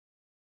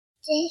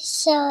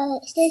This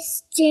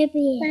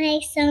Jibby by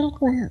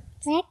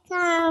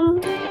SoundCloud.com.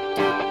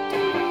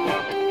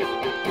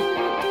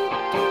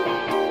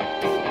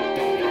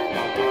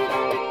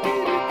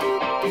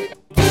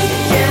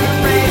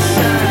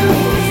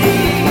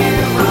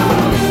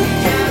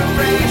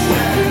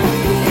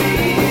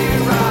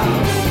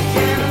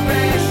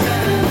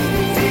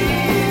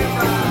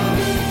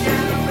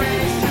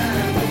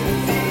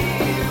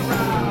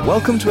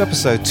 Welcome to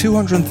episode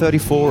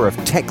 234 of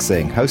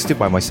Texting, hosted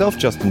by myself,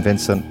 Justin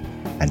Vincent,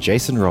 and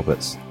Jason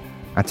Roberts.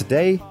 And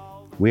today,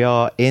 we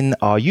are in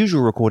our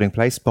usual recording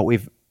place, but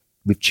we've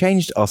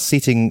changed our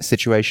seating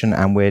situation,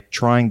 and we're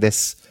trying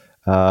this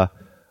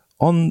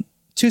on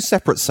two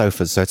separate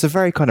sofas. So it's a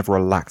very kind of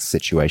relaxed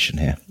situation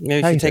here.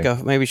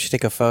 Maybe we should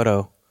take a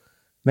photo.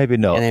 Maybe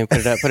not. And then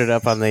put it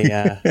up on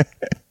the.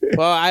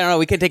 Well, I don't know.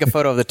 We can take a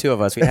photo of the two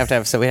of us. We have to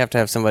have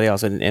somebody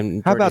else.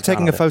 And how about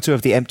taking a photo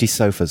of the empty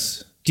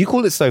sofas? Do you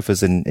call it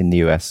sofas in the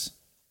US?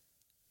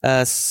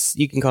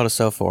 You can call it a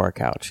sofa or a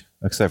couch.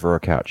 A sofa or a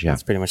couch, yeah.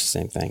 It's pretty much the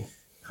same thing.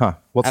 Huh.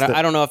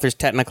 I don't know if there's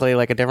technically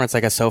like a difference.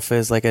 Like a sofa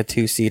is like a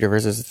 2-seater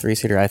versus a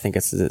 3-seater. I think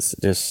it's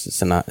just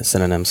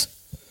synonyms.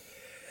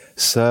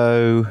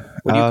 So,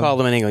 what do you call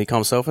them in English? You call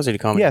them sofas, or do you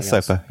call them? Yeah,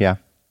 sofa. Else? Yeah.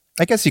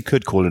 I guess you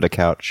could call it a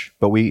couch,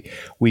 but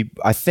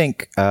I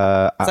think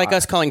it's like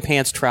us calling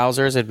pants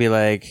trousers. It'd be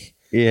like.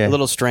 Yeah. A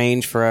little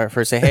strange for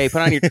say, hey,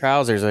 put on your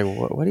trousers. Like,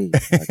 what do you?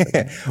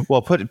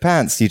 Well,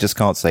 pants. You just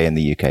can't say in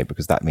the UK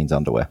because that means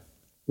underwear.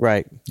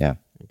 Right. Yeah.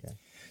 Okay.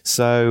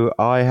 So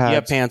I have. You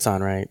have pants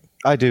on, right?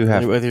 I do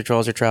have with your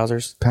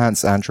trousers.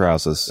 Pants and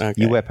trousers.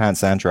 Okay. You wear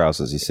pants and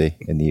trousers. You see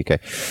in the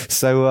UK.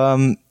 So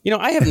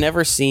I have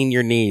never seen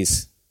your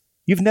knees.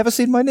 You've never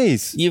seen my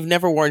knees? You've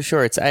never worn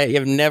shorts. I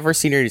have never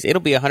seen your knees.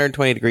 It'll be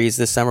 120 degrees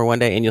this summer one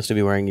day, and you'll still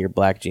be wearing your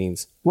black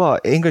jeans. Well,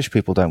 English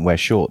people don't wear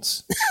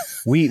shorts.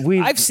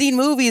 I've seen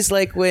movies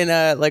like when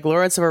like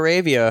Lawrence of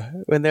Arabia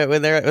when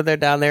they're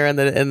down there in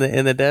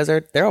the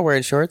desert. They're all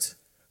wearing shorts.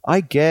 I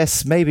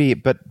guess maybe,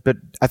 but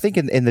I think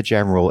in the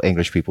general,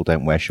 English people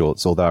don't wear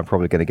shorts. Although I'm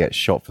probably going to get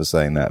shot for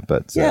saying that.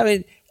 But yeah,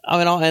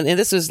 and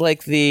this is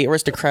like the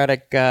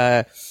aristocratic,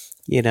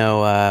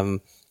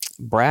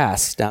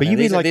 brass down but you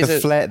there. Mean like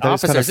the flare,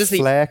 those kind of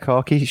flare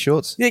khaki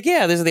shorts?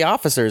 Yeah, these are the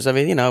officers. I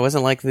mean, it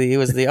wasn't like it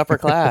was the upper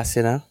class,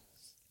 If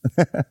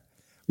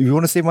you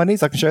want to see my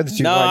knees, I can show them to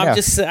you right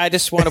now. I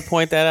just want to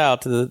point that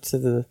out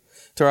to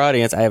our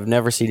audience. I have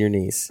never seen your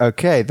knees.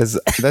 Okay, there's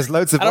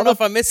loads of. I don't know if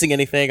I'm missing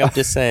anything. I'm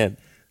just saying.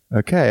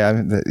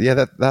 Okay,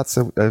 that's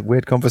a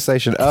weird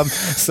conversation.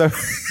 So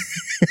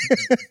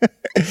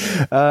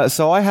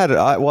I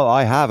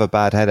have a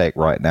bad headache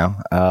right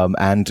now,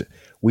 and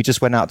we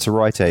just went out to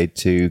Rite Aid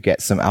to get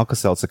some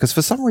Alka-Seltzer because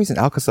for some reason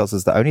Alka-Seltzer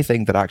is the only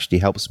thing that actually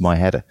helps my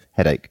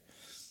headache,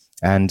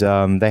 and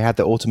they had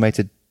the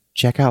automated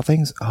checkout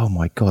things. Oh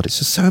my god, it's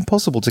just so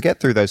impossible to get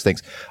through those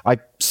things. I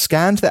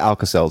scanned the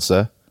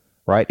Alka-Seltzer,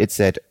 right? It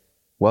said,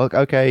 well,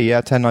 okay,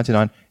 yeah,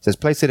 $10.99. It says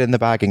place it in the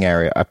bagging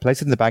area. I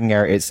placed it in the bagging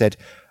area. It said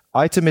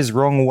item is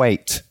wrong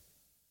weight.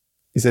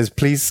 It says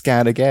please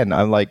scan again.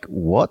 I'm like,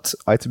 what?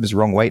 Item is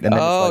wrong weight. And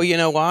then you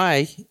know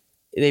why?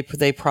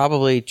 They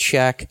probably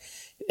check.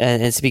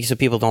 And it's because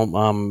people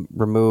don't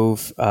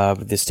remove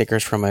the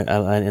stickers from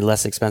a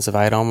less expensive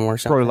item or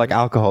something. Probably like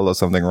alcohol or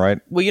something, right?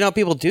 Well,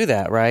 people do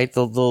that, right?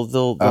 They'll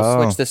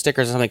switch the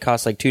stickers on something that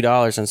costs like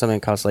 $2 and something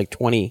that costs like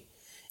 $20,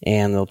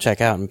 and they'll check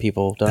out, and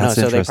people don't know.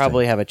 So they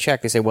probably have a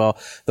check. They say, well,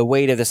 the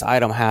weight of this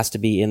item has to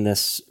be in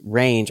this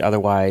range,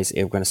 otherwise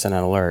it's going to send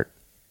an alert.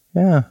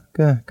 Yeah,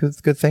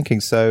 good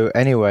thinking. So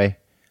anyway,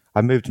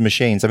 I moved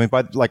machines. I mean,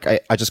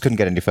 I just couldn't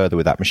get any further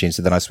with that machine.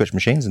 So then I switched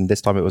machines, and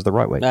this time it was the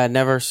right way. I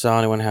never saw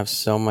anyone have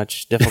so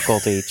much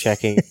difficulty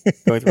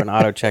going through an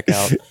auto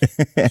checkout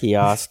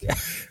kiosk.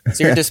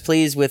 So you're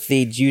displeased with the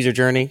user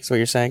journey? Is what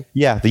you're saying?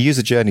 Yeah, the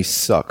user journey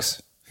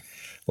sucks.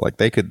 Like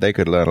they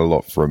could learn a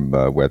lot from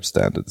web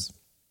standards.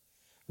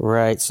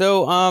 Right.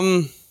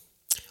 So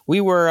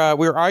we were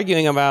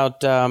arguing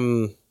about.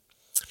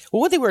 Well,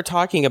 what they were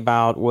talking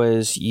about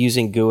was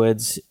using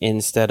GUIDs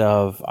instead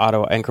of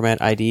auto increment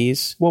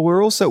IDs. Well, we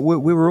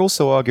were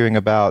also arguing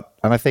about,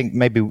 and I think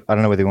maybe, I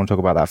don't know whether you want to talk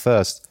about that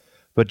first,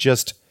 but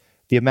just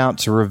the amount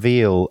to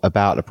reveal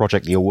about a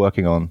project that you're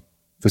working on.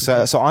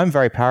 So I'm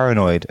very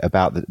paranoid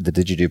about the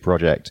Didgeridoo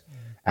project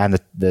and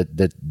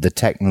the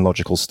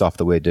technological stuff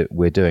that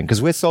we're doing,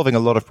 because we're solving a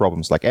lot of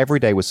problems. Like every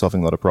day we're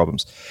solving a lot of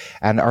problems.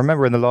 And I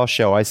remember in the last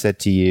show I said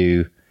to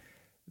you,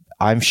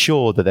 I'm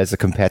sure that there's a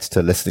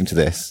competitor listening to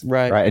this.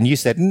 Right. And you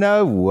said,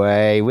 no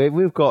way.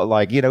 We've got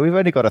we've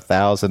only got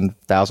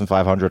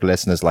 1,500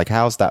 listeners. Like,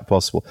 how's that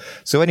possible?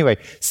 So anyway,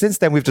 since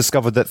then, we've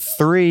discovered that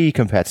 3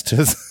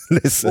 competitors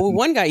listen. Well,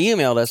 one guy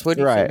emailed us. Where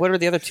do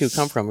the other 2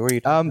 come from? Where are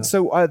you talking about?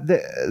 So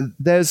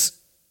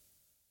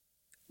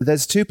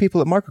there's 2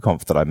 people at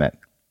MicroConf that I met.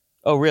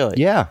 Oh, really?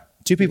 Yeah.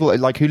 2 people who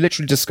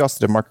literally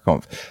discussed it at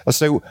MicroConf.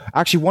 So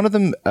actually one of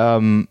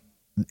them,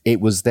 it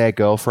was their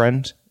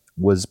girlfriend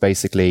was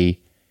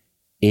basically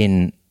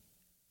in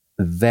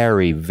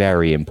very,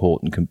 very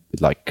important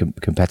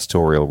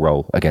competitorial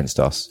role against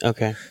us.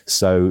 Okay.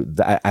 So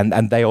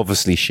and they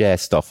obviously share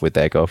stuff with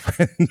their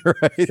girlfriend,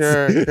 right?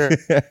 Sure.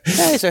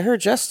 Hey, so I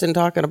heard Justin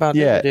talking about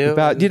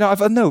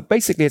no.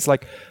 Basically, it's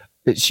like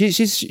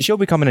she'll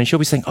be coming in and she'll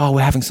be saying, "Oh,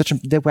 we're having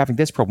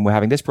this problem. We're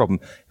having this problem."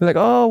 We're like,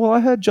 "Oh, well, I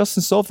heard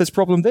Justin solve this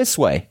problem this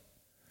way."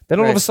 Then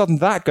all of a sudden,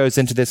 that goes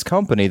into this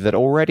company that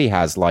already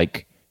has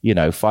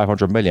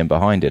 500 million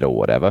behind it or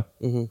whatever.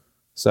 Mm-hmm.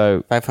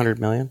 So 500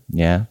 million.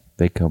 Yeah,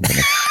 big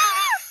company.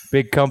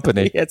 Big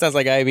company. It sounds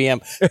like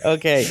IBM.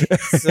 Okay,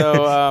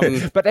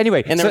 so but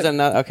anyway, and there was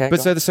another. Okay,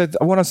 but so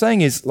what I'm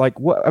saying is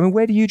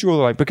where do you draw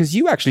the line? Because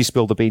you actually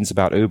spill the beans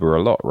about Uber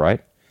a lot,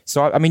 right?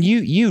 So I mean,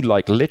 you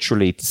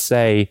literally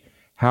say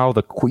how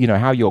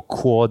how your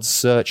quad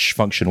search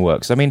function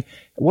works. I mean,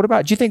 what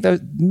about? Do you think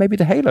that maybe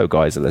the Halo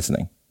guys are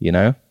listening?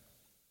 Yeah.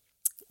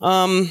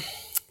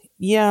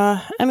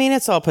 I mean,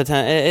 it's all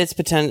potential. It's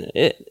potential.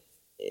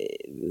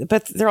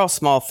 But they're all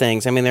small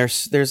things. I mean,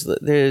 there's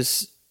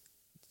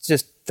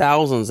just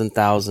thousands and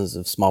thousands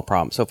of small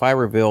problems. So if I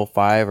reveal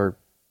 5 or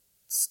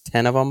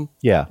 10 of them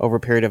over a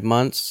period of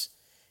months,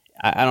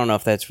 I don't know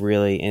if that's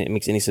really, it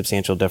makes any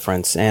substantial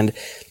difference. And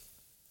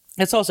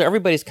it's also,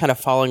 everybody's kind of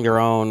following their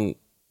own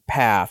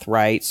path,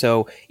 right?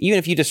 So even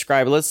if you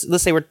describe, let's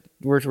say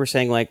we're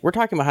saying we're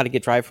talking about how to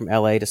drive from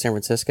LA to San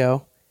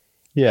Francisco.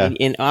 Yeah.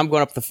 And I'm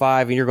going up the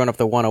 5 and you're going up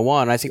the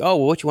 101. And I say, oh,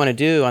 well, what you want to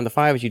do on the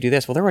 5 is you do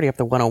this. Well, they're already up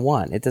the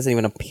 101. It doesn't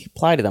even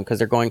apply to them because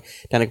they're going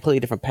down a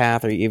completely different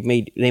path, or they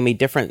made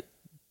different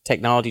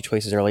technology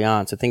choices early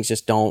on. So things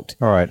just don't.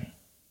 All right.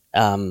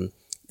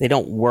 They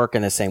don't work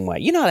in the same way.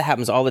 You know how that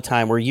happens all the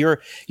time where you'll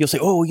say,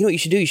 oh, you know what you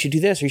should do? You should do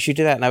this or you should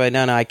do that. And I'm like,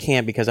 no, I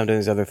can't because I'm doing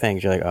these other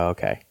things. You're like, oh,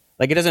 okay.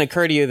 It doesn't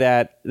occur to you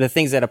that the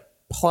things that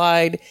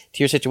applied to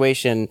your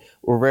situation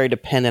were very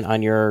dependent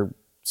on your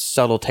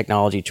subtle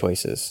technology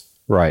choices.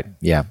 Right.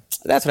 Yeah.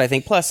 That's what I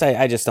think. Plus,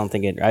 I just don't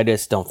think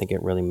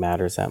it really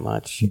matters that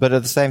much. But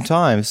at the same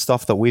time,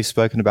 stuff that we've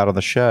spoken about on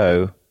the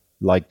show,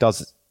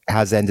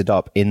 has ended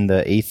up in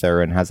the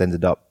ether and has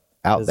ended up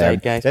out there.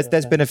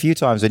 There's been a few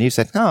times when you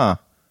said,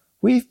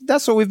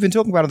 that's what we've been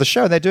talking about on the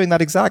show. They're doing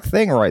that exact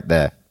thing right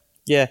there.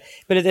 Yeah,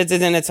 but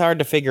it's hard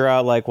to figure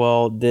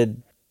out.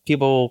 Did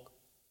people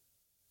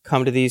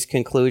come to these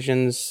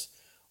conclusions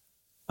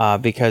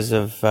because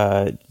of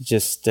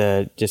just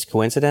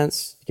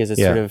coincidence? Because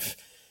it's sort of.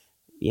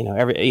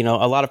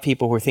 A lot of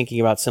people who are thinking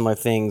about similar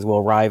things will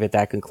arrive at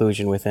that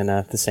conclusion within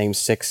the same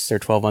 6 or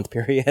 12-month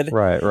period.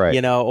 Right.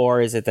 Or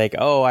is it like,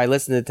 oh, I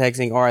listened to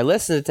texting, or I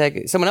listened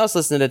to someone else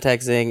listened to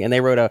texting, and they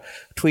wrote a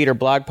tweet or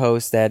blog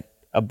post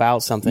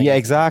about something. Yeah,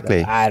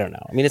 exactly. I don't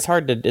know. I mean, it's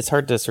hard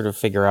to sort of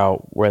figure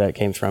out where that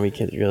came from. You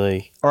can't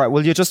really. All right.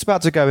 Well, you're just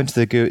about to go into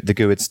the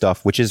GUID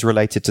stuff, which is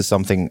related to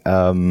something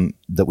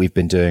that we've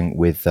been doing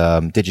with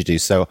Digido.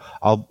 So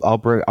I'll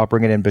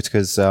bring it in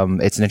because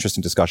it's an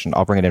interesting discussion.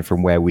 I'll bring it in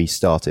from where we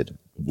started,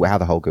 how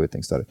the whole GUID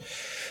thing started.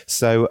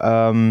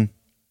 So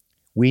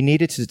we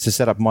needed to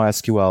set up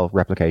MySQL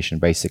replication.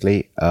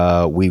 Basically,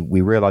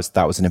 we realized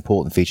that was an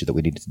important feature that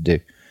we needed to do,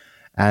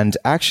 and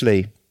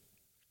actually.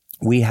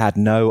 We had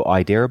no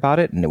idea about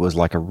it, and it was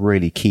a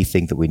really key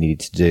thing that we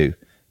needed to do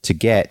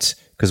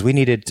because we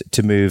needed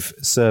to move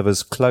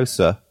servers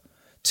closer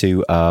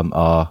to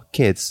our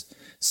kids.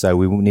 So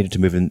we needed to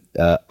move in.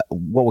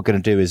 What we're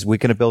going to do is we're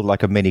going to build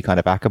a mini kind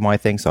of Akamai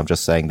thing. So I'm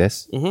just saying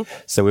this. Mm-hmm.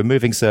 So we're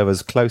moving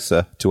servers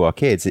closer to our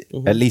kids,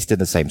 at least in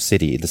the same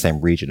city, in the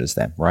same region as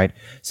them, right?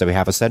 So we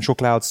have a central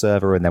cloud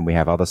server, and then we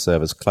have other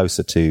servers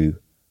closer to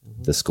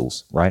the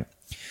schools, right?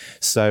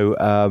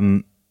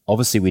 So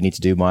obviously, we need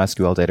to do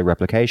MySQL data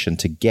replication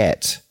to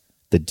get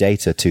the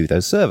data to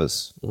those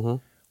servers. Mm-hmm.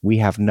 We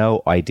have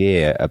no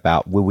idea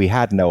we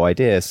had no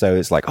idea. So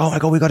it's like, oh my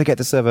God, we've got to get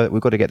the server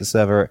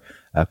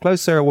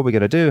closer. What are we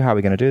going to do? How are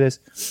we going to do this?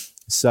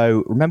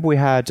 So remember we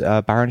had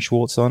Baron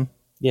Schwartz on?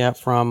 Yeah,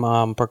 from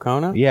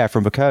Percona? Yeah,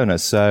 from Percona.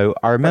 So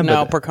I remember.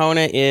 Now,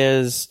 Percona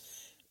is.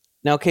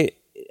 Now, okay.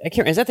 I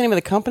can't. Is that the name of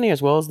the company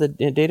as well as the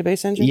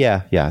database engine?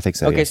 Yeah, I think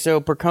so. Okay, yeah. so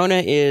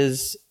Percona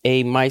is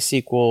a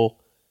MySQL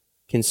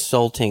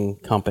consulting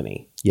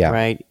company,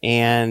 right?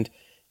 And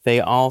they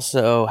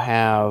also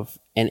have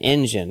an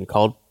engine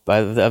called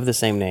of the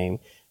same name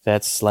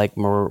that's like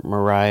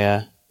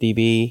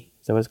MariaDB.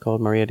 Is that what it's called?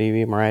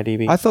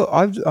 MariaDB. I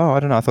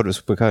don't know. I thought it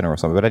was Percona or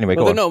something. But anyway,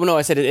 go on. No.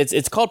 I said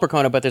it's called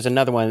Percona, but there's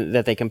another one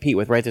that they compete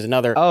with, right? There's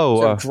another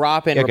sort of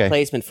drop-in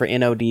replacement for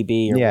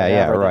NODB or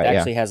whatever that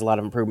actually has a lot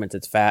of improvements.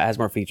 It's has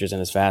more features and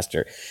is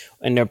faster.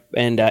 And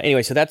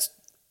anyway, so that's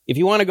if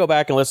you want to go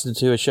back and listen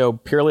to a show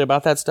purely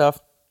about that stuff.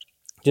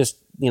 Just,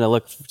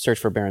 search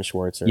for Baron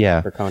Schwartz or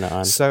Percona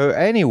on. So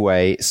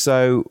anyway,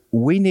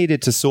 we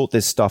needed to sort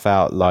this stuff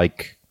out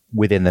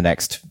within the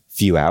next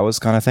few hours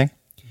kind of thing.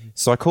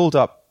 So I called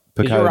up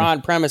Percona. You were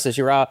on premises.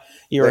 You were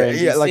in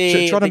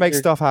DC, trying to make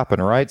stuff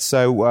happen, right?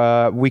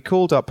 So we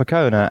called up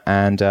Percona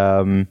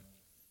and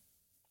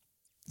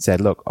said,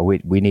 look,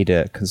 we need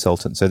a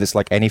consultant. So this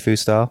AnyFu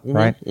style,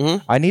 right?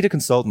 Mm-hmm. I need a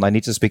consultant. I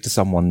need to speak to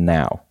someone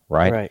now,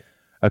 right? Right.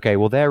 Okay,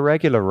 well, their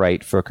regular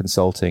rate for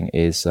consulting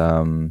is...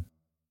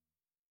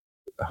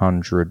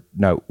 100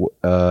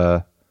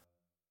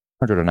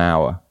 an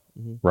hour,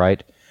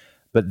 right?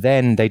 But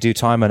then they do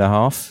time and a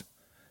half.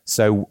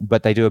 So,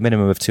 but they do a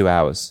minimum of 2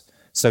 hours.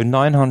 So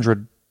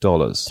 $900.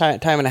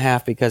 Time and a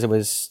half because it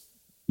was.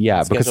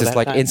 Yeah, because it's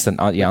like time? instant.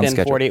 Yeah, within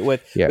unscheduled. 40,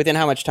 within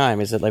how much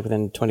time? Is it like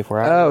within 24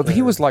 hours?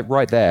 He was like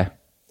right there.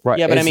 Right.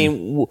 Yeah, but I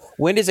mean,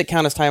 when does it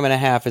count as time and a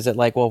half? Is it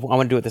like, well, I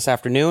want to do it this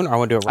afternoon, or I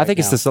want to do it right I think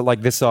now? it's this,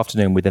 like this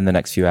afternoon within the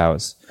next few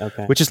hours.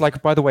 Okay. Which is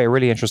like, by the way, a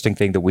really interesting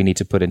thing that we need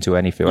to put into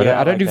any field. Yeah,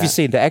 I don't like know if you've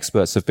seen, the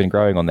experts have been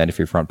growing on the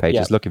Anyfree front page.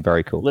 Yeah. It's looking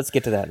very cool. Let's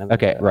get to that.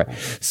 Okay, right.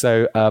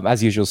 So,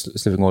 as usual,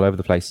 slipping all over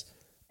the place.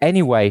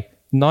 Anyway,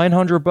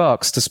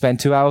 $900 to spend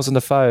 2 hours on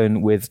the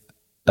phone with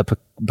a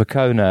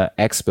Bacona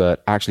expert.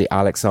 Actually,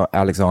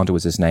 Alexander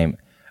was his name.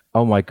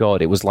 Oh my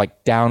God, it was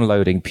like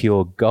downloading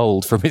pure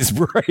gold from his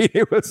brain.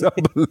 It was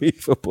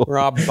unbelievable.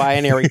 Raw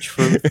binary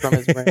truth from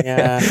his brain.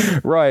 Yeah.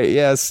 Right,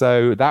 yeah.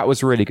 So that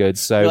was really good.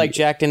 So You're like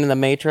jacked into the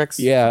Matrix.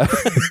 yeah.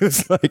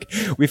 It's like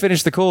we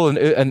finished the call and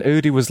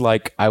Udi was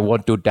like, I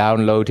want to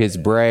download his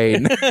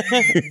brain.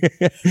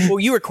 Well,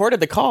 you recorded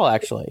the call,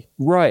 actually.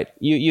 Right.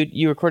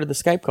 You recorded the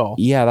Skype call.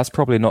 Yeah, that's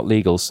probably not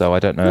legal, so I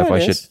don't know if I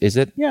should. Is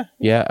it? Yeah.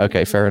 Yeah,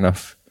 okay, fair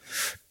enough.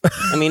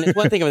 I mean, it's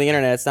one thing over the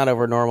internet. It's not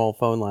over normal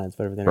phone lines,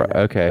 but over the internet.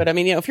 Right, okay. But I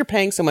mean, if you're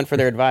paying someone for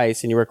their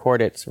advice and you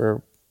record it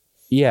for...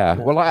 Yeah,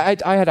 well, I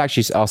had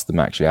actually asked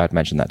them, actually. I had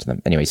mentioned that to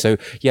them. Anyway, so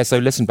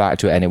listen back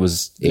to it, and it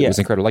was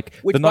incredible. Like,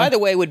 which, by the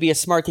way, would be a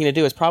smart thing to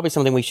do. It's probably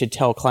something we should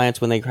tell clients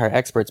when they hire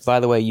experts.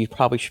 By the way, you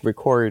probably should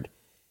record.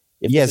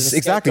 Yes,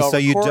 exactly. So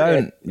you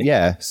don't,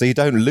 so you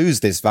don't lose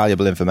this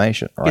valuable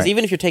information. Because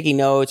even if you're taking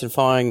notes and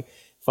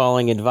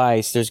following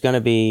advice, there's going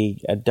to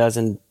be a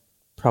dozen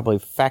probably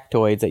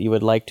factoids that you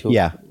would like to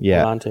hold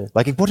on to.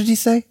 Like, what did he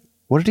say?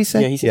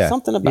 Yeah, he said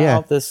something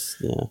about this.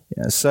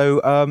 Yeah. So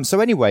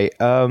anyway,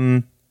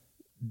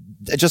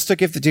 just to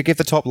give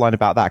the top line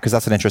about that, because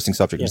that's an interesting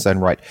subject in its own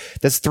right.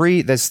 There's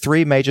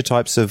three major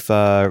types of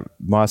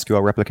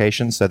MySQL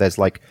replication. So there's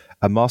like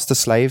a master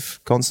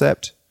slave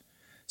concept.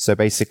 So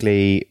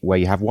basically, where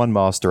you have one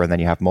master and then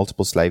you have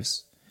multiple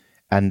slaves,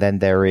 and then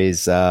there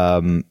is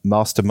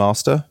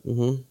master,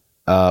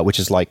 which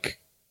is like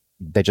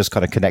they just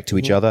kind of connect to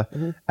each other,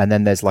 and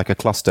then there's like a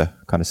cluster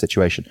kind of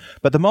situation.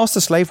 But the master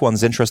slave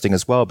one's interesting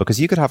as well,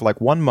 because you could have like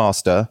one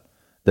master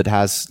that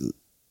has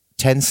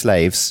 10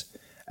 slaves,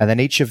 and then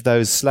each of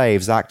those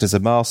slaves act as a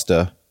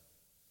master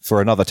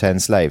for another 10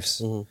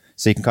 slaves.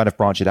 So you can kind of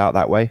branch it out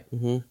that way,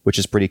 which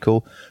is pretty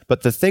cool.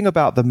 But the thing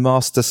about the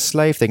master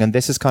slave thing, and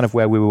this is kind of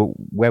where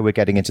we're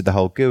getting into the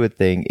whole GUID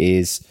thing,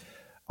 is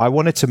I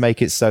wanted to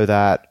make it so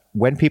that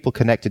when people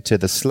connected to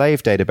the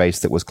slave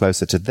database that was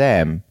closer to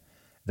them,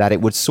 that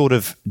it would sort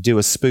of do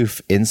a spoof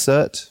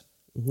insert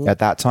at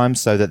that time,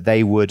 so that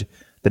they would,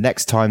 the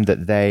next time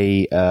that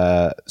they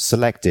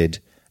selected,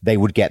 they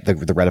would get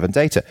the relevant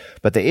data.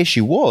 But the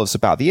issue was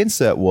about the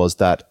insert was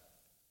that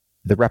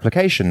the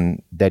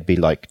replication, there'd be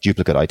like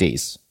duplicate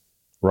IDs,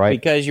 right?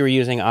 Because you were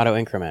using auto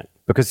increment.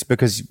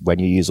 Because when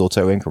you use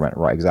auto increment,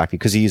 right, exactly,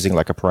 because you're using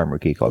like a primary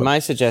key column. My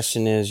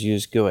suggestion is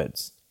use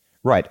GUIDs.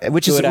 Right,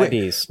 which is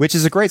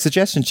a great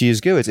suggestion to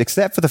use GUIDs,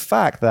 except for the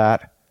fact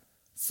that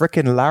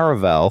frickin'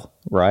 Laravel,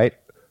 right,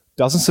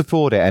 doesn't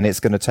support it, and it's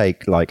going to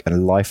take like a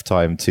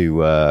lifetime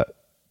to...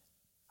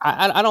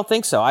 I don't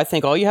think so. I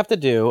think all you have to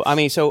do... I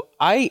mean, so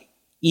I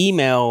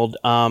emailed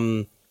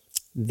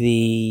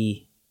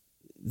the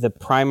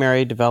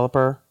primary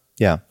developer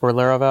for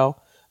Laravel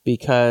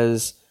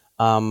because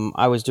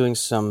I was doing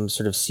some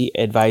sort of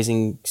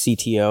advising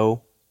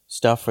CTO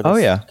stuff for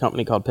this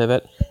company called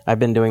Pivot. I've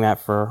been doing that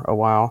for a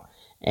while,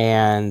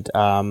 and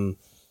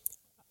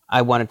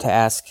I wanted to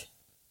ask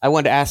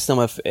them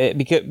if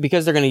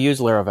because they're going to use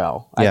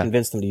Laravel. I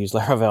convinced them to use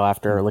Laravel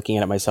after looking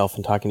at it myself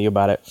and talking to you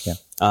about it.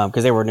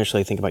 Because they were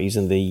initially thinking about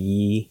using the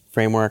Yi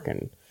framework,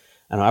 and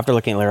I don't know, after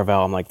looking at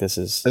Laravel, I'm like, this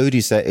is...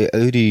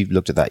 Udi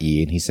looked at that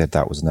Yi and he said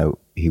that was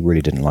he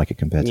really didn't like it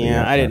compared to...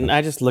 Yeah, I didn't.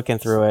 I just looking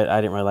through it,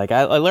 I didn't really like it.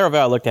 Laravel,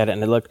 I looked at it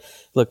and it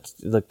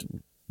looked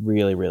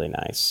really, really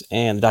nice.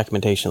 And the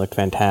documentation looked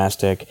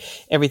fantastic.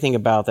 Everything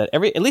about that,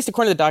 at least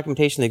according to the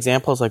documentation, the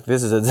examples, like,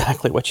 this is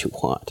exactly what you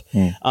want.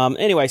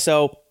 Anyway,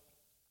 so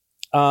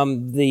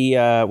one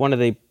of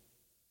the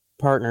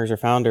partners or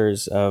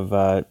founders of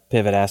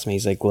Pivot asked me,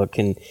 he's like, look,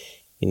 can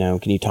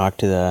you talk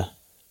to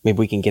maybe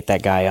we can get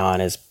that guy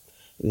on as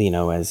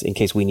in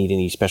case we need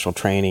any special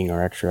training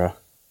or extra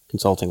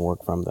consulting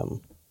work from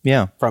them.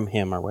 Yeah. From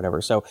him or whatever.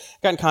 So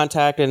got in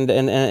contact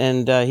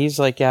and he's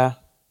like, yeah,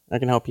 I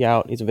can help you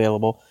out. He's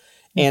available.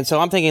 And so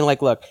I'm thinking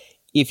like, look,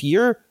 if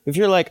you're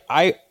like,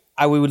 I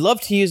would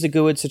love to use the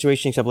GUID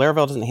situation, except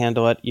Laravel doesn't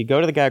handle it. You go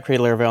to the guy who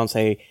created Laravel and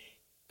say,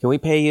 can we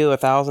pay you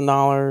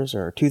 $1,000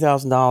 or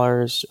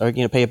 $2,000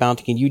 or, pay a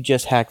bounty? Can you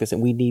just hack this?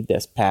 And we need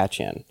this patch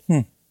in.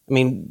 I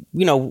mean,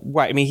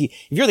 right. I mean,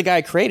 if you're the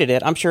guy who created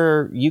it, I'm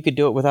sure you could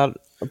do it without...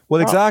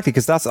 Well, exactly,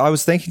 because I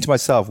was thinking to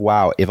myself,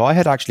 wow, if I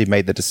had actually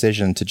made the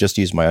decision to just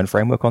use my own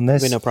framework on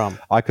this, no problem.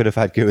 I could have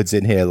had GUIDs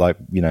in here, like,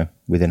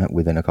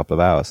 within a couple of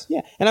hours. Yeah,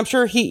 and I'm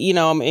sure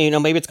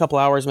maybe it's a couple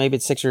hours, maybe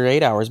it's 6 or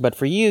 8 hours, but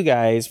for you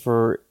guys,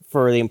 for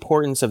for the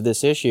importance of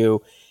this issue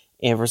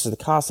and versus the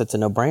cost, it's a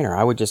no-brainer.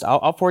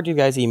 I'll forward you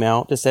guys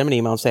email, just send me an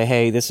email and say,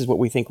 hey, this is what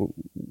we think,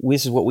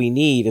 this is what we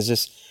need.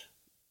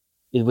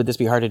 Would this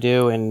be hard to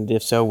do? And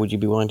if so, would you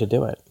be willing to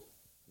do it?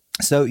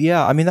 So,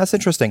 yeah, I mean, that's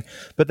interesting.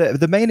 But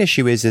the main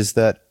issue is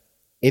that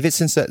if it's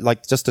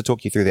just to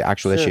talk you through the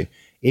actual issue,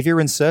 if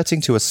you're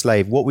inserting to a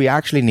slave, what we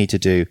actually need to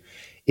do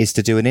is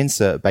to do an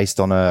insert based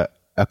on a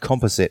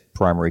composite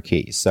primary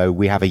key. So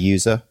we have a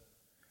user,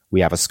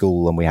 we have a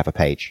school, and we have a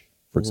page,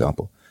 for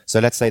example. So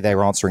let's say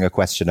they're answering a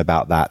question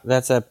about that.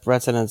 That's a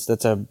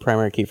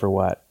primary key for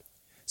what?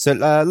 So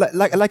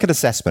like an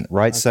assessment,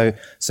 right? Okay.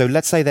 So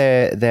let's say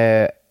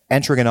they're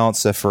entering an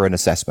answer for an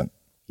assessment.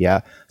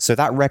 Yeah. So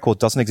that record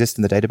doesn't exist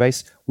in the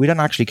database. We don't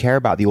actually care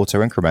about the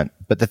auto increment.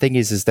 But the thing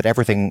is that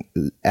everything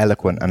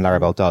Eloquent and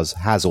Laravel does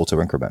has auto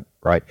increment,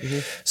 right?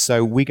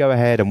 So we go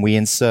ahead and we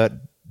insert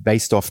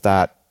based off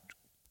that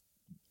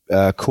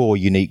core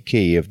unique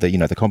key of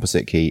the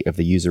composite key of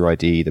the user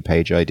ID, the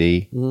page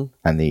ID,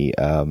 and the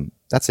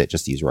that's it,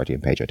 just the user ID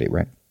and page ID,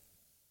 right?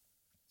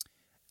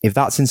 If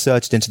that's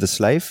inserted into the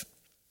slave,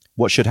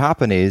 what should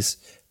happen is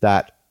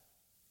that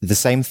the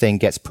same thing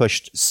gets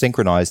pushed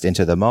synchronized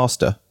into the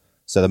master.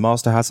 So the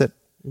master has it,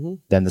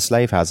 then the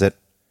slave has it,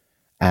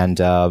 and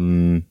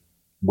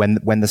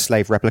when the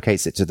slave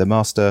replicates it to the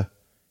master,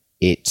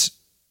 it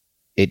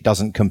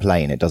doesn't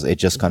complain. It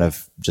just kind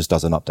of just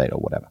does an update or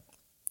whatever.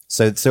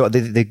 So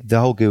the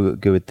whole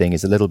GUID thing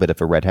is a little bit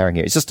of a red herring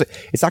here.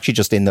 It's actually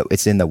just in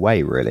the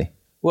way, really.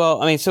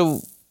 Well, I mean,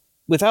 so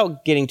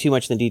without getting too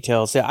much in the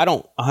details, I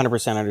don't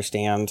 100%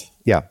 understand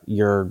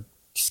your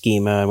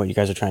schema and what you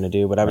guys are trying to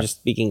do, but I was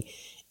just speaking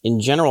in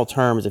general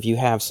terms. If you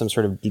have some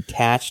sort of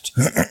detached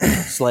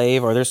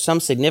slave, or there's some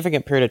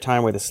significant period of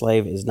time where the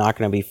slave is not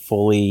going to be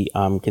fully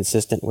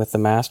consistent with the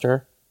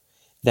master,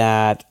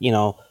 that,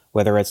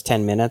 whether it's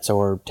 10 minutes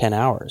or 10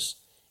 hours,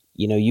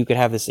 you could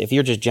have this, if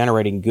you're just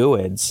generating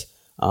GUIDs,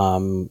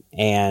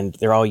 and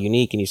they're all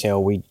unique, and you say,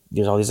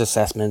 there's all these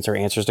assessments or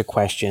answers to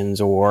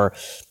questions, or,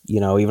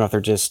 even if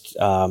they're just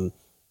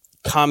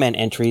comment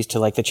entries to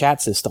like the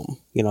chat system,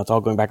 it's all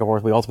going back and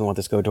forth. We ultimately want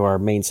this to go to our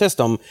main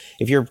system.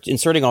 If you're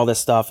inserting all this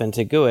stuff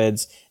into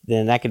GUIDs,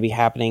 then that could be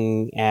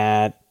happening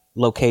at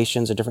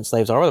locations or different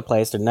slaves all over the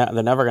place. They're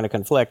never going to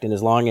conflict. And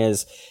as long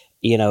as,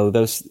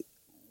 those,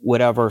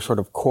 whatever sort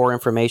of core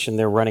information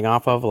they're running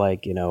off of,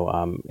 like,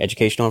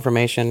 educational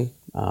information,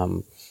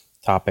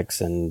 topics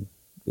and,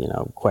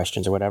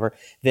 questions or whatever,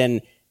 then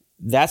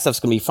that stuff's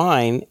going to be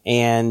fine.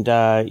 And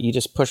you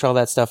just push all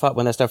that stuff up.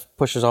 When that stuff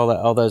pushes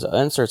all those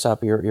inserts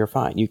up, you're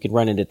fine. You can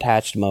run in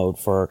detached mode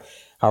for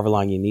however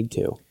long you need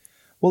to.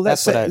 Well,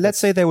 let's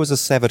say there was a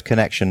severed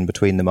connection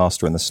between the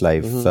master and the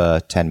slave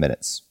for 10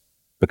 minutes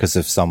because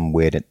of some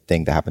weird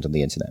thing that happened on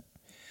the internet.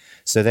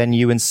 So then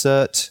you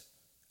insert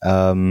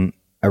a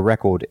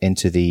record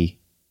into the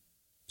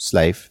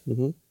slave,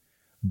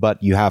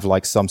 but you have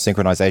like some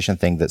synchronization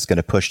thing that's going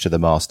to push to the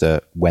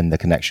master when the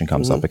connection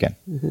comes up again.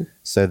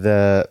 So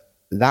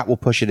that will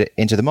push it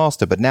into the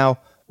master. But now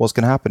what's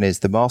going to happen is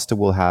the master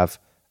will have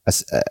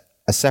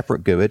a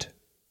separate GUID.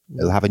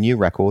 It'll have a new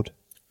record.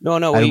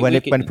 And when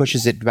it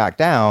pushes it back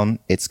down,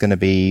 there's going to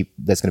be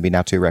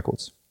now two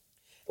records.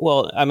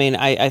 Well, I mean,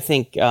 I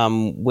think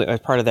as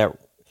part of that,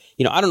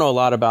 I don't know a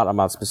lot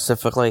about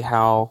specifically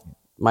how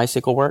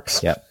MySQL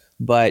works. Yeah.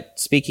 But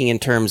speaking in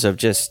terms of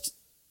just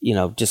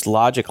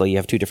logically, you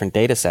have two different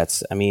data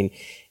sets. I mean,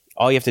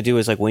 all you have to do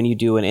is like when you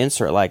do an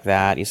insert like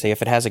that, you say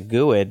if it has a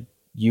GUID,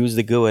 use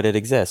the GUID it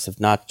exists. If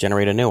not,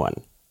 generate a new one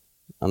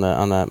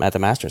at the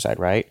master side,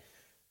 right?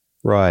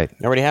 Right.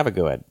 You already have a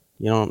GUID.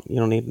 You don't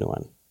need a new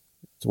one.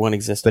 It's one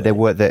exists. But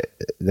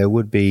there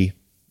would be.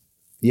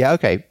 Yeah.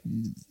 Okay.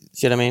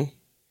 See what I mean?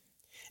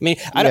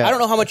 I don't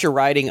know how much you're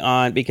writing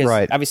on, because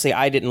obviously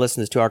I didn't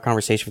listen to our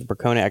conversation with the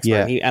Percona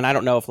expert, and I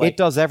don't know if it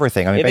does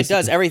everything. I mean, if it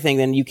does everything,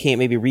 then you can't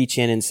maybe reach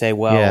in and say,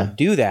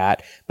 do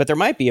that. But there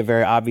might be a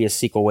very obvious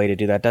SQL way to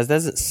do that.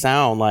 Doesn't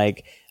sound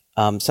like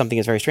something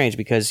is very strange,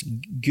 because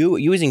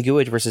using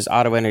GUID versus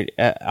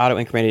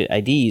auto-incremented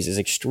IDs is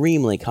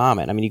extremely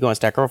common. I mean, you go on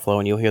Stack Overflow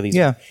and you'll hear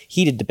these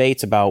heated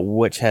debates about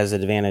which has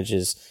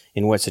advantages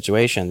in what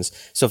situations.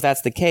 So if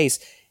that's the case,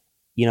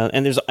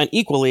 and there's a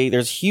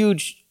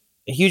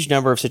huge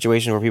number of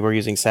situations where people are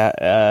using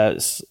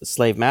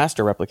slave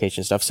master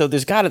replication stuff. So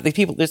there's got to be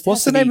people.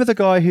 What's the name of the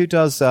guy who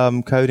does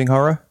coding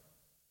horror?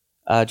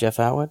 Jeff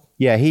Atwood.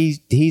 Yeah,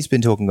 he's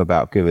been talking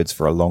about GUIDs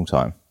for a long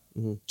time,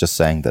 just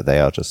saying that they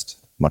are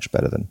just much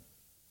better than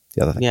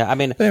the other thing. Yeah, I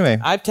mean, anyway,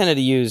 I've tended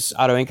to use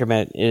auto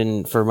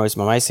increment for most of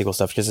my MySQL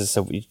stuff, because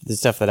the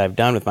stuff that I've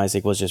done with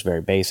MySQL is just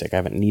very basic. I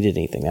haven't needed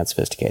anything that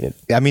sophisticated.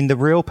 I mean, the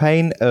real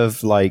pain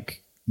of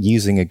like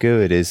using a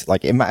GUID is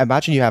like,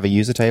 imagine you have a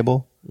user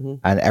table.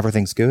 And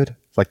everything's good.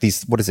 Like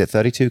these,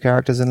 32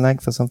 characters in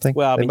length or something?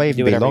 Well, they may you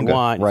can do even be whatever longer. You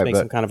want. Right, make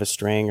some kind of a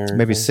string, or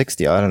maybe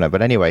 60. I don't know.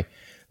 But anyway,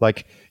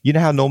 like,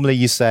 how normally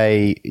you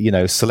say,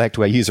 select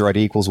where user ID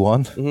equals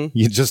 1.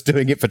 You're just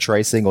doing it for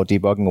tracing or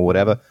debugging or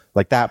whatever.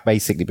 Like that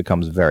basically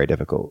becomes very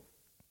difficult.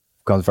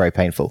 Becomes very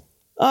painful.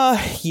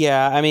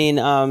 Yeah. I mean,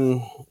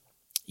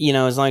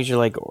 as long as you're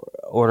like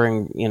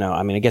ordering,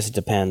 I mean, I guess it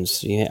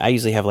depends. I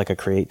usually have like a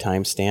create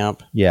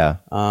timestamp. Yeah.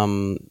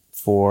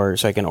 So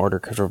I can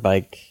order sort of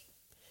like,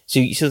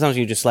 sometimes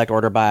you just select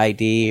order by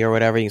ID or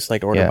whatever. You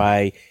select order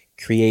by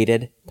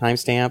created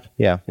timestamp.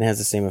 Yeah. And it has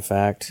the same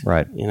effect.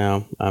 Right.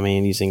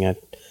 Using a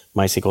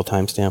MySQL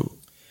timestamp.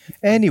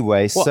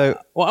 Anyway, Well,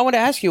 I want to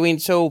ask you, Wayne,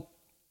 so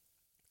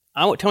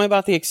tell me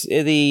about is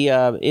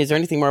there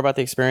anything more about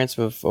the experience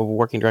of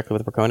working directly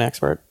with a Percona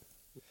expert?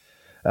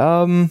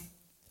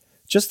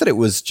 Just that it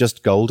was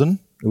just golden.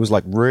 It was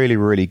like really,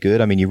 really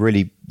good. I mean,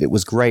 it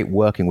was great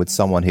working with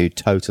someone who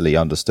totally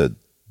understood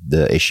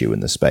the issue in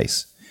the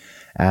space.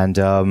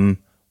 And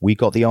we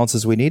got the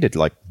answers we needed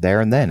like there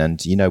and then.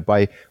 And,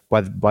 by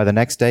the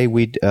next day,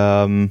 we'd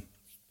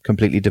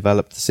completely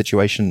developed the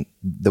situation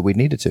that we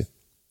needed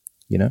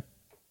to,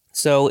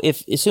 So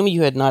assuming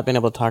you had not been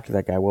able to talk to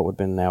that guy, what would have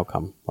been the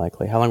outcome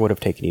likely? How long would it have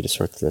taken you to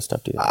sort through this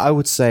stuff? I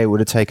would say it would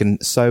have taken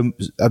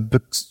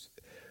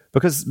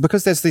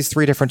because there's these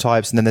three different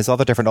types and then there's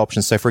other different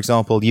options. So for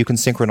example, you can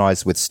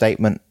synchronize with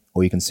statement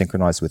or you can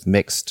synchronize with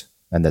mixed.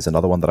 And there's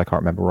another one that I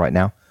can't remember right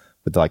now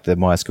with like the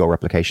MySQL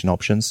replication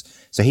options.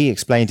 So he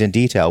explained in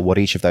detail what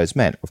each of those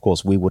meant. Of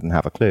course, we wouldn't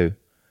have a clue.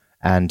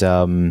 And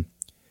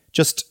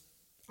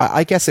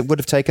I guess it would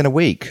have taken a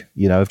week,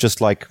 of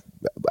just like,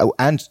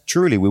 and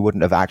truly we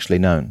wouldn't have actually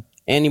known.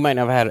 And you might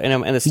not have had,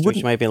 and the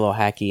situation might be a little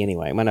hacky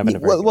anyway. It might not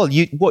have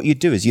been what you'd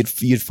do is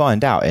you'd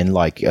find out in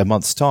like a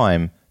month's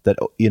time that,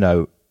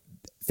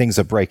 things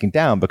are breaking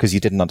down because you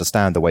didn't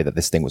understand the way that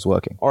this thing was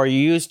working. Or you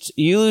used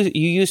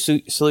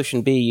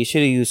solution B. You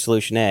should have used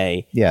solution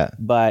A. Yeah.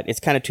 But it's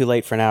kind of too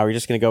late for now. You're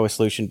just going to go with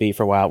solution B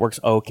for a while. It works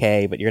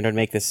okay, but you're going to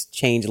make this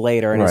change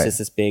later, and It's just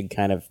this big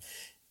kind of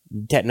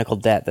technical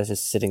debt that's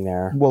just sitting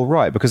there. Well,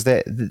 right, because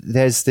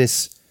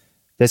there's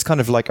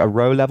kind of like a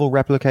row level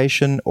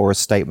replication or a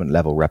statement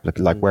level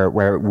replica, like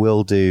where it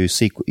will do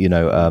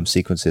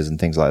sequences and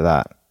things like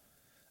that.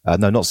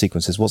 No, not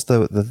sequences. What's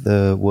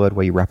the word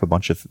where you wrap a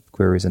bunch of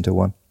queries into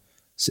one?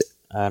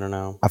 I don't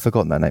know. I've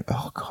forgotten that name.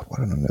 Oh God, why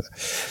don't I know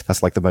that?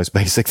 That's like the most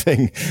basic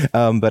thing.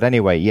 But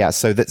anyway, yeah.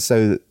 So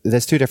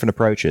there's two different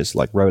approaches,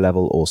 like row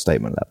level or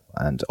statement level,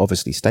 and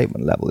obviously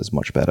statement level is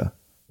much better.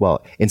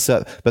 Well,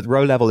 but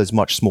row level is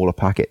much smaller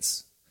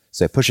packets,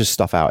 so it pushes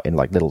stuff out in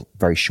like little,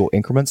 very short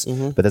increments.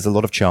 Mm-hmm. But there's a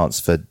lot of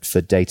chance for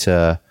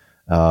data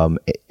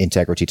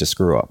integrity to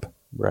screw up.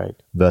 Right.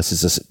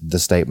 Versus the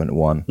statement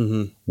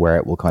one, where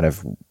it will kind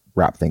of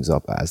wrap things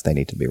up as they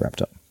need to be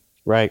wrapped up.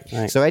 Right.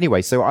 So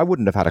anyway, I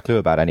wouldn't have had a clue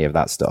about any of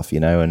that stuff,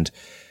 and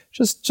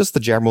just the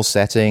general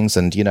settings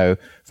and,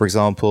 for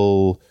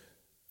example,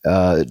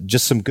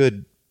 just some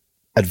good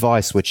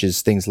advice, which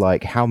is things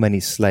like how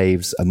many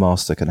slaves a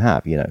master can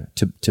have,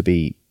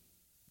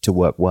 to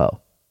work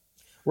well.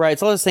 Right.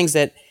 It's all those things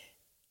that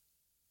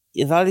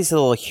a lot of these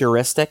little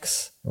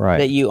heuristics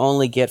that you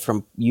only get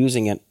from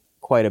using it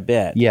quite a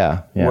bit.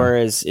 Yeah.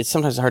 Whereas it's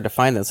sometimes hard to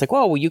find that. It's like,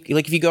 well, you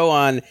if you go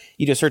on,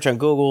 you do a search on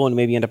Google and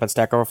maybe end up on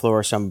Stack Overflow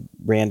or some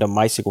random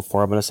MySQL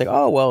forum and it's like,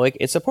 oh, well,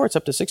 it supports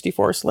up to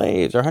 64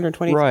 slaves or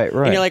 120. Right.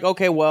 And you're like,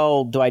 okay,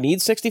 well, do I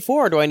need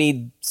 64 or do I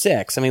need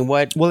 6? I mean,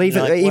 what? Well,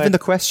 even the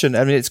question,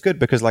 I mean, it's good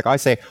because like I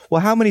say,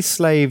 well, how many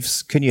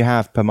slaves can you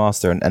have per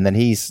master? And then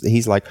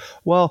he's like,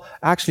 well,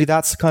 actually,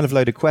 that's kind of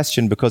loaded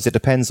question because it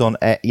depends on,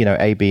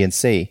 A, B, and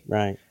C.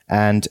 Right.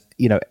 And,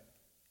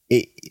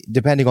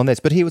 depending on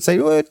this, but he would say,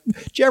 well,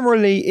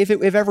 generally,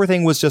 if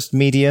everything was just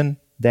median,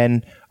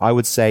 then I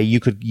would say you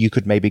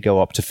could maybe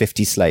go up to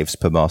 50 slaves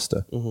per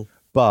master. Mm-hmm.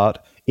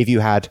 But if you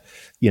had,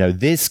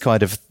 this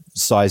kind of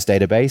size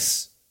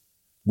database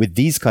with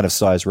these kind of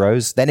size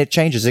rows, then it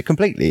changes it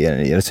completely.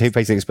 And so he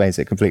basically explains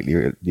it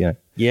completely. Yeah.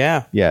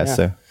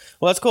 So.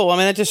 Well, that's cool. I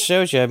mean, that just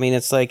shows you. I mean,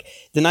 it's like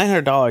the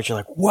 $900. You're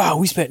like, wow,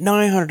 we spent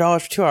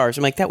 $900 for 2 hours.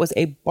 I'm like, that was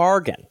a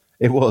bargain.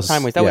 It was.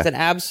 That was an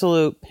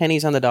absolute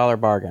pennies on the dollar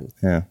bargain.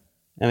 Yeah.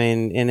 I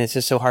mean, and it's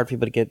just so hard for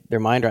people to get their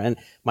mind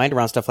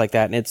around stuff like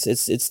that. And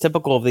it's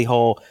typical of the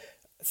whole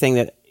thing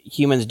that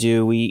humans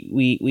do.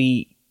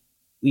 We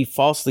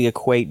falsely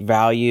equate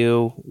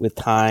value with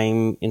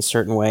time in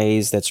certain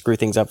ways that screw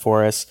things up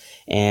for us.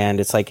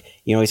 And it's like,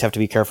 you always have to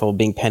be careful of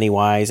being penny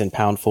wise and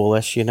pound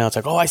foolish. It's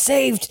like, oh, we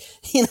saved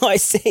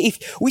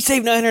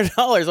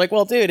 $900. Like,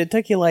 well, dude, it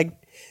took you like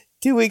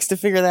 2 weeks to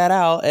figure that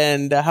out.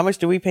 And how much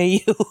do we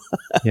pay you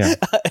in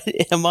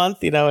a month?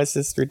 It's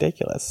just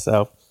ridiculous.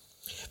 So,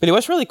 but it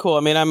was really cool.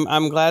 I mean,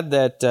 I'm glad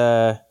that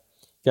you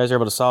guys are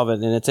able to solve it.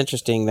 And it's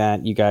interesting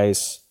that you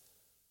guys,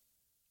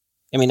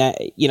 I mean,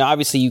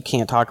 obviously you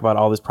can't talk about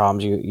all these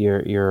problems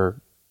you're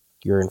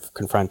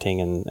confronting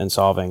and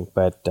solving,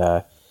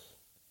 but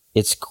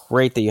it's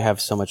great that you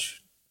have so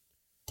much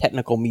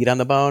technical meat on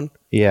the bone.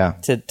 Yeah.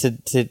 To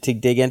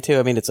dig into.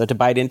 I mean, it's to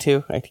bite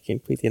into. I can't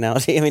complete the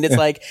analogy. I mean, it's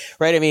like,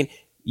 right. I mean,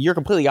 you're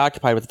completely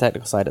occupied with the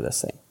technical side of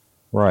this thing.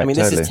 Right. I mean,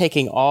 this is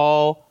taking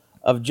all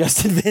of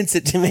Justin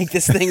Vincent to make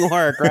this thing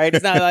work, right?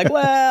 It's not like,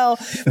 well,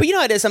 but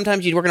it is.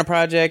 Sometimes you work on a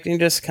project and you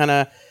just kind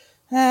of,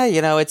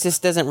 it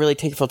just doesn't really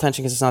take full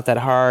attention because it's not that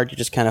hard. You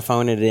just kind of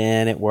phone it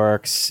in. It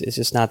works. It's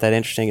just not that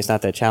interesting. It's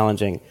not that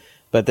challenging.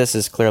 But this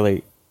is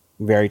clearly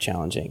very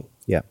challenging.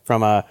 Yeah.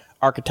 From a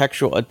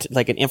architectural,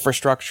 like an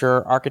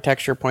infrastructure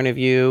architecture point of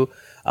view,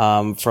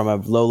 from a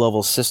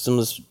low-level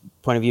systems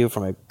point of view,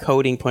 from a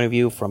coding point of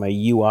view, from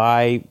a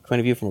UI point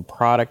of view, from a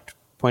product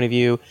point of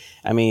view.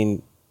 I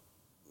mean,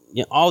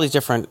 all these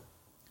different.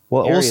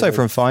 Well, also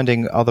from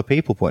finding other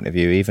people point of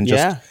view, even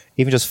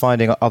just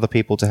finding other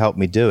people to help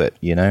me do it,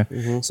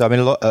 So I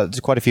mean,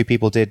 quite a few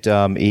people did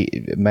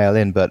mail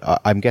in, but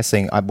I'm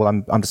guessing,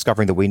 I'm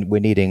discovering that we're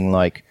needing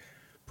like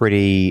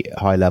pretty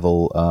high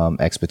level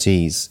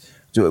expertise.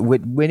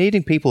 We're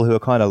needing people who are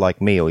kind of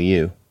like me or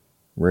you,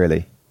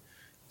 really,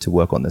 to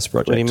work on this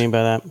project. What do you mean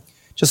by that?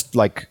 Just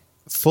like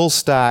full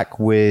stack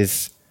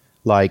with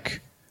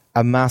like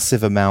a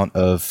massive amount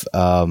of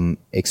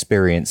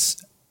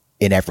experience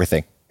in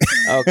everything.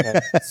 Okay,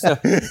 so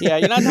yeah,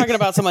 you're not talking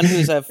about someone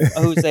who's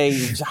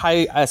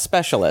a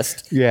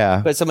specialist,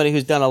 but somebody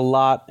who's done a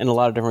lot in a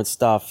lot of different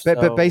stuff.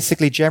 But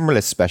basically,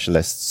 generalist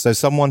specialists. So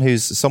someone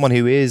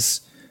who is,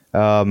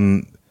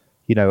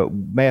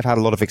 may have had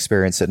a lot of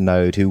experience at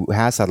Node, who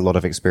has had a lot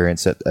of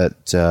experience at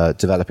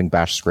developing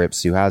Bash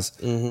scripts, who has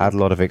had a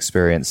lot of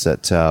experience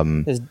at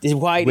weird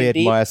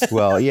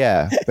MySQL.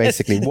 Yeah,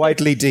 basically,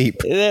 widely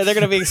deep. They're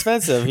going to be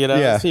expensive.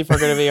 These people are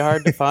going to be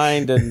hard to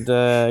find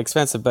and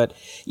expensive. But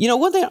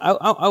one thing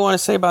I want to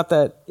say about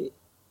that,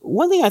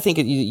 one thing I think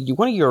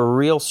one of your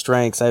real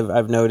strengths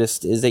I've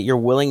noticed is that your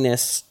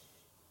willingness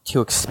to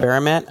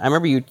experiment. I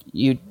remember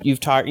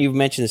you've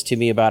mentioned this to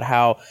me about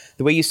how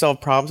the way you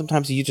solve problems,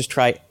 sometimes it's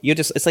like you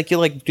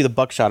do the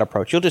buckshot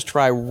approach. You'll just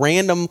try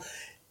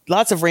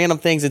lots of random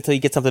things until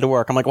you get something to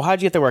work. I'm like, well,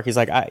 how'd you get to work? He's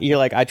like,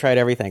 I tried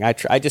everything.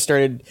 I just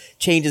started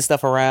changing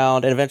stuff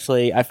around, and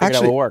eventually I figured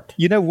out what worked.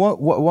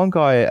 One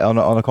guy on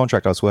a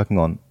contract I was working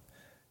on,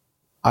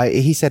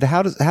 he said,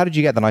 how did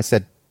you get that? And I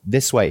said,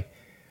 this way.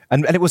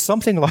 And it was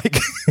something like,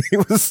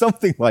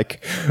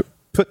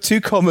 put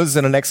 2 commas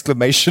and an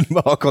exclamation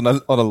mark on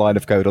a line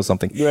of code or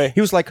something. Right.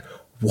 He was like,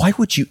 why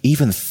would you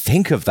even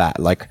think of that?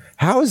 Like,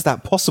 how is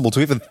that possible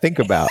to even think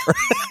about?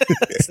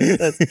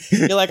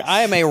 You're like,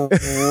 I'm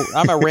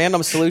a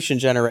random solution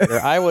generator.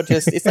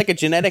 It's like a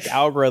genetic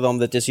algorithm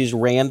that just uses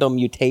random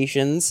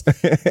mutations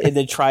and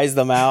then tries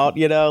them out.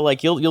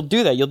 Like you'll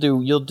do that.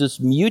 You'll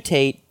just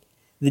mutate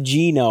the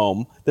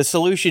genome, the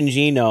solution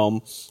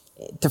genome,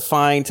 to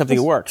find something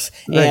that works.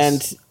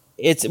 Nice.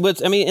 And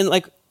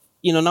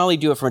not only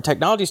do it from a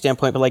technology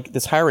standpoint, but like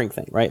this hiring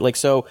thing, right? Like,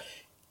 so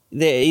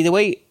the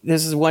way,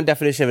 this is one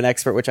definition of an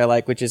expert, which I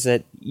like, which is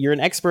that you're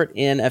an expert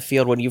in a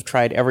field when you've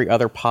tried every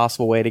other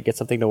possible way to get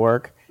something to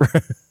work.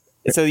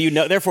 So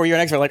therefore you're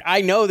an expert. Like,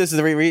 I know this is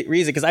the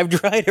reason because I've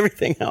tried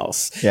everything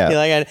else.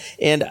 Yeah.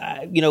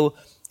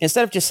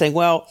 Instead of just saying,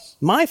 well,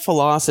 my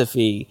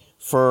philosophy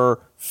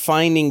for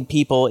finding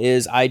people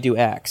is I do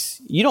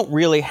X. You don't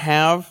really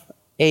have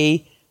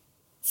a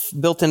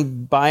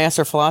built-in bias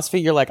or philosophy.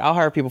 You're like, I'll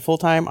hire people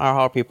full-time, I'll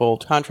hire people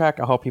contract,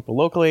 I'll hire people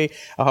locally,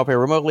 I'll hire people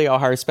remotely, I'll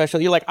hire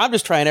special. You're like, I'm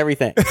just trying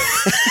everything.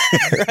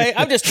 Right?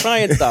 I'm just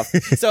trying stuff.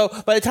 So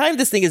by the time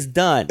this thing is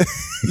done,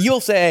 you'll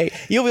be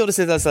able to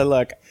sit there and say,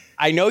 look,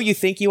 I know you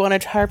think you want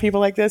to hire people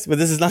like this, but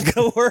this is not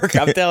going to work.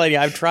 I'm telling you,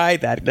 I've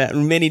tried that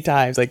many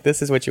times. Like,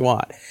 this is what you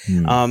want.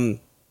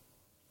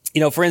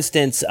 For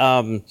instance,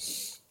 I'm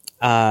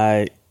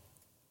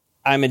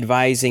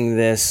advising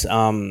this,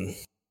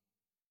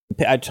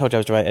 I told you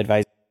I was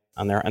advising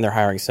on their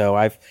hiring. So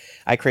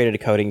I created a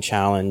coding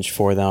challenge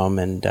for them,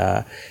 and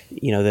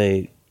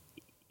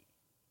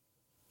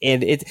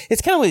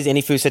it's kind of these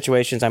any food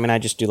situations. I mean, I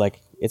just do I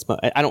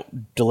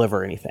don't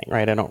deliver anything,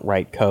 right? I don't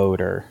write code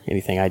or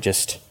anything.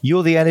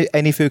 You're the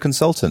any food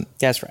consultant.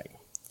 That's right.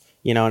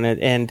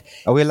 And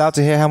are we allowed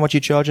to hear how much you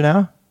charge an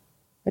hour?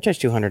 I charge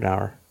 $200 an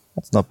hour.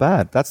 That's not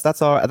bad.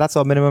 That's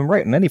our minimum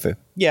rate in any food.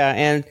 Yeah,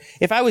 and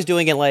if I was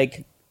doing it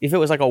if it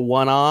was like a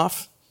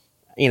one-off,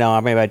 maybe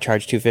I'd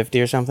charge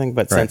 $250 or something.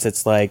 But since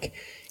it's like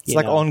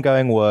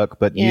ongoing work,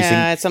 but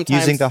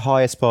using the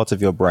highest part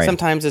of your brain.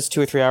 Sometimes it's 2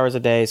 or 3 hours a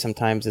day.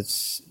 Sometimes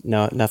it's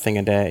nothing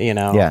a day.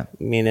 Yeah.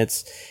 I mean,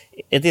 it's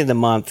at the end of the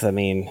month. I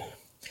mean,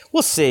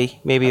 we'll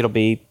see. Maybe it'll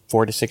be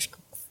 4 to 6.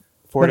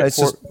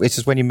 It's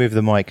just when you move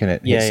the mic and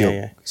it hits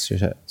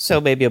your So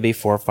maybe it'll be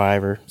 4 or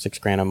 5 or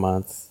 $6,000 a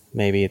month.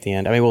 Maybe at the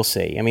end. I mean, we'll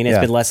see. I mean, it's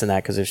been less than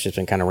that because it's just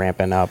been kind of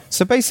ramping up.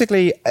 So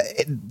basically,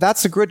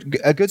 that's a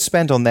good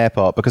spend on their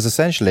part, because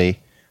essentially,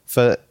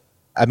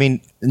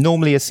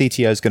 normally a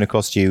CTO is going to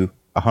cost you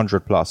 100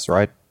 plus,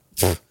 right?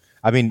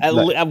 I mean,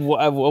 what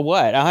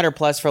 100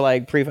 plus for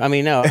a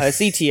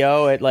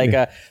CTO at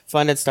a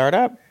funded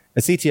startup.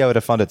 A CTO at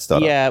a funded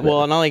startup. Yeah,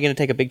 well, not only going to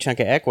take a big chunk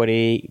of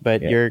equity,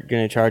 but you're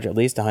going to charge at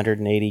least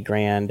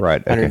 $180,000,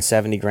 right?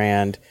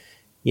 $170,000.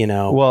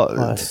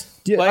 Plus.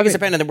 Well, I guess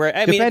depending on where.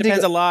 I mean, it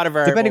depends a lot of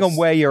variables. Depending on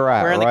where you're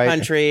at, where in the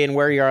country and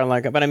where you are,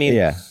 but I mean,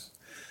 yeah.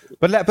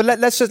 But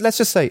let's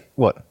just say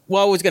what.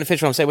 Well, I was going to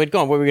finish what I'm saying. Wait, go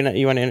on. What were we going to?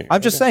 You want to?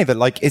 I'm just saying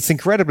that it's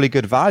incredibly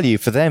good value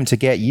for them to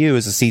get you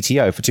as a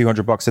CTO for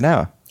 $200 an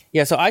hour.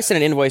 Yeah. So I sent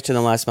an invoice to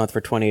them last month for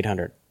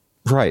 $2,800.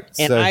 Right.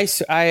 And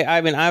so, I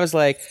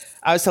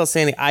was telling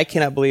Sandy, I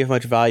cannot believe how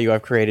much value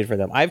I've created for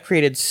them. I've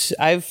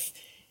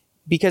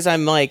because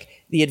I'm like,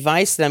 the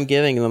advice that I'm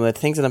giving them, the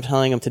things that I'm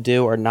telling them to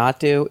do or not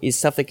do is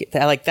stuff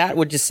that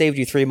would just save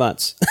you 3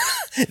 months.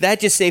 That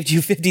just saved you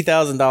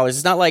 $50,000.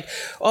 It's not like,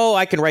 oh,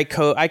 I can write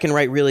code. I can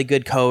write really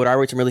good code. I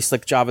wrote some really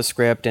slick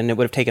JavaScript and it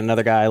would have taken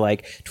another guy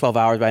like 12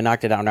 hours, but I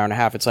knocked it out in an hour and a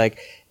half. It's like,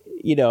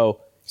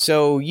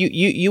 so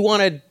you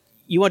want to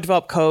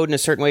develop code in a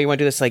certain way. You want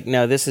to do this. Like,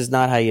 no, this is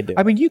not how you do it.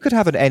 I mean, you could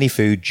have an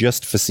AnyFoo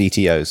just for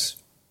CTOs.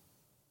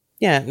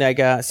 Yeah, like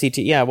CT.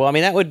 Yeah, well, I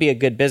mean, that would be a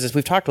good business.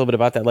 We've talked a little bit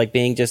about that, like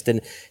being just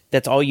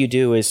that's all you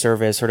do is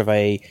serve as sort of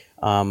a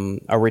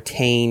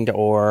retained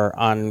or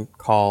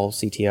on-call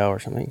CTO or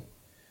something.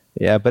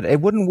 Yeah, but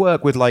it wouldn't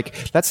work with,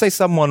 like, let's say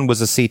someone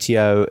was a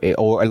CTO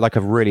or like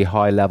a really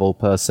high-level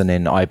person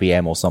in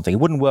IBM or something.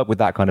 It wouldn't work with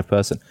that kind of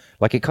person.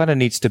 Like, it kind of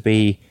needs to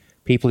be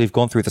people who've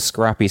gone through the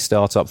scrappy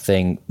startup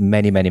thing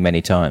many, many,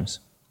 many times.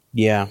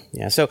 Yeah.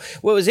 So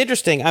what was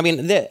interesting, I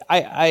mean,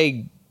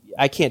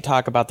 I can't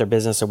talk about their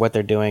business or what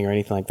they're doing or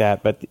anything like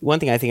that. But one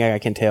thing I think I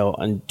can tell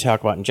and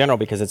talk about in general,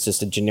 because it's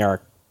just a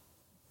generic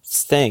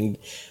thing,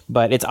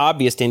 but it's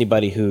obvious to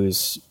anybody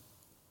who's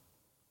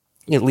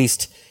at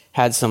least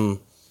had some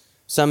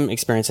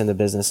experience in the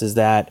business, is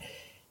that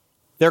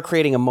they're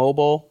creating a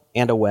mobile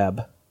and a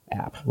web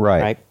app.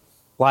 Right?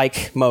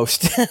 Like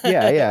most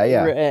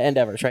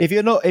endeavors, right? If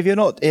you're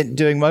not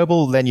doing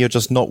mobile, then you're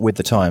just not with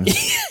the times.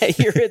 That's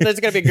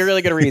going to be a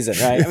really good reason,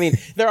 right? I mean,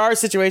 there are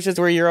situations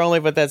where you're only,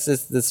 but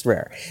that's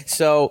rare.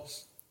 So,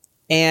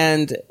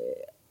 and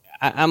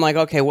I'm like,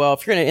 okay, well,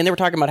 if you're going to, and they were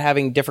talking about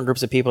having different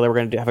groups of people. They were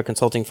going to have a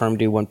consulting firm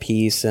do one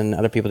piece and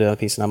other people do another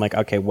piece. And I'm like,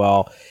 okay,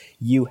 well,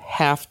 you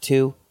have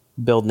to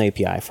build an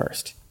API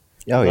first.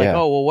 Oh, like, yeah.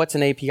 oh, well, what's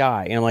an API?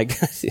 And I'm like,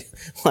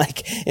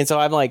 and so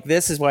I'm like,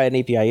 this is why an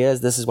API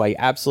is. This is why you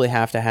absolutely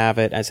have to have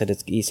it. I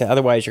said, he said,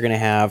 otherwise you're going to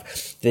have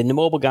the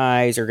mobile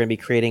guys are going to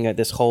be creating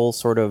this whole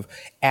sort of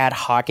ad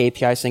hoc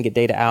API so they can get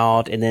data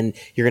out, and then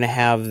you're going to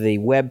have the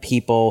web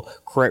people,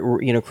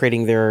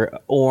 creating their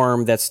ORM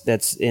and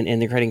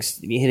they're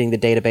hitting the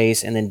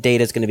database, and then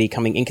data is going to be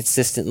coming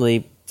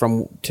inconsistently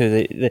to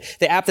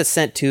the app that's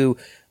sent to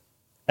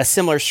a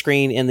similar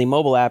screen in the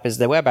mobile app is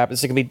the web app.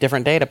 It's going to be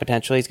different data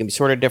potentially. It's going to be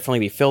sorted differently,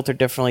 be filtered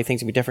differently. Things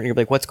can be different. You're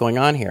like, what's going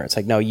on here? It's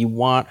like, no, you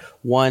want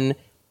one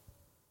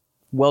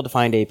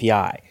well-defined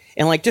API.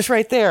 And like just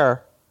right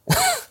there,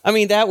 I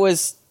mean, that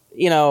was,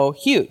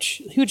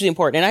 hugely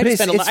important. And I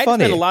spent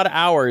a lot of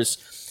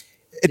hours.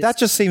 That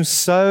just seems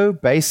so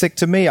basic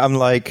to me. I'm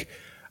like,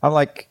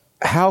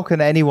 how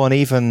can anyone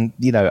even,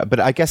 but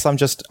I guess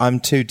I'm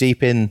too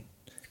deep in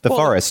the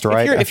forest,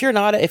 right? If you're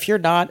not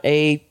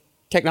a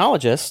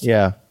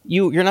technologist,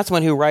 you're not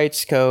someone who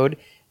writes code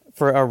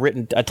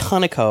a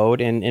ton of code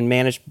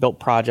and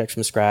built projects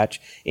from scratch,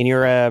 and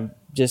you're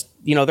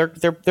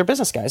they're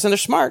business guys, and they're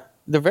smart.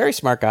 They're very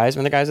smart guys. I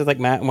mean, the guys with like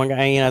one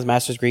guy has a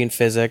master's degree in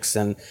physics,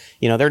 and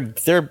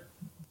they're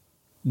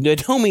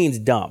no means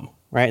dumb,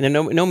 right? And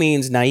they're no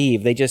means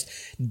naive. They just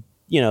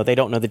they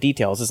don't know the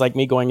details. It's like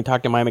me going and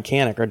talking to my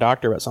mechanic or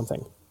doctor about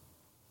something.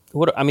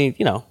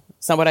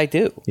 It's not what I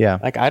do. Yeah.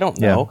 Like, I don't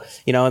know.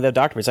 Yeah. The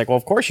doctor was like, well,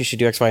 of course you should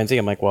do X, Y, and Z.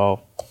 I'm like,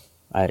 well,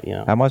 how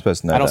am I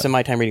supposed to know I don't spend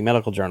my time reading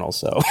medical journals,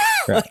 so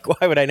like,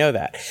 why would I know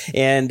that?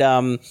 And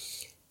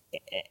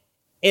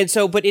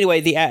so, but anyway,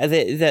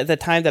 the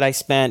time that I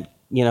spent,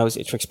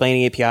 for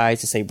explaining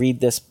APIs, to say, read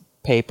this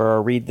paper,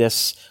 or read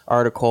this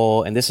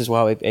article, and this is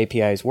how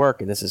APIs work,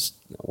 and this is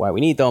why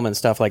we need them, and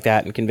stuff like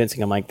that, and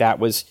convincing them, like, that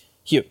was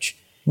huge.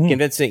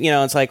 Convincing,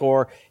 it's like,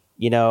 or,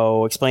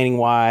 explaining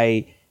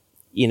why,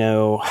 I don't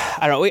know.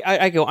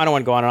 I don't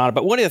want to go on and on.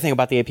 But one other thing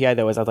about the API,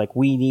 though, is I was like,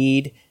 we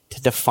need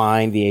to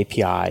define the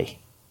API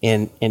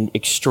in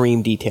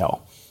extreme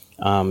detail.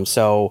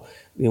 So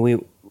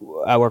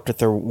I worked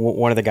with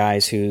one of the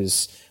guys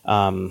who's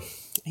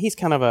he's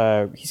kind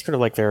of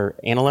like their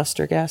analyst,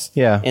 I guess.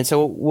 Yeah. And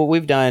so what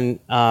we've done,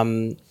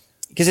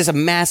 because it's a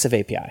massive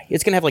API,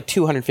 it's going to have like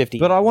 250.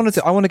 But I want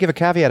to give a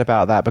caveat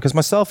about that, because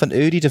myself and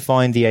Udi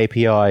defined the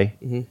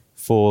API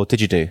for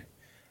Digidoo,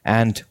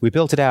 and we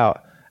built it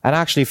out. And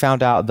actually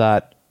found out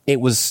that it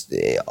was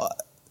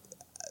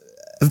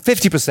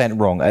 50%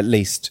 wrong, at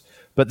least.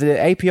 But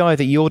the API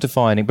that you're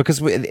defining,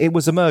 because it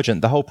was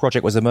emergent, the whole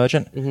project was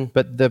emergent.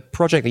 But the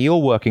project that you're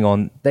working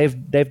on,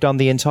 they've done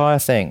the entire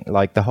thing,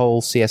 like the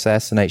whole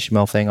CSS and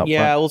HTML thing up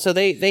front. Well, so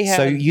they have.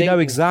 So you know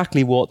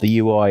exactly what the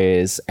UI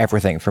is,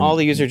 everything from all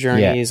the user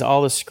journeys,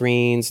 all the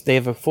screens. They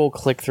have a full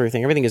click-through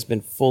thing. Everything has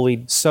been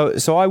fully.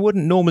 So I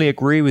wouldn't normally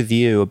agree with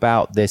you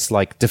about this,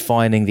 like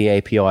defining the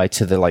API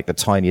to the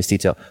tiniest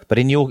detail. But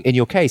in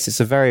your case, it's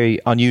a very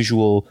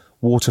unusual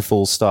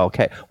waterfall style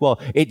case. Well,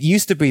 it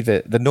used to be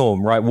the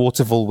norm, right?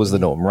 Waterfall was the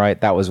norm, right?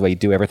 That was where you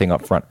do everything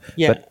up front.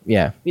 Yeah. But,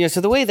 yeah. Yeah.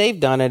 So the way they've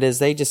done it is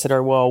they just said,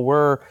 well,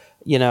 we're,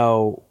 first of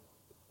all,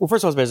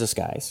 it's business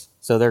guys.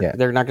 So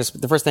they're not just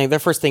their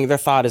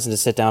thought isn't to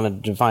sit down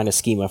and define a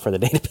schema for the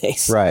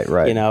database. Right.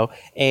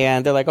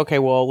 And they're like, okay,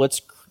 well,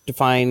 let's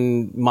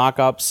define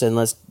mock-ups, and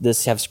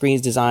let's have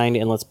screens designed,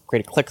 and let's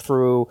create a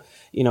click-through,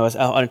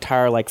 an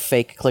entire like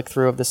fake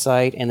click-through of the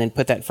site, and then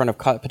put that in front of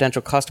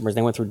potential customers.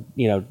 They went through,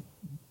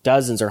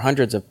 dozens or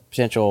hundreds of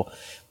potential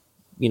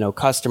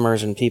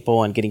customers and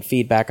people and getting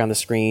feedback on the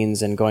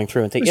screens and going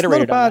through and it's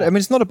not bad. I mean,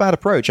 it's not a bad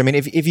approach. I mean,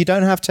 if you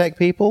don't have tech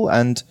people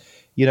and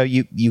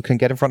you can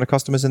get in front of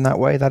customers in that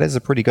way, that is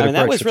a pretty good approach.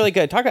 That was really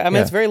good.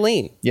 It's very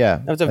lean. Yeah,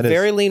 that was a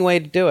very lean way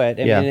to do it.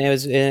 And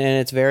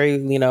it's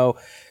very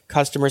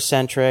customer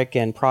centric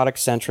and product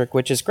centric,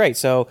 which is great.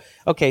 So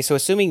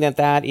assuming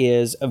that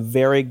is a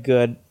very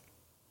good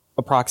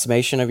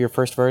approximation of your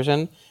first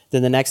version,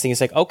 then the next thing is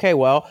like, okay,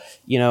 well,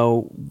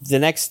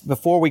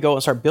 before we go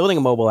and start building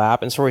a mobile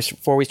app, and so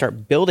before we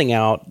start building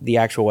out the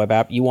actual web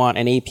app, you want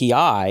an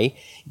API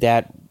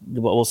that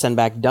will send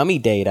back dummy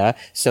data,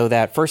 so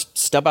that first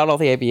stub out all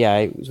the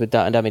APIs with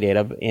dummy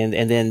data,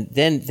 and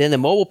then the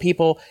mobile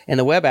people and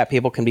the web app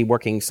people can be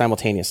working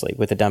simultaneously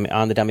with the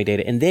dummy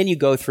data, and then you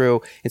go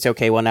through and say,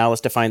 okay, well, now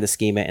let's define the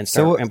schema and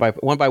start and by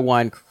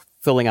one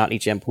filling out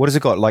each input. What has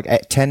it got? Like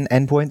 10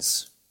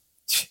 endpoints?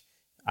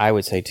 I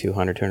would say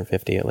 200,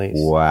 250 at least.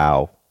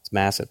 Wow. It's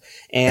massive.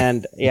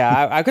 And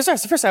yeah, because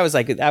at first I was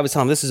telling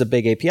them this is a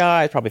big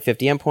API, it's probably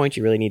 50 endpoints,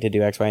 you really need to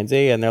do X, Y, and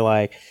Z. And they're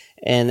like,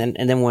 and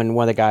then when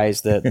one of the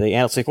guys, the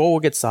analyst, like, we'll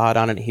get Saad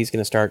on it, he's going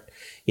to start,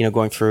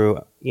 going through,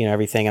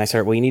 everything. And I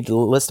started, well, you need to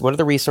list what are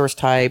the resource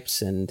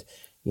types and,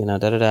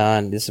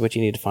 and this is what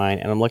you need to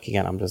find. And I'm looking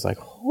at it, I'm just like,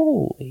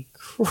 holy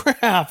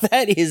crap,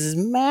 that is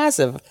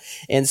massive.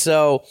 And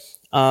so,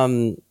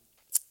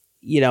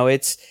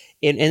 it's,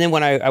 and then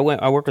when I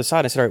worked with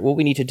Saad, I said, all right, what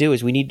we need to do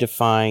is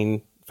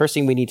first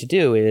thing we need to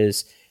do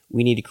is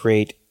we need to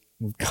create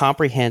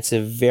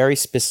comprehensive, very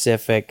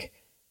specific,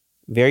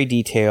 very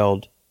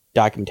detailed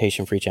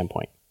documentation for each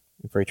endpoint,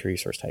 for each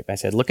resource type. I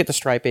said, look at the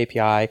Stripe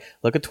API,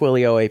 look at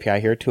Twilio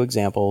API. Here are two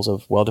examples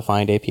of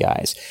well-defined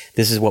APIs.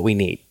 This is what we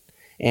need.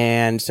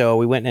 And so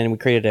we went and we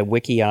created a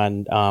wiki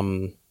on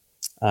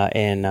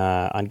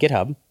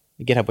GitHub.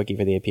 GitHub wiki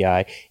for the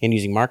API and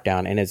using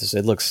Markdown, and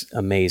it looks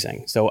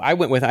amazing. So I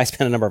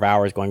spent a number of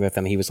hours going with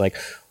him. He was like,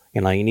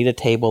 you need a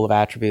table of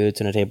attributes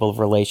and a table of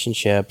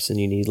relationships, and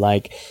you need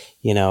what's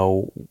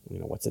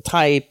the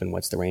type and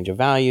what's the range of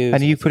values.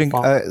 And are you putting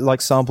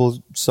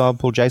sample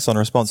JSON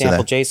response in there?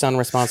 Sample JSON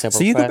response.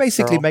 So you could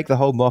basically make the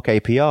whole mock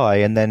API,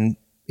 and then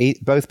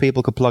both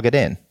people could plug it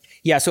in.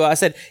 Yeah. So I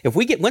said,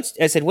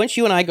 once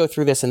you and I go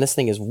through this and this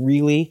thing is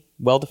really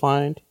well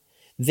defined,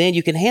 then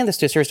you can hand this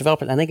to a serious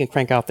developer and they can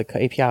crank out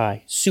the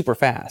API super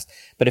fast.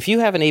 But if you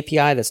have an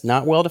API that's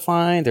not well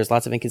defined, there's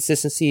lots of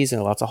inconsistencies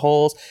and lots of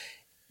holes,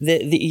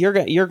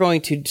 you're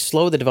going to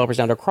slow the developers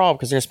down to a crawl,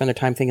 because they're going to spend their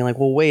time thinking like,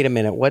 well, wait a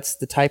minute, what's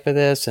the type of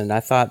this? And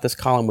I thought this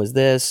column was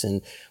this.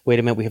 And wait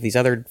a minute, we have these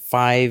other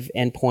 5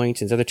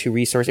 endpoints and these other 2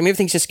 resources. I mean,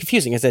 everything's just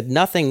confusing. I said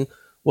nothing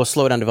will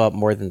slow down development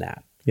more than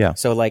that. Yeah.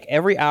 So like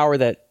every hour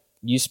that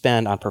you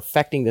spend on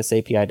perfecting this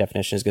API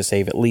definition is going to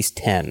save at least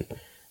 10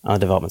 on the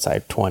development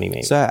side, 20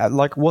 maybe.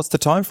 So, what's the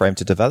time frame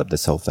to develop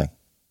this whole thing?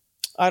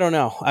 I don't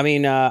know. I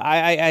mean,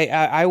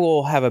 I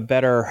will have a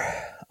better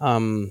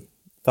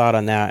thought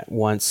on that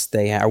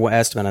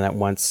estimate on that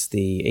once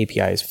the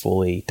API is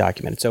fully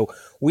documented. So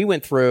we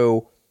went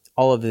through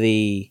all of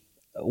the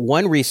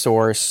one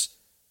resource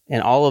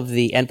and all of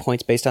the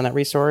endpoints based on that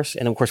resource,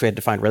 and of course we had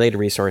to find related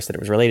resource that it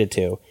was related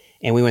to.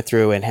 And we went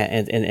through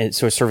and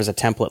sort of serve as a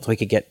template so we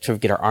could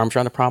get our arms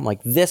around the problem.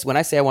 Like this, when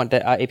I say I want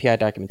API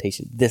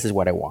documentation, this is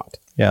what I want.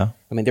 Yeah.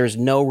 I mean, there's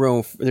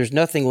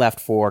nothing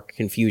left for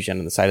confusion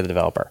on the side of the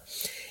developer.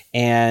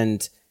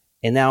 And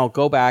now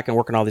go back and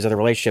work on all these other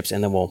relationships,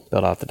 and then we'll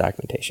build out the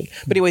documentation.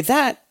 But anyway,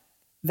 that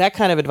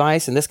kind of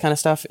advice and this kind of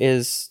stuff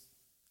is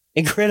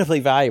incredibly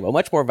valuable,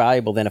 much more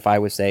valuable than if I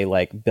was, say,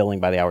 like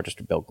billing by the hour just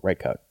to write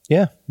code.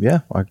 Yeah,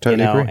 I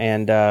totally agree.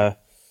 And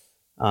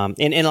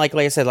like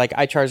I said, like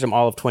I charged them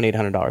all of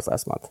 $2,800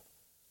 last month.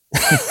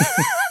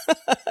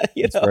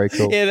 It's very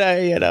cool.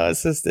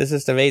 It's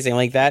just amazing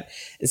like that.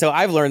 So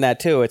I've learned that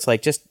too. It's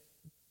like, just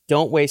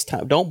don't waste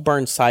time. Don't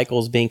burn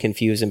cycles being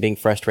confused and being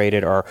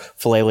frustrated or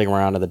flailing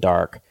around in the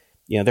dark.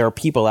 There are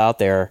people out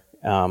there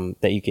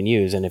that you can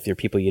use, and if you're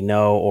people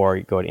or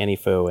you go to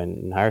AnyFoo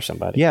and hire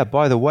somebody. Yeah.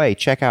 By the way,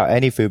 check out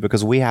AnyFoo,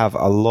 because we have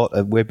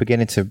we're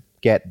beginning to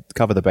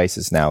cover the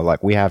bases now.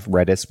 Like we have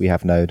Redis, we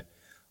have Node,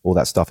 all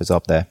that stuff is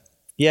up there.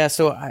 Yeah,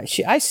 so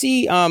I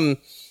see. I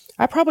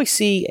probably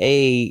see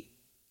a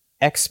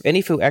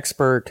AnyFoo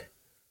expert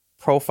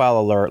profile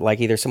alert. Like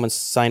either someone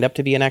signed up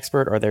to be an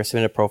expert or they're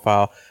submitted a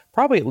profile.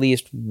 Probably at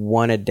least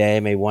one a day,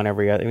 maybe one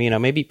every other.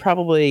 Maybe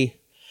probably.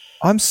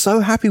 I'm so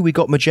happy we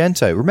got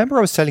Magento. Remember,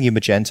 I was telling you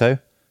Magento.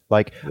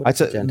 Like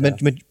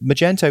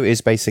Magento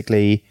is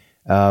basically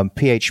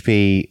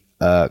PHP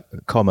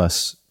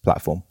commerce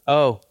platform.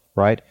 Oh.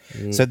 Right.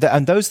 Mm. So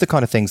and those are the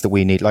kind of things that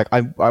we need. Like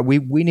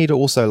we need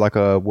also like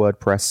a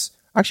WordPress.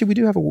 Actually, we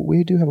do have a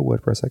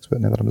WordPress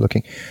expert now that I'm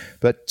looking,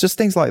 but just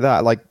things like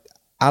that. Like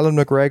Alan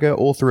McGregor,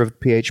 author of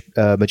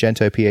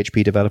Magento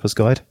PHP Developers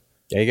Guide.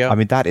 There you go. I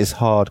mean, that is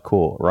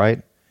hardcore,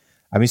 right?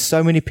 I mean,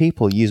 so many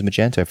people use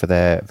Magento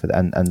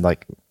and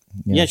like.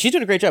 Yeah, she's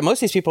doing a great job. Most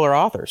of these people are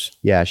authors.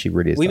 Yeah, she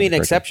really is. We made an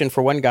exception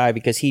for one guy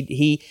because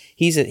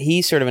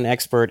he's sort of an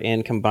expert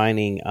in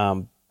combining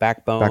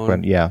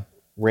Backbone, yeah,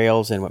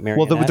 Rails, and what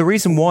Marianne. Well, the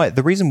reason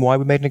why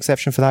we made an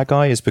exception for that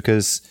guy is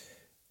because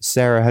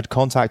Sarah had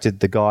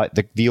contacted the guy,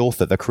 the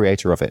author, the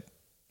creator of it,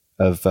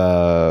 of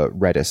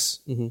Redis.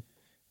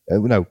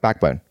 No,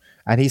 Backbone.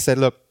 And he said,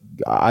 look,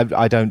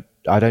 I don't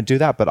do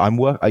that, but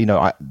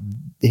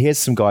here's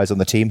some guys on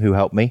the team who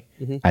help me,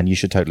 and you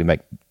should totally make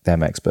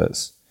them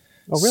experts.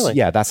 Oh, really?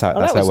 Yeah, that's how it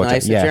worked.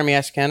 Nice. Yeah. Jeremy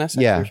Ashkenas.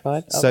 Yeah.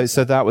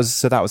 So that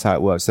was how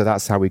it worked. So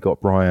that's how we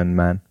got Brian,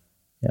 man.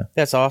 Yeah.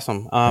 That's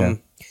awesome.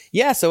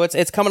 So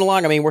it's coming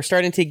along. I mean, we're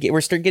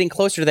getting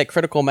closer to that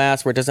critical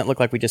mass where it doesn't look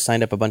like we just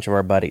signed up a bunch of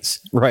our buddies.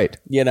 Right.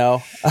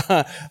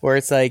 Where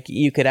it's like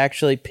you could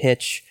actually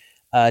pitch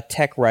a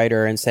tech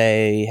writer and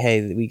say,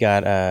 "Hey, we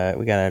got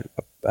a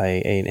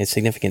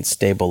significant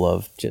stable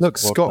of just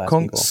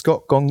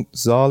Scott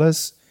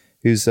Gonzalez,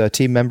 who's a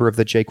team member of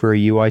the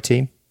jQuery UI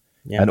team,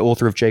 and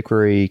author of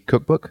jQuery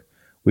Cookbook.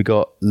 We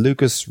got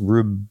Lucas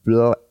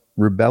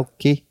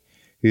Rubelki,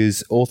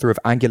 who's author of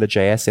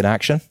AngularJS in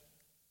Action.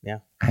 Yeah,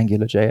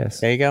 AngularJS.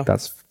 There you go.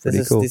 That's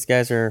pretty cool. These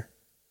guys are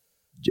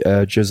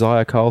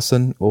Josiah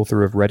Carlson,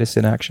 author of Redis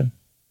in Action.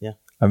 Yeah.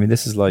 I mean,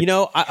 this is like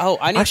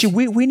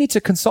we need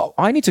to consult.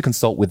 I need to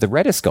consult with the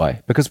Redis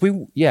guy because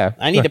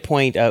I need to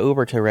point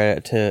Uber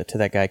to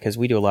that guy because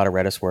we do a lot of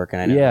Redis work,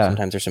 and I know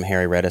sometimes there's some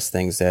hairy Redis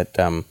things that.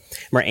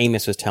 Remember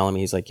Amos was telling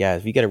me, he's like, "Yeah,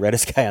 if you get a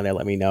Redis guy on there,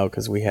 let me know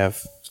because we have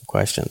some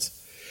questions."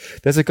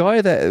 There's a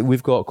guy that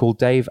we've got called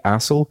Dave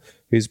Assel,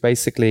 who's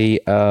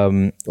basically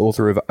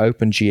author of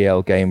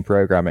OpenGL game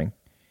programming,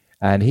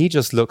 and he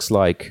just looks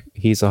like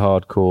he's a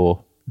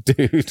hardcore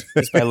dude.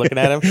 Just by looking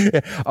at him.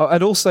 Yeah. Oh,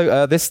 and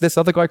also this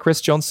other guy,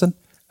 Chris Johnson,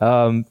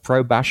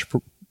 pro Bash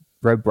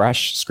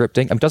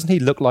scripting. Doesn't he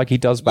look like he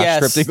does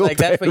Bash scripting? Like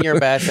that's what your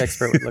Bash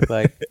expert would look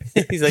like.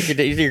 He's like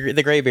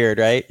the graybeard,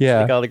 right?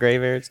 Yeah, like all the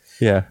graybeards.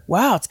 Yeah.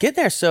 Wow, it's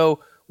getting there. So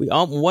we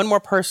one more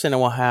person,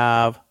 and we'll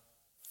have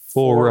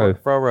four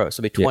rows.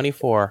 So it'll be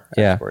 24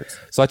 experts.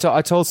 So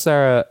I told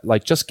Sarah,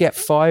 like, just get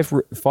five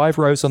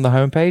rows on the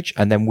homepage,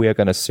 and then we're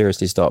going to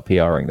seriously start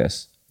PRing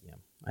this. Yeah,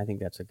 I think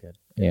that's a good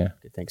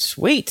thing.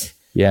 Sweet.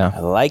 Yeah, I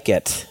like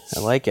it.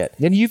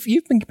 And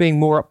you've been being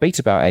more upbeat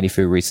about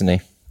AnyFu recently.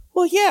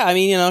 Well, yeah, I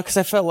mean, because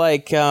I felt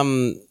like,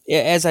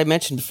 as I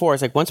mentioned before,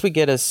 it's like once we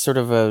get a sort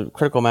of a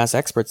critical mass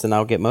experts, then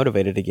I'll get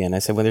motivated again. I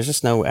said, when there's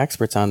just no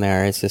experts on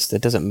there,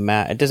 it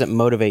doesn't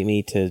motivate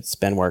me to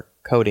spend more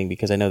coding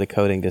because I know the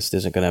coding just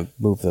isn't going to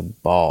move the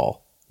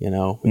ball.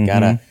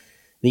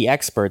 The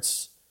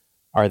experts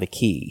are the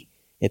key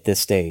at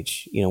this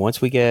stage.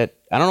 Once we get,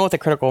 I don't know what the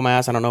critical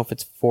mass, I don't know if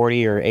it's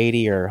 40 or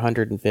 80 or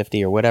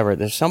 150 or whatever.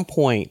 There's some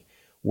point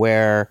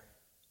where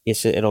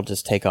it'll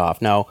just take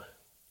off. Now,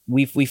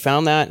 we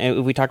found that,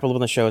 and we talked a little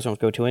bit on the show, so I won't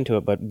go too into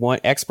it, but new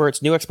experts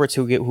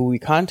who we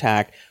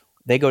contact,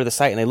 they go to the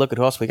site and they look at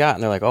who else we got,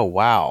 and they're like, oh,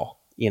 wow.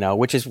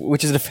 Which is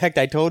an effect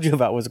I told you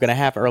about was going to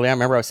happen earlier. I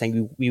remember I was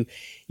saying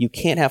you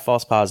can't have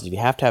false positives. You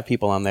have to have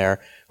people on there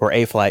who are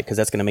A-flight because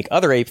that's going to make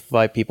other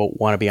A-flight people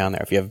want to be on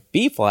there. If you have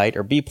B-flight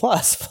or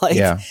B-plus flight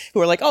who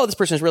are like, oh, this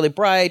person is really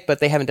bright, but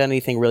they haven't done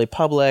anything really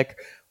public,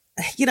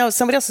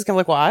 somebody else is going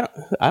to be like, well,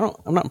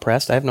 I'm not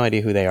impressed. I have no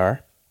idea who they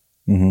are.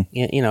 Mm-hmm.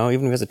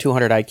 Even if it's a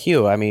 200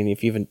 IQ, I mean,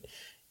 if you've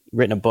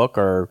written a book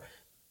or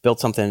built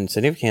something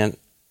significant,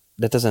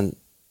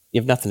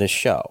 you have nothing to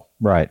show.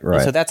 Right.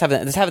 And so that's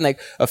having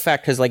like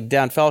effect because like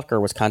Don Felker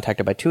was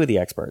contacted by two of the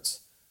experts.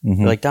 Mm-hmm.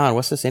 They're like, Don,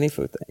 what's this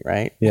AnyFu thing,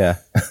 right? Yeah.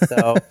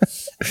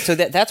 so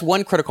that's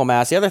one critical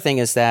mass. The other thing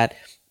is that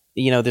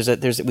we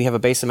have a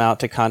base amount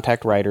to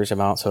contact writers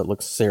amount, so it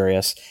looks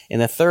serious. And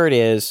the third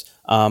is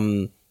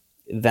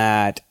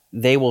that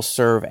they will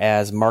serve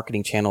as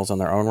marketing channels on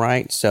their own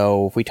right.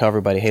 So if we tell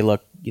everybody, hey,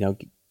 look, do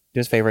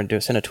us a favor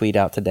and send a tweet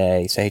out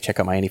today, say, hey, check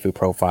out my AnyFu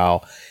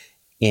profile.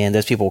 And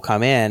those people will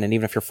come in, and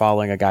even if you're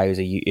following a guy who's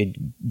a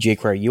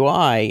jQuery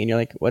UI, and you're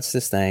like, "What's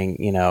this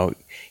thing?" You know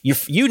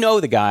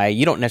the guy.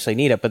 You don't necessarily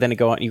need it, but then you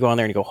go on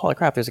there and you go, "Holy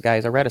crap! There's a guy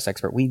who's a Redis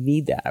expert. We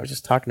need that." I was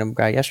just talking to a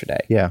guy yesterday.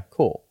 Yeah,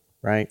 cool,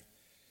 right?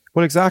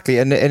 Well, exactly,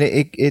 and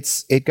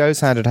it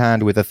goes hand in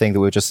hand with the thing that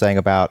we were just saying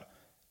about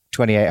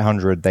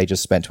 2,800. They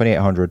just spent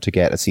 2,800 to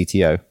get a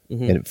CTO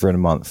for a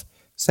month.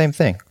 Same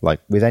thing,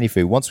 like with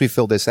AnyFu. Once we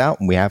fill this out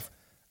and we have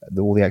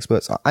all the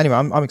experts, anyway,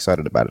 I'm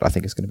excited about it. I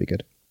think it's going to be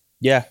good.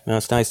 Yeah, no,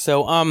 it's nice.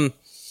 So, one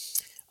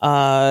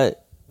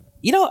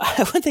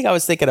thing I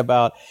was thinking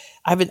about,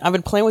 I've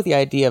been playing with the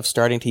idea of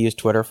starting to use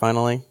Twitter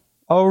finally.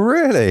 Oh,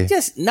 really?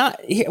 Just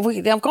not.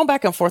 I'm going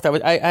back and forth.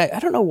 I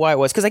don't know why it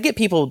was because I get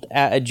people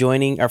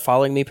joining or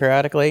following me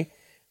periodically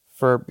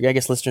for I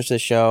guess listeners to the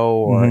show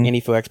or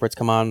AnyFu experts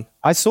come on.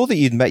 I saw that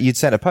you'd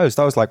sent a post.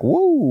 I was like,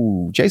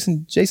 whoa,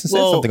 Jason said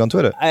something on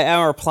Twitter.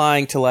 I'm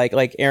replying to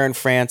like Aaron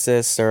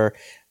Francis or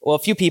a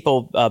few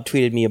people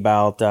tweeted me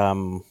about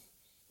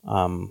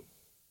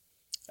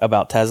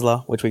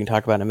Tesla, which we can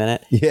talk about in a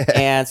minute. Yeah.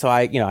 And so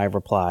I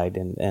replied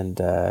and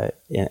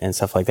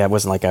stuff like that. It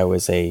wasn't like I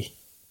was a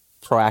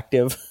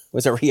reactive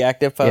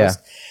post.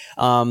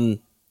 Yeah.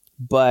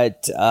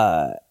 But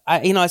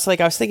it's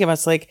like I was thinking about,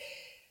 it's like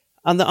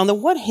on the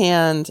one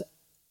hand,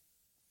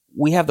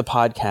 we have the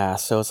podcast,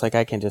 so it's like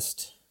I can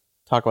just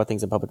talk about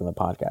things in public on the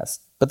podcast.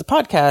 But the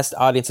podcast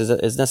audience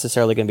is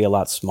necessarily going to be a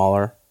lot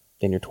smaller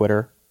than your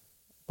Twitter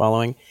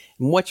following,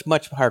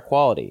 much higher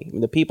quality. I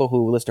mean, the people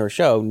who listen to our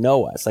show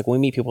know us. Like when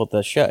we meet people at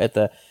the show at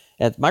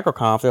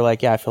MicroConf, they're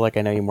like, "Yeah, I feel like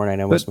I know you more than I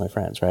know most of my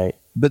friends." Right?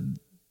 But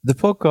the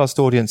podcast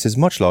audience is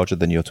much larger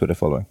than your Twitter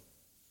following.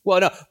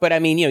 Well, no, but I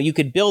mean, you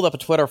could build up a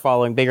Twitter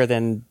following bigger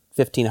than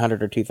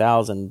 1,500 or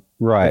 2,000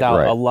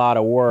 without a lot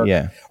of work.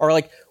 Yeah. Or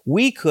like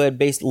we could,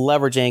 based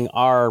leveraging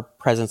our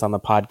presence on the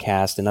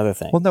podcast and other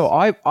things. Well, no,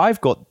 I've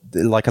got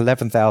like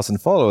 11,000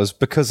 followers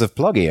because of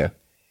Plugio.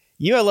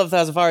 You have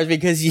 11,000 followers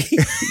because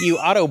you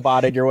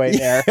auto-botted your way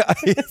there.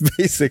 Yeah,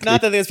 basically.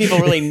 Not that those people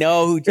really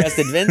know who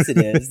Justin Vincent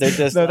is. They're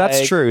just no,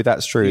 that's true.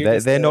 That's true.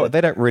 They're not.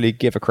 They don't really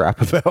give a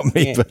crap about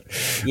me. Yeah. But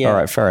all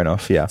right, fair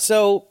enough. Yeah.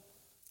 So,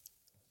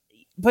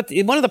 but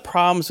one of the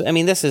problems. I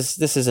mean, this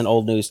is an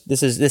old news.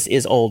 This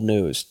is old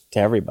news to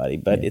everybody.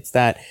 But it's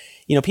that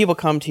people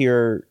come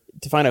to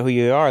find out who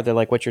you are. They're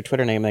like, "What's your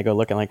Twitter name?" And they go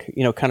look and like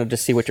kind of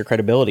just see what your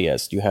credibility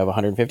is. Do you have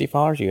 150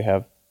 followers? Do you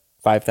have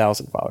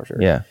 5,000 followers?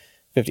 Or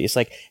 50. It's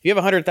like if you have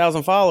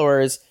 100,000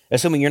 followers,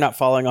 assuming you're not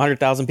following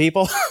 100,000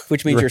 people,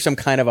 which means you're some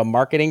kind of a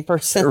marketing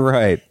person,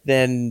 right?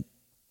 Then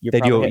you're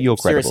probably you're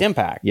serious credible.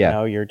 impact.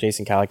 Yeah. You're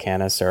Jason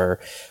Calacanis or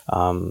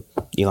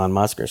Elon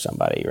Musk or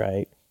somebody,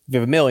 right? If you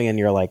have 1 million,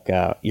 you're like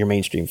you're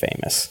mainstream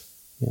famous,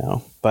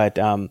 But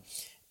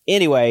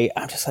anyway,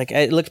 I'm just like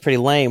it looks pretty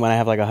lame when I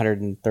have like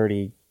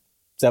 137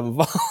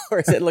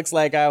 followers. It looks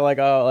like I'm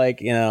like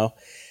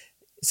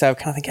So I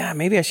kind of think,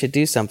 maybe I should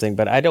do something,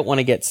 but I don't want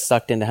to get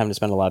sucked into having to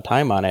spend a lot of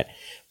time on it.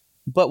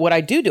 But what I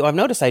do, I've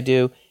noticed I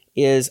do,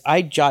 is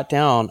I jot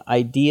down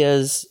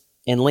ideas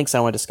and links I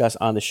want to discuss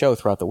on the show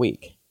throughout the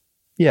week.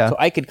 Yeah. So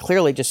I could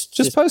clearly just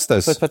post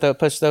those.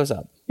 Push those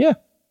up. Yeah.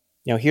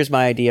 Here's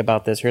my idea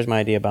about this. Here's my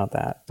idea about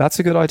that. That's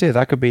a good idea.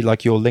 That could be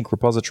like your link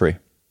repository.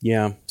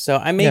 Yeah. So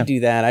I may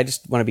do that. I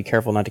just want to be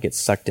careful not to get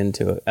sucked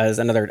into it as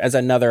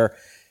another,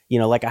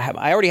 like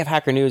I already have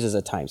Hacker News as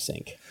a time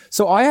sink.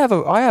 So I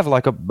have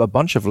like a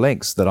bunch of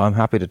links that I'm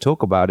happy to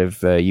talk about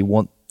if you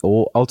want,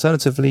 or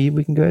alternatively,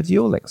 we can go to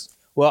your links.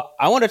 Well,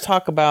 I want to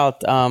talk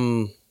about.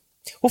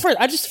 First,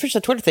 I just finished the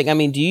Twitter thing. I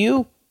mean, do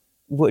you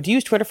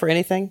use Twitter for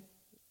anything?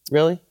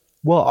 Really?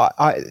 Well,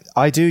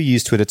 I do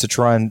use Twitter to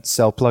try and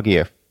sell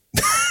Plugio.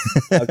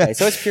 Okay,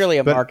 so it's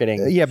purely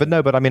marketing. Yeah,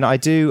 but I mean, I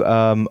do.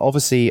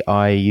 Obviously,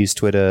 I use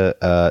Twitter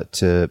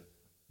to.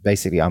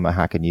 Basically, I'm a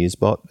Hacker News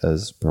bot,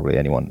 as probably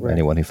anyone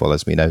who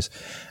follows me knows.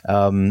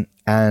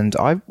 And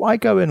I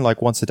go in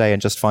like once a day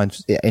and just find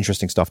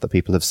interesting stuff that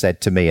people have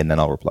said to me, and then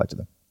I'll reply to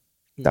them.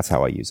 That's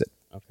how I use it.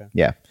 Okay.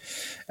 Yeah.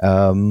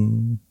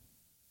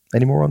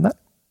 Any more on that?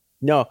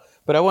 No,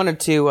 but I wanted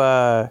to.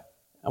 I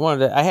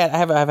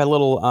have a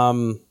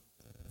little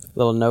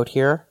note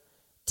here.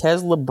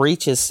 Tesla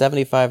breaches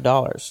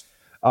 $75.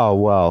 Oh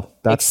well,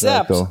 that's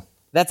except cool.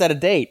 That's out of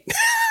date.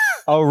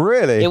 Oh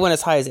really? It went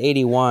as high as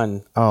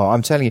 81. Oh,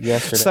 I'm telling you.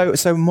 Yesterday.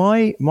 So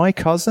my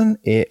cousin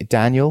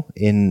Daniel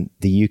in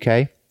the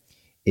UK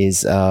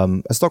is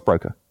a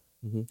stockbroker.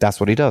 Mm-hmm. That's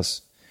what he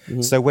does.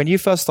 Mm-hmm. So when you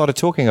first started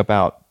talking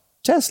about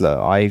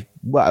Tesla,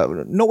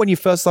 not when you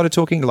first started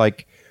talking,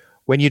 like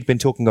when you'd been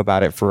talking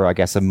about it for I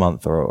guess a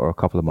month or a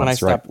couple of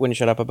months. When you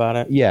shut up about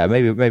it. Yeah,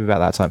 maybe about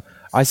that time.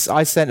 I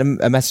sent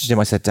a message to him.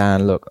 I said,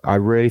 Dan, look, I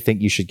really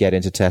think you should get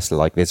into Tesla.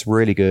 Like it's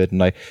really good,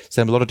 and I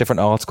sent him a lot of different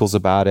articles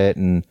about it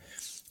and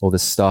all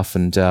this stuff,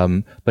 and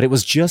but it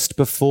was just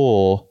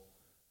before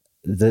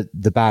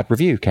the bad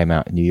review came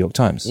out in New York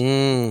Times,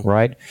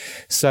 right?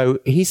 So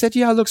he said,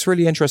 yeah, it looks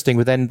really interesting,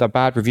 but then the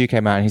bad review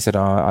came out, and he said,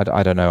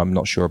 I don't know, I'm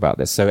not sure about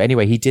this. So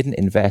anyway, he didn't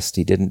invest,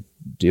 he didn't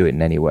do it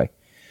in any way.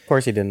 Of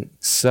course he didn't.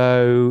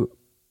 So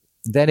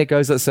then it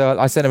goes, so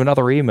I sent him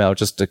another email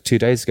just 2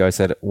 days ago. I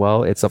said,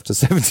 well, it's up to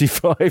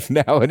 75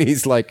 now. And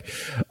he's like,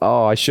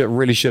 oh, I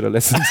really should have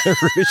listened. I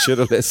really should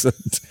have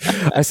listened.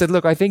 I said,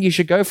 look, I think you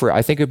should go for it.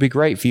 I think it'd be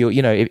great for you.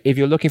 If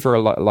you're looking for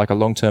a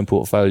long-term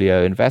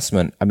portfolio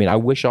investment, I mean, I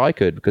wish I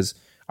could, because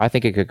I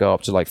think it could go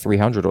up to like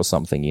 300 or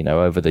something,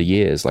 over the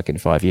years, like in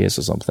 5 years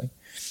or something.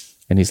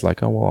 And he's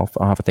like, oh, well,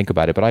 I'll have to think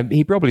about it. But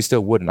he probably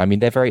still wouldn't. I mean,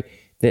 they're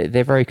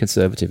very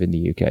conservative in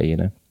the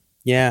UK,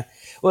 Yeah.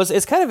 Well,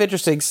 it's kind of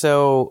interesting.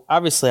 So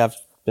obviously I've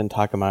been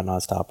talking about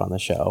nonstop on the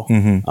show.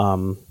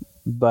 Mm-hmm.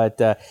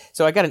 But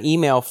so I got an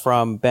email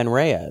from Ben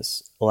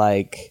Reyes.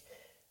 Like,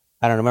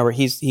 I don't remember.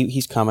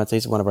 He's comments.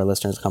 He's one of our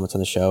listeners, comments on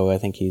the show. I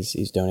think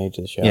he's donated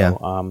to the show.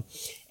 Yeah.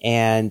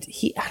 And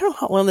I don't know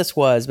how long this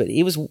was, but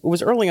it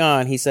was early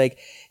on. He's like,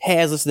 hey,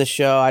 I was listening to the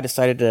show. I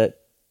decided to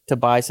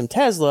buy some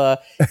Tesla.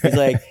 He's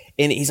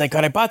like,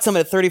 God, I bought some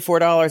at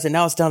 $34 and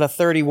now it's down to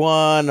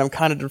 31. I'm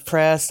kind of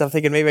depressed. I'm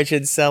thinking maybe I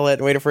should sell it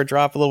and wait for a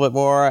drop a little bit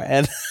more.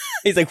 And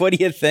he's like, what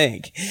do you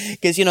think?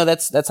 Because,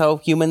 that's how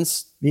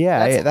humans.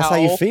 Yeah, that's how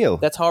you feel.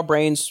 That's how our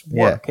brains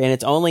work. Yeah. And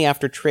it's only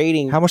after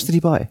trading. How much did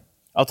he buy?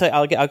 I'll tell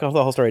you, I'll go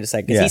the whole story in a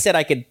second. Because he said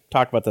I could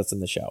talk about this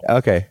in the show.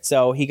 Okay.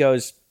 So he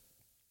goes,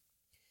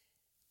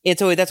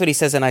 that's what he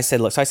says. And I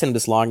said, look, so I sent him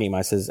this long email. I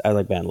was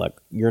like, Ben,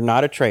 look, you're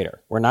not a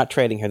trader. We're not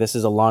trading here. This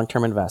is a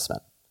long-term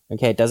investment.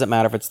 Okay, it doesn't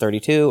matter if it's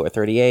 32 or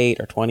 38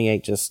 or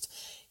 28. Just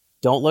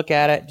don't look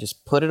at it.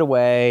 Just put it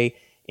away.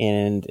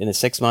 And in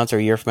 6 months or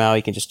a year from now,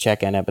 you can just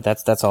check in it. But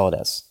that's all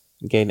it is.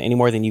 Okay, any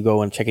more than you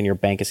go and check in your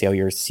bank and see how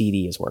your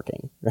CD is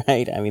working,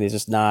 right? I mean, it's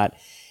just not,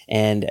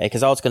 and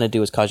because all it's going to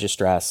do is cause you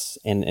stress,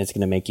 and it's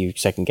going to make you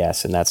second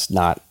guess, and that's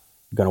not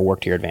going to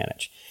work to your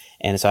advantage.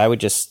 And so I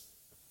would just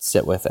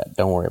sit with it.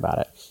 Don't worry about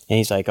it. And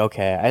he's like,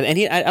 okay.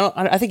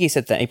 I think he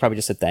said he probably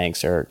just said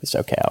thanks, or it's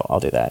okay. I'll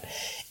do that.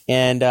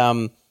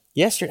 And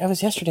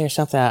yesterday or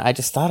something. I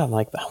just thought, I'm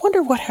like, I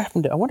wonder what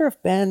happened. I wonder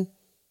if Ben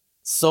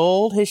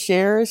sold his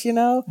shares.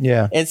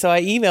 Yeah. And so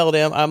I emailed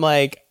him. I'm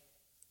like,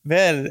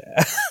 Ben,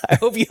 I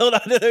hope you held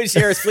on to those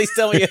shares. Please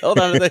tell me you held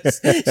on to those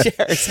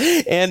shares.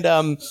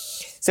 And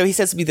so he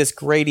sends me this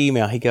great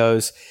email. He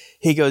goes,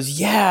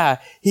 yeah.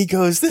 He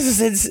goes,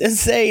 this is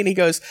insane. He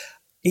goes,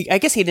 I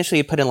guess he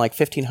initially put in like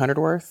 1,500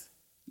 worth,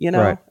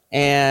 Right.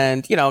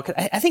 And,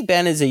 I think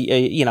Ben is a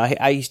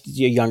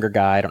younger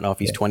guy. I don't know if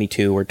he's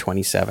 22 or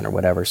 27 or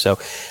whatever. So,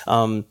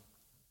 that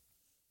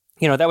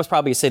was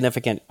probably a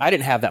significant, I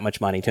didn't have that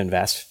much money to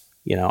invest.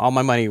 All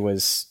my money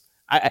was,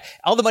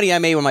 all the money I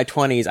made in my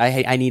 20s,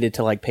 I needed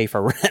to like pay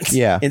for rent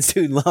and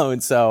student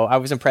loans. So I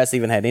was impressed I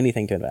even had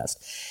anything to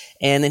invest.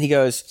 And then he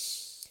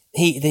goes,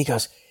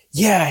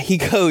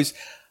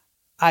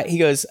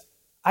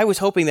 I was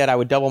hoping that I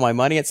would double my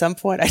money at some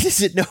point. I just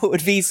didn't know it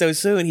would be so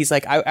soon. He's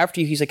like,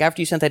 after you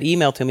sent that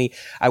email to me,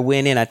 I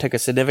went in, I took a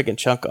significant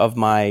chunk of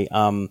my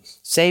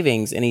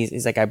savings, and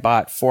he's like, I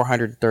bought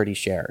 430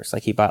 shares.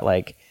 Like he bought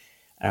like,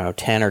 I don't know,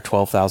 $10,000 or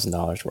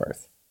 $12,000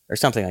 worth or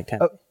something like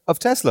that. Of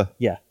Tesla.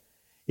 Yeah.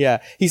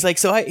 Yeah, he's like,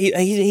 so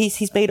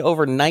he's made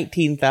over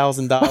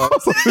 $19,000.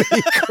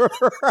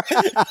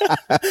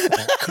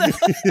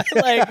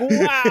 Like,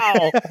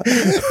 wow.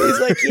 He's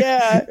like,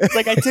 yeah. It's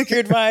like, I took your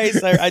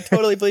advice. I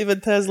totally believe in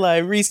Tesla. I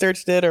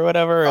researched it or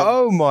whatever.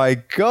 Oh my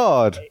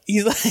God.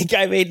 He's like,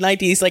 I made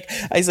 19. He's like,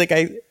 I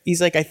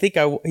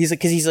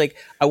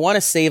want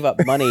to save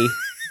up money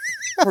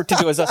to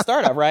do his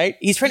startup, right?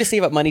 He's trying to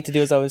save up money to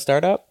do his own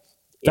startup.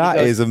 That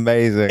is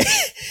amazing.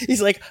 He's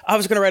like, I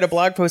was going to write a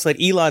blog post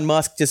like Elon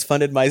Musk just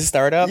funded my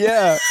startup.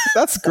 Yeah,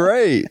 that's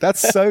great. That's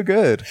so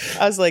good.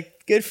 I was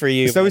like, good for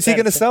you. So is he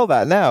going to sell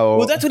that now? Or?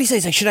 Well, that's what he says.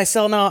 He's like, should I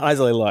sell now? I was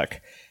like,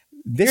 look,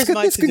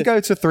 this could go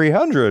to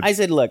 300. I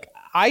said, look,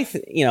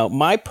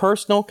 my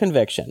personal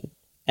conviction,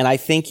 and I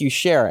think you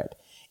share it,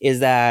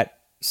 is that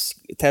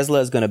Tesla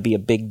is going to be a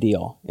big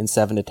deal in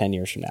 7 to 10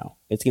 years from now.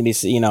 It's going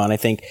to be, and I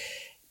think,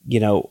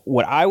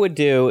 what I would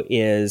do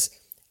is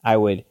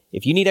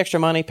if you need extra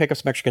money, pick up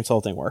some extra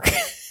consulting work.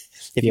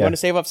 If you want to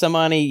save up some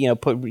money,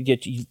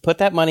 put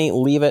that money,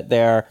 leave it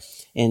there,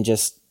 and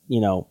just,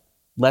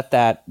 let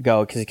that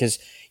go. Because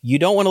you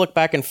don't want to look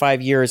back in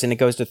 5 years and it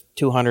goes to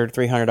 $200,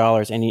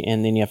 $300,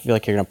 and then you feel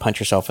like you're going to punch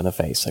yourself in the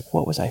face. Like,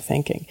 what was I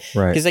thinking?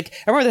 Right. Because I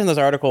remember in those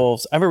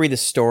articles, I remember reading the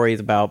stories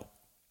about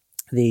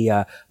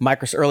the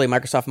early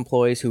Microsoft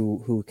employees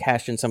who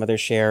cashed in some of their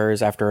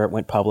shares after it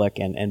went public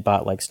and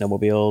bought like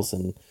snowmobiles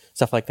and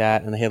stuff like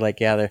that. And they had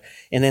like, and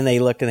then they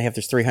looked and they have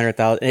this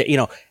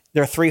 $300,000,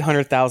 their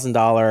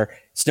 $300,000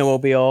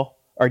 snowmobile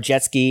or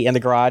jet ski in the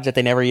garage that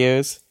they never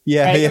use.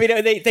 Yeah. Right? Yeah.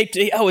 I mean,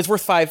 it's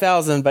worth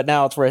 $5,000, but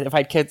now it's worth, if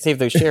I could save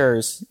those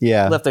shares,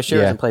 left those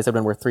shares in place, it'd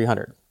been worth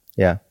 $300.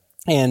 Yeah.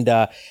 And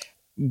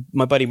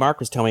my buddy Mark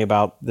was telling me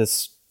about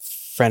this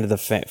friend of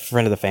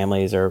the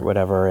families or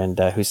whatever, and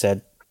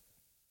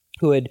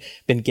who had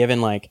been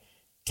given like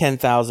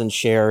 10,000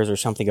 shares or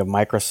something of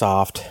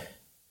Microsoft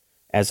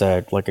as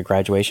a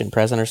graduation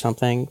present or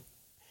something,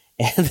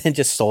 and then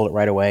just sold it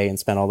right away and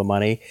spent all the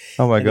money.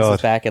 Oh my God. This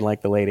was back in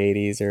like the late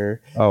 80s or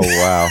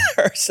wow.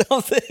 or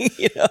something,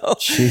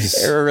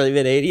 Jeez. or really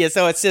mid 80s. Yeah,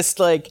 so it's just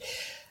like,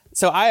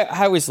 so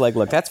I was like,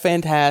 look, that's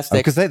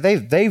fantastic. Because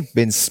they've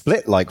been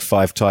split like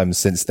 5 times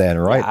since then,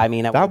 right? Yeah, I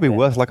mean, that would be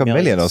worth like $1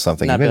 million or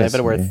something. Not millions,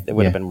 but it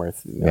would have been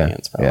worth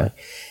millions probably. Yeah.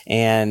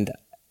 And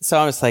so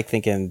I was like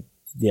thinking,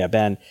 yeah,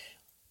 Ben,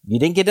 you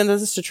didn't get into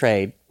this to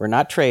trade. We're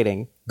not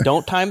trading.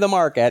 Don't time the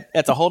market.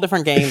 That's a whole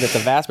different game that the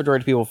vast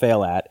majority of people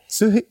fail at.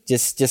 So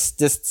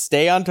just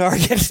stay on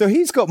target. So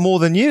he's got more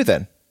than you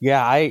then.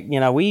 Yeah,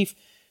 we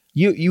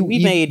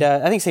made.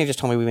 I think Sam just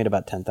told me we made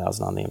about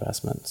 10,000 on the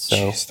investment. So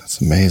jeez,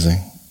 that's amazing.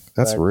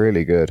 That's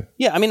really good.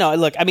 Yeah, I mean, no,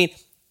 look, I mean,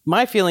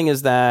 my feeling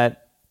is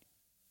that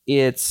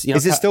it's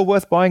is it still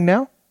worth buying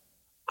now?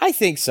 I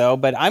think so,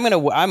 but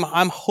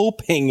I'm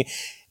hoping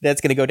that's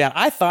going to go down.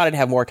 I thought I'd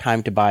have more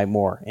time to buy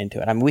more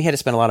into it. I mean, we had to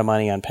spend a lot of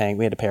money on paying.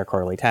 We had to pay our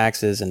quarterly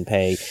taxes and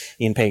we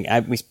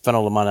spent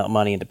all the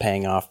money into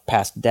paying off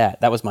past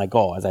debt. That was my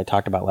goal, as I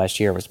talked about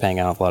last year, was paying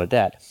off a lot of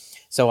debt.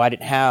 So I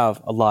didn't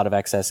have a lot of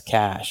excess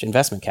cash,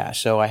 investment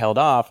cash. So I held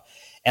off,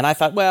 and I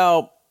thought,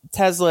 well,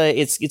 Tesla,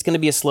 it's going to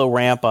be a slow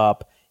ramp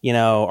up,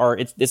 or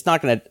it's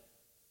not going to.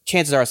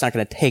 Chances are it's not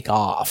going to take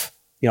off.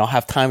 I'll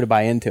have time to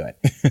buy into it.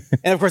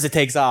 And of course it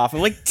takes off. I'm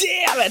like,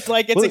 damn it.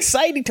 Like, it's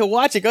exciting to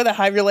watch it go that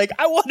high. You're like,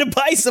 I want to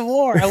buy some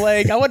more. I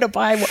want to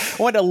buy more.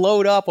 I want to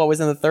load up while I was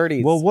in the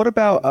 30s. Well, what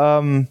about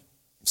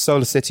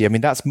Solar City? I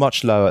mean, that's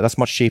much lower. That's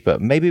much cheaper.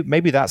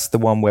 Maybe that's the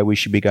one where we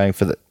should be going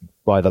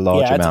by the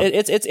large amount.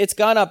 It's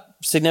gone up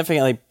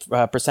significantly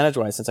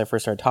percentage-wise since I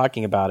first started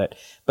talking about it.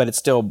 But it's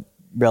still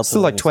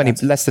Still like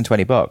 20, less than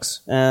 $20.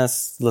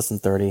 Less than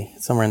 30,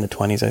 somewhere in the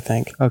 20s, I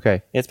think.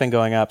 Okay. It's been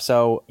going up.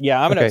 So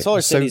yeah, I'm going to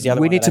Solar City's the other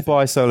we one. need to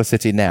buy Solar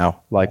City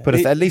now. Like put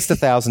at least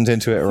 1,000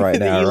 into it right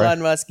now. The Elon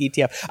right? Musk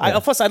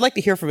ETF. Plus, I'd like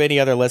to hear from any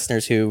other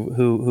listeners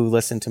who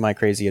listen to my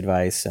crazy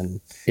advice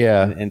and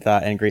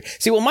thought and agree.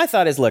 See, well, my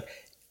thought is, look,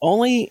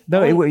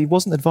 it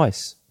wasn't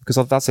advice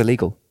because that's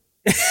illegal.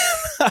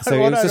 So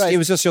it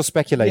was just your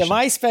speculation.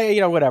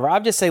 Yeah, whatever.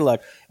 I'll just say,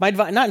 look, my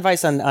not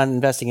advice on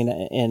investing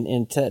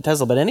in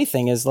Tesla, but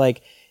anything is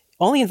like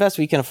only invest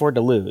what you can afford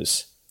to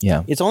lose.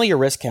 Yeah, it's only your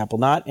risk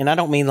capital, and I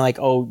don't mean like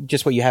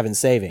just what you have in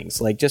savings.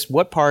 Like just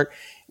what part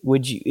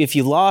would you, if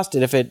you lost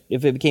it, if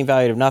it became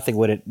valued of nothing,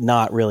 would it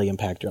not really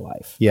impact your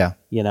life? Yeah,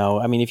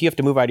 I mean, if you have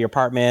to move out of your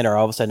apartment, or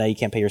all of a sudden now you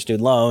can't pay your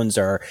student loans,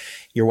 or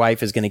your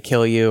wife is going to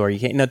kill you, or you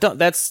can't. No,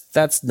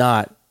 that's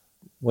not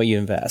what you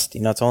invest.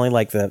 It's only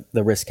like the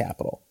risk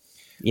capital.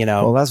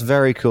 Well, that's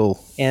very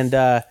cool. And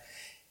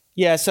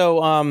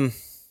so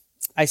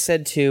I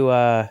said to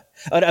a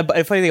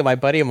funny thing, my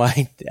buddy of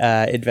mine,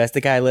 a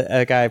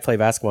guy I play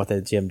basketball with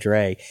at Jim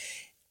Dre.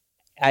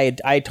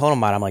 I told him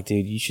about it. I'm like,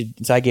 dude, you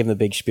should. So I gave him the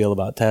big spiel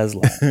about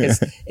Tesla,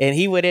 and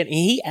he went in.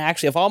 He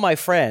actually, of all my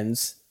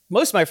friends,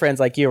 most of my friends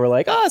like you were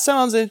like, oh,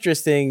 sounds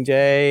interesting,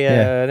 Jay.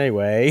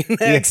 Anyway,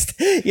 next,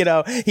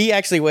 he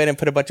actually went and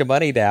put a bunch of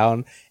money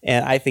down,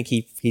 and I think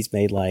he's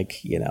made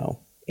like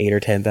 8 or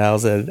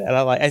 10,000, and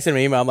I sent him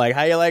an email. I'm like,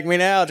 "How you like me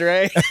now,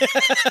 Dre?"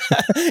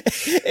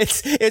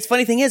 It's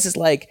funny thing is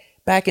like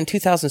back in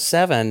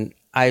 2007,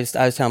 I was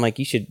telling him like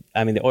you should.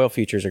 I mean, the oil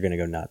futures are going to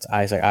go nuts.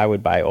 I was like, I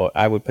would buy oil.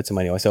 I would put some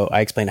money in oil. So I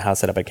explained how to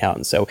set up an account,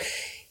 and so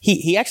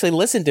he actually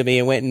listened to me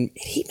and went and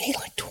he made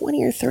like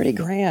 20 or 30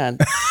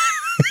 grand.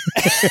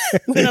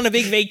 Went on a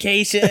big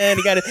vacation.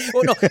 He got it.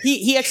 Well, no,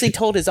 he actually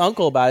told his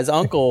uncle about it. His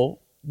uncle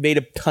made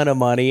a ton of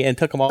money and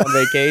took them all on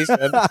vacation.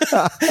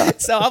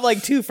 So I'm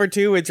like 2 for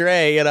 2 with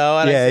Dre,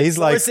 And he's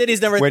like,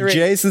 City's number when 3.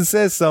 Jason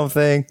says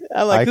something,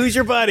 I'm like, who's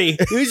your buddy?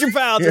 Who's your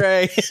pal,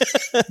 Dre?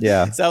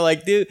 Yeah. So I'm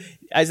like, dude,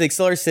 I think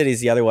Solar City's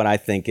the other one I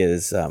think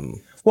is.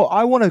 Well,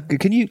 I want to.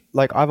 Can you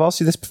I've asked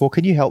you this before?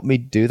 Can you help me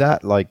do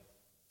that? Like,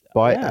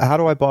 buy? Yeah. How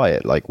do I buy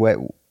it? Like, where?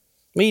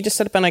 Well, you just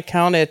set up an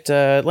account at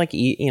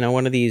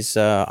one of these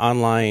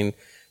online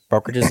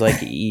brokerages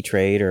like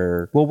E-Trade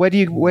or. Well, where do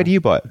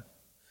you buy it?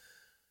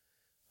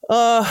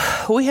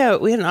 We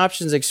had an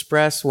Options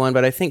Express one,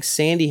 but I think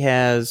Sandy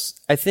has.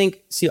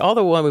 All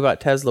the one we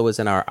bought Tesla was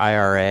in our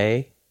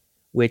IRA,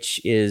 which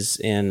is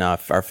in our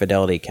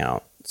Fidelity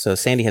account. So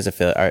Sandy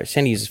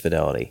Sandy uses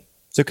Fidelity.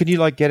 So could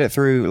you get it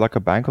through like a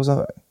bank or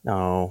something?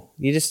 No,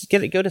 you just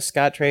go to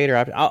Scott Trade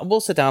or we'll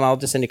sit down. I'll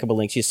just send you a couple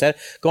links.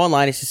 Go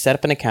online. You just set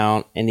up an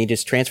account and you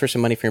just transfer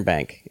some money from your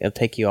bank. It'll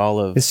take you all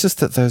of. It's just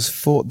that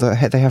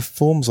they have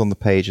forms on the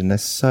page and they're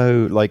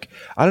so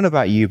I don't know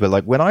about you,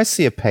 but when I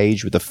see a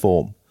page with a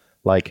form,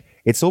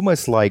 it's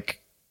almost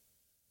like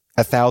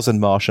 1,000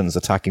 Martians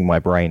attacking my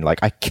brain.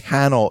 I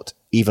cannot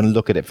even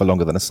look at it for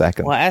longer than a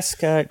second. Well, ask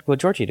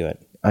Georgie do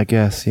it. I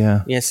guess,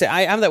 yeah. Yeah,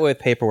 I'm that way with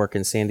paperwork,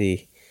 and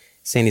Sandy's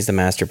the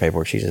master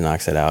paperwork. She just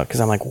knocks it out because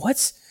I'm like,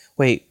 what's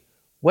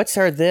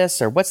her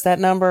this or what's that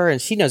number?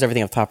 And she knows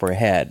everything off the top of her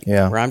head.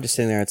 Yeah. Where I'm just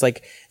sitting there. It's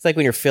like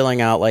when you're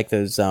filling out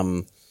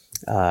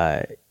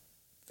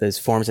those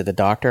forms at the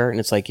doctor,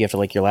 and it's like you have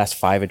to your last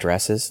 5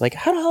 addresses. How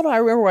the hell do I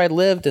remember where I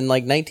lived in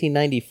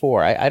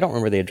 1994? I don't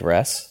remember the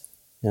address.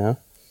 Yeah.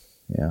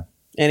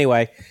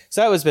 Anyway,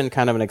 so that has been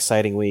kind of an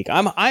exciting week.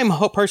 I'm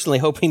personally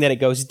hoping that it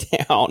goes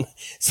down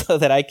so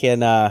that I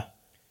can.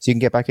 So you can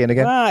get back in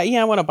again.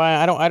 Yeah, I want to buy.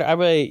 I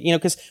really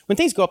because when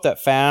things go up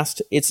that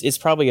fast, it's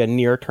probably a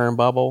near term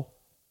bubble,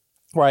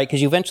 right?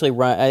 Because you eventually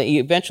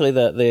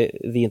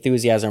the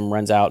enthusiasm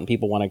runs out and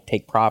people want to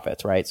take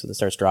profits, right? So it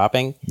starts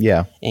dropping.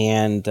 Yeah,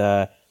 and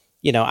I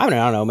don't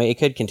know. It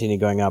could continue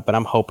going up, but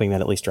I'm hoping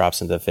that at least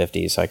drops into the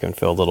 50s so I can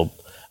feel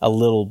a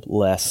little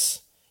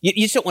less. You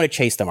just don't want to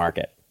chase the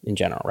market in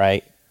general,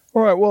 right?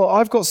 All right. Well,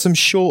 I've got some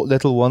short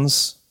little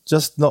ones,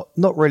 just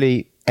not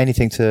really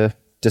anything to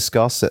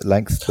discuss at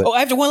length. But... I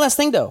have one last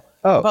thing though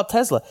about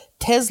Tesla.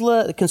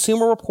 The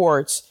Consumer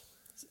Reports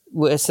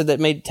said that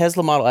made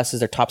Tesla Model S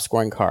their top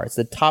scoring car. It's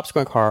the top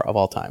scoring car of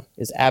all time.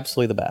 It's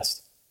absolutely the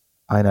best.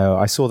 I know.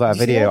 I saw that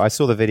video. I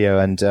saw the video,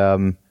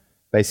 and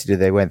basically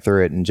they went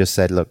through it and just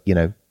said, look,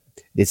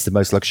 it's the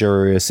most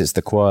luxurious, it's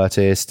the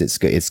quietest,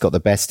 it's got the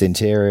best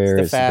interior,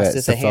 it's the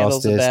fastest, it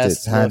handles the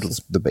best. It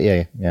handles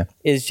yeah.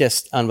 It's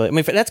just unbelievable.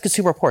 I mean, that's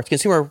Consumer Reports.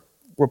 Consumer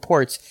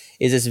Reports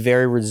is this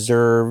very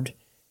reserved,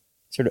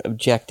 sort of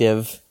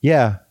objective.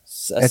 Yeah,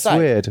 it's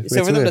weird.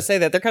 So for them to say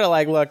that, they're kind of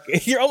like, look,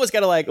 you're almost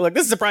kind of look,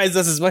 this surprised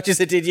us as much as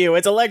it did you.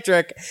 It's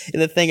electric,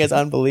 and the thing is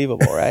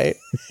unbelievable, right?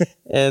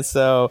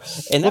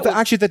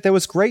 Actually, there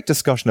was great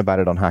discussion about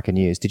it on Hacker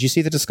News. Did you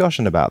see the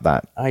discussion about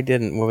that? I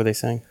didn't. What were they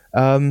saying?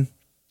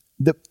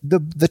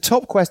 The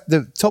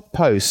top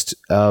post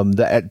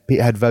that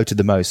had voted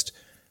the most,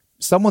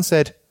 someone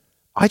said,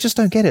 I just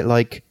don't get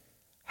it.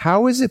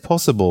 How is it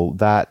possible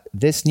that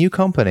this new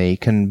company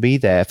can be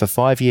there for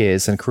 5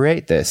 years and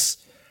create this,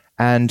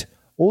 and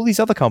all these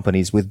other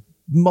companies with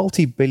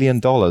multi-billion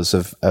dollars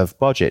of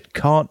budget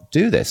can't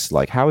do this.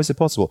 Like, how is it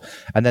possible?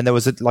 And then there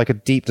was a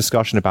deep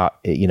discussion about,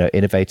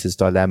 innovator's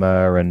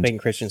dilemma and Clayton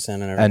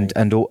Christensen and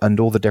everything. and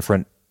all the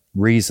different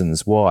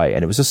reasons why.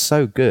 And it was just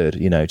so good,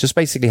 just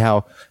basically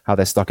how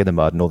they're stuck in the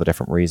mud and all the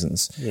different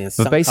reasons. Yeah,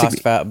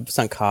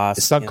 Sunk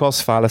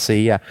cost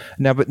fallacy. Yeah.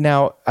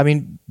 Now, I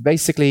mean,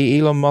 basically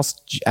Elon Musk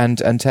and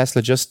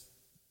Tesla just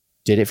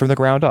did it from the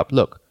ground up.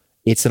 Look,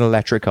 it's an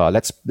electric car.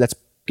 Let's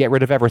get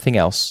rid of everything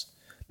else.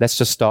 Let's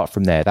just start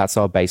from there. That's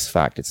our base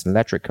fact. It's an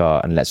electric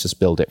car, and let's just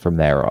build it from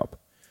there up.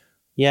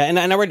 Yeah, and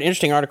I read an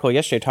interesting article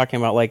yesterday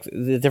talking about like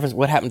the difference.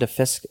 What happened to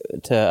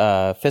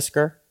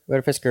Fisker? Where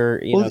did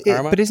Fisker,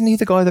 Karma? But isn't he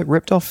the guy that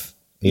ripped off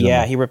Elon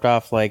Musk? He ripped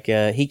off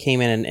he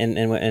came in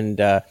and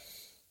at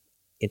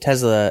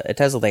Tesla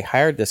they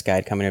hired this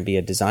guy to come in and be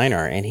a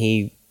designer, and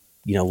he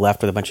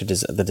left with a bunch of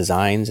the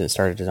designs and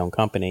started his own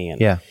company.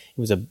 And it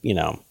was it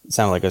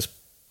sounded like it was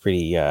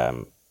pretty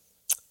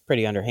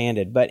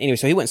underhanded. But anyway,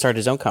 so he went and started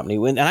his own company.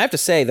 And I have to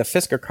say, the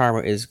Fisker Karma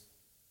is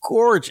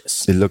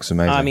gorgeous. It looks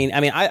amazing.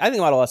 I think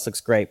Model S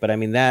looks great, but I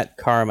mean that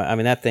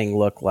Karma, that thing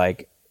looked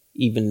like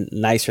even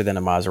nicer than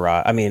a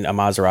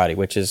Maserati,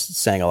 which is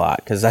saying a lot,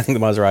 because I think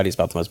the Maserati is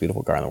about the most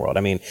beautiful car in the world.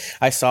 I mean,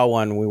 I saw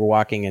one, we were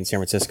walking in San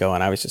Francisco,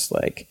 and I was just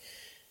like,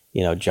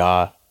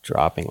 jaw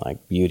dropping,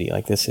 like beauty.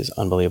 Like, this is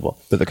unbelievable.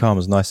 But the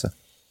Karma's nicer.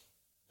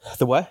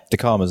 The what? The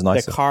Karma's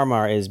nicer. The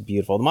Karma is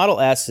beautiful. The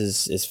Model S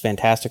is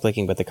fantastic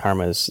looking, but the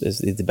Karma is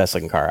the best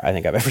looking car I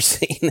think I've ever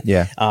seen.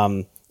 Yeah.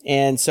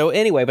 And so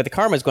anyway, but the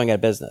Karma is going out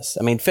of business.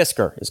 I mean,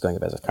 Fisker is going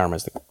out of business. Karma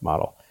is the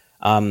model.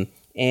 I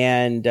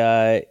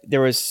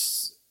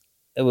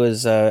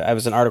was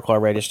an article I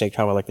read yesterday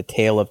talking about like the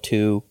tale of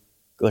two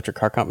electric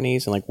car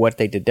companies and like what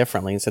they did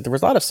differently, and said there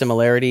was a lot of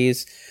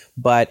similarities,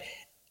 but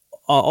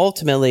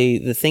ultimately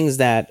the things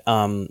that,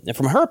 from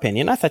her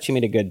opinion, I thought she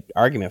made a good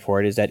argument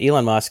for it, is that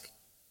Elon Musk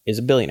is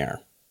a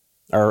billionaire,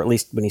 or at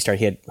least when he started,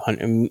 he had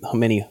how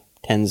many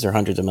tens or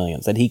hundreds of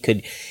millions, that he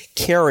could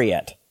carry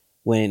it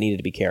when it needed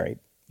to be carried.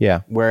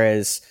 Yeah.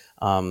 Whereas,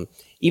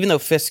 even though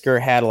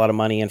Fisker had a lot of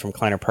money in from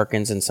Kleiner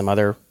Perkins and some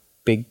other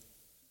big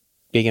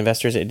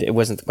investors, it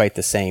wasn't quite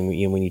the same.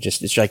 When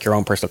it's like your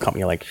own personal company,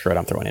 you're like, sure,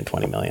 I'm throwing in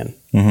 20 million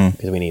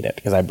because we need it,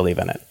 because I believe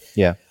in it.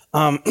 Yeah.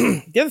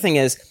 The other thing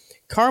is,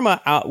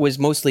 Karma was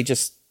mostly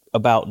just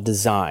about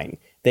design.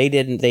 They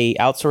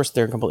outsourced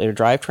their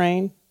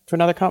drivetrain to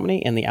another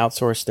company, and they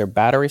outsourced their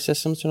battery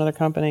systems to another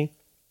company,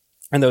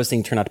 and those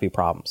things turned out to be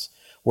problems.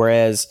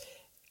 Whereas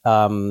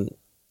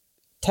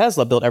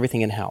Tesla built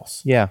everything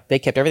in-house. Yeah. They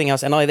kept everything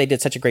else, and they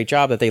did such a great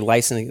job that they're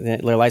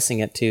licensing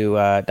it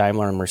to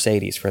Daimler and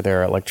Mercedes for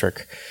their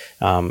electric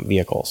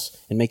vehicles,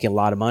 and making a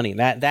lot of money.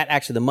 That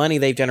actually, the money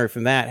they've generated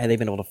from that, they've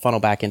been able to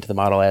funnel back into the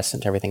Model S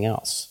and to everything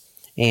else.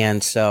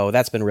 And so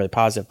that's been really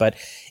positive. But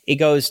it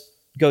goes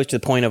to the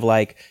point of,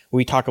 like,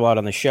 we talk a lot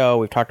on the show,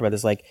 we've talked about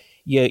this, like,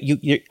 you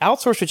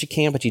outsource what you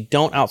can, but you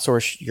don't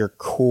outsource your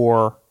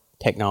core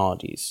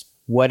technologies,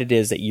 what it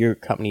is that your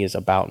company is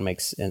about and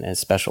makes and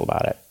special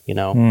about it,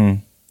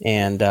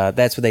 And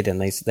that's what they did.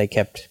 They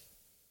kept,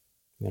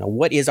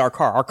 what is our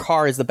car? Our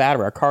car is the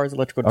battery. Our car is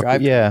electrical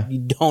drive. Yeah. You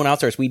don't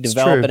outsource. We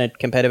develop a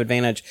competitive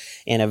advantage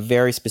and a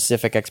very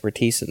specific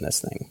expertise in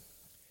this thing.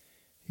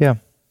 Yeah.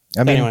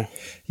 I mean, anyway.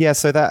 Yeah.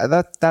 So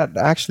that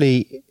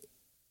actually,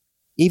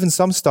 even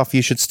some stuff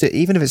you should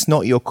even if it's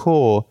not your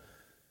core,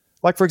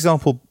 like, for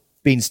example,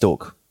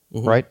 Beanstalk,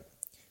 right?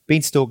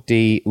 Beanstalk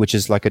D, which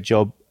is like a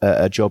job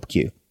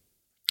queue.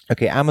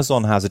 Okay,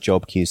 Amazon has a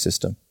job queue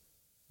system,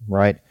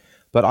 right?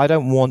 But I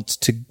don't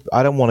want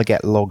to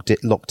get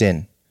locked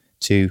in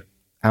to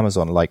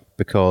Amazon, like,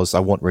 because I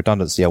want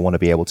redundancy. I want to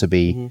be able to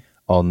be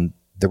on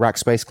the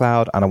Rackspace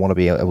cloud, and I want to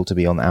be able to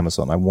be on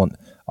Amazon. I want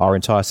our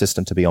entire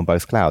system to be on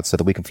both clouds, so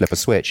that we can flip a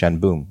switch and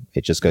boom,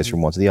 it just goes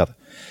from one to the other.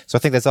 So I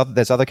think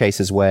there's other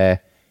cases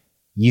where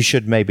you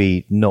should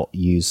maybe not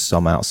use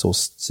some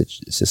outsourced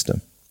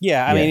system.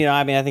 Yeah, I mean,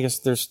 I think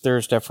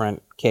there's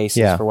different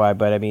cases for why,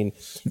 but I mean,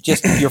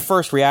 just your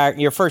first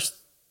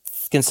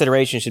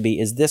consideration should be: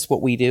 is this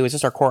what we do? Is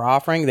this our core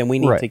offering? Then we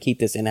need to keep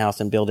this in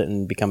house and build it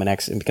and become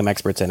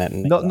experts in it.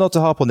 And not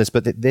to harp on this,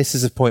 but this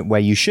is a point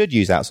where you should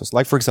use outsource.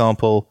 Like, for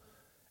example,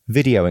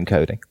 video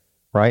encoding,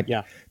 right?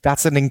 Yeah,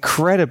 that's an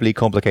incredibly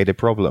complicated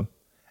problem,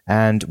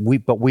 and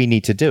we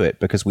need to do it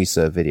because we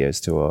serve videos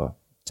to our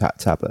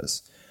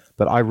tablets.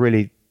 But I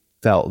really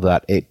felt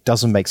that it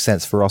doesn't make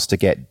sense for us to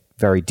get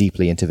very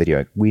deeply into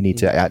video. We need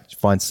to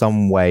find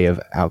some way of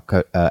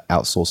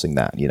outsourcing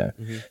that,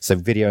 So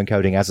video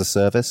encoding as a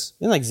service.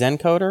 Didn't like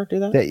Zencoder do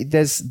that?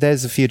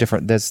 There's a few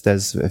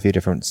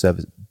different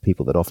service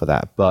people that offer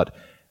that, but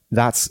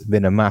that's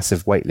been a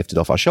massive weight lifted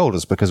off our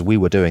shoulders because we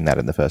were doing that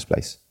in the first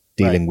place,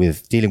 dealing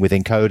with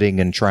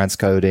encoding and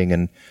transcoding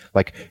and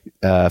like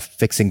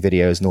fixing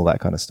videos and all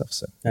that kind of stuff.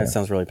 So that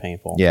sounds really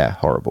painful. Yeah,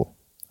 horrible.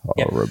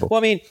 Horrible. Well,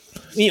 I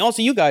mean,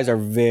 also you guys are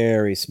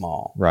very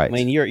small, right? I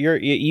mean,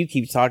 you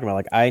keep talking about,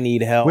 like, I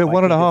need help. We're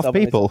 1.5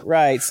 people,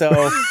 right? So,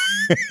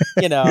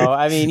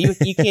 I mean,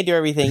 you can't do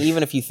everything.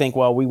 Even if you think,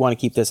 well, we want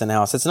to keep this in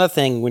house. It's another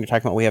thing when you're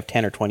talking about we have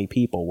 10 or 20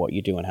 people, what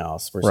you do in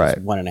house versus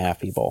 1.5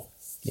 people.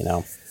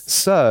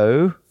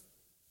 So,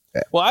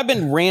 well, I've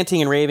been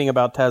ranting and raving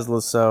about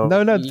Tesla, so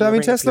no. I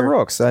mean, Tesla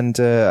rocks, and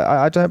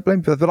I don't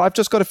blame you. But I've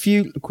just got a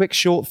few quick,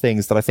 short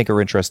things that I think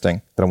are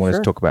interesting that I wanted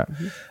to talk about.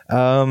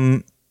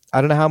 I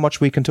don't know how much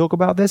we can talk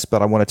about this,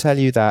 but I want to tell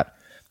you that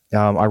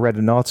I read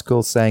an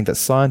article saying that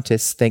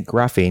scientists think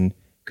graphene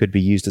could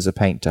be used as a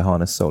paint to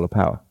harness solar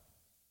power.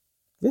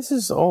 This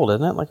is old,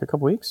 isn't it? Like a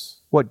couple weeks.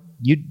 What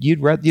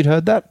you'd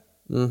heard that?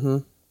 Mm-hmm.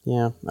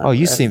 Yeah.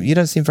 You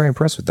don't seem very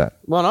impressed with that.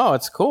 Well, no,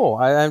 it's cool.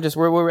 I'm just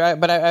I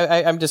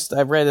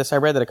read this. I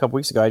read that a couple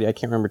weeks ago. I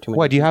can't remember too much.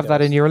 Why do you have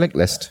that in your link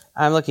list?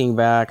 I'm looking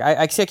back.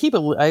 I keep a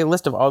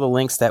list of all the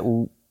links that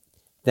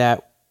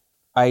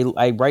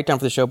I write down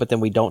for the show, but then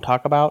we don't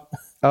talk about.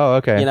 Oh,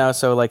 okay.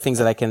 So like things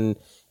that I can,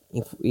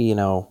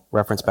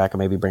 reference back and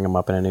maybe bring them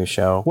up in a new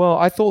show. Well,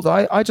 I thought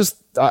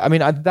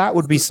that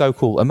would be so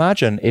cool.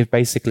 Imagine if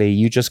basically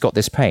you just got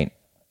this paint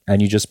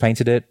and you just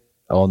painted it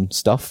on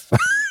stuff.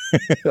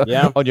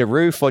 Yeah. On your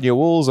roof, on your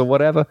walls, or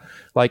whatever.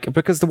 Like,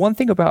 because the one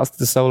thing about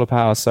the solar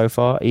power so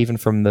far, even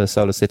from the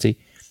Solar City,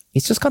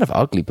 it's just kind of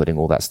ugly putting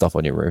all that stuff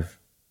on your roof,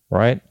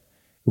 right? It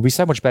would be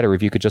so much better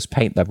if you could just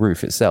paint the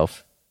roof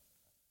itself.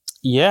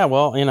 Yeah,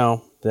 well,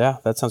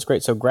 that sounds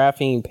great. So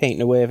graphene paint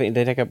in a way,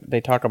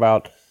 they talk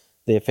about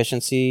the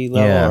efficiency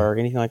level or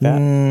anything like that?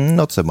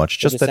 Not so much.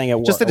 Just that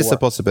it's a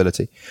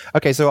possibility.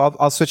 Okay, so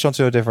I'll switch on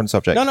to a different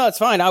subject. No, it's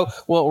fine. A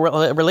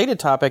related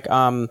topic.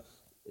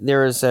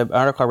 There is an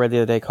article I read the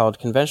other day called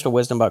 "Conventional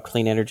Wisdom About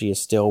Clean Energy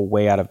is Still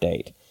Way Out of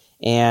Date,"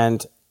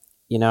 and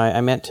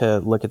I meant to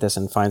look at this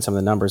and find some of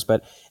the numbers,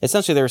 but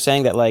essentially they were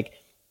saying that like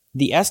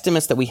the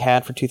estimates that we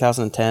had for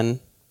 2010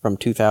 from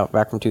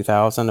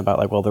 2000 about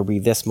like, well, there'll be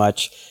this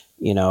much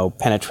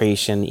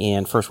penetration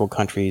in first world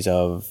countries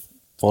of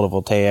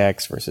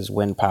photovoltaics versus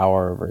wind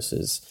power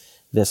versus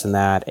this and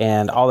that,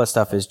 and all this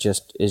stuff is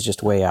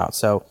just way out.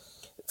 So,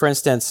 for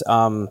instance,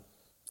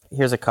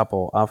 here's a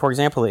couple. For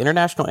example, the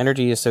International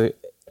Energy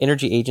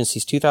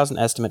Agency's 2000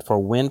 estimate for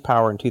wind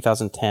power in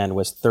 2010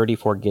 was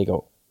 34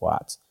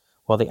 gigawatts,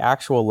 while the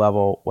actual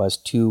level was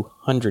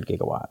 200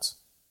 gigawatts.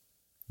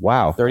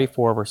 Wow.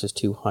 34 versus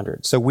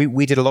 200. So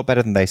we did a lot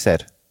better than they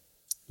said.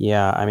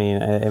 Yeah, I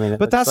mean,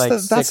 but that's like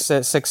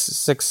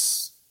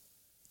six.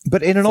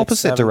 But in an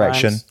opposite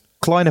direction, times.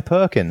 Kleiner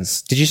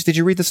Perkins. Did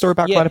you read the story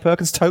about Kleiner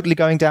Perkins totally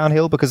going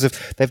downhill because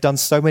they've done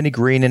so many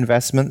green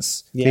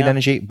investments, clean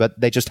energy, but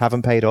they just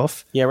haven't paid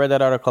off? Yeah, I read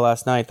that article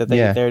last night that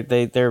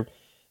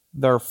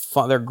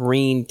their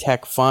green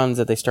tech funds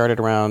that they started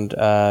around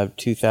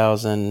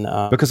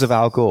 2000 because of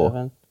Al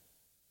Gore.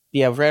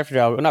 Yeah, right after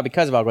Al Gore. Not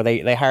because of Al Gore.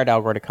 They hired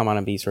Al Gore to come on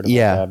and be sort of like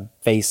a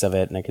face of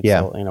it, and they could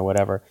sell,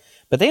 whatever.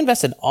 But they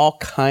invested in all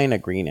kind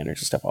of green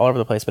energy stuff all over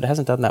the place, but it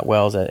hasn't done that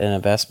well as an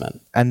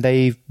investment. And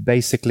they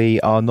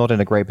basically are not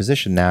in a great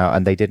position now,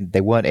 and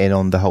they weren't in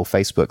on the whole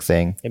Facebook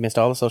thing. They missed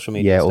all the social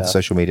media stuff. Yeah, all the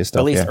social media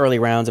stuff. At least early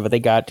rounds, but they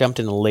jumped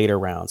in the later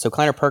rounds. So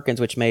Kleiner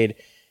Perkins, which made,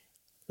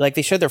 like,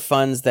 they showed their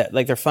funds that,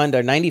 like,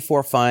 their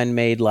 94 fund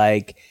made,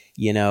 like,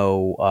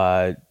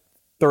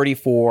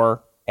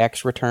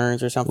 34x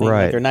returns or something.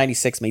 Right. Like their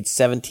 96 made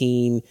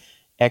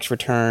 17x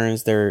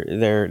returns.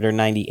 Their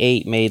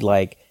 98 made,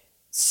 like,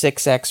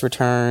 6x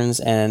returns,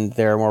 and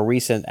their more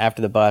recent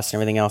after the bust and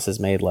everything else has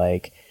made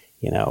like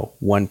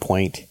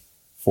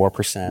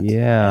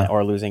 1.4%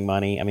 or losing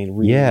money. I mean,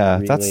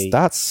 really,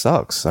 that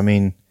sucks. I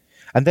mean,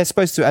 and they're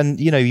supposed to, and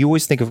you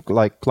always think of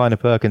like Kleiner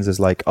Perkins as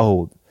like,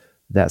 oh,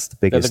 that's the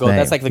biggest name.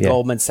 That's like the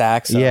Goldman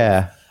Sachs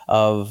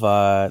of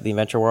the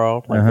venture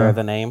world, like they're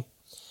the name.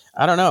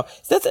 I don't know.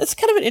 It's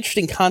kind of an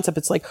interesting concept.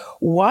 It's like,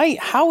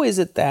 how is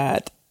it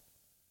that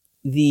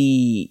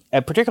a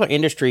particular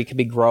industry could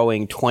be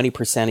growing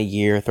 20% a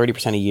year,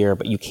 30% a year,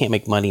 but you can't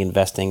make money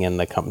investing in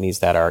the companies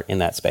that are in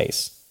that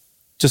space?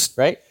 Just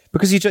right?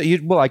 Because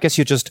I guess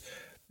you're just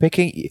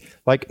picking,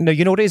 like, no,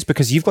 you know what it is?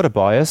 Because you've got a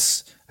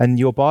bias, and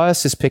your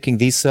bias is picking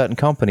these certain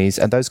companies,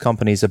 and those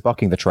companies are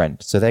bucking the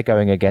trend. So they're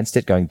going against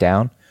it, going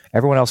down.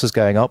 Everyone else is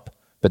going up,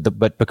 but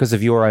because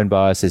of your own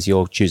biases,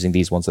 you're choosing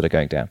these ones that are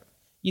going down.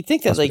 You'd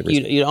think that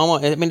you'd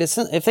almost. I mean,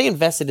 if they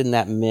invested in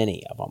that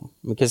many of them,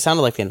 because it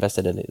sounded like they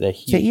invested in the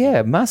huge.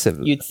 Yeah,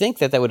 massive. You'd think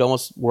that would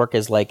almost work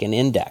as like an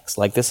index.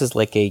 Like this is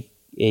like a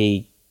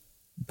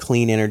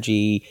clean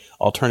energy,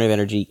 alternative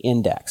energy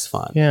index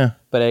fund. Yeah,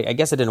 but I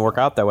guess it didn't work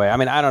out that way. I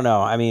mean, I don't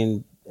know. I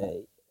mean,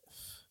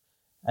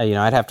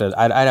 I'd have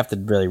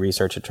to really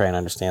research to try and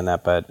understand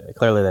that. But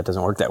clearly, that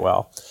doesn't work that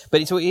well.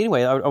 But so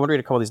anyway, I want to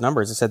read a couple of these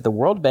numbers. It said the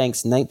World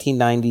Bank's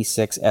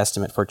 1996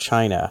 estimate for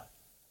China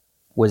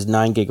was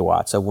 9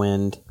 gigawatts of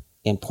wind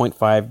and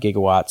 0.5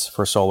 gigawatts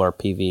for solar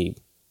PV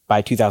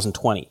by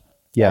 2020.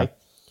 Yeah. Okay?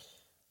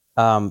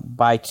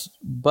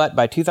 But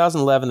by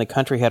 2011, the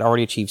country had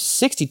already achieved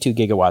 62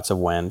 gigawatts of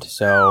wind,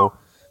 so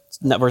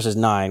versus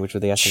 9, which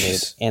was the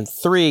estimated, and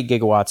 3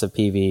 gigawatts of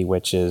PV,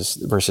 which is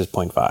versus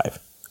 0.5.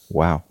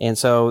 Wow. And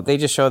so they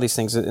just show these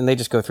things, and they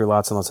just go through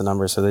lots and lots of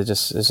numbers. So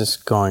it's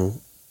just going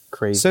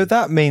crazy. So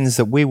that means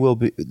that we will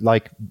be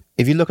like,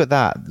 if you look at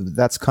that,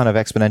 that's kind of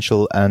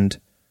exponential, and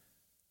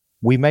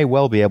we may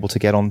well be able to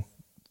get on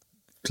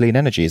clean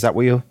energy. Is that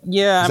what you're?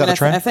 Yeah, is that the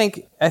trend?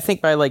 I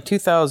think by like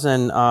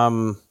 2000,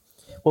 well,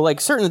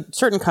 like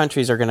certain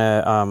countries are going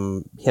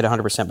to hit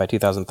 100% by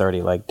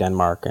 2030, like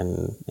Denmark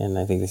and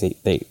I think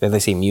they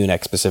say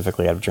Munich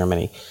specifically out of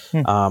Germany,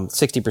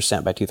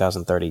 60% by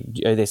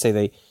 2030. They say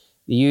the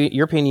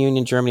European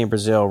Union, Germany, and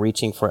Brazil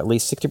reaching for at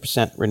least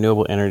 60%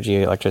 renewable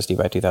energy electricity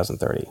by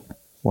 2030.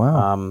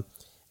 Wow.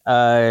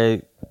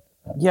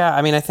 Yeah,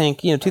 I mean, I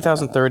think,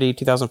 2030,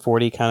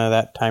 2040, kind of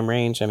that time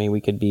range. I mean,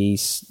 we could be,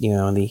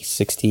 in the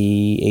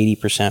 60,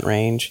 80%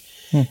 range.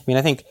 I mean,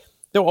 I think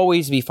there'll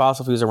always be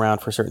fossil fuels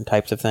around for certain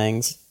types of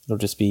things. It'll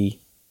just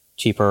be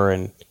cheaper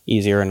and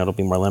easier, and it'll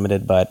be more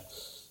limited. But,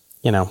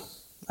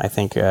 I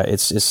think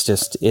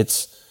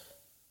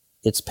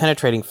it's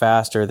penetrating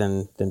faster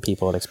than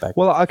people would expect.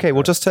 Well, okay.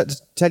 Well, just to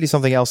tell you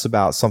something else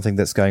about something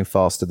that's going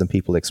faster than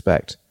people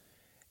expect.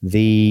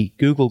 The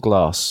Google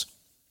Glass.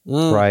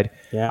 Right.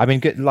 Yeah. I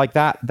mean, like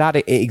that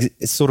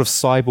sort of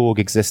cyborg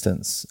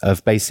existence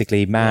of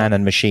basically man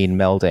and machine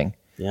melding.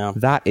 Yeah.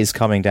 That is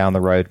coming down the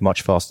road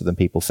much faster than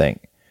people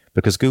think,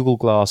 because Google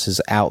Glass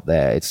is out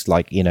there. It's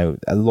like, a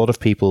lot of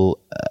people,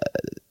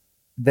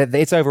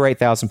 it's over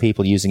 8,000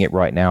 people using it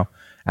right now.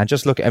 And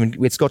just look, I mean,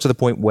 it's got to the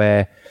point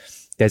where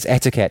there's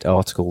etiquette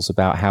articles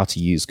about how to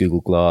use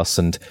Google Glass.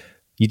 And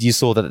you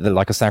saw that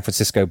like a San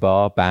Francisco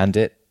bar banned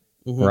it,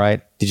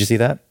 right? Did you see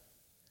that?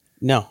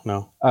 No.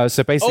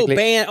 So basically,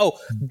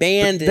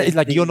 banned.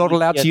 Like you're not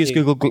allowed to use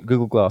Google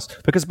Glass,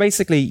 because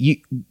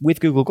basically, with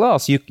Google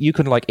Glass, you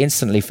can like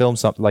instantly film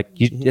something. Like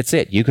that's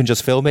it. You can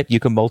just film it. You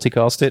can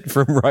multicast it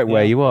from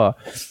where you are.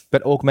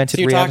 But augmented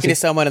so you're reality. talking to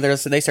someone and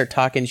they start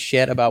talking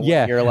shit about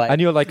what you're like, and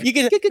you're like, you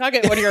can talk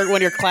at one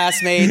of your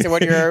classmates or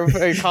one of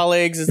your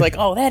colleagues is like,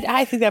 oh,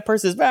 I think that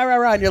person's rah rah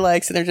rah, and you're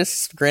like, so they're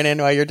just grinning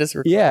while you're just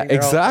recording. Yeah,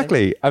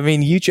 exactly. I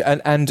mean,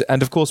 and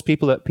of course,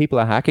 people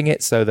are hacking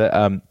it so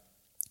that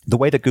the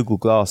way that Google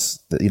Glass,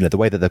 the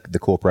way that the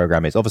core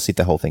program is, obviously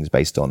the whole thing's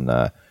based on,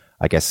 I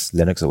guess,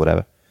 Linux or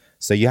whatever.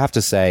 So you have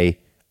to say,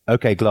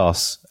 okay,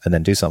 Glass, and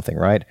then do something,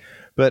 right?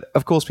 But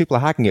of course, people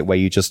are hacking it where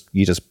you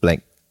just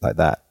blink like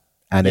that,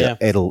 and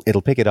it'll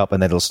pick it up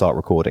and then it'll start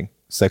recording.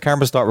 So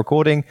cameras start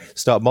recording,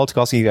 start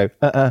multicasting. You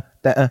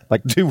go,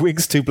 like 2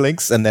 winks, 2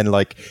 blinks, and then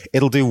like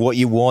it'll do what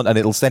you want, and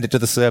it'll send it to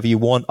the server you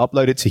want,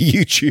 upload it to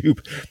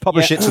YouTube,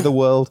 publish it to the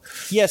world.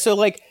 Yeah. So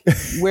like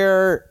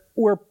where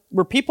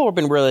people have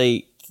been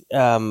really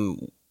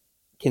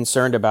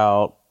concerned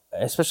about,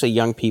 especially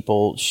young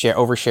people,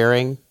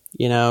 oversharing,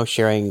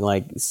 sharing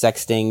like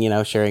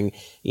sexting, sharing,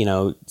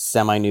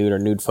 semi-nude or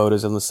nude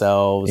photos of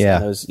themselves. Yeah.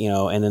 And those,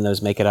 and then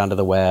those make it onto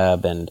the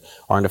web or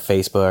onto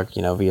Facebook,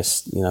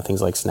 via,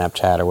 things like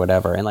Snapchat or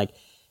whatever. And like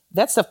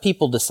that stuff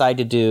people decide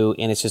to do,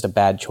 and it's just a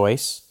bad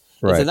choice.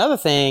 Right. It's another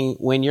thing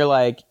when you're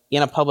like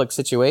in a public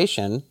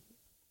situation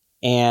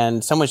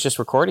and someone's just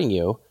recording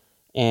you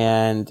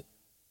and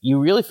you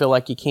really feel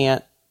like you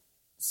can't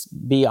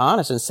be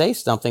honest and say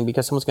something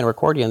because someone's going to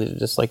record you, and they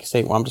just like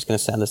say, well, I'm just going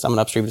to send this, I'm going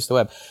to upstream this to the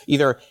web.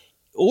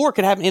 Or it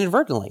could happen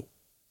inadvertently.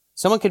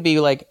 Someone could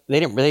be like, they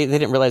didn't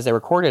realize they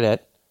recorded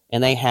it,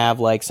 and they have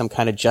like some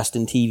kind of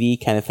Justin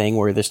TV kind of thing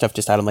where their stuff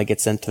just automatically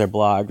gets sent to their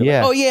blog.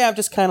 They're like, oh yeah, I'm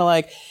just kind of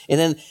like, and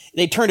then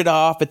they turned it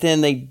off, but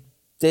then they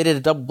did a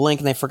double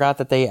blink and they forgot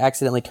that they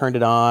accidentally turned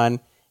it on,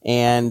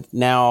 and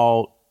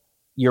now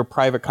your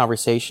private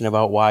conversation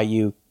about why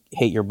you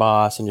hate your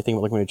boss and you're thinking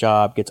about looking for a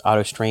job gets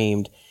auto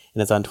streamed.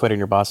 And it's on Twitter, and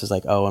your boss is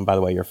like, "Oh, and by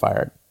the way, you're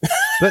fired."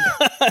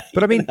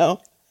 But I mean,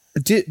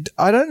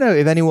 I don't know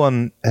if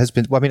anyone has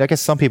been. Well, I mean, I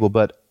guess some people,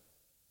 but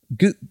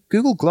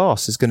Google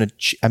Glass is going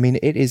to. I mean,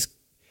 it is.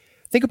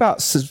 Think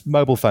about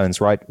mobile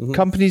phones, right? Mm-hmm.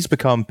 Companies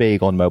become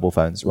big on mobile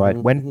phones, right?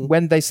 Mm-hmm.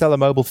 When they sell a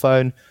mobile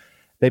phone,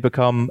 they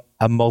become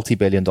a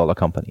multi-billion-dollar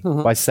company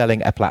by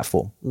selling a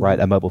platform, right?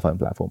 A mobile phone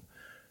platform.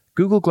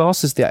 Google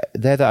Glass they're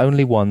the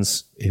only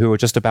ones who are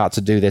just about to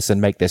do this and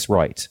make this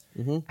right,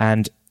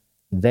 and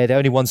they're the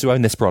only ones who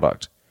own this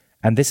product.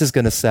 And this is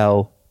going to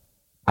sell,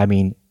 I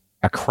mean,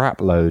 a crap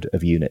load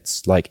of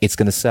units. Like, it's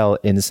going to sell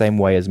in the same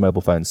way as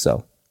mobile phones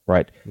sell,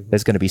 right?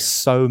 There's going to be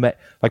so many,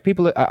 like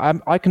people,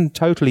 I can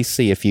totally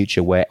see a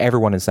future where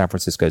everyone in San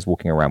Francisco is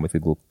walking around with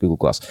Google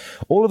Glass.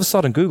 All of a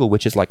sudden, Google,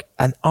 which is like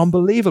an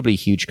unbelievably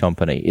huge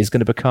company, is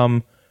going to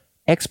become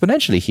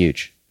exponentially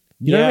huge.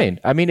 You know what I mean?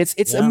 I mean,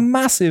 it's a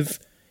massive...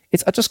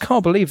 I just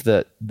can't believe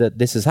that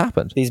this has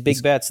happened. These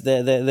big bets,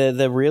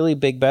 the really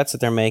big bets that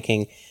they're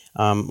making,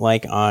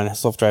 like on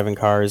self-driving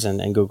cars and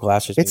Google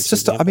Glass. It's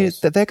just, I mean,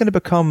 they're going to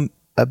become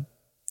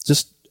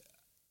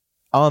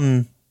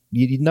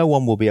no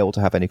one will be able to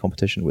have any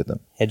competition with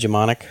them.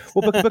 Hegemonic.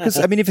 Well, because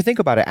I mean, if you think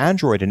about it,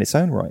 Android in its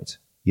own right,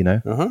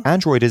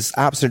 Android is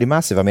absolutely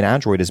massive. I mean,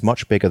 Android is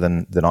much bigger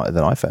than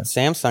iPhone.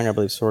 Samsung, I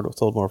believe,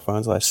 sold more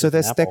phones last year.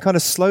 So they're kind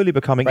of slowly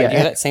becoming. Right,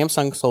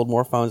 Samsung sold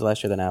more phones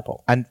last year than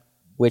Apple,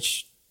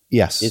 which.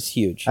 Yes. It's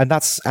huge. And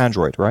that's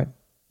Android, right?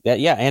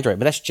 Yeah, Android.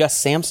 But that's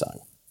just Samsung.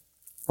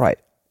 Right.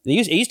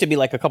 It used to be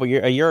like a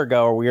year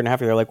ago or a year and a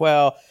half ago, they're like,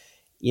 well,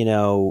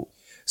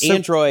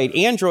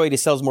 Android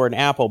sells more than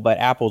Apple, but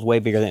Apple's way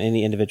bigger than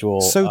any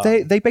individual. So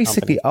they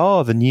basically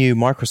are the new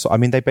Microsoft. I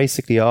mean, they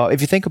basically are.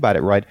 If you think about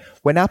it, right?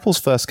 When Apple's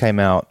first came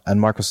out and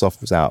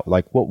Microsoft was out,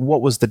 like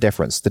what was the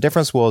difference? The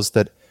difference was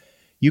that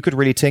you could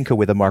really tinker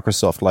with a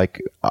Microsoft. Like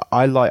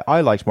I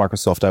liked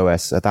Microsoft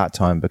OS at that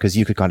time because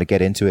you could kind of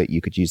get into it. You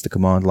could use the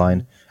command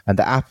line, and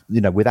the app,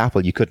 with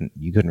Apple, you couldn't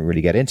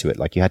really get into it.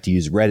 Like you had to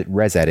use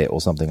ResEdit or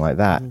something like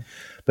that.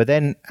 But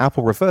then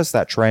Apple reversed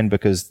that trend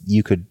because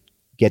you could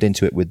get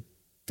into it with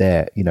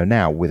their,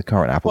 now with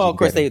current Apple. Well, of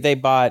course, they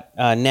bought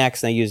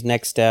Next, and they used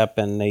Next Step,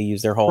 and they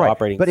use their whole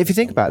operating. But if you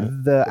think about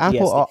it, the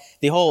Apple,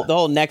 the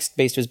whole Next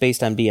base was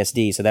based on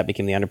BSD, so that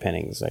became the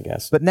underpinnings, I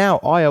guess. But now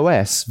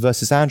iOS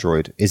versus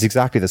Android is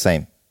exactly the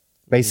same.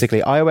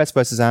 Basically, iOS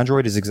versus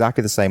Android is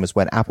exactly the same as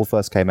when Apple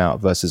first came out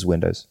versus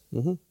Windows.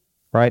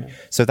 Right?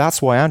 So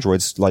that's why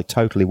Android's like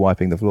totally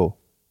wiping the floor,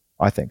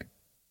 I think.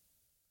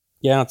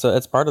 Yeah,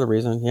 it's part of the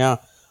reason. Yeah.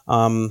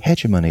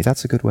 Hegemony,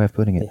 that's a good way of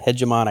putting it.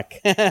 Hegemonic.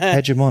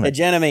 Hegemony.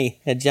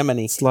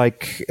 It's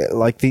like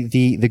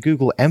the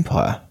Google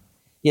empire.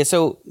 Yeah,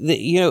 so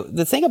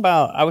the thing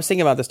about, I was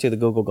thinking about this too, the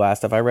Google Glass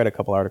stuff. I read a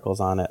couple articles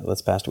on it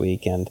this past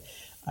week, and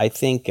I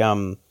think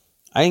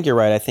you're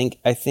right.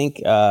 I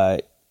think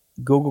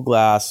Google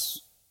Glass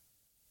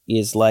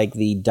is like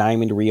the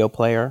Diamond Rio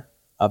player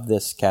of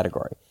this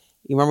category.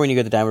 You remember when you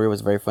got the Diamond Rio was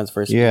very fun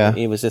first? Yeah.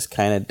 It was just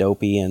kind of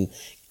dopey and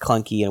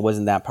clunky, and it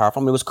wasn't that powerful.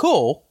 I mean, it was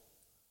cool.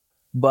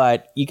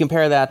 But you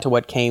compare that to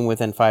what came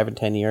within 5 and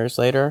 10 years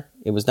later,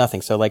 it was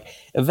nothing. So, like,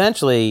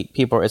 eventually,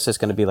 it's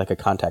just going to be like a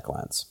contact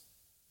lens.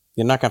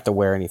 You're not going to have to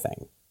wear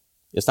anything.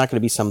 It's not going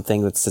to be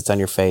something that sits on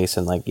your face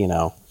and, like,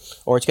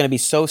 or it's going to be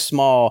so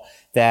small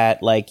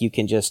that, like, you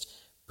can just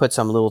put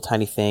some little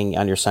tiny thing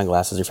on your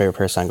sunglasses, your favorite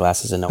pair of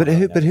sunglasses. And but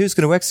who's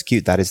going to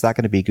execute that? Is that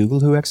going to be Google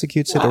who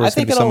executes it, or is it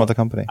going to be some other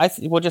company?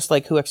 Just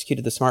like who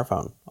executed the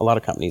smartphone. A lot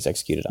of companies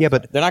executed it. Yeah,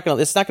 but they're not going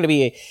to. It's not going to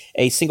be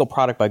a single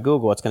product by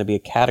Google. It's going to be a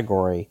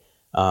category.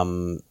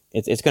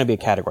 It's going to be a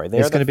category.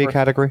 It's going to be a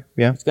category.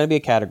 Yeah, it's going to be a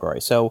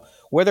category. So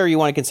whether you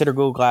want to consider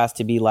Google Glass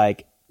to be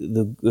like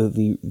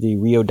the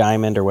Rio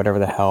Diamond or whatever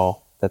the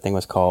hell that thing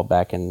was called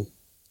back in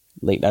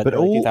late, but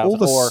all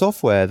the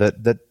software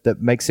that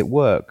makes it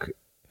work.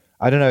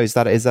 I don't know. Is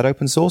that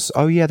open source?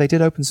 Oh yeah, they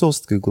did open source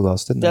the Google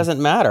Glass, didn't they? It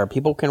doesn't matter.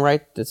 People can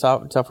write the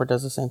software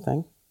does the same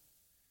thing.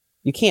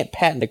 You can't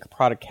patent a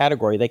product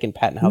category. They can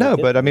patent how. No,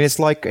 but I mean, it's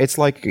like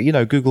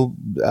Google,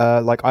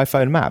 like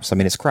iPhone Maps. I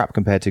mean, it's crap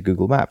compared to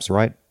Google Maps,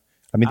 right?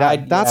 I mean,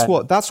 that's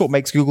what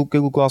makes Google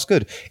Glass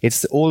good.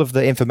 It's all of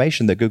the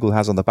information that Google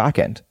has on the back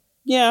end.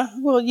 Yeah,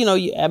 well,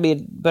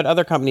 but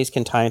other companies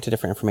can tie into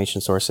different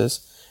information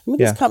sources. I mean,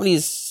 these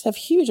companies have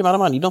huge amount of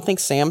money. You don't think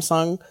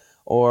Samsung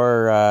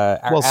or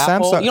Apple?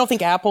 Samsung, you don't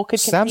think Apple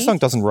could compete? Samsung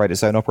doesn't write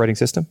its own operating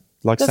system.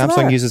 Like Doesn't Samsung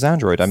matter. uses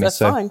Android. I mean, That's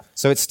fine.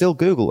 So it's still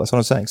Google. That's what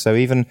I'm saying.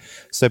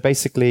 So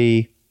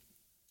basically,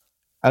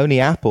 only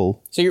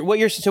Apple. So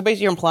basically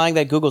you're implying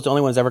that Google's the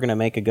only one who's ever going to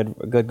make a good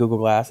Google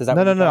Glass. Is that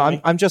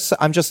No. I'm just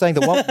saying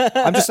that one.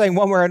 I'm just saying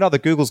one way or another,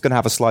 Google's going to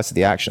have a slice of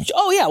the action.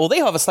 Oh yeah, well they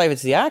have a slice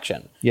of the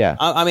action. Yeah.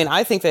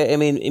 I think that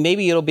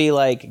maybe it'll be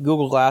like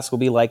Google Glass will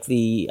be like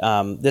the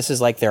this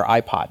is like their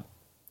iPod,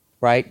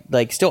 right?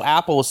 Like still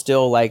Apple is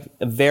still like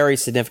a very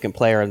significant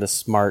player in the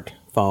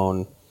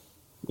smartphone,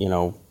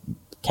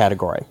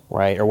 category,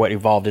 right? Or what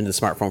evolved into the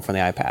smartphone from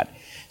the iPad.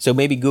 So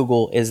maybe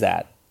Google is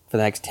that for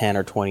the next 10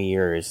 or 20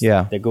 years.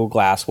 Yeah. The Google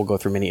Glass will go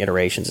through many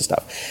iterations and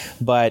stuff.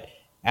 But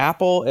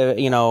Apple,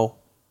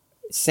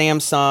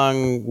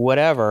 Samsung,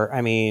 whatever,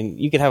 I mean,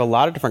 you could have a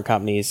lot of different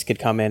companies could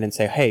come in and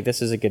say, hey,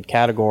 this is a good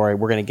category.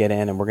 We're going to get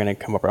in and we're going to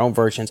come up with our own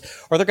versions.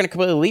 Or they're going to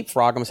completely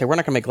leapfrog them and say, we're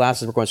not going to make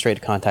glasses. We're going straight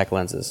to contact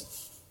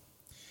lenses.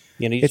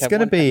 It's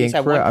going to be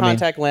incredible. One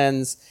contact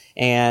lens,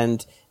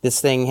 and this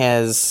thing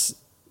has,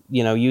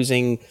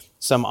 using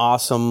some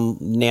awesome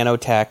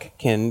nanotech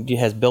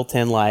has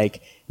built-in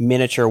like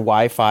miniature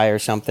Wi-Fi or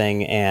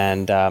something,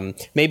 and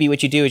maybe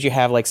what you do is you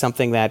have like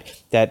something that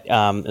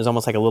is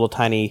almost like a little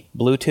tiny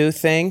Bluetooth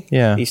thing.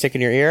 Yeah. You stick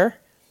in your ear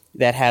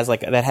that has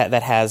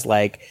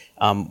like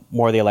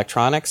more of the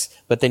electronics,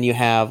 but then you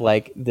have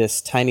like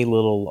this tiny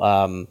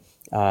little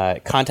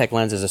contact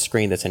lens as a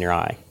screen that's in your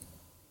eye.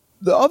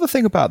 The other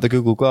thing about the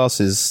Google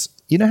Glass is,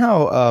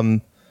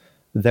 how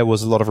there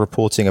was a lot of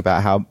reporting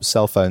about how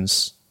cell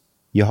phones,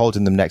 you're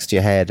holding them next to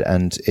your head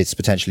and it's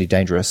potentially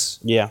dangerous.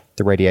 Yeah.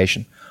 The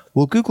radiation.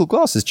 Well, Google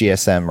Glass is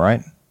GSM,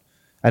 right?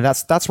 And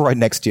that's right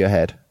next to your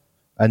head.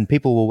 And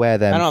people will wear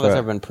them. I don't know if that's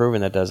ever been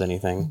proven that does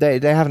anything. They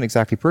haven't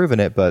exactly proven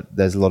it, but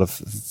there's a lot of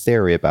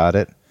theory about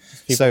it.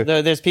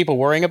 There's people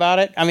worrying about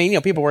it. I mean,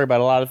 people worry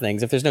about a lot of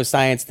things. If there's no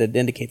science that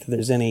indicates that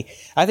there's any,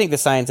 I think the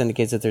science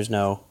indicates that there's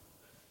no.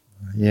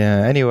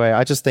 Yeah. Anyway,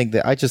 I just think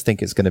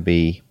it's going to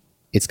be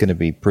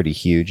pretty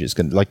huge. It's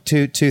going to like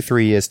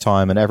 2-3 years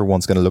time, and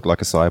everyone's going to look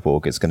like a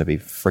cyborg. It's going to be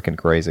freaking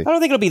crazy. I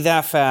don't think it'll be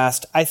that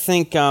fast. I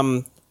think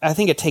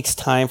it takes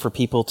time for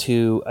people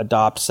to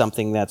adopt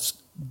something that's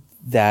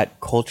that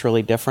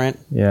culturally different.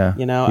 Yeah.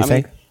 You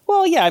think?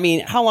 Well, yeah. I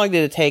mean, how long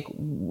did it take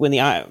when the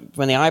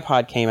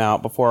iPod came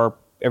out before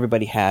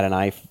everybody had an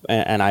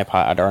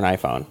iPod or an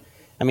iPhone?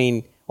 I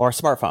mean, or a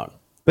smartphone.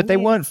 But they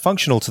weren't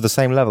functional to the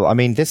same level. I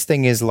mean, this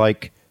thing is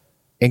like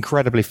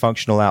incredibly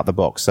functional out the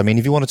box. I mean,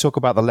 if you want to talk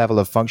about the level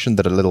of function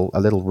that a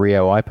little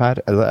Rio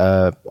iPad,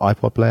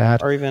 iPod player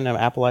had, or even an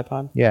Apple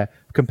iPod, yeah,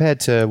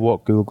 compared to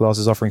what Google Glass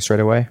is offering straight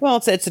away.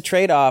 Well, it's a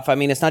trade-off. I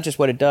mean, it's not just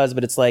what it does,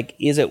 but it's like,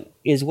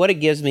 is what it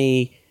gives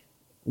me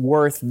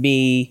worth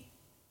me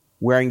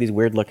wearing these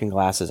weird-looking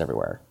glasses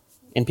everywhere,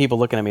 and people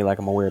looking at me like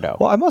I'm a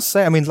weirdo? Well, I must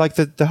say, I mean, like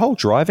the whole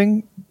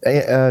driving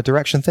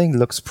direction thing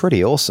looks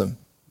pretty awesome.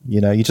 You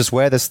know, you just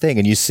wear this thing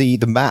and you see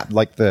the map,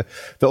 like the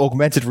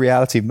augmented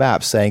reality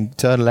map saying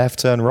turn left,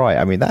 turn right.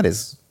 I mean, that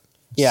is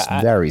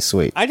very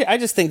sweet. I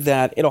just think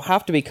that they'll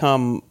have to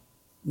become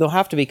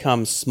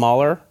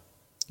smaller.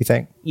 You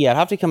think? Yeah, it'll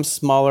have to become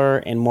smaller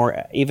and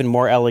even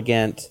more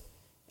elegant,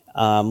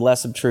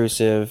 less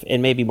obtrusive,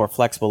 and maybe more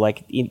flexible.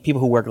 Like people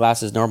who wear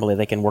glasses normally,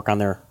 they can work on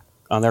their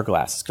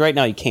glasses. 'Cause right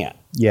now, you can't.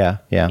 Yeah.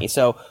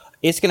 So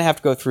it's going to have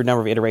to go through a number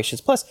of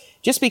iterations. Plus,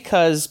 just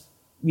because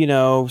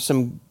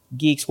some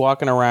geeks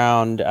walking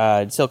around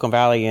Silicon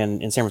Valley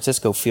and in San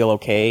Francisco feel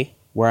okay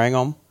wearing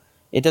them,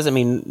 it doesn't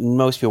mean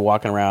most people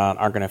walking around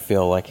aren't going to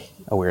feel like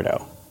a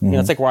weirdo. Mm-hmm.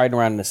 It's like riding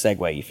around in a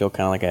Segway. You feel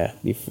kind of like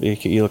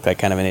you look like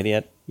kind of an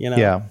idiot.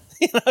 Yeah.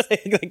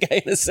 The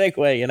guy in a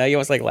Segway. You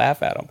almost like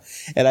laugh at him.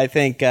 And I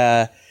think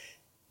that's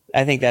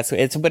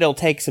it's. But it'll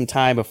take some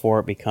time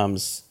before it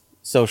becomes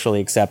socially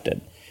accepted.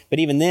 But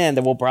even then,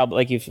 there will probably,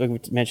 like you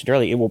mentioned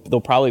earlier,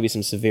 there'll probably be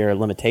some severe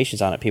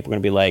limitations on it. People are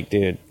going to be like,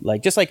 dude,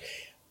 like just like.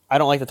 I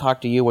don't like to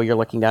talk to you while you're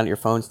looking down at your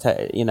phones,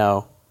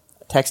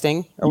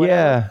 texting or whatever.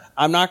 Yeah.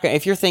 I'm not going.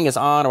 If your thing is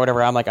on or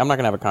whatever, I'm not going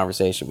to have a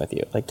conversation with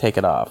you. Like, take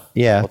it off.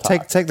 Yeah. We'll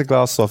take the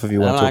glass off if you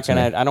want to talk to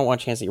me. I don't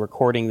want a chance that you're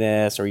recording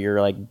this or you're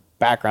like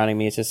backgrounding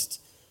me. It's just,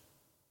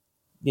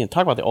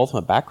 talk about the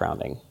ultimate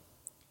backgrounding.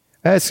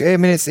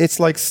 It's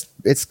like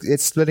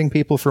it's splitting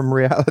people from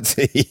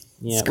reality.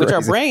 Yeah. Which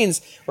our brains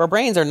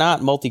are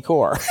not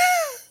multi-core.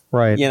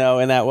 Right.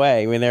 In that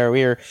way. I mean,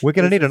 we're going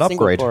to need an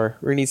upgrade. We're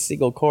going to need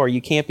single core. You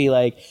can't be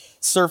like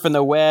surfing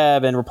the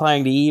web and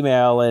replying to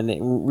email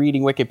and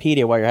reading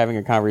Wikipedia while you're having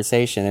a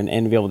conversation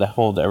and be able to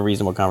hold a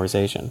reasonable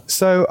conversation.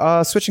 So,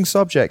 switching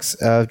subjects,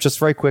 just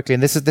very quickly,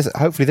 and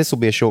hopefully this will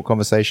be a short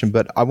conversation,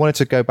 but I wanted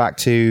to go back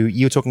to,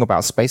 you were talking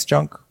about space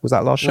junk. Was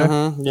that last show?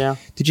 Mm-hmm, yeah.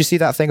 Did you see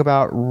that thing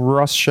about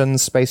Russian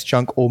space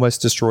junk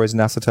almost destroys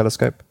NASA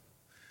telescope?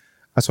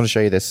 I just want to show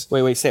you this.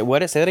 Wait, say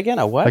that again?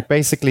 A what? Like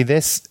basically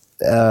this.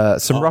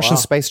 Some Russian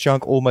space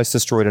junk almost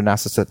destroyed a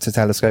NASA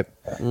telescope.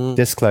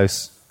 This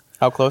close.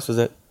 How close was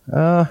it?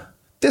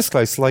 This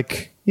close,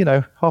 like,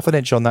 half an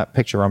inch on that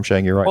picture I'm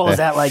showing you right there. Is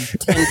that like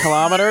 10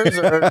 kilometers?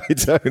 Or I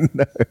don't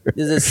know.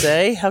 Does it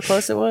say how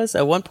close it was? A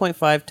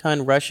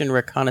 1.5-ton Russian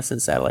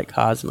reconnaissance satellite,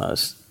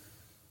 Cosmos.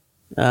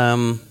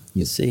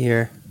 Let's see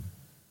here.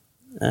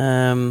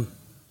 Would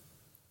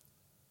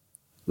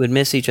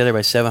miss each other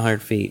by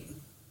 700 feet.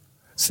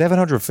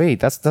 700 feet?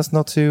 That's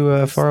not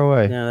too far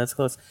away. Yeah, that's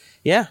close.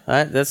 Yeah,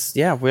 NASA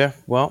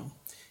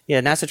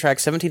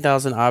tracks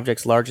 17,000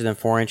 objects larger than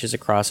 4 inches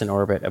across in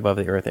orbit above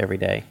the Earth every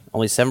day.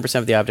 Only 7%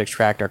 of the objects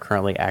tracked are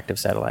currently active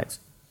satellites.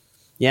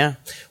 Yeah,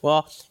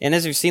 well, and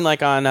as you've seen,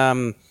 like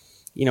on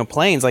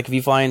planes, like if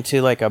you fly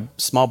into like a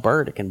small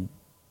bird, it can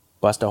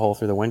bust a hole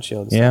through the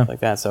windshield and stuff like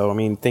that. So I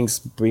mean,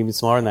 things even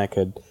smaller than that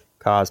could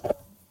cause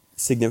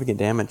significant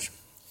damage.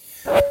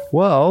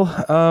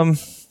 Well,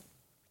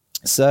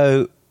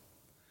 so.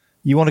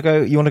 You want to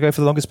go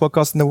for the longest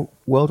podcast in the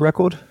world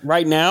record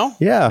right now?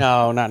 Yeah.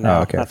 No, not now.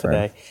 Oh, okay, not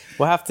today.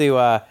 We'll have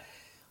to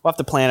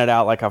plan it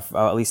out like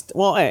at least.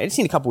 Well, I just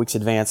need a couple weeks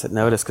advance at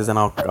notice because then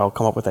I'll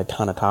come up with a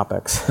ton of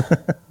topics.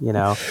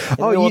 And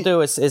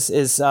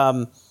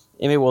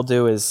maybe we'll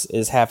do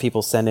is have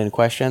people send in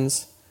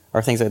questions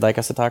or things they'd like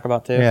us to talk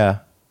about too. Yeah.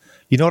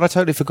 You know what? I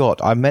totally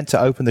forgot. I meant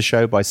to open the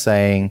show by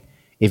saying,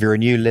 if you're a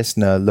new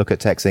listener, look at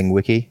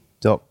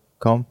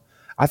textingwiki.com.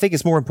 I think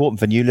it's more important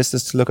for new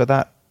listeners to look at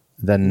that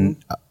than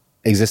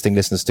existing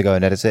listeners to go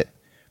and edit it,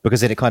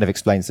 because it kind of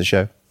explains the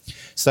show.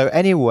 So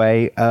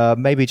anyway,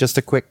 maybe just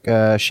a quick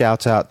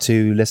shout out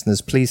to listeners.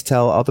 Please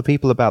tell other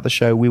people about the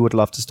show. We would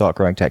love to start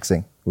growing Texting.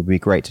 It would be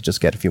great to just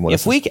get a few more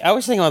listeners. I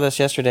was thinking about this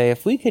yesterday.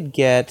 If we could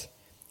get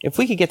to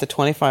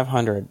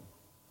 2,500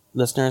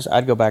 listeners,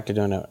 I'd go back to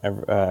doing it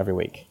every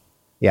week.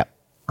 Yeah,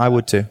 I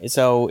would too.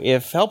 So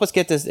help us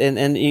get this,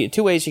 and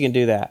two ways you can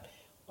do that.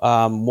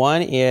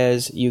 One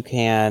is you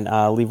can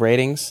leave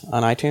ratings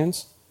on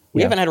iTunes.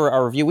 We haven't had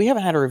a review. We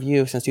haven't had a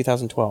review since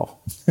 2012.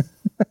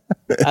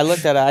 I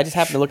looked at it. I just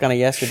happened to look on it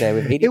yesterday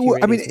with 82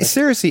 I mean,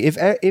 seriously,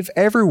 if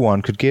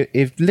everyone could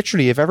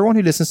if everyone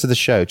who listens to the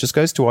show just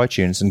goes to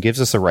iTunes and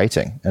gives us a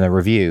rating and a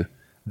review,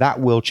 that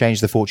will change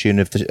the fortune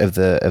of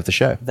the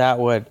show. That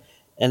would.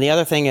 And the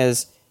other thing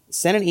is,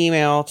 send an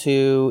email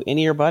to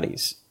any of your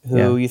buddies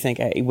who you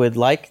think would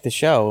like the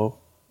show.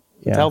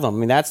 Tell them. I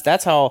mean,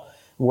 that's how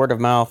word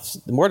of mouth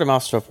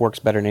stuff works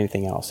better than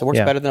anything else. It works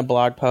better than a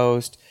blog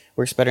post.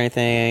 Works better than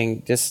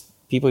anything. Just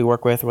people you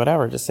work with,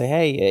 whatever. Just say,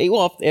 hey,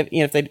 well,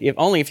 if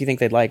only if you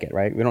think they'd like it,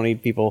 right? We don't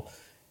need people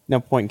No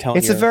point in telling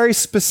it's a very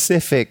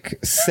specific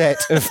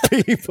set of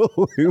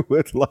people who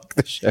would like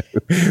the show.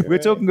 We're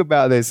talking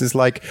about this. It's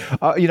like,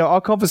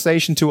 our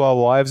conversation to our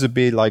wives would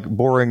be like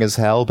boring as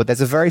hell, but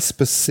there's a very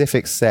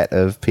specific set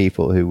of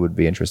people who would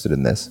be interested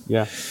in this.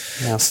 Yeah.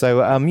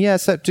 So,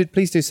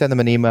 please do send them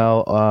an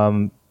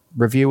email,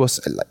 review us.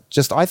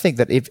 I think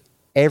that if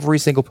every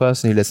single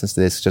person who listens to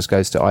this just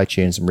goes to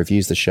iTunes and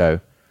reviews the show,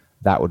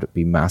 that would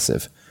be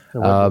massive. It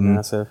would be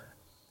massive.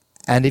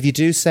 And if you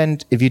do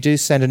send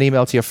an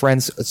email to your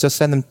friends, just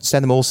send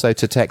them also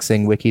to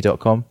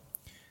textingwiki.com,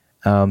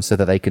 so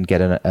that they can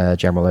get a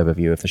general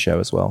overview of the show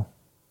as well.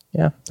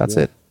 Yeah, that's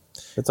it.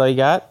 That's all you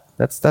got?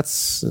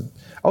 That's.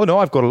 Oh no,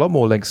 I've got a lot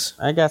more links.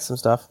 I got some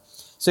stuff.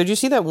 So did you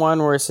see that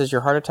one where it says your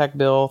heart attack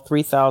bill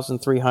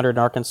 $3,300 in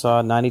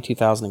Arkansas,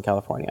 $92,000 in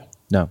California?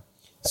 No.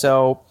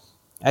 So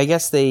I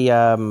guess they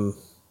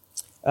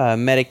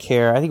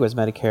Medicare, I think it was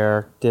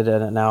Medicare, did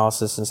an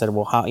analysis and said,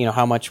 well,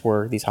 how much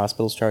were these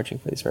hospitals charging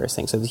for these various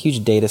things? So it's a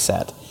huge data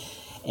set.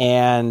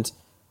 And,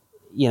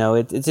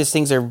 it's just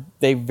things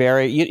they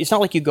vary. It's not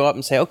like you go up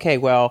and say, okay,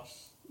 well,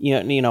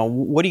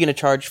 what are you going to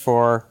charge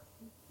for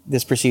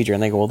this procedure?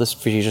 And they go, well, this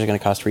procedure is going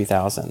to cost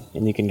 $3,000.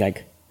 And you can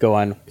go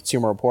on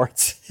Consumer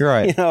Reports,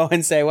 right?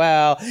 And say,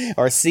 well,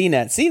 or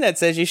CNET. CNET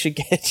says you should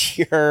get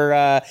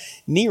your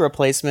knee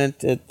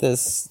replacement at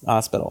this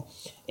hospital.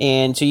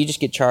 And so you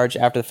just get charged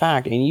after the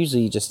fact, and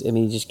usually you just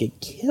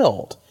get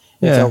killed.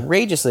 Yeah. It's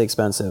outrageously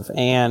expensive,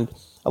 and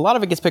a lot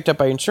of it gets picked up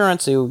by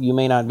insurance, so you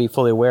may not be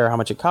fully aware how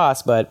much it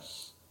costs. But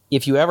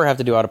if you ever have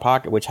to do out of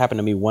pocket, which happened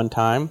to me one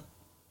time,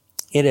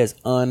 it is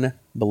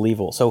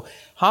unbelievable. So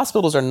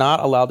hospitals are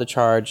not allowed to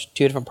charge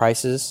two different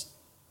prices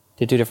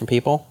to two different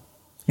people.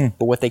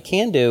 But what they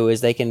can do is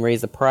they can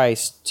raise the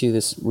price to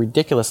this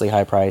ridiculously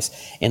high price,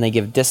 and they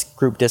give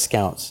group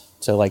discounts.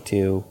 So like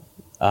to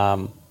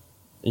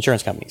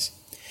insurance companies.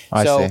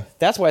 I see.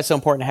 That's why it's so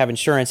important to have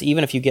insurance,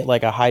 even if you get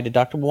like a high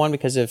deductible one.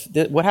 Because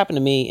what happened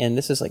to me, and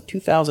this is like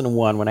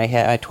 2001 when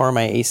I tore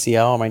my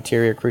ACL, my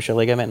anterior cruciate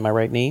ligament in my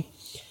right knee.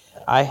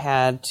 I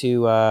had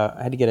to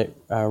get it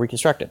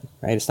reconstructed.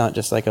 Right, it's not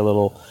just like a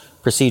little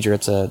procedure;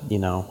 it's a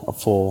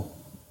full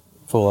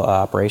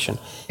operation.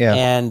 Yeah.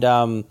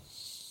 And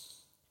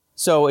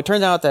so it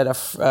turns out that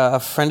a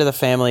friend of the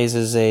family's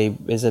is a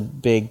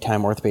big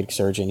time orthopedic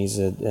surgeon. He's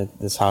at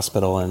this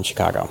hospital in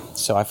Chicago.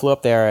 So I flew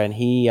up there, and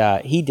he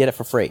did it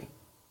for free.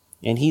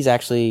 And he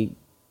said,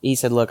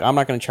 look, I'm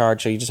not going to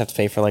charge, so you just have to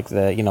pay for like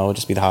it'll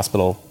just be the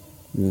hospital,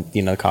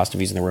 the cost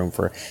of using the room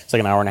it's like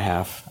an hour and a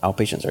half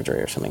outpatient surgery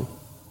or something.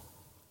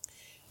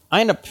 They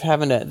end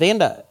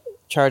up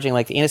charging,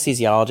 like the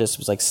anesthesiologist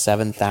was like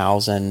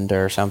 $7,000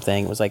 or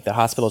something. It was like the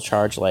hospital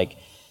charged like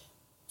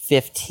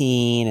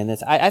 $15,000, and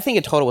I think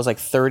in total was like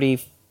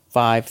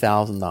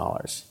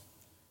 $35,000.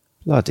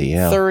 Bloody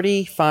hell!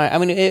 35. I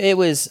mean, it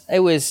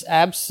was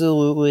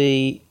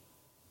absolutely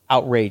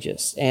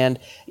outrageous, and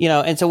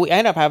so we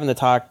ended up having to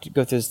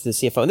go through the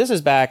CFO. And this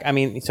is back. I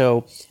didn't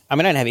have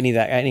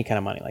any kind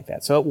of money like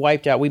that, so it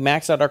wiped out. We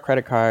maxed out our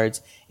credit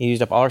cards and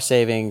used up all our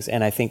savings,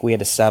 and I think we had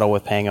to settle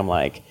with paying them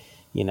like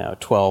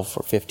 12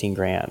 or 15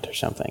 grand or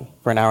something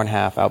for an hour and a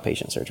half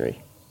outpatient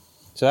surgery.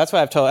 So that's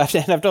what I've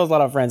told a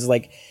lot of friends,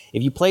 like,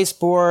 if you play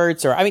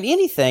sports or,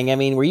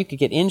 anything, where you could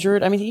get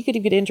injured. You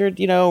could get injured,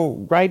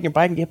 riding your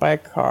bike and get hit by a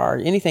car.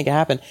 Anything can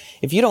happen.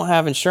 If you don't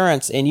have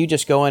insurance and you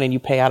just go in and you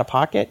pay out of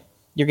pocket,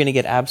 you're going to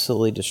get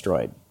absolutely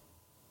destroyed.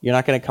 You're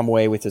not going to come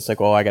away with this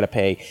like, I got to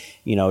pay,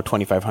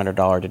 $2,500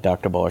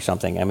 deductible or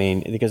something.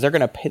 Because they're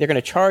going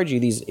to charge you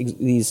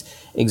these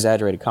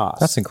exaggerated costs.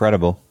 That's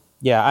incredible.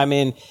 Yeah,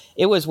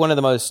 it was one of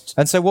the most.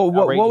 And so, what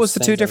was the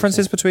two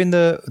differences between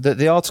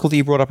the article that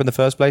you brought up in the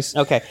first place?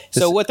 Okay,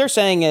 so what they're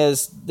saying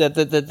is that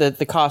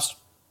the costs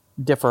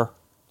differ.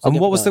 And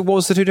what was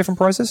the two different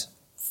prices?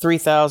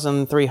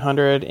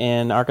 $3,300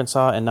 in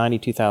Arkansas and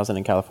 $92,000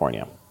 in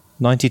California.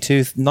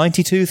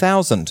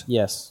 92,000.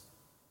 Yes.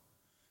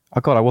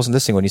 Oh God, I wasn't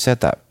listening when you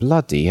said that.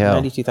 Bloody hell.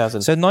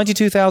 92,000. So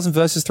 92,000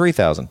 versus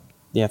 3,000.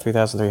 Yeah,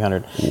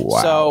 3,300.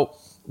 Wow. So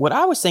what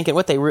I was thinking,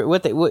 what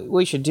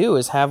we should do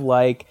is have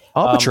like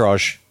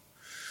arbitrage.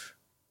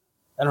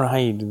 I don't know how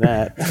you do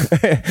that.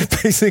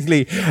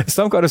 Basically,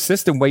 some kind of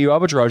system where you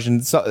arbitrage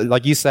and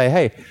like you say,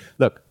 hey,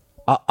 look,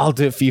 I'll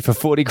do it for you for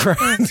 40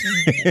 grand,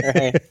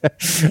 right.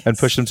 And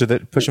push them to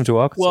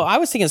Arkansas. Well, I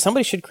was thinking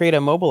somebody should create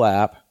a mobile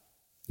app.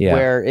 Yeah.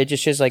 Where it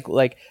just shows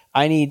like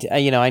I need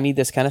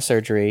this kind of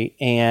surgery,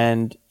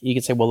 and you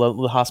can say, well,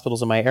 the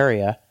hospitals in my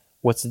area,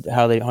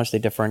 how much they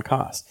differ in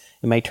cost.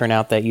 It may turn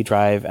out that you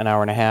drive an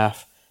hour and a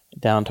half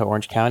down to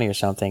Orange County or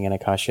something, and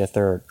it costs you a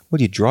third. Well,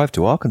 you drive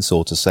to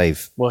Arkansas to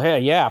save. Well,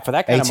 yeah, for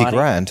that kind of money, 80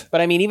 grand.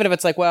 But even if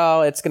it's like,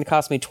 well, it's going to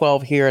cost me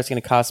 12 here, it's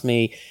going to cost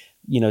me,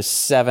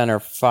 7 or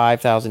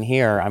 5,000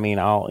 here.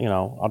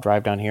 I'll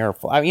drive down here.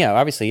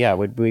 Obviously, it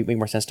would make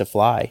more sense to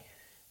fly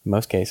in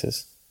most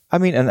cases.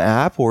 An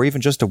app or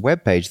even just a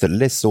web page that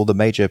lists all the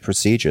major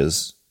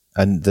procedures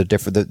and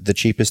the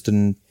cheapest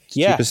and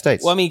cheapest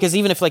states. Well, because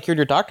even if like you're at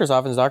your doctor's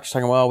office, the doctor's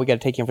talking, well, we got to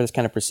take you in for this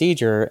kind of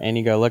procedure, and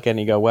you go look at it and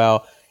you go,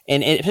 well,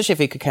 and especially if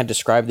you could kind of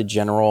describe the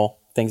general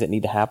things that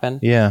need to happen.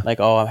 Yeah. Like,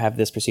 I have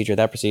this procedure,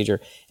 that procedure.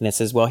 And it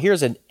says, well,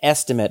 here's an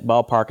estimate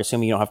ballpark,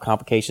 assuming you don't have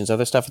complications.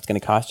 Other stuff, it's going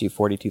to cost you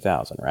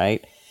 $42,000,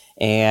 right?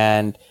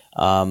 And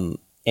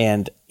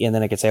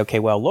then I could say, okay,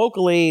 well,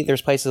 locally,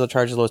 there's places that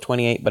charge as low as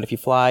 28, but if you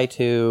fly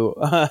to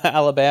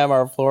Alabama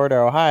or Florida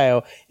or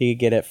Ohio, you could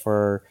get it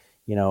for,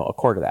 a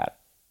quarter of that.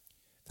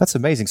 That's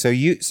amazing. So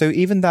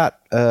even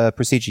that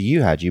procedure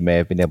you had, you may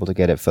have been able to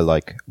get it for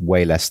like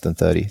way less than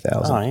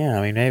 30,000. Oh yeah,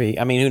 I mean maybe.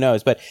 I mean who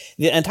knows? But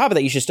on top of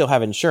that, you should still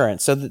have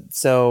insurance.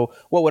 So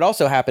what would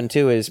also happen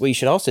too is what you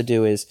should also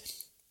do is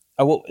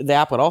what the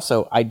app would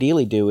also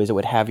ideally do is it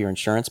would have your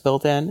insurance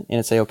built in and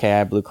it'd say, okay, I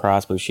have Blue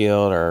Cross Blue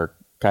Shield or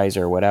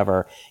Kaiser or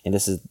whatever, and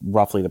this is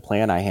roughly the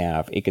plan I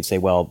have. It could say,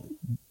 well,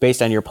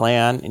 based on your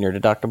plan and your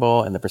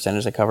deductible and the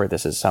percentage they cover,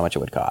 this is how much it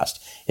would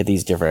cost at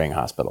these differing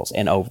hospitals.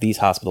 And these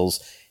hospitals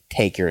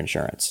take your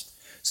insurance.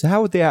 So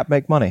how would the app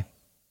make money?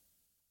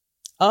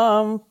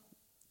 I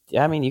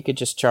mean, you could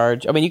just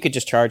charge. I mean, you could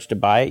just charge to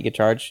buy it. You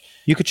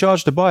could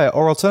charge to buy it,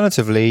 or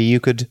alternatively, you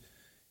could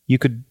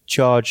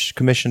charge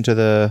commission to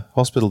the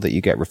hospital that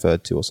you get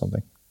referred to, or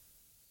something.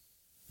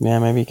 Yeah,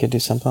 maybe you could do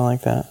something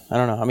like that. I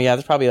don't know. I mean, yeah,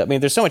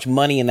 there's so much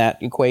money in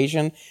that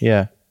equation.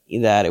 Yeah.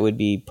 That it would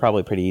be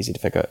probably pretty easy to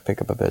pick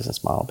up a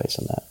business model based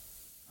on that.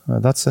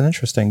 That's an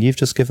interesting. You've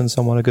just given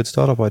someone a good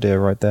startup idea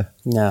right there.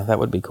 Yeah, that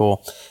would be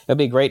cool. It'd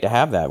be great to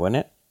have that,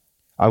 wouldn't it?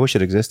 I wish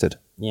it existed.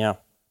 Yeah.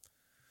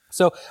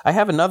 So I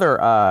have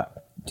another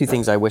two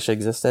things I wish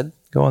existed.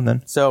 Go on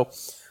then. So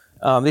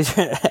these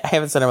I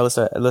haven't said I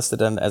listed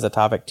them as a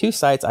topic. 2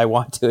 sites I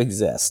want to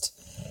exist,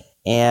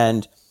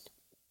 and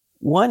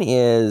one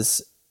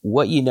is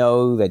what you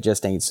know that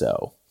just ain't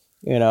so.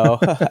 I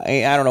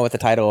don't know what the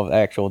title of the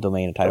actual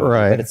domain title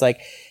right. is, but it's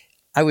like.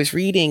 I was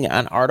reading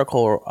an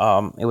article.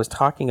 It was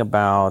talking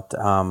about.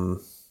 I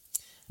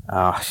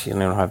don't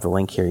have the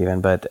link here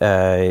even, but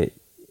let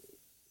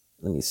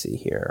me see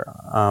here.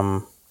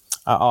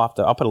 I'll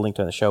put a link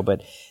to it in the show.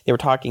 But they were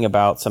talking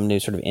about some new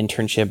sort of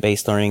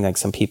internship-based learning. Like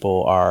some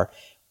people are,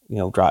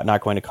 not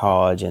going to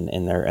college and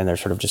they're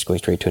sort of just going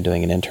straight to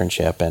doing an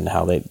internship, and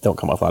how they don't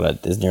come with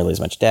nearly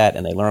as much debt,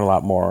 and they learn a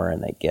lot more,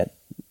 and they get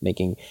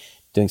doing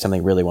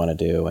something they really want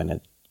to do, and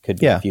it could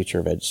be the future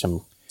of it.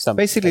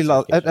 Basically,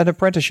 an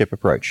apprenticeship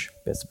approach.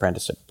 It's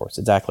apprenticeship approach,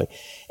 exactly.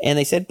 And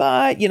they said,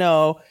 but,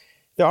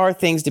 there are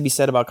things to be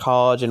said about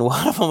college. And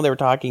one of them they were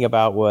talking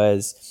about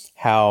was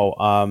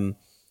how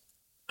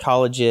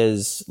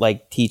colleges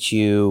teach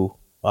you,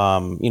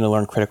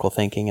 learn critical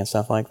thinking and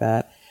stuff like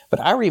that.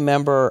 But I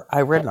remember I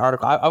read an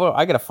article.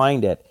 I got to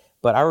find it.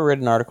 But I read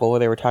an article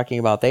where they were talking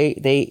about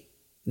they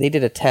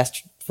did a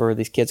test for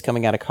these kids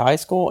coming out of high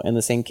school and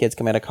the same kids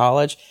coming out of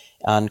college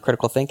on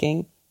critical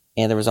thinking.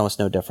 And there was almost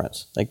no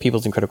difference. Like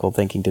people's in critical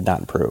thinking did not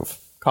improve.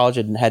 College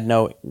had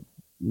no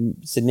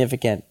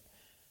significant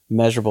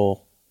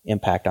measurable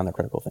impact on their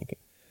critical thinking.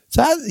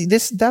 So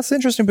that's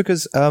interesting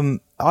because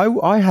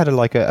I had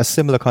a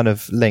similar kind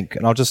of link,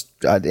 and I'll just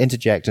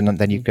interject and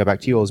then you can go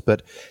back to yours.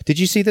 But did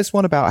you see this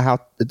one about how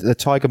the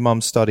Tiger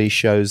Mum study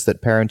shows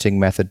that parenting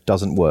method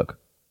doesn't work?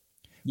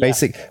 Yeah.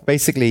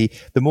 Basically,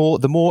 the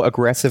more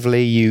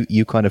aggressively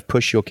you kind of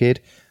push your kid,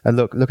 and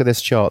look at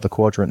this chart, the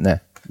quadrant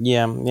there.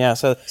 Yeah.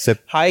 So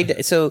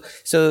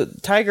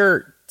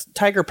tiger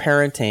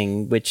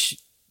parenting, which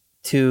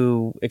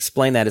to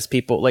explain that is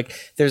people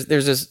there's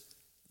this.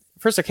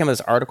 First, I came with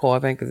this article. I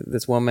think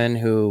this woman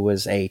who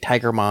was a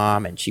tiger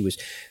mom, and she was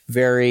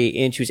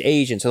she was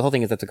Asian. So the whole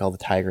thing is that's called the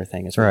tiger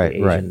thing. It's really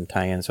Asian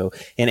tie-in. So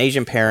in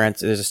Asian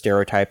parents, there's a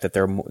stereotype that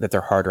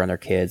they're harder on their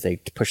kids. They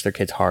push their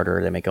kids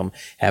harder. They make them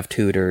have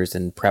tutors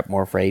and prep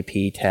more for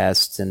AP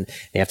tests, and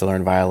they have to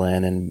learn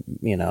violin, and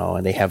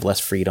and they have less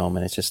freedom.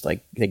 And it's just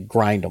like they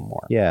grind them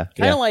more. Yeah,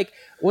 kind of like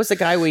what's the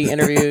guy we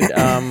interviewed?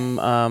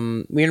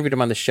 We interviewed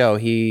him on the show.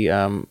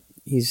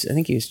 I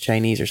think he was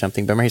Chinese or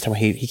something, but remember he's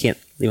talking about he can't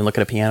even look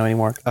at a piano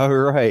anymore. Oh,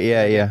 right.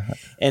 Yeah.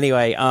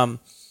 Anyway,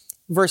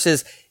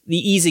 versus the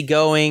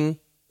easygoing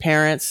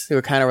parents who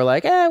were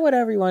like,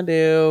 whatever you want to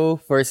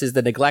do, versus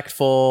the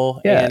neglectful,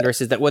 and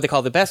versus what they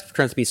call the best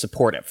terms to be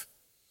supportive.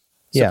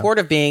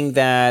 Supportive being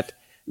that,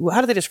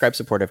 how do they describe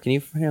supportive? Can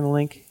you find the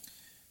link?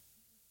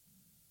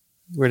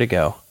 Where'd it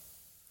go?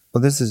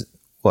 Well, this is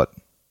what?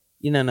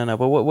 No.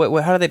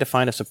 But how do they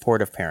define a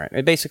supportive parent?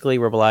 It basically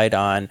relied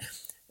on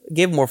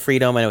give more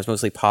freedom, and it was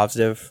mostly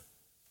positive.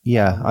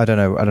 Yeah, I don't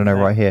know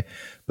right here,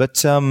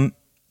 but I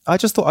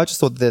just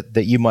thought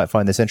that you might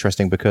find this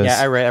interesting because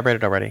I read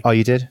it already. Oh,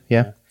 you did?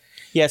 Yeah.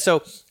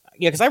 So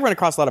because I run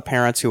across a lot of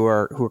parents who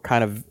are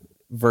kind of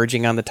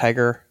verging on the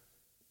tiger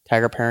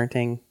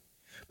parenting.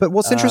 But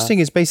what's interesting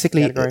is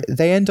basically category.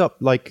 They end up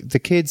like the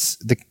kids.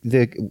 The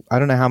I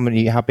don't know how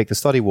big the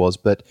study was,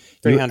 but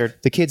 300.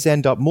 The kids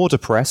end up more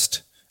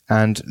depressed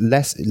and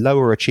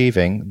lower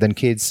achieving than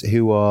kids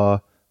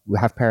who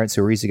have parents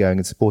who are easygoing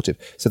and supportive.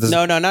 So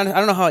no, I don't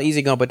know how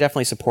easygoing, but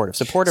definitely supportive.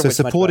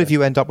 Supportive,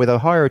 you end up with a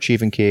higher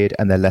achieving kid,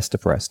 and they're less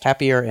depressed,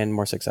 happier, and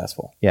more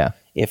successful. Yeah.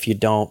 If you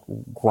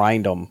don't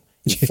grind them,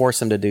 you force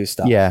them to do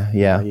stuff.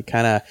 Yeah. You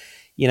kind of,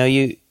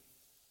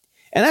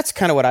 And that's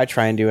kind of what I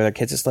try and do with our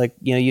kids. It's like,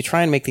 you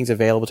try and make things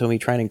available to them. You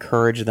try and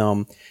encourage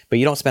them, but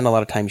you don't spend a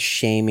lot of time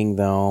shaming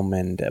them,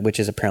 and which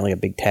is apparently a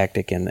big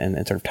tactic in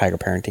sort of tiger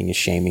parenting, is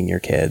shaming your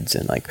kids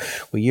and like,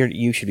 well,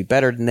 you should be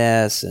better than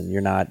this, and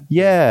you're not,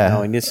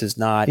 and this is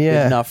not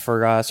good enough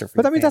for us. Or for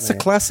but I mean, that's a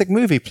classic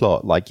movie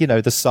plot, like,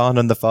 the son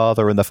and the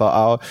father and the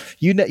father. Oh,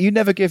 you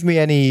never give me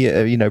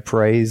any,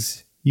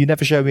 praise. You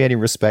never show me any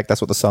respect. That's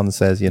what the son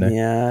says,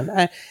 Yeah.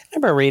 I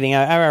remember reading,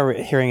 I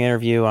remember hearing an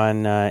interview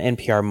on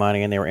NPR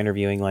Money, and they were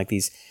interviewing like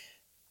these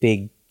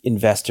big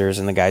investors,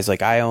 and the guy's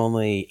like, I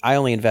only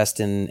invest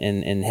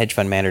in hedge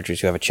fund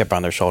managers who have a chip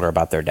on their shoulder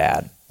about their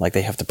dad. Like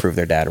they have to prove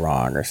their dad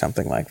wrong or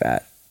something like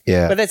that.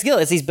 Yeah. But that's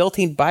it's these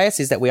built-in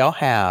biases that we all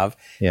have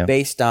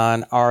based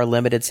on our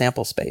limited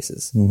sample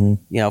spaces,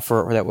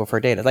 for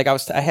data. Like I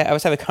was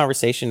having a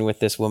conversation with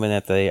this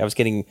woman I was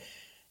getting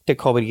to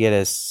Colby to get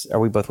us, or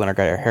we both went and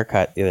got our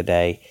haircut the other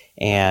day,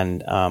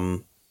 and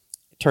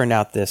it turned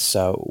out this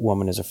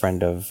woman is a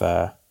friend of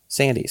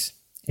Sandy's.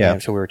 Yeah.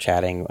 And so we were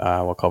chatting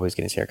while Colby was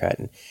getting his haircut,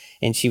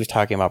 and she was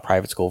talking about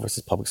private school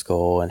versus public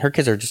school, and her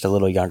kids are just a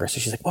little younger.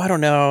 So she's like, well, I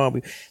don't know. I'll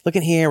be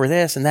looking here, we're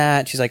this and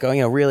that. She's like,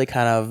 really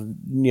kind of,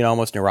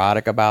 almost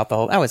neurotic about the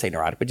whole, I wouldn't say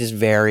neurotic, but just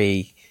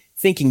very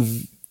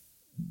thinking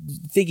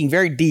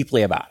very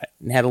deeply about it,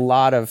 and had a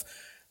lot of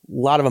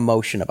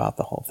emotion about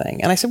the whole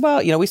thing. And I said,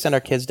 well, we send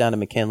our kids down to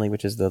McKinley,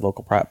 which is the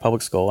local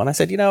public school. And I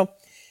said,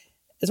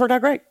 it's worked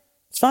out great.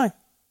 It's fine.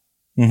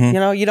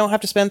 Mm-hmm. You don't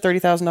have to spend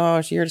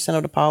 $30,000 a year to send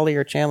them to Poly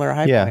or Chandler or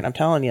High Point. I'm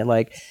telling you,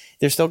 like,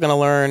 they're still going to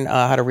learn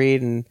how to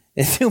read and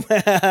do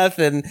math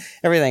and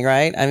everything,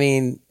 right? I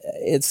mean,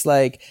 it's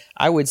like,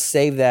 I would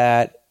save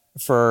that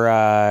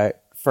for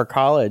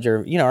college,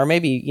 or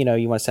maybe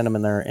you want to send them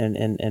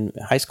in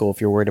high school if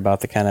you're worried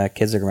about the kind of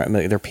kids that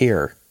are their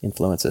peer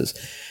influences.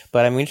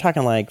 But I mean, you're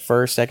talking like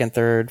first, second,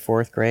 third,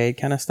 fourth grade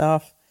kind of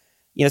stuff.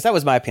 So that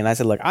was my opinion. I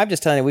said, look, I'm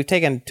just telling you, we've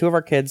taken two of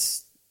our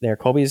kids there.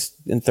 Colby's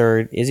in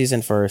third, Izzy's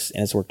in first,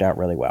 and it's worked out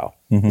really well.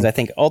 Because I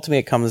think ultimately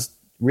it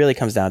really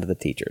comes down to the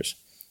teachers.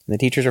 And the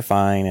teachers are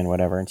fine and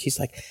whatever. And she's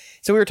like,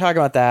 so we were talking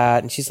about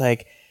that, and she's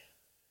like,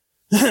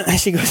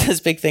 she goes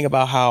this big thing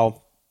about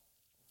how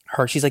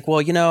she's like,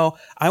 well,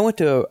 I went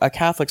to a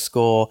Catholic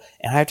school,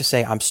 and I have to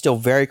say I'm still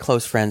very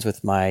close friends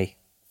with my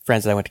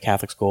friends that I went to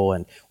Catholic school,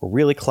 and we're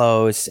really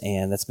close,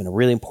 and that's been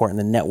really important,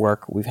 the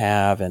network we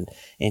have. And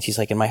she's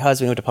like, and my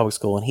husband went to public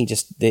school, and he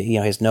just,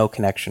 has no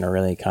connection or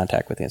really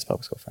contact with his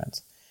public school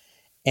friends.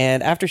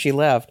 And after she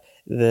left,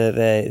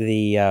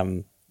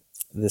 the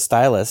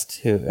stylist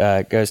who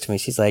goes to me,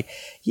 she's like,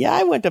 yeah,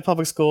 I went to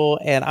public school,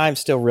 and I'm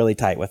still really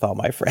tight with all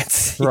my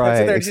friends.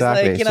 Right,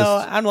 exactly.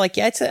 Like, I'm like,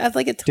 yeah, I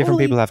like it. Totally, different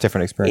people have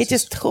different experiences. It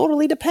just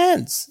totally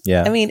depends.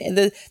 Yeah. I mean,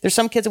 there's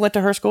some kids that went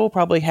to her school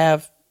probably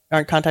aren't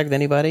in contact with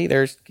anybody. It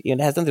has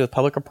nothing to do with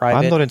public or private.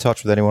 I'm not in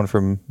touch with anyone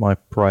from my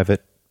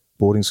private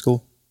boarding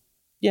school.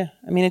 Yeah.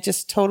 I mean, it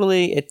just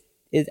totally,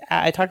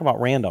 I talk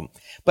about random,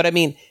 but I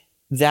mean,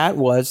 that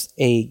was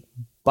a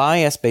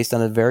bias based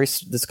on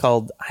this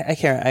called,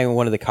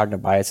 one of the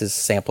cognitive biases,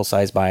 sample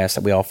size bias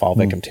that we all fall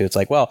victim to. It's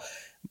like, well,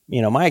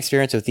 my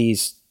experience with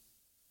these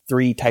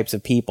three types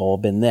of people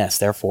have been this,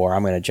 therefore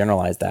I'm going to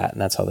generalize that.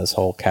 And that's how this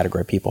whole category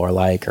of people are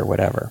like, or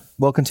whatever.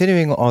 Well,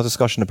 continuing our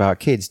discussion about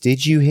kids,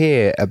 did you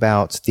hear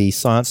about the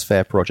science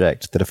fair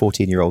project that a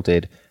 14-year-old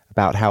did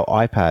about how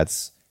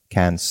iPads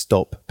can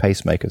stop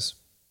pacemakers?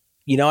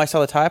 I saw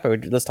the typo.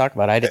 Let's talk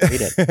about it. I didn't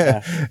read it.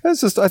 Yeah. I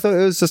thought it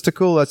was just a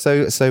cool.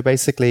 So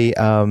basically,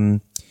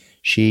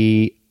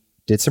 she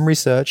did some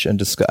research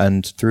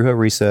and through her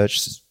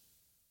research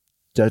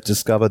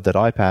discovered that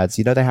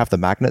iPads, they have the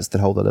magnets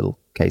that hold the little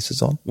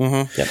cases on.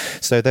 Mm-hmm. Yep.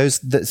 So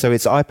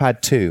it's iPad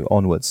 2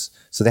 onwards.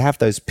 So they have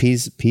those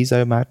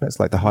piezo magnets,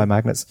 like the high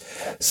magnets.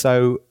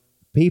 So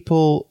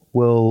people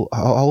will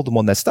hold them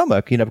on their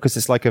stomach, because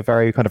it's like a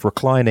very kind of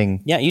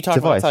reclining you talk device.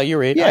 about that's how you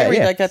read. Yeah, I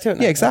read like that too.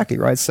 Yeah, exactly,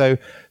 right. So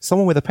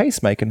someone with a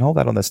pacemaker can hold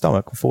that on their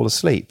stomach and fall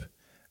asleep.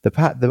 The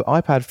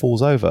iPad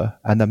falls over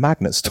and the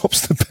magnet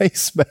stops the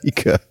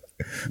pacemaker.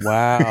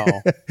 Wow.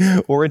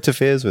 Or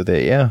interferes with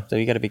it, yeah. So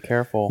you got to be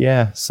careful.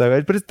 Yeah. So,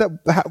 but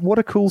what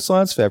a cool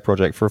science fair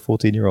project for a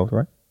 14-year-old,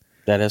 right?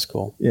 That is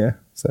cool. Yeah.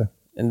 So,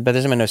 but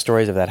there's been no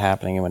stories of that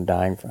happening. Anyone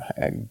dying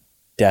from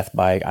death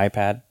by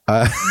iPad?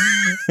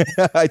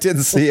 I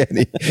didn't see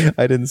any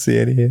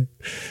here.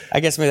 I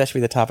guess maybe that should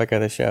be the topic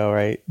of the show,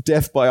 right?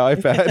 Death by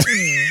iPad.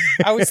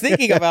 I was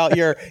thinking about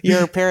your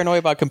paranoia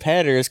about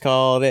competitors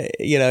called,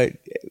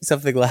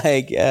 something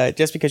like,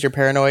 just because you're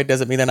paranoid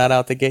doesn't mean they're not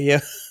out to get you.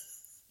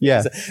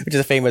 Yeah. Which is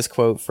a famous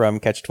quote from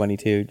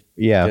Catch-22.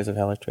 Yeah. Joseph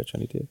Heller's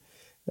Catch-22.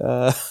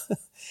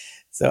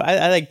 So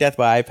I like death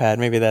by iPad.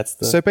 Maybe that's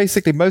the... So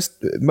basically,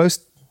 most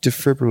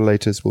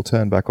defibrillators will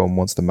turn back on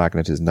once the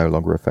magnet is no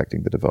longer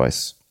affecting the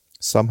device.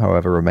 Some,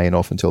 however, remain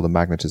off until the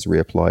magnet is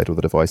reapplied or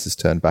the device is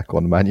turned back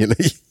on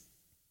manually.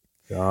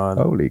 God.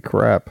 Holy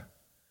crap.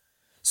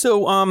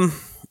 So, I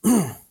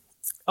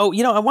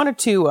wanted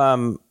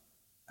to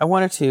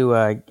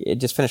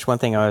just finish one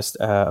thing I was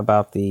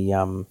about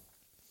the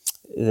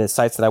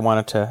sites that I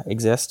wanted to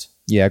exist.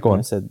 Yeah, go on.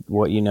 I said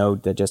what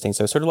that just thing.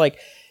 So sort of like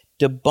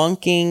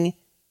debunking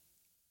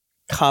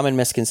common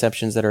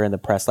misconceptions that are in the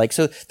press. Like,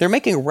 so they're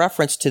making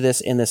reference to this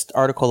in this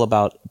article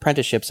about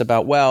apprenticeships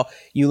about, well,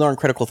 you learn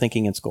critical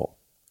thinking in school.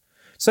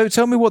 So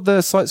tell me what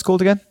the site's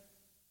called again.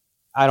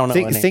 I don't know.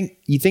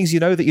 Things you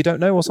know that you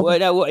don't know or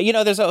something? Well,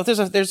 no, there's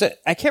a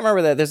I can't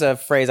remember that. There's a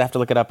phrase, I have to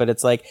look it up, but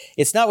it's like,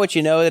 it's not what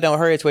you know that don't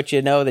hurt, it's what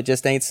you know that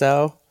just ain't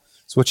so.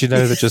 It's what you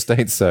know that just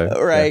ain't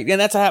so. Right. Yeah.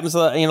 And that's what happens.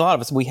 A lot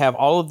of us, we have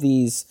all of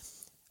these,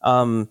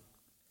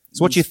 it's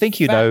what you think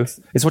you know.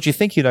 It's what you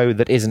think you know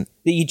that isn't.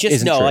 That you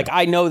just know. True. Like,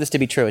 I know this to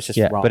be true. It's just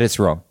wrong. But it's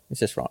wrong. It's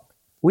just wrong.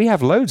 We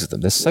have loads of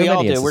them. There's so we many.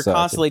 all do. In We're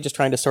constantly just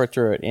trying to sort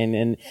through it,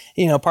 and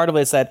part of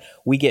it is that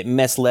we get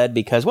misled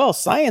because, well,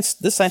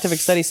 this scientific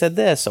study said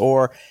this,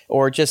 or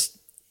just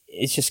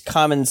it's just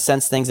common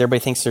sense things everybody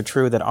thinks are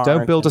true that aren't.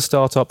 Don't build a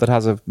startup that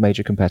has a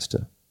major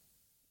competitor.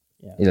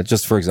 Yeah.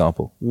 Just for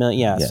example.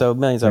 So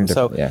millions of them.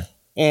 So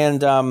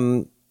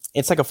and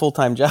it's like a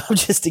full-time job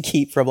just to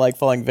keep from like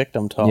falling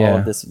victim to all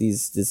of this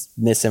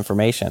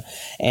misinformation.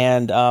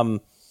 And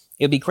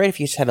it'd be great if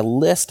you just had a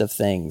list of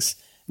things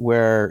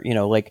where,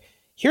 like,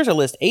 here's a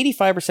list.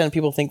 85% of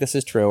people think this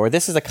is true, or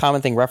this is a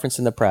common thing referenced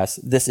in the press.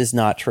 This is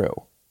not true.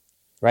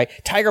 Right?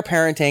 Tiger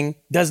parenting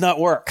does not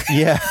work.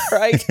 Yeah.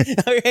 Right?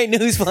 Okay,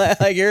 newsflash.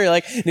 Like, you're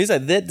like,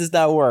 newsflash, that does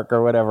not work,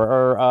 or whatever.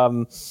 Or,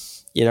 or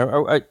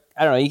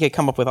I don't know, you could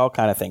come up with all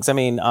kind of things. I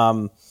mean,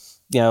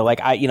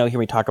 hear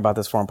me talk about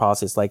this foreign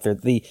policy. It's like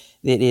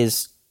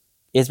it's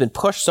been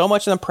pushed so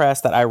much in the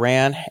press that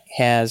Iran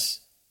is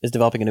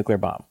developing a nuclear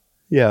bomb.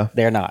 Yeah.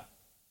 They're not.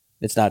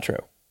 It's not true.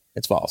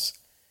 It's false.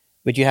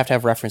 But you have to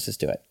have references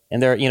to it.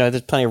 And there,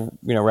 there's plenty of,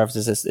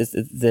 references.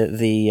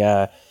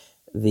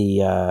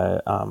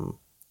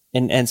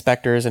 And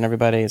inspectors and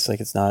everybody, it's like,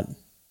 it's not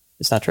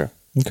true.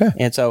 Okay.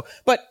 And so,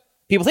 but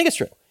people think it's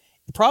true.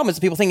 The problem is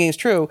that people thinking it's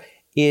true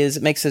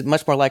it makes it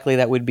much more likely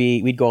that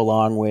we'd go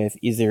along with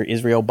either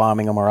Israel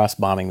bombing them or us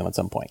bombing them at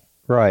some point.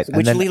 Right.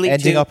 Which and then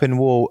ending up in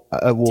war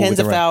tens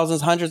of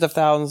thousands, hundreds of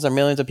thousands, or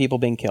millions of people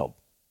being killed.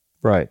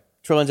 Right.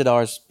 Trillions of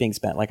dollars being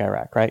spent, like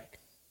Iraq, right?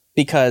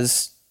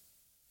 Because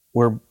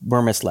we're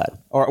misled,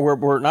 or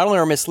we're not only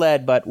are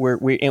misled, but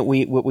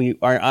we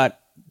are not.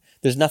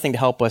 There's nothing to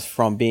help us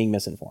from being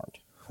misinformed.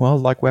 Well,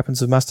 like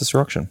weapons of mass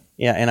destruction.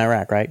 Yeah, in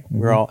Iraq, right?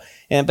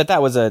 Mm-hmm. But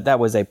that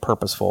was a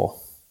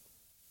purposeful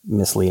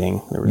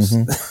misleading. There was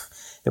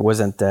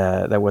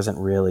that wasn't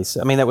really.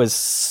 I mean, that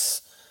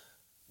was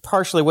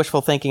partially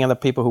wishful thinking of the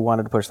people who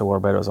wanted to push the war,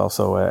 but it was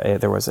also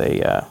there was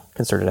a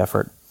concerted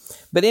effort.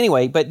 But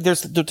anyway,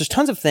 there's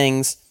tons of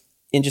things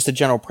in just the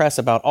general press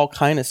about all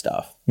kind of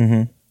stuff.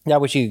 Mm-hmm. That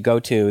which you could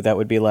go to that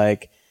would be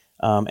like,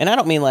 and I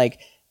don't mean like,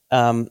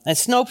 and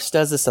Snopes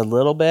does this a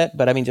little bit,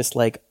 but I mean just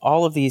like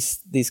all of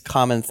these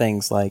common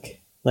things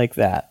like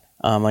that,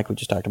 like we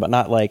just talked about,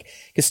 not like,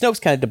 because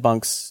Snopes kind of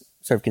debunks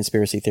sort of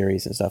conspiracy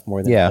theories and stuff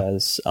more than it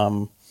does,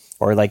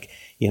 or like,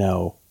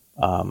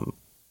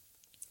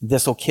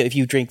 this will kill if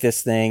you drink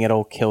this thing,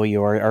 it'll kill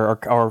you,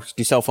 or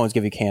do cell phones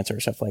give you cancer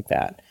or stuff like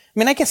that. I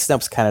mean, I guess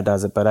Snopes kind of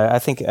does it, but I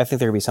think there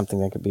could be something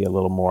that could be a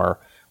little more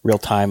real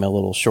time, a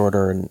little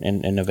shorter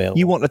and available.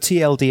 You want a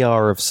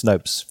TLDR of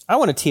Snopes? I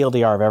want a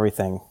TLDR of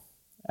everything.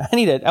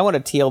 I want a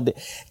TLD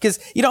because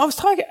I was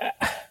talking.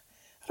 I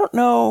don't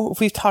know if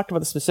we've talked about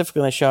this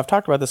specifically on the show. I've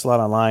talked about this a lot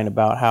online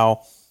about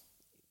how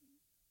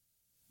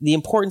the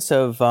importance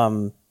of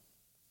having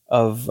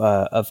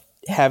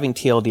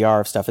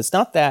TLDR of stuff. It's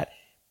not that,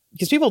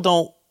 because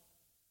people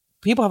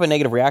have a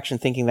negative reaction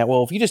thinking that,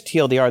 well, if you just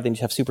TLDR, then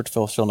you have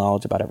superficial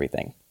knowledge about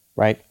everything,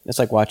 right? It's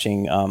like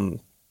watching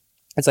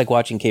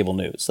cable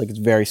news. Like, it's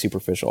very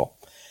superficial.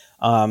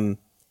 And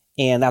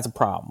that's a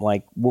problem.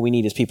 Like, what we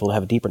need is people to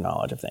have a deeper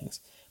knowledge of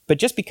things. But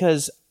just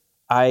because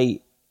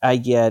I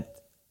get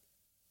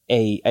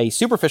a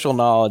superficial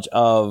knowledge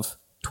of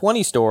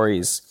 20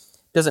 stories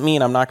doesn't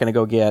mean I'm not going to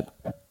go get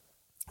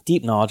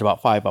deep knowledge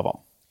about 5 of them.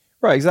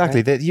 Right,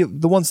 exactly. Right?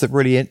 The ones that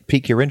really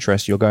pique your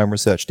interest, you'll go and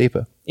research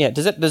deeper. Yeah.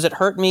 Does it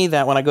hurt me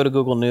that when I go to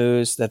Google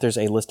News that there's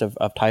a list of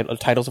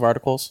titles of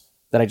articles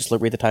that I just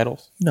read the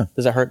titles? No.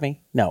 Does that hurt me?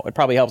 No. It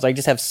probably helps. I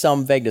just have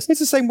some vagueness. It's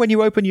the same when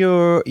you open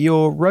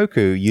your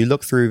Roku. You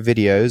look through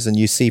videos and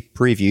you see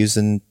previews,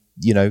 and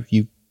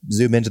you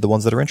zoom into the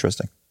ones that are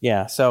interesting.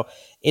 Yeah. So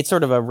it's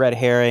sort of a red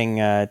herring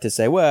to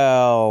say,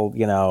 well,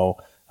 we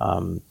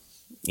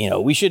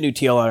should do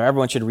TLDR.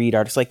 Everyone should read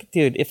articles. Like,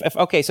 dude, if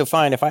okay, so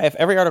fine. If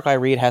every article I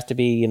read has to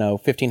be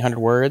 1,500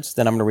 words,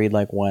 then I'm going to read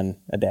like one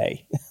a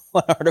day,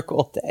 one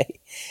article a day,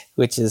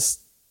 which is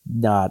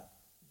not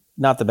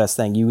the best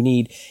thing. You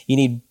need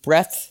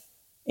breadth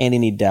and you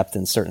need depth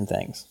in certain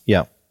things.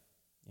 Yeah.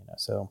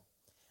 So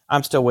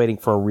I'm still waiting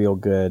for a real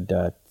good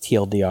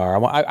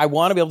TLDR. I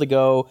want to be able to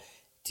go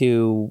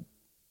to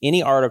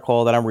any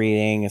article that I'm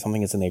reading,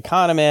 something that's in The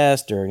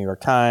Economist or New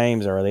York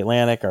Times or The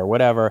Atlantic or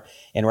whatever,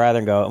 and rather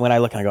than go, when I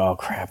look and I go, oh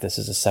crap, this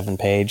is a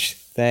 7-page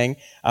thing,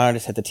 I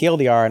just hit the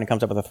TLDR and it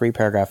comes up with a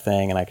 3-paragraph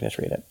thing and I can just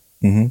read it.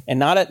 Mm-hmm. And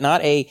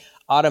not a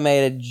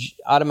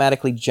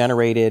automatically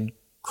generated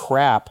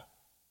crap.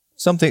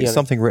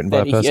 Something written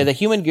by a person. The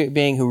human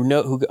being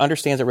who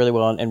understands it really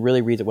well and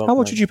really reads it well. How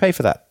much would you pay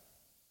for that?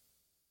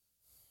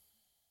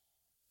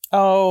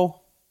 Oh,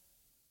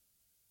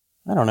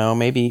 I don't know,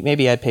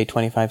 maybe I'd pay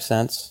 25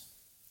 cents,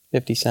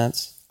 50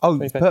 cents. Oh,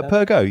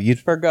 per go?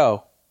 Per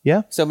go.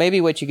 Yeah. So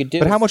maybe what you could do.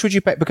 But how much would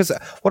you pay? Because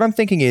what I'm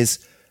thinking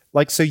is,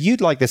 like, so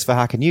you'd like this for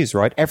Hacker News,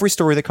 right? Every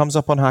story that comes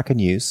up on Hacker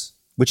News,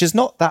 which is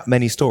not that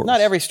many stories.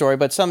 Not every story,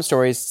 but some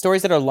stories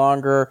that are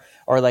longer,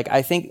 or like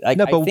I think I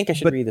think I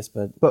should read this,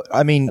 but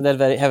I mean,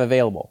 that I have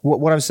available.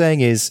 What I'm saying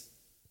is,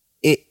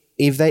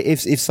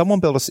 if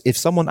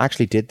someone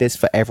actually did this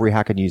for every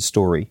Hacker News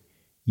story,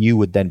 you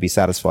would then be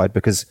satisfied,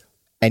 because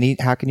any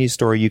Hacker News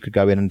story you could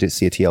go in and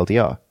see a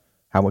TLDR.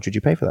 How much would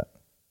you pay for that?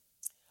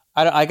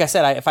 Like I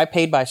said, if I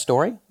paid by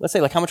story, let's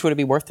say, like, how much would it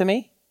be worth to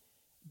me?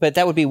 But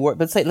that would be worth.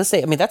 Let's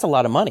say, I mean, that's a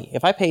lot of money.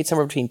 If I paid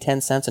somewhere between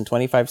 10 cents and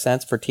 25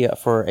 cents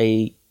for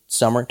a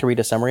summary, to read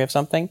a summary of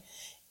something,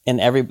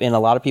 and a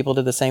lot of people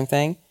did the same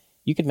thing,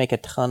 you could make a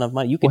ton of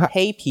money. You could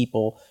pay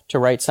people to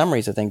write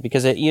summaries of things,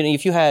 because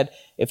if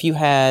you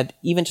had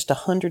even just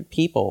 100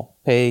 people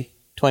pay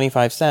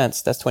 25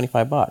 cents, that's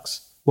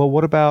 $25. Well,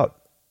 what about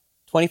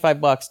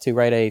 $25 to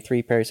write a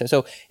 3-page?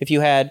 So if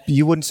you had,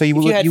 you wouldn't. So you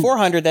if would, you had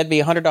 400, that'd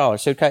be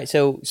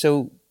 $100.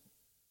 So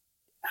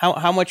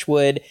how much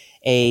would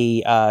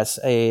a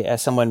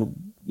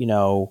someone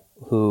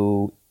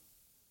who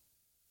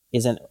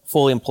isn't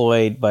fully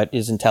employed but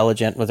is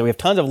intelligent? We have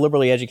tons of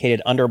liberally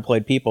educated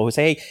underemployed people who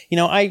say,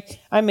 hey,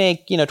 I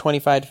make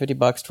 $25 to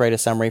 $50 to write a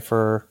summary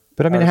for.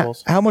 But I mean,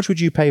 articles. how much would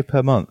you pay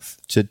per month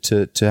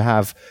to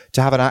have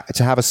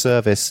a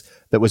service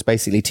that was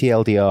basically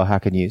TLDR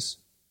Hacker News?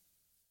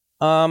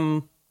 I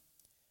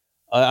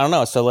don't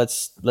know. So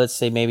let's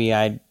say maybe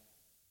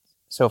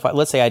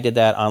let's say I did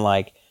that on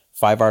like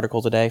 5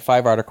 articles a day.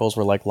 5 articles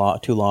were like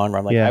too long. Where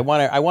I'm like, I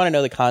want to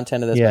know the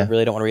content of this, but I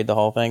really don't want to read the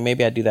whole thing.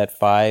 Maybe I'd do that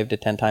 5 to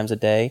 10 times a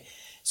day.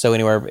 So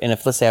anywhere, and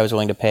if let's say I was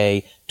willing to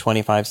pay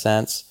 25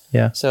 cents,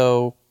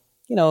 so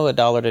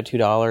 $1 to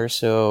 $2,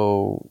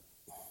 so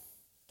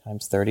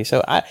times 30.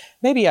 So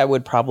maybe I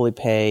would probably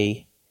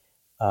pay.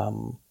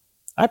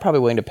 I'd probably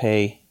willing to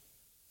pay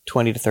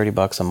 $20 to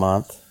 $30 a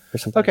month. Or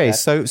something okay, like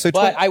that. so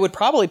but I would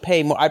probably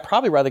pay more. I'd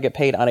probably rather get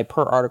paid on a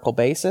per article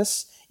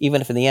basis,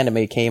 even if in the end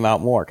it came out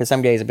more. Because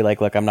some days it'd be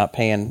like, look, I'm not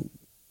paying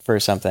for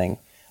something.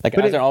 Like,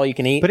 is it all you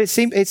can eat? But it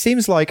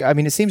seems like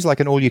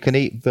an all you can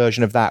eat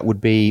version of that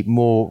would be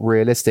more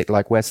realistic,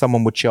 like where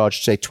someone would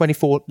charge, say,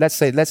 24.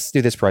 Let's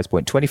do this price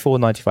point,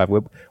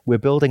 $24.95. We're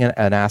building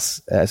a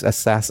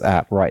SaaS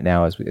app right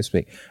now as we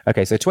speak.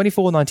 Okay, so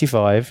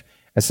 $24.95.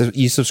 So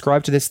you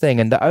subscribe to this thing,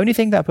 and the only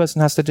thing that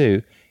person has to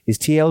do is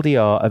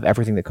TLDR of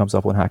everything that comes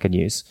up on Hacker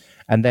News,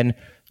 and then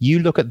you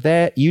look at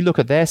their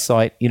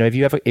site.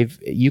 If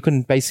you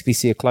can basically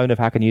see a clone of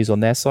Hacker News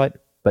on their site,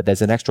 but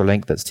there's an extra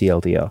link that's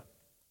TLDR,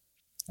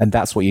 and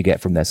that's what you get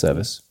from their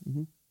service.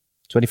 Mm-hmm.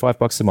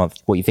 $25 a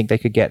month. What, you think they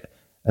could get?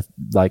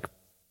 Like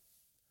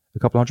a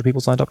couple hundred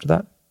people signed up to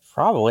that?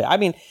 Probably. I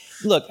mean,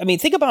 look. I mean,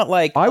 think about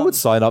like I would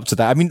sign up to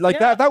that. I mean, like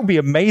that would be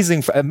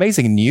amazing.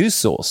 Amazing news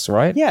source,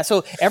 right? Yeah.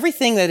 So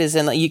everything that is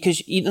in,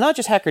 because not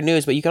just Hacker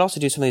News, but you could also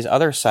do some of these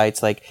other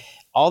sites, like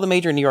all the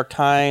major New York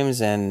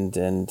Times and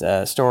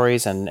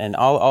stories and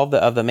all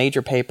of the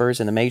major papers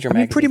and the major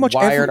magazines, pretty much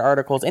Wired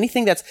articles,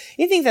 anything that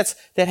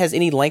has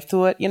any length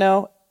to it.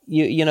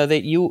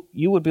 That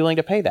you would be willing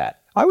to pay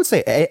that. I would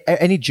say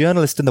any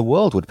journalist in the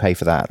world would pay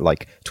for that,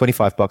 like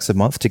 $25 a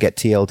month to get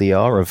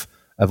TLDR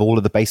of all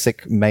of the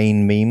basic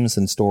main memes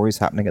and stories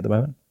happening at the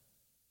moment.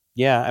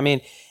 Yeah, I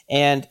mean,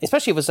 and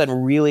especially if it was done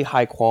really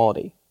high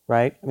quality,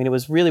 right? I mean, it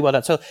was really well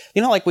done. So,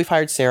 like we've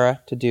hired Sarah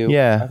to do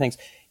our things.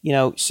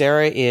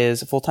 Sarah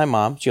is a full-time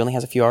mom. She only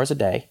has a few hours a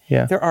day.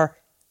 Yeah. There are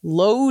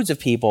loads of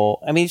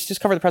people. I mean, it's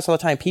just covered the press all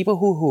the time. People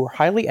who are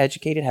highly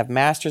educated, have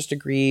master's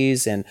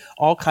degrees and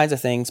all kinds of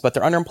things, but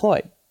they're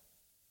underemployed,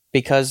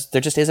 because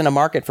there just isn't a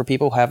market for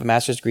people who have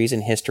master's degrees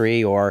in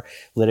history or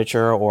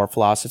literature or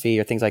philosophy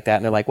or things like that.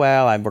 And they're like,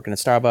 well, I'm working at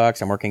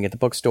Starbucks, I'm working at the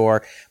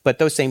bookstore. But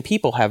those same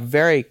people have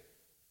very,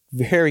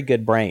 very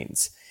good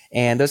brains.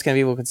 And those kind of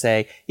people could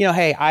say,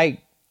 hey,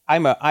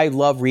 I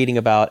love reading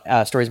about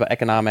stories about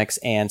economics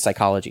and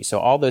psychology. So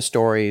all those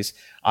stories,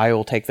 I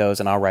will take those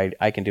and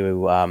I can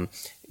do,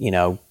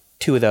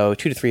 2 to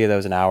 3 of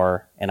those an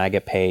hour, and I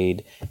get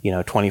paid,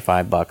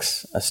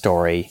 $25 a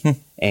story.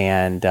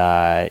 And,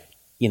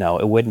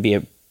 it wouldn't be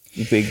a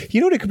big.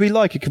 You know what it could be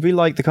like? It could be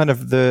like the kind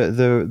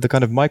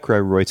of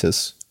micro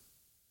Reuters.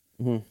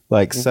 Mm-hmm.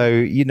 Like, so,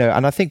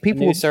 and I think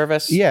people. A news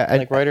service?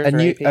 Like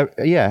Reuters or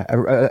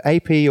AP?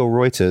 AP or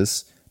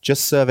Reuters,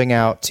 just serving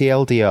out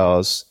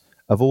TLDRs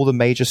of all the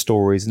major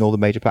stories and all the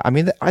major. I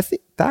mean, I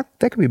think that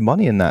there could be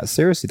money in that.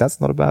 Seriously, that's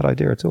not a bad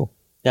idea at all.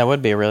 Yeah, it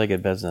would be a really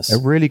good business. A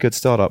really good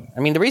startup.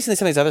 I mean, the reason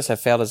some of these others have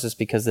failed is just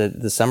because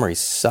the summaries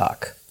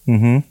suck.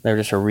 Mm-hmm. They're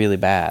just really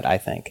bad, I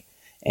think.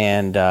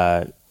 And,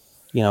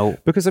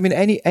 because I mean,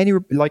 any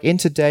like in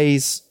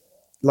today's,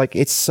 like,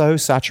 it's so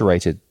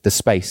saturated, the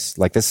space,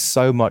 like there's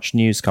so much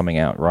news coming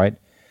out, right?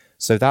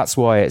 So that's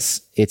why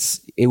it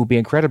would be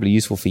incredibly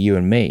useful for you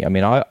and me. I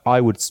mean,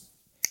 I would,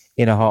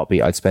 in a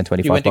heartbeat, I'd spend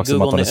 $25 a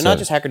month on a service. Not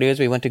just Hacker News,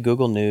 we went to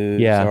Google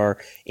News or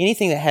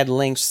anything that had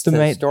links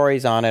to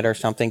stories on it or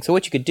something. So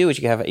what you could do is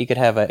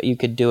you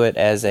could do it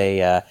as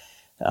a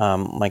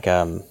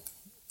whatever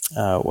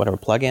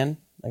plugin,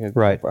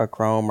 like a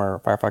Chrome or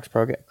Firefox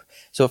program.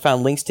 So it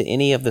found links to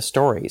any of the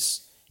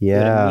stories.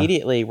 Yeah. It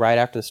immediately, right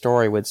after the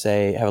story, would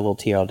say, have a little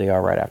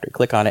TLDR right after.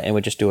 Click on it, and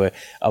would just do it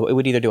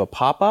would either do a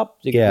pop-up,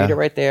 so you can read it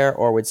right there,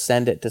 or would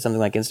send it to something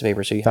like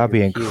Instapaper. So that'd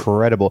be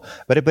incredible.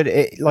 But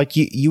like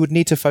you would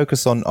need to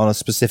focus on a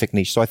specific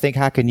niche. So I think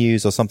Hacker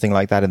News or something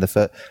like that in the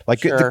first, like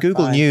the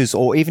Google News,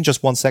 or even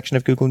just one section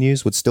of Google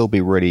News would still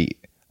be really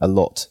a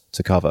lot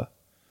to cover.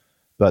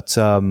 But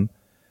and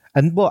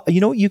well,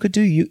 you know what you could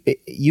do?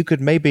 You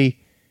could maybe,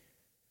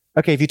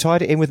 okay, if you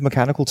tied it in with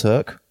Mechanical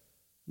Turk.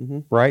 Mm-hmm.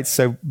 Right,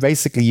 so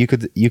basically, you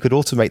could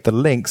automate the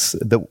links.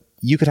 That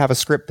you could have a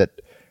script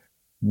that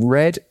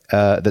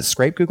that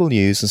scraped Google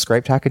News and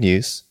scraped Hacker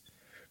News,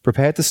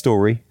 prepared the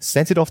story,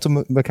 sent it off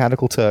to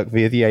Mechanical Turk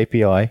via the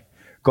API,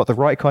 got the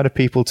right kind of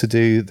people to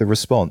do the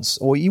response.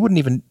 Or you wouldn't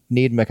even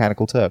need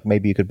Mechanical Turk.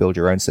 Maybe you could build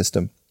your own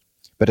system.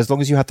 But as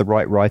long as you had the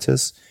right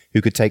writers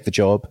who could take the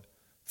job,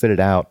 fill it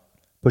out,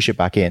 push it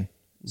back in,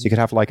 so you could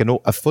have like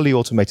a fully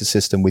automated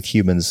system with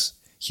human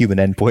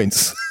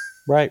endpoints.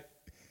 Right.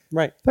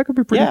 Right. That could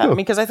be pretty cool. Yeah,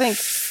 because I think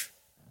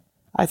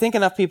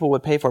enough people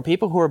would pay for it.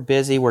 People who are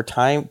busy,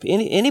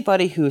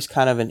 anybody who's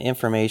kind of an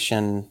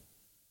information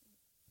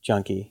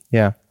junkie.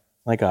 Yeah.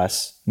 Like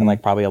us, and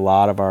like probably a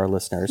lot of our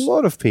listeners. A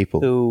lot of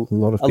people. A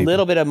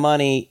little bit of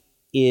money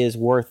is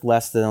worth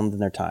less than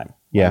their time.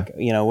 Yeah.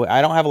 Like,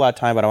 I don't have a lot of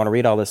time, but I want to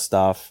read all this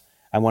stuff.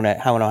 I want to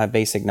have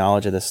basic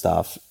knowledge of this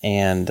stuff.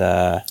 And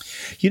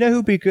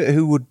who'd be good,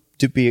 who would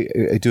do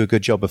a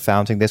good job of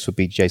founding this would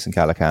be Jason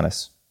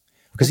Calacanis.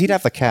 Because he'd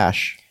have the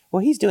cash.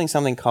 Well, he's doing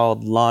something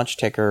called Launch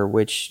Ticker,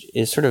 which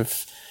is sort of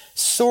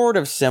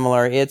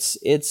similar.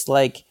 It's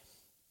like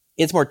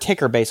it's more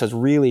ticker based, so it's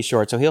really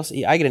short. So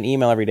I get an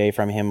email every day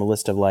from him, a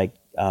list of like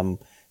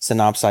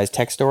synopsized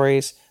tech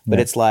stories, but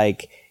it's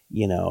like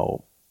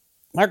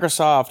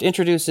Microsoft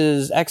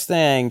introduces X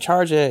thing,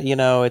 charge it.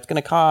 It's going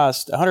to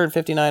cost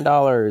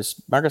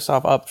 $159.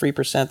 Microsoft up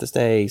 3% this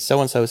day. So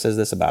and so says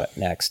this about it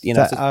next. So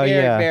it's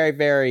very,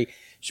 very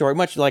short,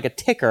 much like a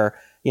ticker.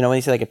 When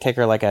you say like a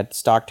ticker, like a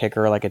stock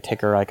ticker, like a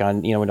ticker, like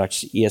on, we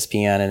watch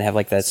ESPN and have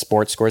like that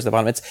sports scores at the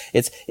bottom.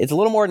 It's a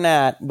little more than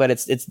that, but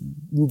it's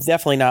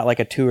definitely not like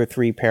a 2 or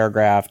 3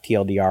 paragraph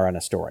TLDR on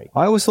a story.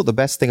 I always thought the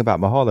best thing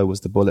about Mahalo was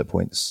the bullet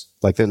points.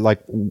 Like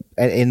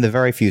in the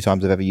very few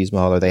times I've ever used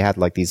Mahalo, they had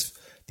like these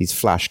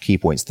flash key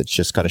points that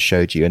just kind of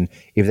showed you. And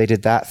if they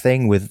did that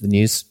thing with the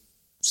news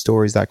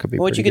stories, that could be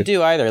what you could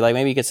do either. Like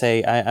maybe you could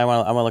say, I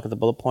want to look at the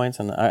bullet points,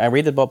 and I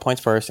read the bullet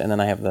points first, and then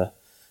I have the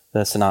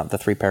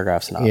 3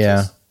 paragraph synopsis.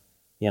 Yeah.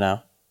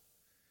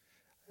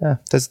 Yeah.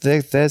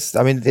 There's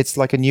I mean, it's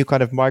like a new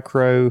kind of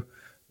micro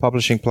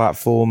publishing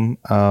platform,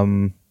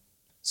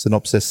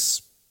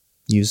 synopsis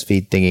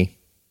newsfeed thingy.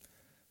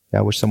 Yeah,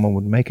 I wish someone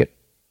would make it.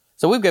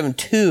 So we've given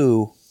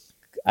 2,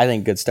 I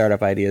think, good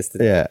startup ideas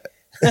today. Yeah.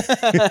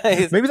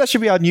 Maybe that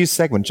should be our new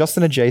segment,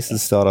 Justin and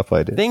Jason's startup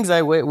idea. Things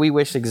we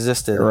wish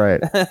existed.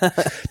 Right.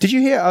 Did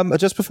you hear,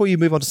 just before you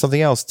move on to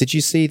something else, did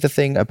you see the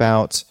thing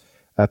about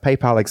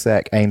PayPal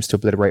exec aims to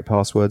obliterate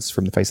passwords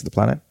from the face of the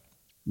planet?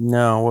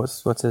 No.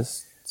 What's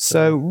this?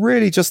 So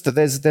really just that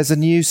there's a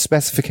new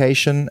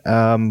specification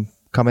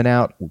coming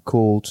out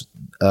called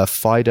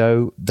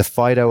FIDO, the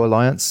FIDO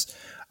Alliance.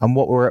 And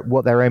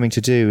what they're aiming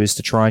to do is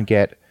to try and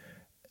get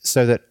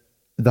so that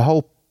the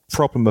whole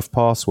problem of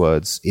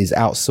passwords is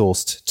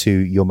outsourced to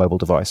your mobile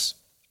device.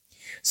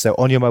 So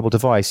on your mobile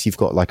device, you've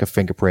got like a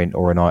fingerprint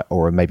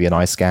or maybe an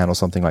eye scan or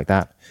something like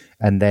that.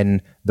 And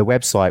then the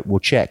website will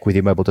check with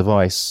your mobile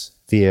device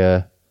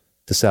via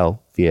the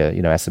cell, via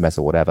SMS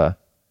or whatever.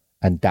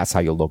 And that's how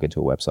you'll log into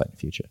a website in the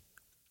future.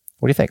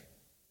 What do you think?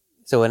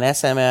 So an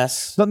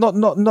SMS?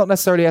 Not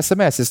necessarily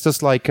SMS. It's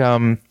just like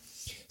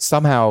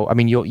somehow. I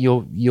mean,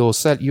 your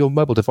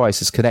mobile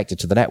device is connected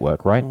to the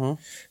network, right?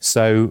 Mm-hmm.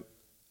 So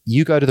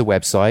you go to the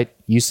website.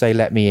 You say,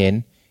 "Let me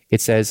in."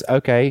 It says,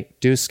 "Okay,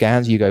 do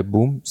scans." You go,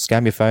 boom,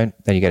 scan your phone,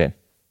 then you get in.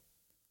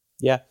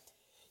 Yeah.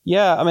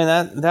 I mean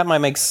that might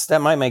make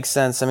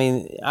sense. I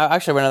mean, I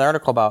actually read another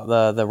article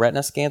about the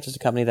Retina scans. There's a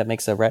company that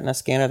makes a Retina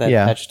scanner that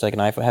attaches to like an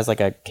iPhone, has like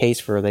a case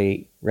for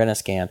the Retina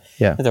scan.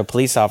 Yeah, the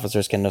police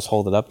officers can just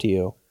hold it up to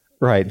you,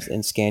 right,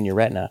 and scan your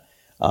Retina.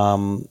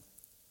 You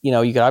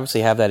could obviously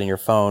have that in your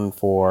phone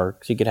so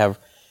you could have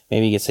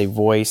maybe you could say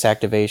voice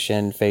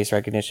activation, face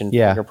recognition,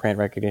 fingerprint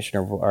recognition,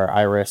 or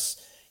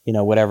iris.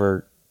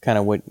 Whatever. Kind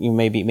of what you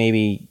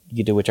maybe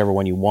you do whichever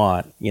one you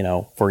want,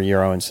 for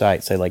your own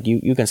site. So like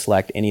you can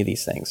select any of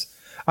these things.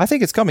 I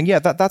think it's coming. Yeah,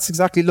 that's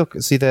exactly. Look,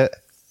 see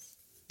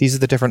these are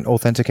the different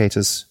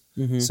authenticators.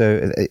 Mm-hmm.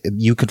 So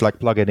you could like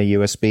plug in a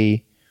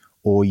USB,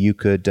 or you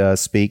could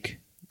speak.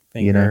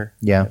 Finger.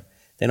 Yeah.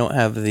 They don't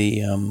have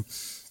the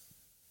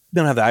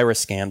iris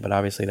scan, but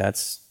obviously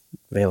that's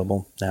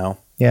available now.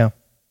 Yeah.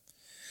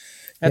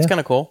 That's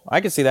kind of cool.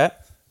 I can see that.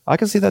 I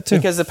can see that too.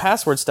 Because the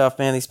password stuff,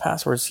 man, these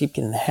passwords keep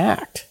getting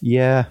hacked.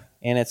 Yeah.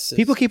 And it's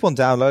people keep on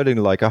downloading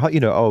like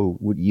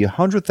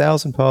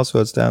 100,000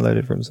 passwords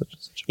downloaded from such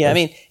and such. Yeah, I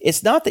mean,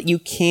 it's not that you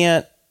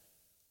couldn't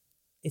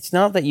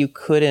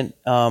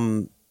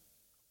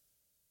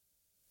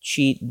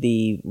cheat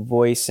the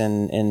voice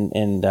and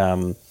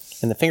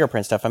the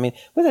fingerprint stuff. I mean,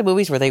 were there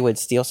movies where they would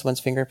steal someone's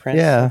fingerprints?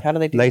 Yeah. Like, how do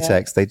they do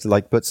latex. that? They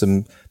like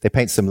they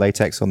paint some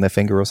latex on their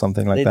finger or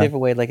something like that. They give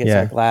away like it's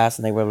like glass,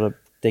 and they were able to.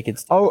 They could.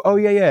 Oh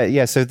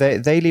yeah. So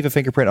they leave a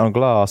fingerprint on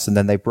glass, and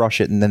then they brush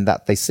it, and then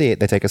that they see it,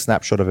 they take a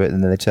snapshot of it,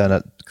 and then they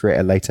create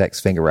a latex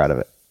finger out of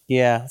it.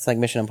 Yeah, it's like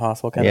Mission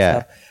Impossible kind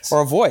of stuff.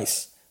 Or a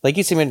voice, like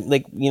you see,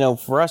 like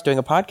for us doing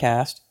a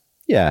podcast.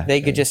 Yeah,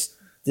 they could just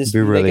be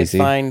really they easy.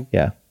 could find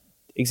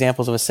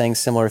examples of us saying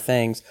similar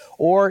things,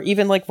 or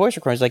even like voice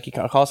recordings. Like you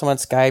can call someone on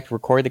Skype,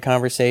 record the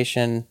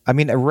conversation. I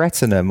mean, a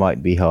retina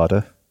might be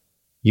harder.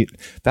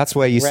 That's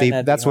where you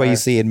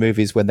see in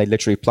movies when they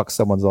literally pluck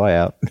someone's eye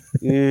out.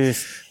 Yeah,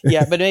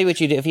 but maybe what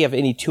you do if you have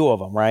any two of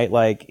them, right?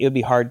 Like it would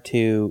be hard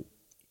to,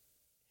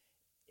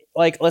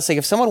 like, let's say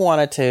if someone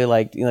wanted to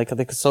like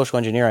social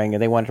engineering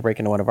and they wanted to break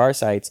into one of our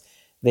sites,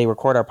 they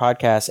record our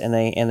podcast and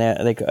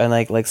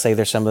they say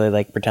there's somebody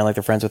like pretend like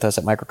they're friends with us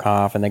at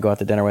MicroConf and they go out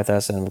to dinner with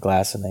us and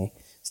glass and they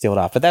steal it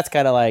off. But that's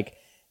kind of like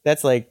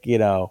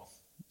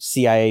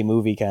CIA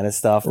movie kind of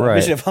stuff. Right.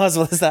 Mission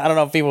Impossible is not, I don't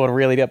know if people would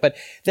really do it, but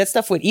that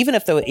stuff would, even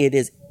if though it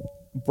is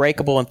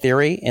breakable in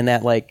theory and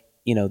that like,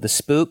 the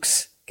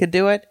spooks could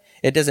do it,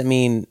 it doesn't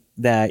mean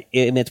that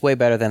it's way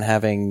better than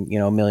having,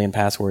 a million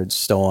passwords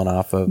stolen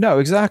off of. No,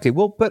 exactly.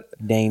 Well, but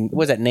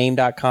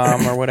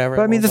name.com or whatever.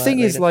 But I mean, the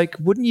thing is, like,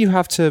 wouldn't you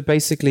have to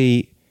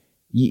basically,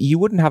 you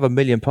wouldn't have a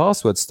million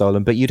passwords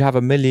stolen, but you'd have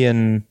a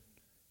million,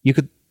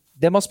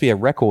 there must be a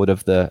record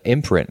of the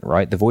imprint,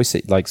 right? The voice,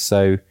 like,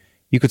 so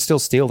you could still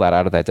steal that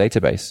out of their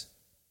database,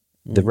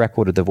 the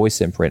record of the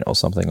voice imprint or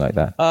something like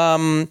that.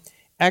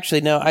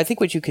 Actually, no. I think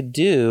what you could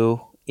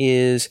do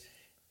is,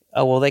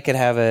 they could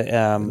have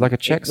a like a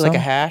checksum, like a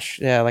hash.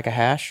 Yeah, like a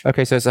hash.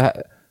 Okay, so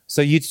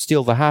so you'd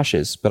steal the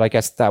hashes, but I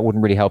guess that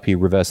wouldn't really help you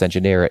reverse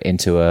engineer it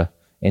into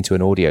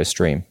an audio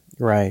stream,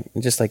 right?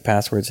 Just like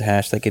passwords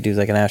hash, they could do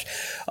like an hash.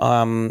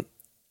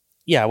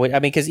 Yeah, I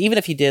mean, because even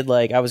if you did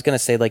like, I was gonna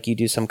say like you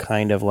do some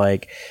kind of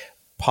like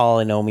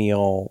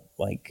polynomial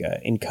like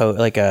encoding,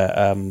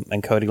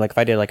 like if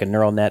I did like a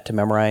neural net to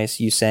memorize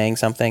you saying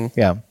something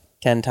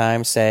 10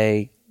 times,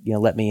 say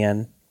let me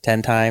in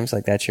 10 times,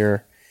 like that's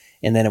your,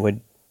 and then it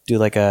would do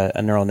like a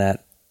neural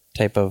net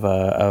type of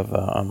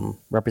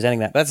representing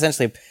that. That's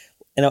essentially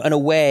in a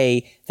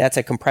way that's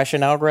a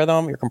compression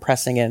algorithm. You're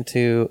compressing it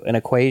into an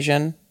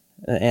equation,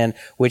 and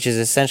which is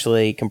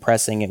essentially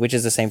compressing it, which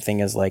is the same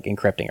thing as like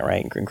encrypting it,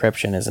 right?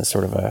 Encryption is a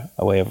sort of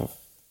a way of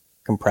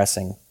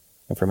compressing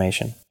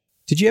information.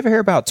 Did you ever hear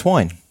about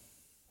Twine?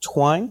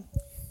 Twine?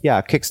 Yeah,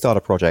 a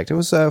Kickstarter project. It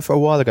was for a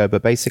while ago,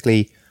 but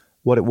basically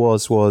what it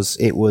was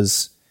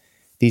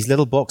these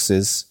little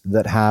boxes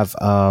that have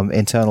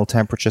internal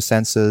temperature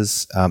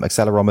sensors,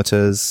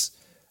 accelerometers,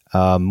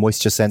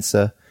 moisture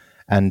sensor,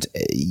 and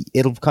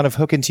it'll kind of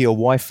hook into your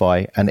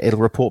Wi-Fi and it'll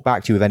report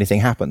back to you if anything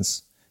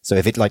happens. So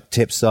if it like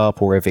tips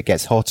up or if it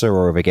gets hotter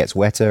or if it gets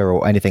wetter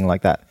or anything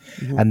like that.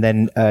 Mm-hmm. And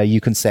then you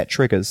can set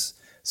triggers.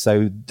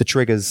 So the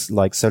triggers,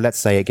 like, so let's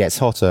say it gets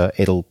hotter,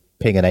 it'll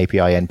ping an API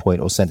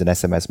endpoint or send an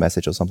SMS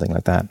message or something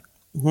like that.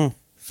 Mm-hmm.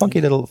 Funky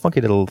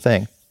little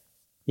thing.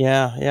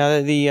 Yeah.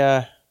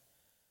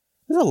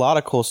 There's a lot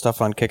of cool stuff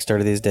on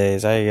Kickstarter these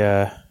days.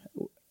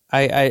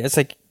 It's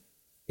like,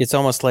 it's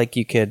almost like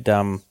you could,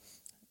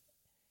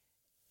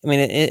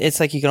 it's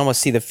like you can almost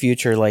see the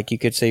future. Like you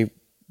could say,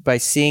 by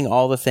seeing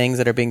all the things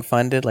that are being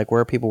funded, like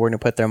where people were going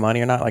to put their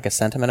money or not, like a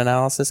sentiment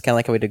analysis, kind of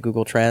like how we did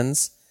Google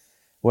Trends.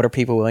 What are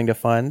people willing to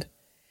fund?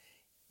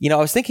 I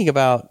was thinking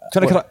about... I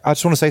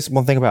just want to say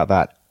one thing about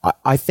that.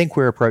 I think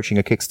we're approaching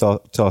a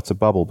Kickstarter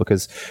bubble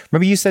because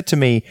remember you said to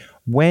me,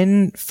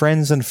 when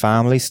friends and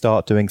family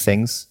start doing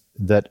things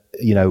that,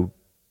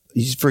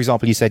 for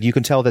example, you said you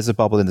can tell there's a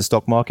bubble in the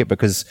stock market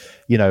because,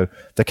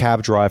 the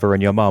cab driver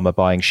and your mom are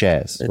buying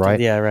shares, right?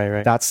 Yeah,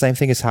 right. That same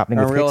thing is happening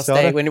with real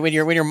Kickstarter.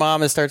 Estate. When your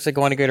mom starts to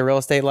go on to get a real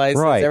estate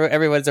license, right.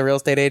 Everyone's a real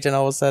estate agent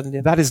all of a sudden.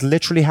 Yeah. That is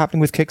literally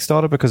happening with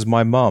Kickstarter because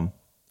my mom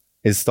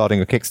is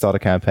starting a Kickstarter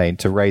campaign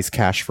to raise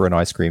cash for an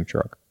ice cream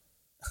truck.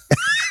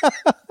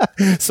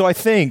 So I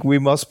think we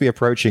must be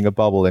approaching a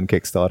bubble in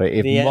Kickstarter.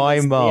 If the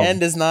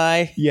end is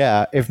nigh.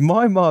 Yeah, if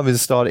my mom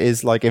is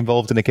like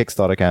involved in a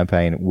Kickstarter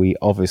campaign, we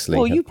obviously.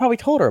 Well, you probably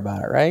told her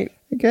about it, right?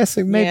 I guess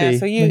maybe. Yeah,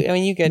 so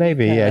you get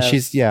maybe.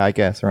 Yeah, I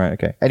guess. Right.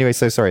 Okay. Anyway,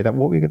 so sorry. What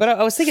were you? But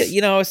I was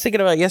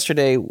thinking about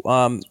yesterday.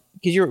 Because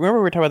you remember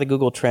we were talking about the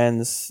Google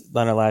Trends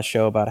on our last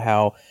show about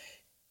how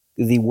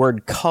the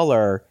word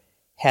color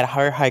had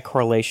high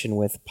correlation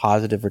with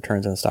positive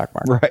returns in the stock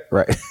market.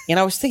 Right. And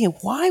I was thinking,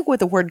 why would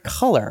the word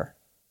color?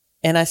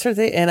 And I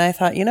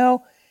thought,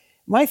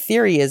 my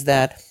theory is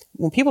that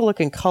when people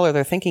look in color,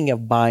 they're thinking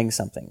of buying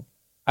something.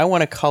 I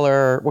want a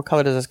color. What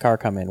color does this car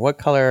come in? What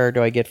color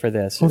do I get for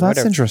this? Well,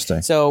 that's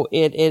interesting. So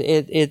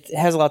it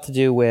has a lot to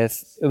do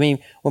with, when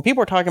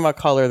people are talking about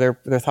color,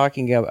 they're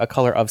talking about a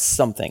color of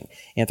something.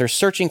 And if they're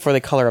searching for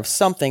the color of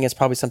something, it's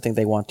probably something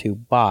they want to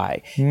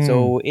buy.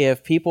 So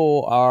if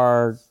people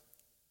are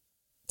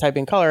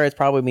typing color, it's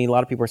probably mean a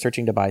lot of people are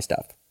searching to buy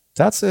stuff.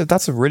 That's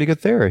a really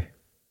good theory.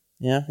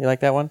 Yeah, you like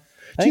that one?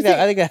 I think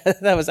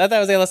that was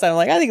the last time. I'm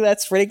like, I think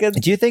that's pretty good.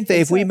 Do you think that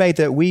if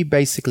we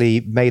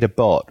basically made a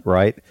bot,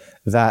 right,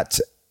 that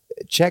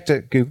checked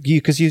at Google,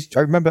 because I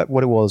remember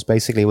what it was.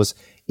 Basically, it was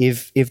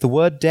if the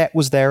word debt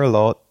was there a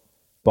lot,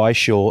 buy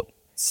short.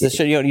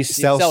 So you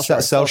sell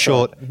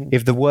short. Mm-hmm.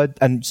 If the word,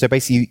 and so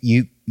basically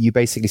you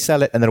basically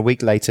sell it, and then a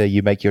week later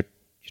you make your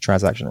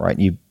transaction, right?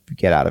 And you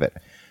get out of it.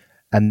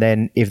 And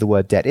then if the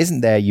word debt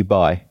isn't there, you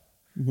buy.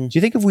 Mm-hmm. Do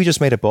you think if we just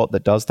made a bot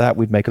that does that,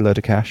 we'd make a load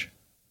of cash?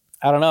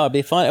 I don't know. It'd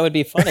be fun. It would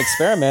be a fun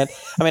experiment.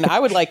 I mean, I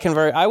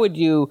would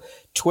do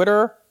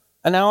Twitter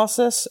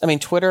analysis. I mean,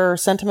 Twitter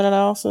sentiment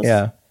analysis.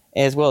 Yeah.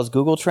 As well as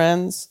Google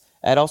Trends.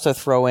 I'd also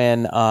throw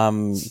in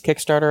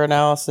Kickstarter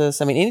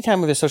analysis. I mean,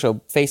 anytime with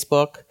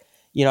Facebook,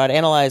 I'd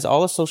analyze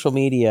all the social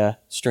media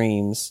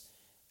streams,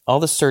 all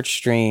the search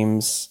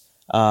streams,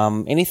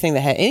 anything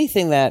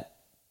that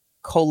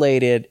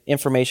collated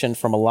information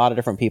from a lot of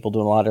different people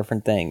doing a lot of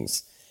different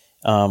things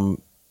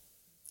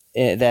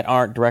that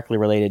aren't directly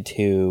related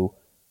to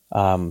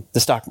the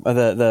stock,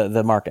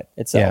 the market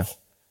itself.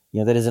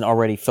 Yeah. That isn't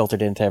already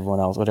filtered into everyone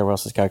else, whatever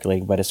else is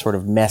calculating, but it's sort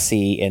of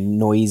messy and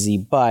noisy,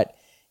 but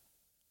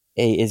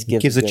it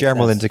gives a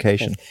general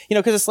indication.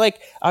 Because it's like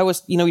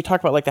we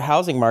talked about like the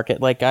housing market.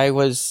 Like I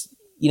was,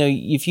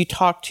 if you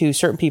talk to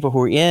certain people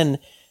who are in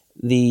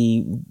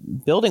the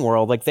building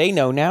world, like they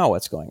know now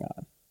what's going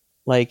on.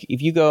 Like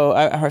if you go,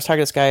 I was talking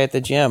to this guy at the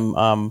gym,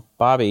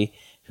 Bobby,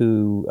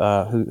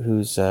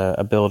 who's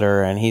a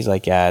builder, and he's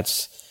like,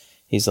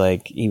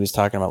 he was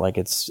talking about like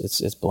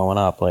it's blowing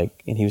up,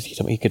 like, and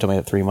he could tell me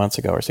that 3 months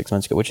ago or 6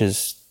 months ago, which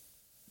is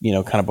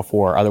kind of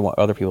before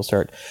other people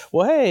start.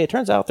 Well, hey, it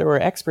turns out there were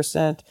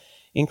X%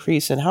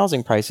 increase in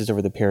housing prices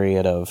over the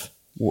period of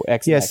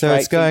X. Yeah, so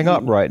it's going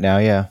up right now.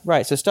 Yeah,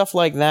 right. So stuff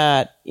like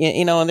that,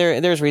 and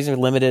there's reason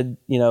limited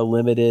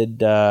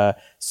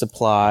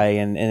supply,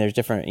 and there's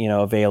different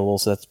available.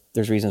 So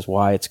there's reasons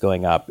why it's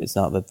going up. It's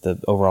not that the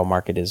overall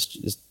market is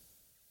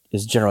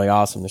generally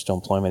awesome. There's still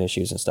employment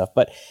issues and stuff.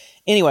 But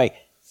anyway,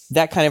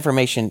 that kind of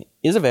information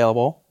is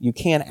available. You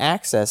can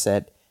access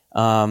it,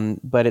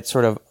 but it's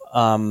sort of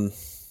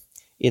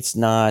it's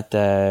not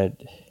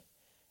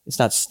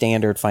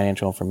standard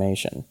financial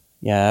information.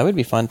 Yeah, it would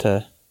be fun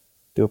to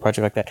do a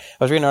project like that.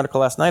 I was reading an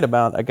article last night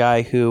about a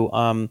guy who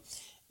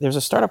there's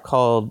a startup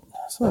called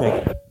something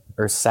like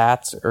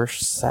Ersatz or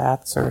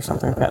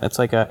something like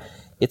that.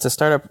 It's a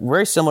startup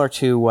very similar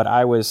to what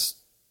I was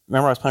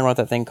playing around with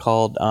that thing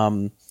called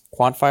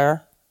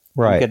Quantfire.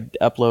 Right. You could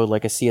upload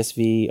like a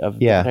CSV of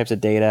different types of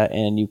data,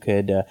 and you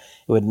could it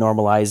would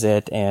normalize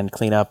it and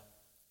clean up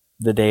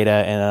the data,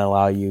 and then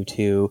allow you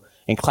to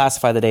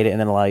classify the data, and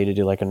then allow you to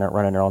do like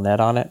run a neural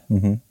net on it.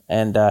 Mm-hmm.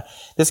 And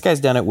this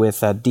guy's done it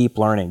with deep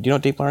learning. Do you know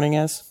what deep learning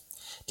is?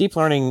 Deep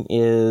learning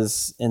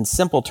is, in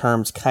simple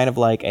terms, kind of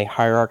like a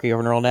hierarchy of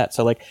a neural net.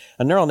 So like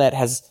a neural net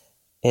has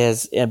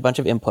a bunch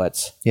of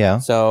inputs. Yeah.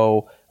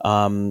 So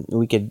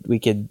we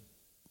could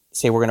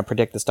say we're going to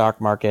predict the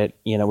stock market.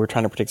 We're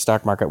trying to predict the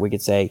stock market. We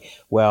could say,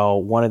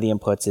 well, one of the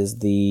inputs is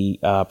the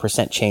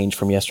percent change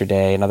from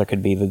yesterday. Another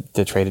could be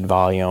the traded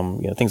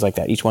volume, things like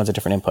that. Each one's a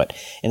different input.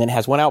 And then it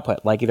has one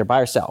output, like either buy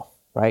or sell,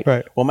 right?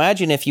 Right. Well,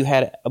 imagine if you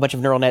had a bunch of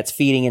neural nets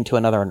feeding into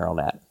another neural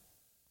net.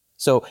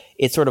 So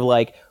it's sort of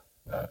like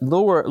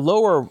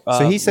lower.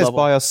 So he says level.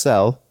 buy or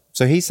sell.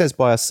 So he says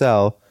buy or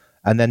sell.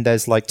 And then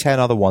there's like 10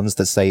 other ones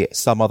that say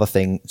some other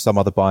thing, some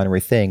other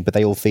binary thing, but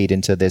they all feed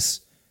into this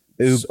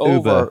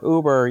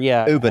Uber,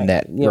 yeah.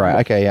 UberNet, right,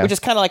 okay, yeah. Which is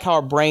kind of like how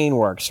our brain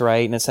works,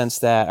 right? In a sense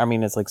that,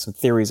 it's like some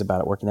theories about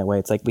it working that way.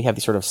 It's like we have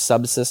these sort of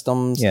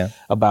subsystems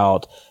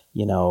about,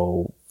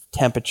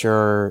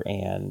 temperature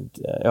and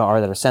that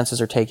our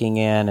senses are taking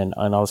in and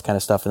all this kind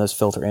of stuff, and those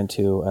filter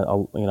into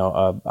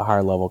a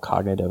higher level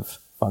cognitive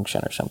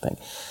function or something.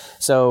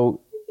 So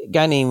a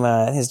guy named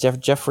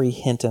Jeffrey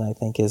Hinton, I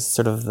think, is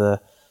sort of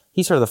the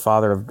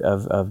father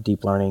of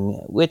deep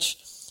learning, which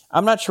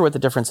I'm not sure what the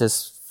difference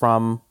is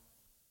from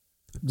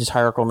just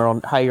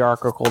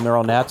hierarchical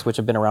neural nets, which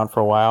have been around for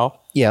a while.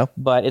 Yeah.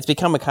 But it's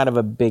become a kind of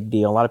a big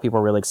deal. A lot of people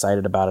are really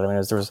excited about it.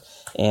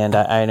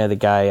 I know the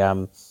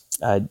guy,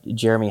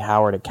 Jeremy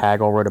Howard at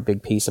Kaggle wrote a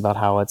big piece about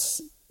how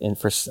it's I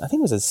think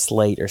it was a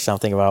Slate or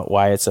something about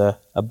why it's a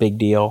big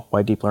deal,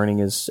 why deep learning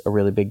is a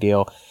really big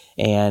deal.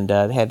 And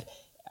they had,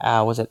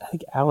 I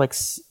think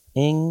Alex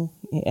Ng,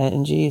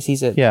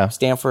 he's at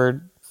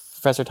Stanford,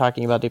 professor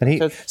talking about deep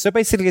learning. So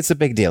basically, it's a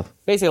big deal.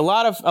 Basically, a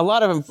lot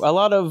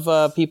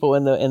of people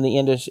in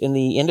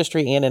the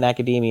industry and in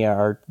academia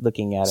are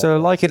looking at it. So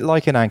like an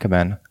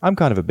Anchorman, I'm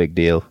kind of a big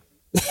deal.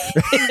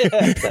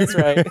 Yeah, that's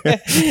right.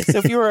 So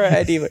if you were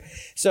a dealer,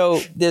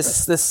 so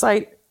this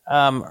site,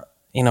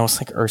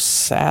 it's like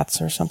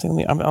Ersatz or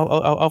something.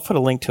 I'll put a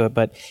link to it.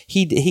 But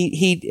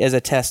he as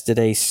a test did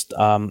a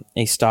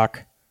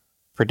stock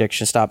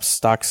prediction,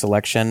 stock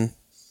selection.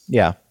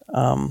 Yeah.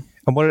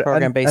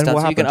 Program based on,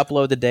 so you can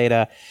upload the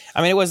data.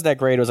 It wasn't that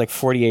great. It was like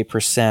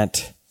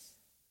 48%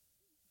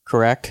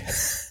 correct.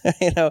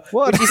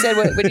 What he said.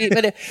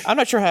 But I'm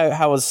not sure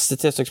how his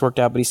statistics worked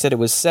out. But he said it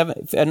was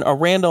a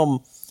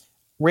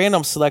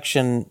random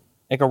selection,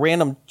 like a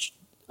random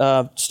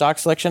stock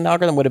selection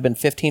algorithm would have been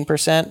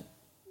 15%,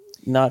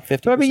 not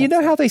 50%. But I mean, you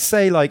know how they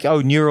say like,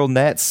 oh, neural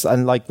nets,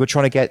 and like we're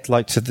trying to get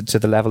like to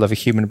the level of a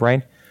human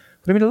brain.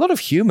 But I mean, a lot of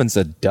humans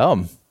are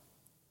dumb.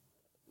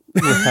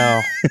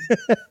 Wow.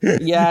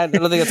 Yeah, I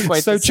don't think that's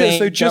quite the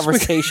same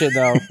conversation,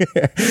 though.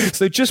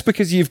 So just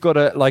because you've got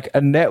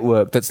a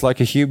network that's like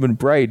a human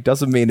brain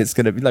doesn't mean it's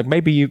going to be like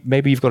maybe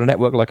you've got a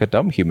network like a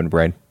dumb human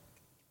brain.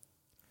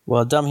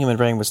 Well, a dumb human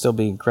brain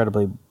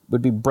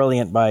would be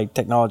brilliant by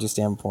technology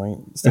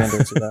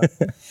standards.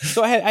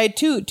 So I had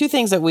two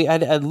things that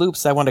I had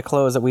loops I wanted to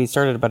close that we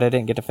started, but I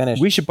didn't get to finish.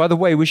 We should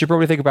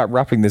probably think about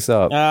wrapping this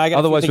up.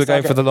 Otherwise, we're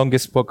going for the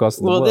longest podcast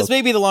in the world. Well, this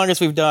may be the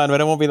longest we've done,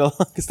 but it won't be the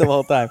longest of the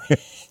whole time.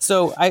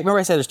 So I remember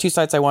I said there's two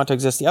sites I want to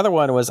exist. The other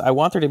one was I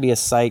want there to be a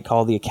site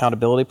called the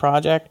Accountability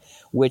Project,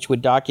 which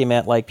would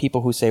document like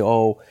people who say,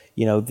 oh,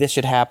 you know, this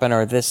should happen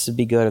or this would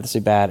be good or this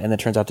would be bad, and it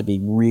turns out to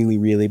be really,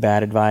 really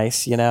bad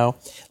advice, you know?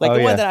 Like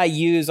one that I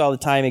use all the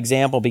time,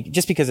 example,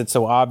 just because it's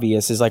so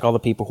obvious, is like all the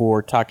people who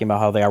were talking about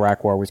how the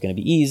Iraq War was going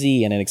to be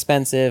easy and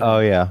inexpensive. Oh,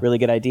 yeah. Really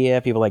good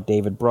idea. People like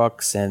David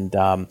Brooks and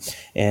Tom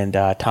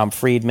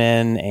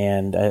Friedman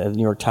and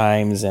New York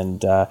Times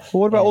and well,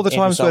 what about all the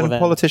times when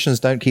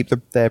politicians don't keep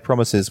their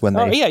promises when they...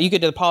 Oh, yeah, you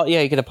could do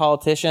you could have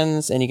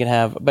politicians, and you can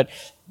have... But,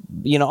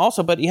 you know,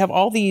 also, but you have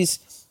all these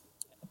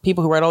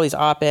people who write all these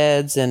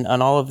op-eds and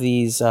all of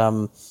these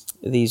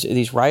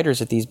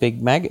writers at these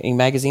big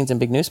magazines and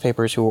big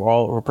newspapers who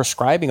are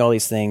prescribing all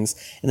these things,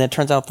 and then it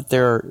turns out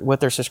that what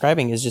they're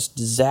prescribing is just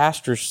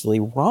disastrously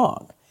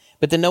wrong.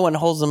 But then no one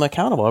holds them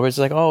accountable. Everybody's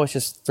like, oh,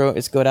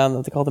 it's go down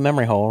what they call the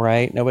memory hole,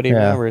 right? Nobody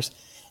remembers.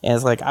 And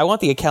it's like, I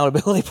want the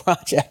accountability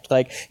project.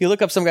 Like, you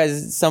look up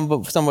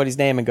somebody's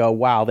name and go,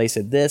 wow, they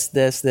said this.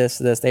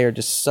 They are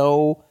just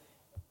so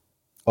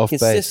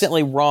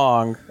consistently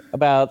wrong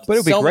about. But it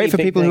would be great for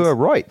people who are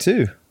right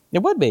too.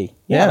 It would be.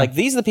 Yeah. Like,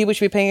 these are the people we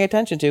should be paying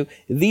attention to.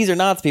 These are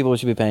not the people we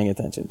should be paying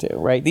attention to,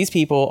 right? These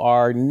people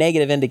are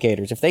negative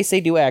indicators. If they say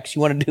do X,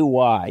 you want to do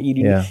Y.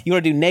 You want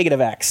to do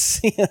negative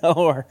X, you know,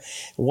 or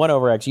 1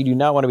 over X. You do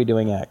not want to be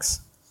doing X.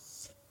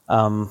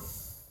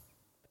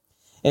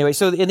 Anyway,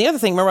 so and the other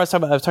thing, remember I was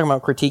talking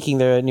about critiquing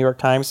the New York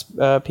Times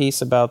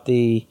piece about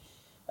the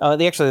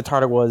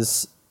title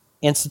was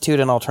Institute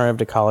an Alternative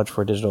to College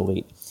for a Digital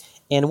Elite.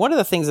 And one of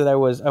the things that I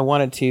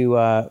wanted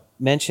to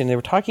mention, they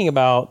were talking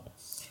about,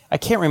 I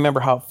can't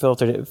remember how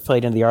it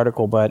played into the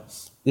article, but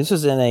this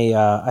was in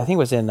I think it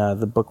was in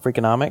the book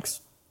Freakonomics.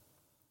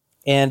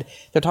 And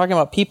they're talking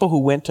about people who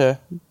went to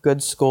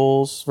good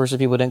schools versus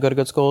people who didn't go to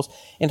good schools.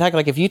 And talking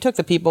like if you took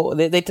the people,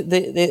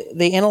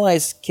 they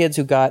analyzed kids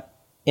who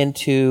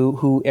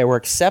were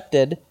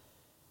accepted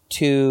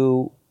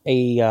to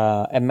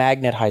a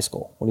magnet high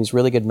school, one of these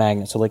really good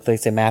magnets. So like they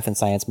say math and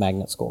science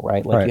magnet school,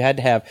 right? Like you had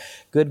to have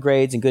good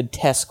grades and good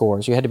test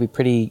scores. You had to be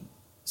pretty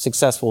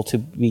successful to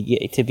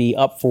be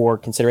up for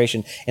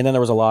consideration. And then there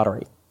was a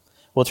lottery.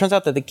 Well, it turns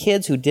out that the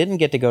kids who didn't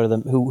get to go to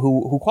them,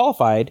 who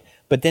qualified,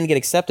 but didn't get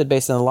accepted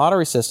based on the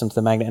lottery system to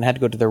the magnet and had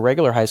to go to their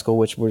regular high school,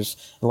 which was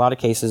in a lot of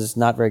cases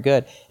not very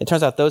good. It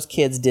turns out those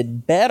kids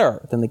did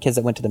better than the kids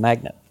that went to the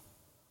magnet.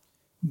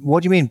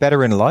 What do you mean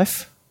better in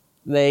life?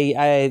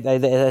 I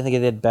think they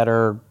did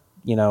better,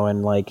 you know,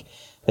 and like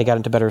they got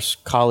into better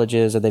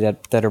colleges, or they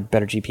had better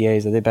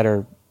GPAs, or they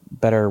better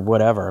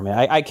whatever. I mean,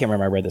 I can't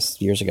remember. I read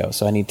this years ago,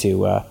 so I need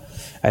to.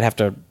 I'd have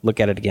to look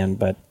at it again,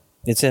 but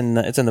it's in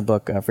the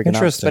book.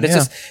 Freakonomics. But it's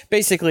just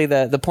basically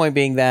the point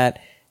being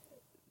that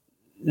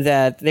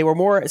they were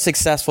more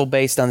successful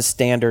based on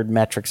standard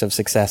metrics of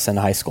success in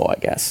high school, I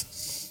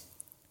guess.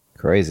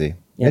 Crazy.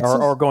 Yeah,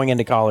 or going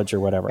into college or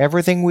whatever.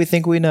 Everything we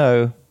think we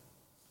know.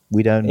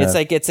 We don't know. It's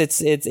like it's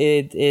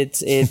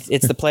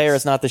the player,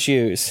 it's not the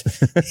shoes.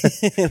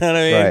 You know what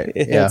I mean? Right.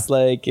 Yeah. It's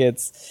like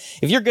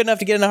if you're good enough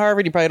to get into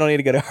Harvard, you probably don't need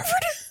to go to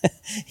Harvard.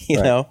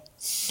 You know.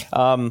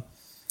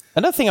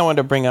 Another thing I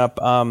wanted to bring up,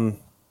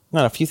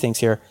 a few things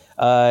here.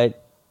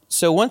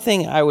 So one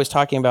thing I was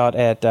talking about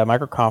at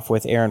MicroConf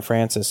with Aaron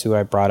Francis, who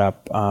I brought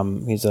up,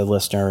 he's a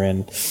listener,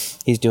 and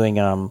he's doing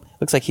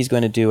looks like he's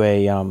going to do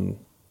a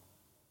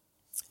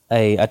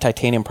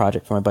titanium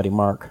project for my buddy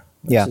Mark.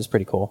 This is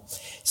pretty cool.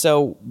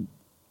 So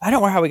I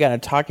don't know how we got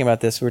into talking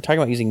about this. We were talking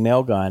about using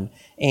Mailgun,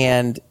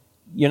 and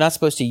you're not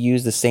supposed to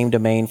use the same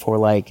domain for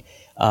like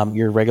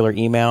your regular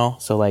email.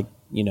 So like,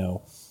 you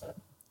know,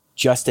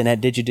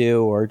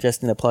 Justin@Digido or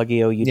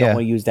Justin@Plugio. You don't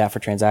want to use that for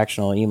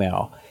transactional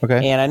email.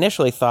 Okay. And I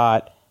initially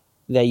thought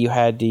that you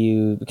had to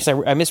use, because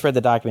I misread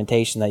the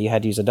documentation, that you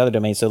had to use another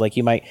domain. So like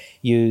you might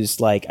use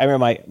like, I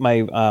remember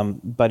my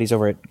buddies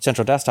over at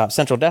Central Desktop.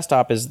 Central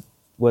Desktop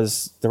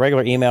was the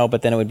regular email,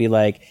 but then it would be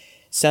like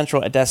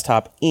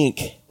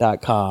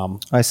central@desktopinc.com.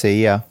 I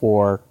see, yeah.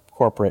 For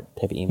corporate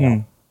type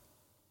email.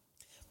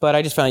 But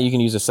I just found out you can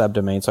use a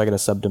subdomain, so I got a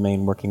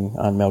subdomain working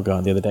on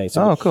Mailgun the other day.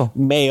 So cool.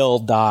 Mail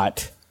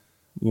dot,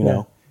 you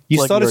know.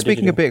 You started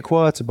speaking a bit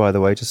quieter, by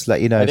the way, just to let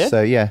you know. I did?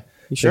 So yeah.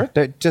 You sure?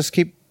 Just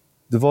keep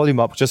the volume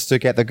up just to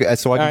get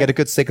so I can get a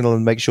good signal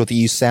and make sure that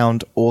you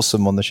sound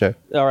awesome on the show.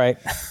 All right.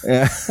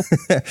 Yeah.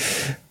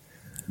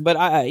 But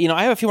I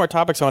have a few more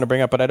topics I want to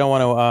bring up, but I don't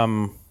want to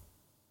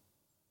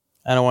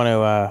I don't want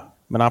to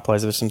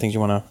monopolize. There's some things you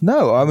want to.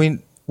 No, I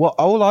mean,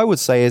 all I would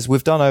say is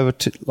we've done over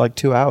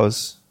 2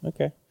 hours.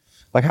 Okay.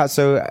 Like how?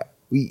 So,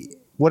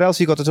 what else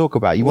you got to talk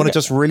about? You want to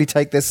just really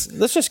take this?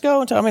 Let's just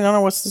go into. I mean, I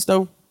don't know. There's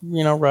no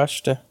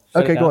rush to.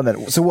 Okay, go on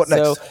then. So what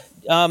next?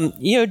 So,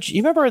 you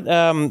remember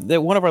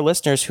that one of our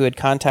listeners who had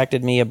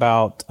contacted me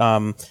about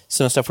some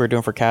stuff we were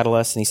doing for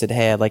Catalyst, and he said,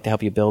 "Hey, I'd like to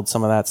help you build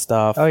some of that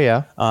stuff." Oh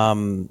yeah.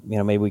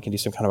 Maybe we can do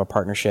some kind of a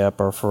partnership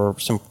or for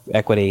some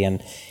equity.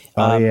 And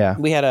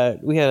we had a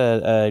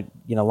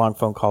long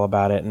phone call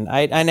about it, and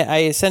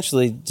I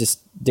essentially just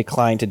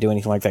declined to do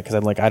anything like that because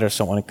I'm like, I just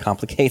don't want to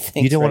complicate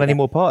things. You don't want any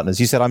more partners.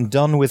 You said I'm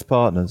done with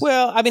partners.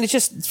 Well, I mean, it's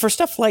just for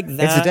stuff like that.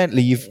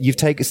 Incidentally, you've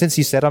taken, since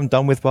you said I'm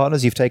done with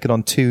partners, you've taken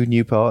on 2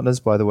 new partners,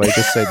 by the way,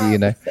 just so that you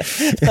know.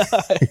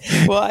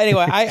 Well,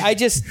 anyway,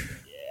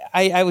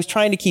 I was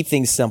trying to keep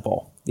things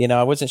simple.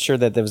 I wasn't sure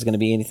that there was going to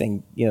be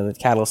anything, that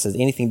Catalyst has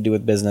anything to do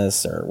with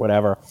business or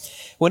whatever.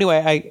 Well,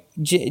 anyway,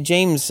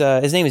 James,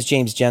 his name is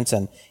James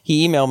Jensen.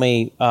 He emailed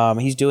me.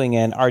 He's doing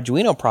an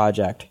Arduino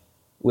project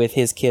with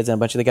his kids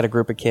and they got a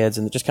group of kids,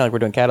 and just kind of like we're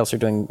doing Catalyst,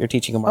 they're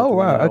teaching them. Oh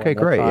wow, okay,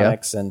 great, yeah.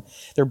 And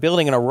they're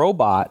building a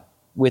robot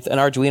with an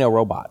Arduino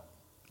robot.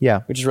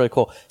 Yeah, which is really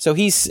cool. So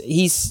he sent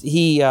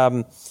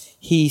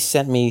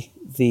me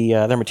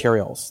their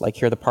materials, like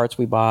here are the parts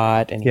we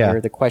bought, and here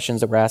are the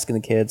questions that we're asking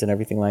the kids, and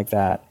everything like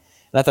that.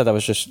 And I thought that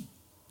was just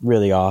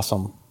really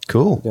awesome.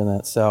 Cool doing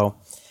that. So.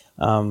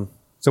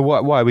 So why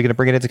are we going to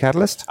bring it into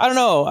Catalyst? I don't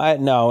know.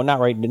 No, not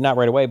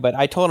right away. But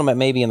I told him that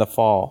maybe in the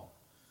fall.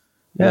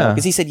 Yeah,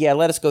 because he said, "Yeah,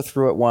 let us go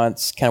through it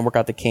once, kind of work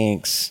out the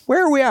kinks."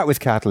 Where are we at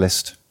with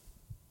Catalyst?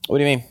 What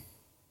do you mean?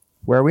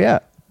 Where are we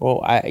at?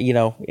 Well,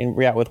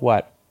 we're at with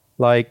what?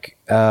 Like,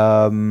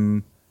 how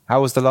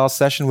was the last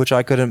session, which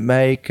I couldn't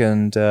make,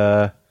 and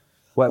how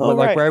are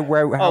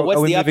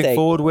we moving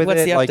forward with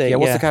it?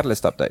 What's the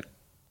Catalyst update?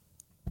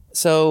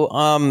 So,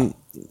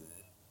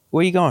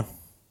 where are you going?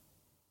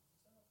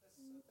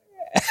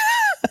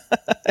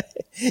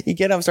 You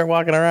get up and start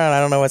walking around. I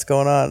don't know what's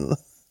going on.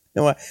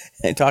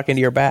 And talking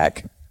to your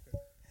back.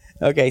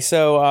 Okay,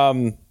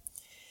 so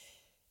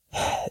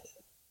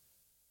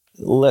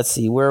let's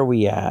see, where are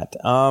we at?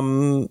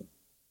 So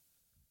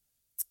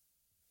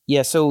you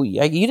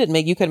couldn't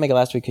make it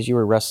last week because you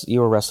were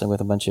wrestling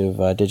with a bunch of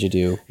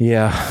Didgeridoo.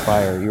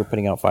 Fire. You were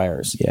putting out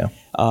fires. Yeah.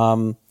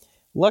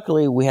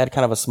 Luckily, we had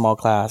kind of a small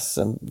class,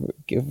 and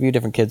a few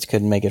different kids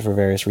couldn't make it for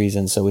various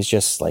reasons. So it was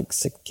just like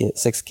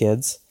 6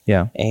 kids.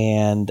 Yeah.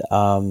 And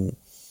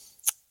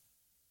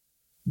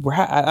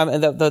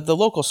the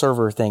local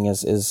server thing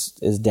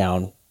is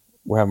down.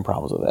 We're having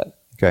problems with it.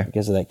 Okay.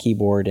 Because of that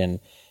keyboard and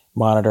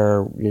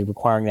monitor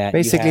requiring that.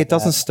 Basically, it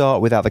doesn't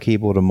start without the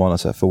keyboard and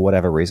monitor for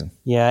whatever reason.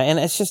 Yeah, and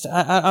it's just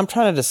I'm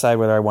trying to decide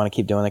whether I want to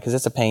keep doing it because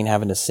it's a pain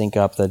having to sync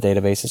up the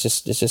database.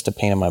 It's just a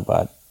pain in my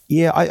butt.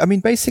 Yeah, I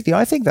mean, basically,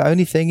 I think the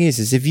only thing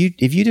is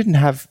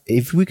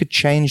if we could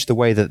change the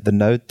way that the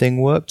node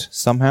thing worked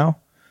somehow,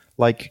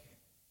 like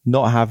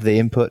not have the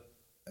input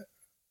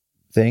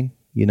thing,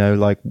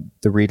 like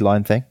the read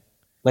line thing.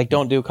 Like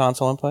don't do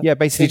console input? Yeah,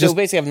 basically so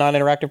basically have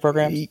non-interactive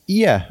programs?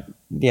 Yeah.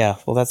 Yeah,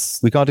 well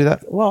we can't do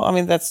that? Well, I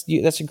mean, that's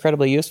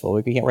incredibly useful.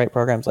 We can't write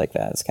programs like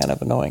that. It's kind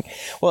of annoying.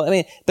 Well, I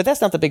mean, but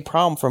that's not the big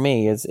problem for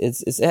me. It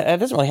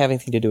doesn't really have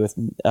anything to do with,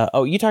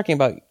 you're talking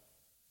about,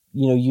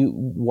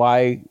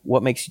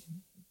 what makes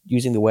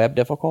using the web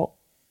difficult?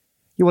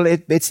 Yeah, well,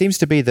 it seems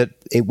to be that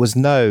it was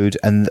Node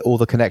and all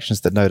the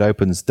connections that Node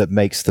opens that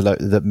makes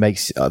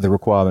the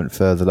requirement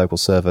for the local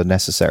server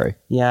necessary.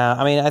 Yeah,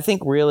 I mean, I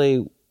think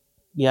really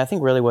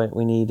what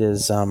we need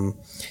is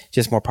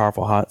just more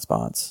powerful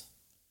hotspots.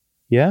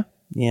 Yeah?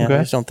 Yeah, okay. I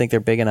just don't think they're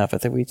big enough. I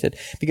think we should,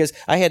 because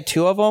I had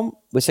 2 of them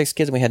with 6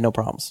 kids and we had no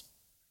problems.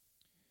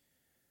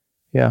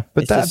 Yeah,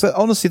 but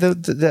honestly,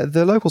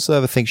 the local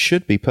server thing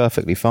should be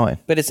perfectly fine.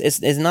 But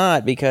it's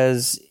not,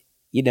 because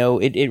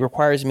it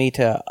requires me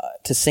to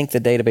sync the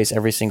database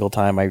every single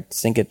time. I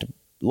sync it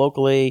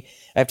locally.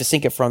 I have to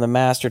sync it from the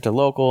master to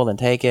local, and then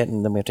take it,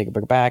 and then we have to take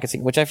it back,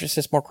 which is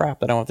just more crap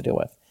that I don't have to deal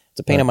with.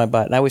 It's a pain in my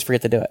butt, and I always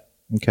forget to do it.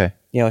 Okay.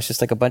 It's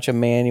just like a bunch of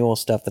manual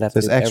stuff that I have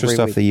to do. There's extra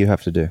stuff that you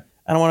have to do.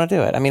 I don't want to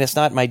do it. I mean, it's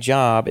not my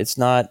job. It's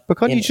not. But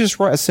can't you just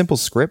write a simple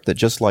script that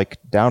just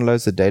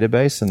downloads the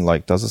database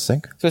and does a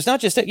sync? So it's not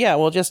just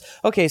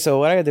okay. So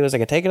what I gotta do is I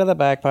gotta take it out of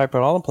the backpack,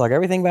 put all and plug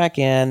everything back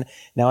in.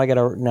 Now I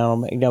gotta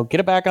get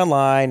it back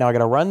online. Now I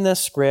gotta run this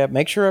script,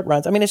 make sure it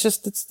runs. I mean,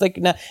 it's like,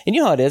 and you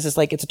know how it is. It's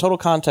like it's a total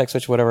context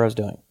switch, whatever I was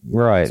doing.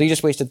 Right. So you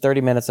just wasted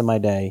 30 minutes of my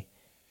day.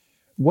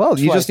 Well,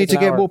 you just need to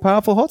get more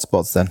powerful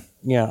hotspots then.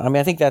 Yeah. I mean,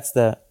 I think that's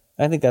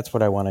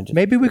what I want to do.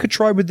 Maybe we could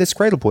try with this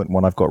Cradlepoint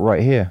one I've got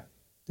right here.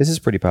 This is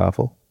pretty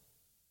powerful.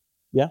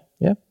 Yeah.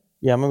 Yeah.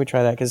 Yeah. Maybe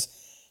try that, because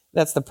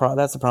that's the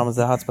problem. Is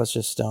the hotspots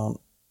just don't.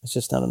 It's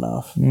just not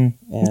enough. And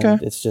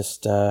it's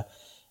just.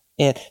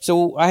 And so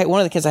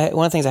one of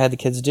the things I had the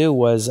kids do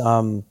was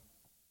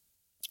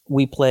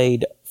we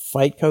played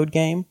Fight Code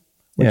game,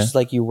 which is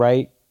like you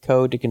write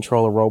code to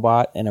control a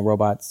robot and a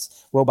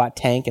robot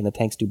tank, and the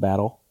tanks do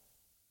battle.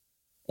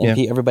 And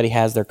everybody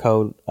has their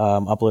code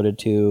uploaded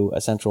to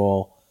a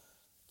central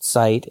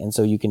site, and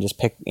so you can just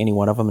pick any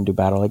one of them and do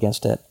battle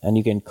against it, and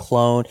you can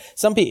clone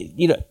some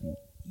people.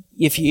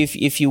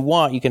 If you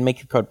want, you can make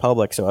your code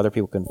public so other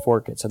people can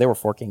fork it. So they were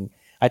forking.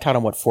 I taught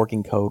them what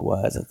forking code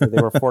was, and so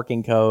they were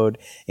forking code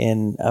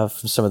in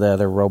some of the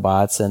other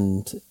robots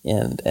and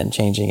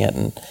changing it.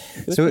 And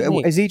it so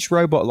is each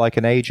robot like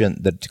an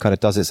agent that kind of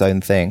does its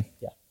own thing?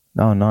 Yeah.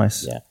 Oh,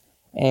 nice. Yeah.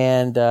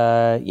 And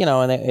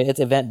and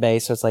it's event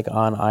based, so it's like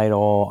on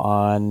idle,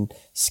 on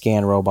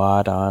scan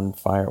robot, on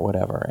fire,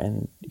 whatever,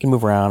 and you can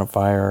move around and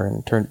fire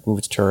and move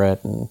its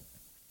turret. And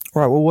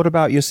right. Well, what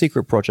about your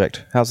secret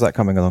project? How's that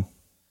coming along?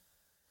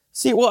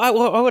 See, I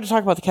want to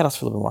talk about the catalyst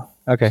for a little bit more.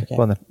 Okay.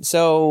 Well then.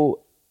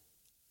 So,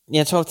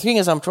 so the thing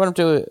is,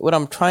 what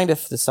I'm trying to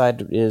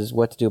decide is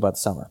what to do about the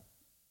summer.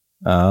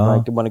 Oh.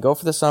 Like, do I want to go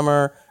for the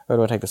summer, or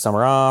do I take the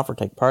summer off, or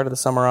take part of the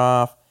summer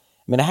off?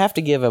 I mean, I have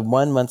to give a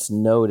 1 month's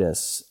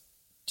notice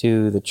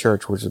to the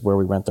church, which is where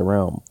we rent the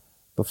room,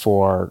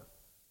 before.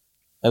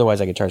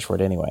 Otherwise, I get charged for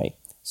it anyway.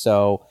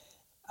 So,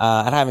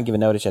 I haven't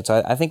given notice yet.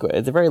 So I think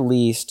at the very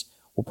least,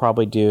 we'll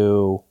probably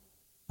do.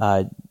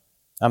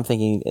 I'm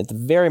thinking at the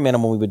very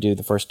minimum we would do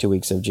the first 2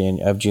 weeks of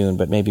June,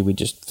 but maybe we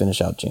just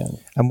finish out June.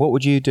 And what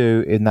would you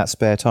do in that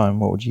spare time?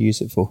 What would you use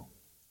it for?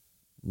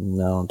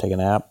 No, take a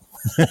nap.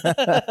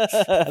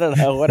 I don't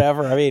know,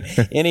 whatever. I mean,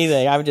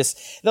 anything.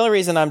 The only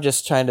reason I'm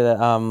just trying to,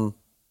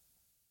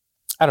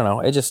 I don't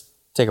know, just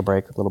take a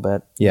break a little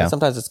bit. Yeah.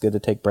 Sometimes it's good to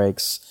take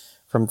breaks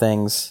from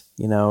things,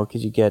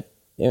 because you get,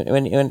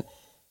 when you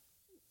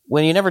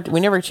never get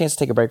a chance to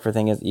take a break for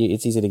things,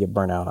 it's easy to get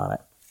burnt out on it.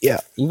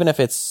 Yeah. Even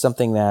if it's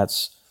something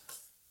that's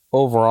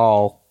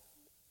overall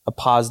a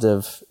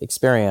positive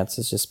experience,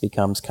 it just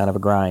becomes kind of a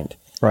grind.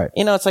 Right.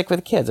 It's like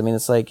with kids. I mean,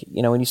 it's like,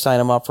 when you sign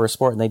them up for a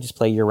sport and they just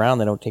play year round,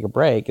 they don't take a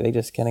break. They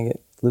just kind of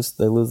lose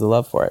the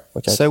love for it.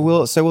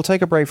 We'll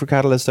take a break for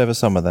Catalyst over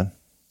summer then.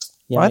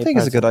 Yeah, I think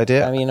it's a good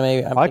idea. I mean,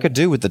 maybe I could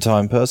do with the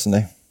time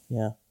personally.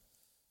 Yeah.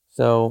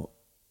 So,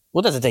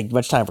 it doesn't take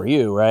much time for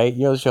you, right?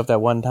 You only show up that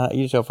one time.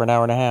 You show up for an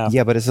hour and a half.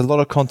 Yeah, but it's a lot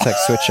of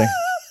context switching.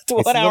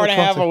 It's 1 hour and a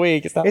half a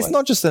week. It's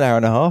not just an hour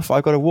and a half.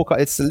 I've got to walk.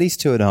 It's at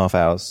least 2.5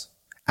 hours.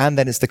 And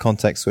then it's the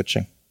context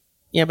switching.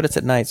 Yeah, but it's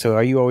at night. So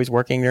are you always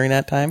working during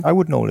that time? I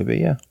would normally be,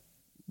 yeah.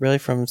 Really,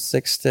 from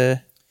 6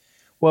 to...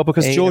 Well,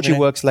 because Georgie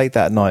works late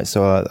that night,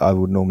 so I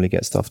would normally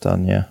get stuff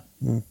done, yeah.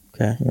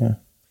 Okay. Yeah.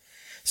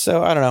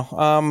 So, I don't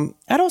know.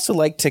 I'd also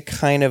like to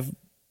kind of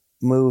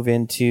move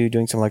into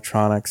doing some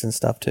electronics and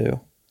stuff, too.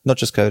 Not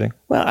just coding.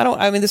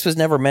 Well, this was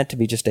never meant to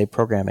be just a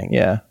programming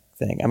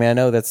thing. I mean, I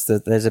know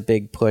there's a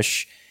big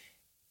push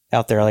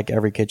out there, like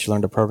every kid should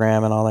learn to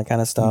program and all that kind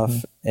of stuff.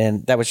 Mm-hmm.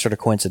 And that was sort of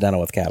coincidental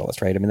with Catalyst,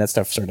 right? I mean, that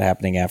stuff started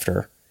happening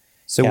after.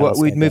 So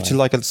Catalyst, what we'd move to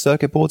like a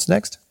circuit boards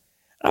next?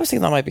 I was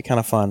thinking that might be kind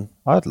of fun.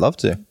 I'd love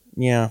to.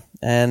 Yeah,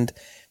 and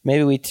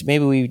maybe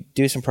we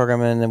do some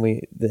programming and then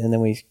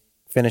we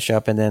finish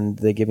up, and then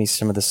they give me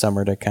some of the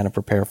summer to kind of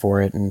prepare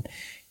for it and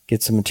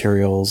get some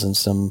materials and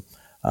some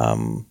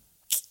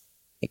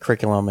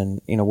curriculum,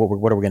 and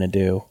what are we going to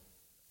do,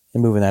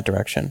 and move in that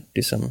direction.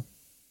 Do some.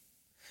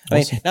 I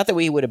mean, not that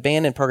we would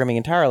abandon programming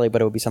entirely,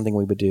 but it would be something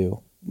we would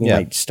do. We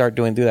might start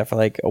do that for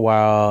like a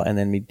while, and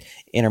then we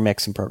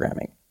intermix some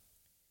programming.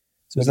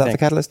 So is that the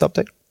Catalyst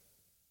update?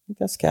 I think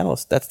that's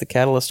Catalyst. That's the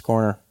Catalyst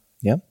corner.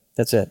 Yeah.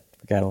 That's it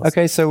for Catalyst.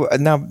 Okay, so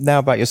now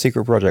about your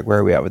secret project. Where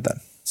are we at with that?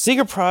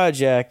 Secret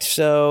project.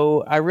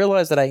 So I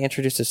realized that I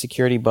introduced a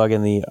security bug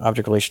in the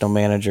object relational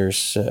managers.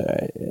 So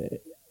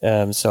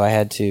I'm in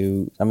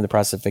the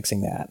process of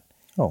fixing that.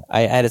 Oh.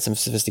 I added some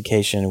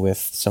sophistication with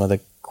some of the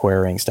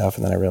querying stuff,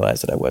 and then I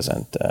realized that I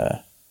wasn't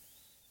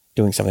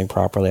doing something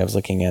properly. I was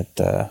looking at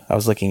the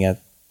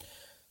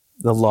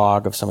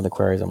log of some of the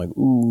queries. I'm like,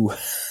 ooh,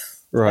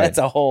 right. That's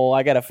a hole.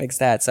 I got to fix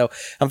that. So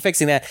I'm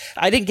fixing that.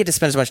 I didn't get to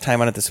spend as much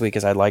time on it this week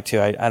as I'd like to.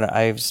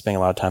 I was spending a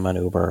lot of time on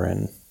Uber,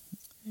 and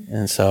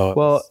so.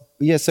 Well,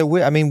 yeah. So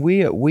we're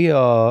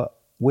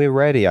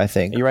ready. I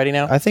think. Are you ready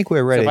now? I think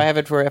we're ready. So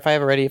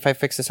if I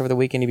fix this over the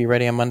weekend, you'd be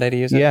ready on Monday to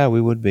use it? Yeah, we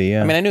would be.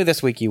 Yeah. I mean, I knew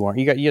this week you weren't.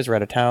 You guys were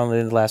out of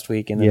town last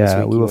week, and then this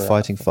week we were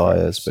fighting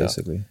fires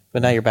basically.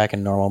 But now you're back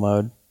in normal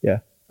mode. Yeah.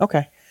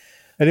 Okay.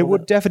 And it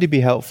would definitely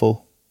be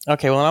helpful.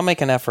 Okay. Well, I'll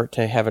make an effort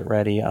to have it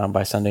ready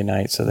by Sunday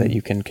night so that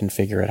you can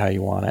configure it how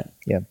you want it.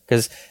 Yeah.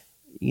 Because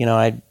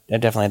I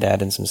definitely had to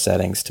add in some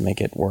settings to make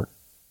it work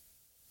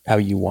how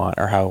you want,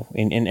 or how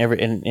in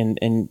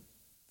the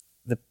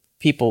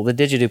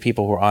Didgeridoo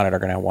people who are on it are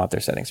going to want their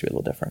settings to be a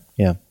little different.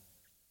 Yeah.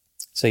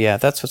 So yeah,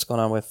 that's what's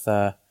going on with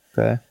the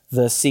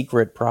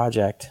secret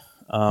project.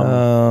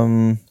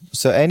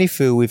 So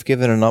Anyfu, we've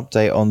given an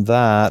update on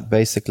that.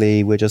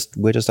 Basically, we're just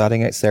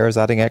Sarah's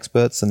adding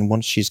experts, and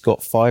once she's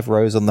got 5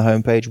 rows on the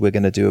homepage, we're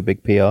going to do a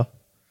big PR.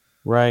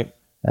 Right.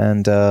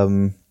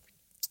 And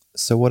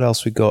so what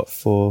else we got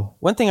for?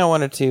 One topic I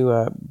wanted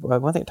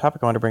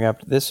to bring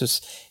up. This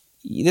is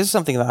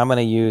something that I'm going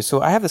to use.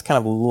 So I have this kind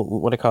of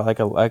what I call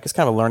it's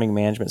kind of a learning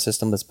management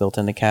system that's built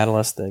into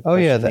Catalyst. The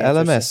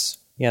LMS.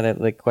 Yeah,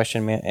 the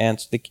question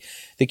answer,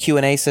 the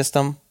Q&A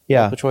system.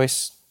 Yeah, the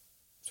choice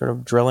sort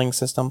of drilling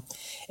system.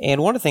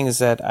 And one of the things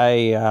that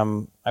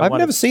I've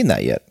never seen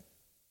that yet.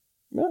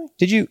 Really?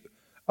 Did you?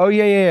 Oh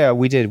yeah.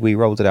 We did. We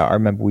rolled it out. I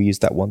remember we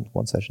used that one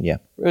session. Yeah.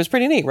 It was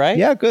pretty neat, right?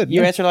 Yeah, good.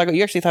 You yeah. answered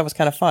you actually thought it was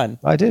kind of fun.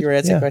 I did. You were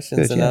answering Yeah,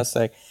 questions, good, and yeah. I was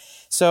like,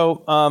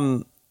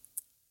 so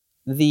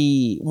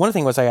the one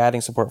thing was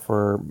adding support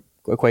for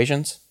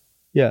equations,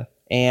 Yeah.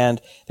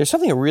 and there's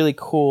something really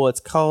cool. It's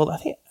called I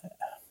think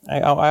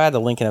I had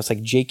the link and it was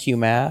like JQ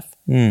Math,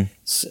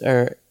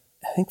 or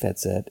I think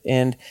that's it.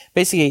 And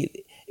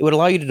basically, it would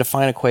allow you to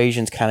define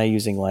equations kind of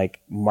using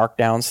like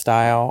Markdown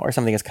style or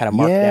something that's kind of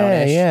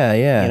Markdown-ish.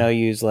 Yeah. You know,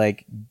 you'd use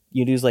like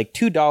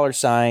 $2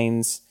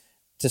 signs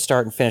to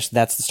start and finish.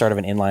 That's the start of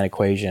an inline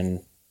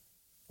equation.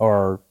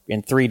 Or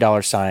in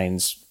 $3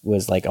 signs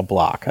was like a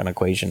block, an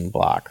equation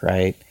block,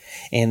 right?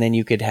 And then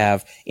you could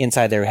have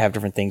inside there have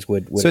different things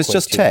would So it's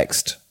just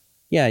text.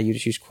 Yeah, you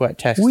just use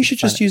text. We should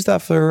just use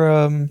that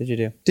for. Did you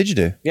do? Did you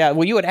do? Yeah.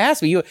 Well, you would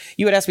ask me. You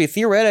would ask me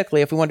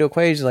theoretically if we want to do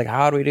equations, like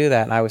how do we do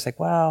that? And I was like,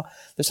 well,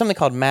 there's something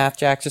called Math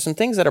Jacks. There's some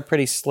things that are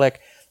pretty slick,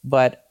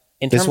 but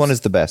This one is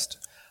the best.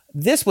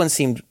 This one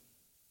seemed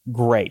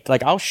great.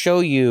 Like I'll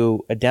show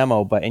you a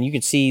demo, and you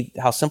can see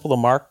how simple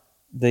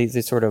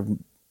the sort of.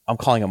 I'm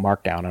calling it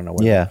Markdown. I don't know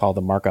what they call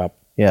the markup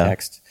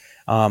text,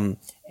 and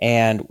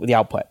the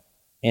output.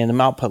 And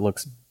the output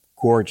looks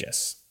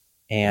gorgeous.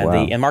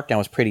 And and Markdown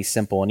was pretty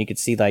simple. And you could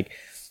see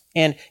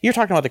and you're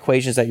talking about the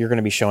equations that you're going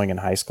to be showing in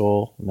high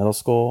school, middle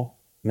school.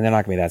 I mean, they're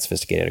not going to be that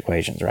sophisticated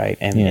equations, right?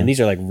 And these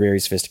are like very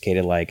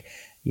sophisticated,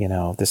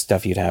 the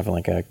stuff you'd have in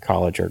like a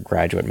college or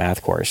graduate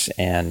math course.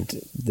 And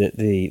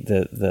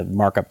the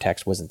markup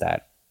text wasn't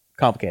that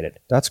complicated.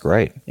 That's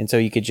great. And so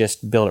you could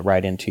just build it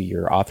right into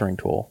your authoring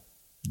tool.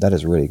 That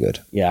is really good.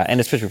 Yeah, and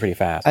it's supposed to be pretty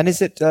fast. And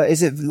is it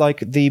like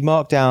the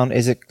Markdown?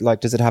 Is it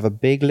like, does it have a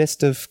big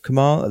list of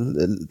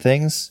command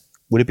things?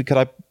 Would it be? Could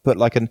I put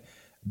like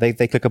they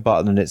click a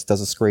button and it does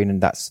a screen and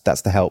that's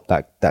the help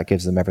that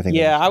gives them everything.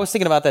 Yeah, I was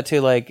thinking about that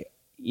too.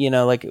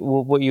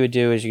 What you would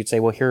do is you could say,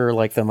 well, here are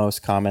like the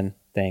most common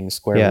things: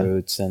 square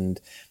roots and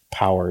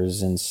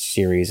powers and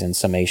series and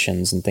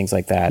summations and things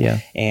like that. Yeah.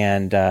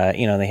 And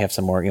they have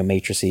some more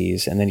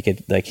matrices, and then you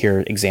could like hear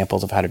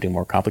examples of how to do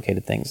more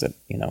complicated things that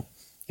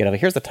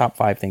here's the top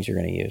 5 things you're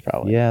going to use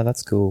probably. Yeah,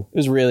 that's cool. It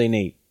was really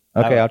neat.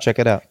 Okay, I'll check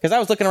it out. Because I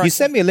was looking around. You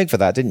sent me a link for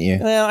that, didn't you?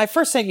 Well, I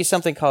first sent you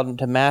something called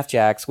to Math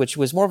Jacks, which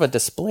was more of a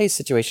display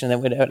situation that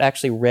would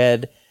actually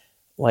read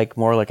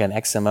more like an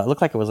XML. It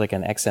looked like it was like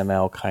an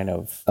XML kind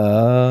of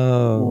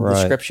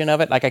description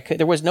of it.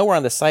 There was nowhere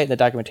on the site in the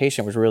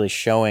documentation was really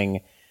showing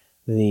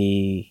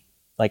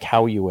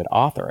how you would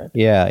author it.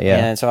 Yeah.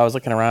 And so I was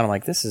looking around. I'm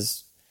like, this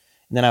is.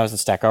 And then I was in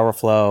Stack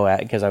Overflow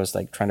because I was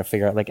trying to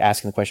figure out,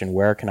 asking the question,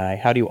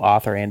 how do you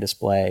author and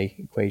display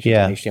equations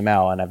in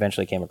HTML? And I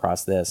eventually came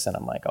across this, and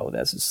I'm like, oh,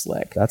 this is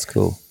slick. That's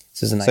cool.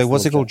 This is a nice. So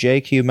what's it called?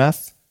 JQ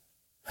Math?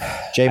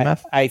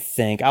 JMath? I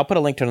think I'll put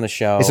a link to it on the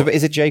show. Is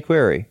it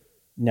jQuery?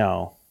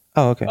 No.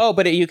 Oh, okay. Oh,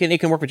 but it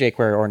can work with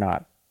jQuery or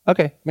not.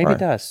 Okay, maybe it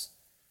does.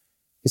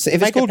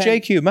 If it's called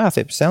JQ Math,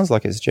 it sounds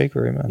like it's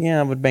jQuery Math.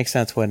 Yeah, it would make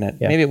sense, wouldn't it?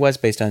 Yeah. Maybe it was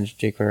based on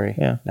jQuery.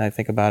 Yeah. Now I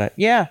think about it.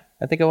 Yeah,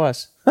 I think it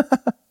was.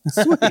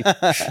 Sweet.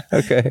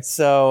 Okay.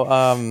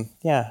 So,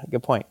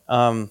 good point.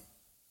 But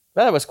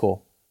that was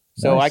cool.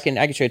 So Nice. I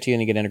can show it to you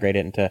and you can integrate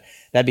it into.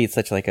 That'd be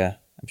such I'm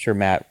sure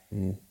Matt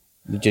and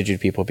the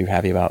Jiju people would be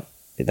happy about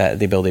that,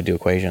 the ability to do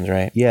equations,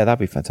 right? Yeah, that'd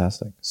be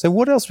fantastic. So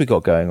what else we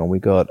got going on? We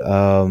got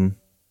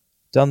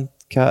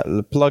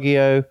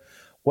Plugio.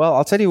 Well,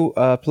 I'll tell you,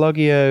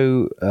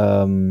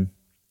 Plugio.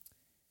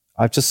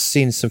 I've just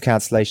seen some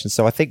cancellations,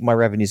 so I think my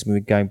revenue's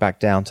going back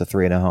down to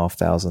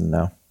 3,500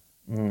 now.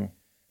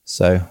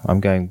 So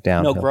I'm going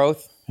down. No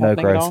growth. No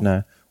growth.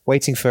 No.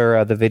 Waiting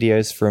for the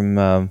videos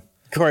from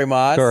Corey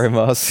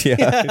Moss.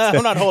 Yeah.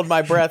 I'm not holding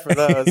my breath for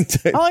those.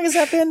 How long has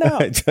that been now?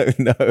 I don't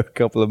know. A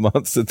couple of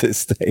months at this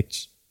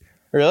stage.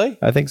 Really?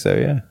 I think so.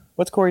 Yeah.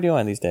 What's Corey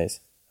doing these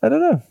days? I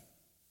don't know.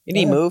 Did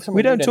he move?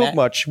 We don't talk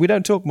much.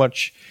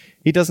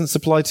 He doesn't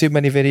supply too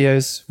many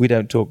videos. We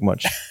don't talk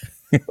much.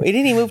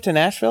 Didn't he move to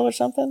Nashville or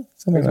something?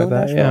 Something like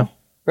that. Yeah.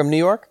 From New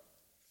York.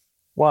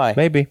 Why?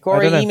 Maybe.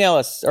 Corey, email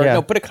us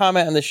or put a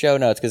comment in the show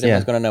notes because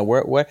everyone's going to know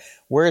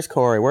where is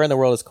Corey? Where in the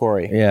world is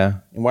Corey? Yeah.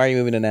 And why are you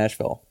moving to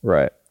Nashville?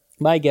 Right.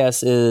 My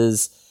guess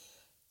is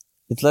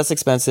it's less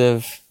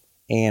expensive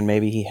and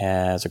maybe he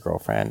has a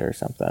girlfriend or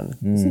something.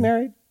 Is he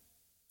married?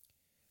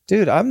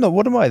 Dude, I'm not.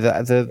 What am I?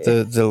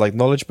 The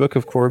knowledge book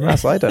of Corey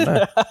Mass? I don't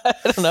know. I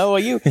don't know.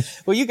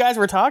 Well, you guys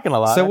were talking a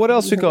lot. So what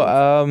else we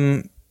got?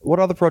 What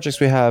other projects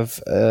we have?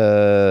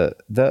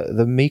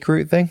 The Meek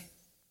Root thing.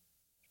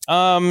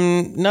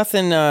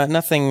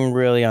 Nothing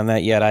really on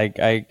that yet.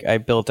 I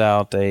built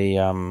out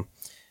a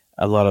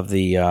lot of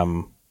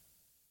the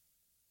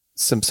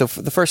So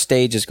for the first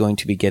stage is going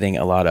to be getting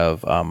a lot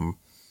of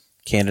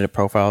candidate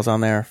profiles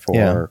on there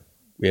for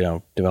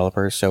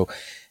developers. So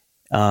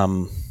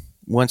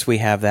once we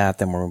have that,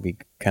 then we'll be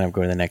kind of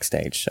going to the next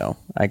stage. So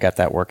I got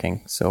that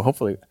working. So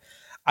hopefully,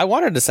 I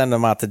wanted to send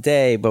them out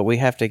today, but we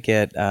have to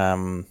get.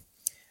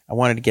 I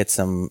wanted to get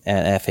some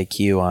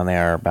FAQ on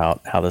there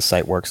about how the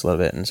site works a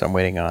little bit, and so I'm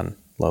waiting on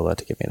Lola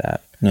to give me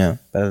that. Yeah.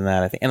 But other than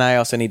that, I think, and I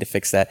also need to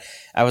fix that.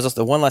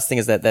 The one last thing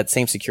is that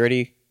same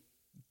security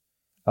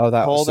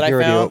that hole that I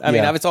security, found. I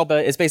mean, yeah.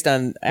 it's based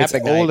on It's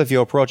AppIgnite. all of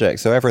your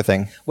projects, so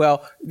everything.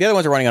 Well, the other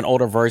ones are running on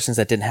older versions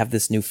that didn't have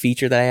this new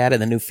feature that I added.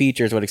 The new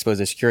feature is what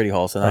exposed the security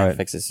hole, so now I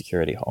fix the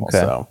security hole. Okay.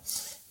 So,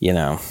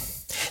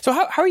 So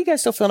how are you guys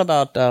still feeling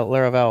about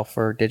Laravel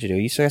for Didgeridoo? Are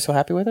you guys so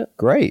happy with it?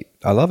 Great.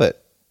 I love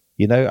it.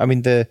 I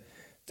mean, the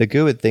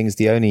GUID thing's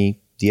the only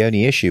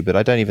issue, but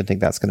I don't even think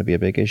that's going to be a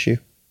big issue.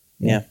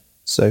 Yeah.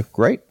 So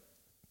great.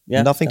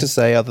 Yeah. Nothing to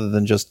say other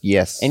than just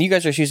yes. And you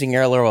guys are using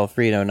Laravel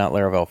 3, no, not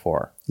Laravel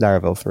 4.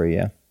 Laravel 3,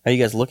 yeah. Are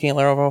you guys looking at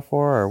Laravel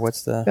 4, or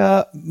what's the...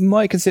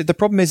 The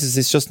problem is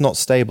it's just not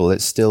stable.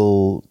 It's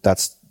still,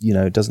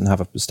 it doesn't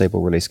have a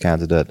stable release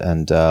candidate,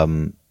 and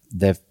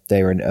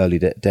they're in early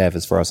dev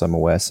as far as I'm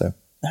aware, so.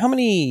 How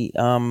many...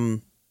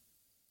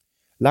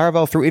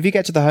 Laravel 3, if you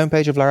get to the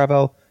homepage of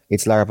Laravel,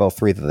 it's Laravel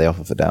 3 that they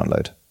offer for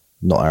download,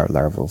 not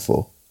Laravel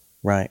 4.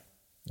 Right.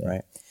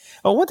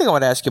 Oh, one thing I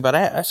want to ask you about,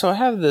 I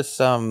have this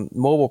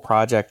mobile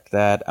project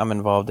that I'm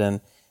involved in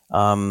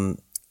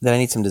that I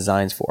need some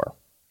designs for.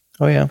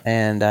 Oh, yeah.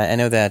 And I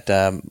know that,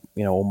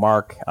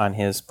 Mark on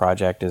his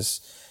project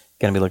is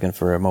going to be looking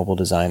for a mobile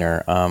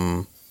designer. Do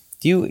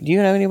you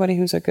know anybody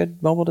who's a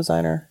good mobile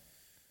designer?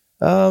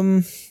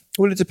 Well,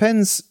 it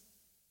depends.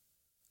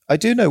 I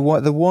do know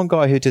the one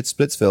guy who did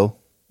Splitsville,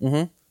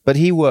 but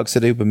he works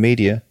at Uber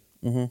Media.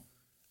 I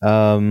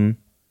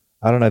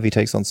don't know if he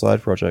takes on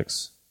side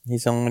projects.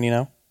 He's someone you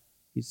know?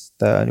 He's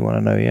the only one I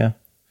know, yeah.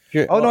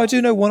 No, I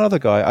do know one other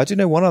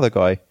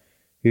guy.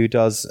 Who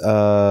does,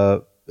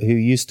 who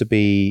used to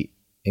be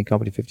in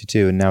Company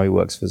 52 and now he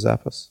works for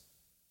Zappos.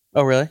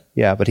 Oh, really?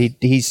 Yeah, but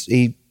he's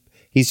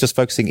just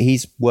focusing, he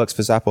works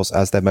for Zappos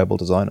as their mobile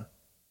designer.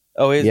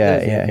 Oh, is yeah.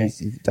 Okay.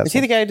 Is he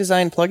the guy who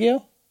designed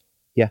Plugio?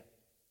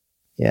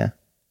 Yeah.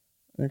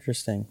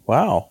 Interesting.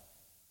 Wow.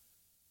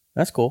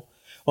 That's cool.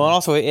 Well, and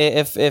also,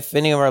 if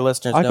any of our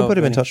listeners I can put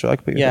him in touch. I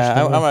can put you in touch.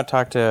 I'm going to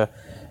talk to,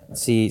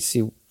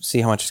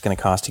 see how much it's going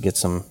to cost to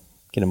get a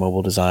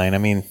mobile design. I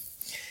mean,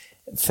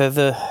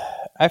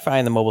 I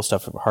find the mobile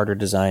stuff harder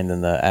design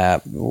than the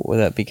app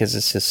because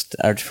it's just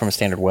from a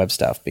standard web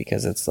stuff,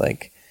 because it's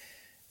like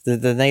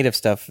the native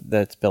stuff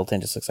that's built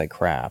in just looks like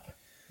crap.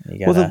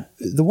 Well,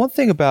 the one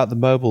thing about the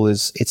mobile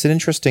is it's an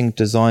interesting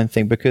design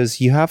thing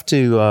because you have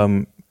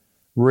to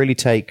really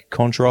take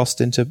contrast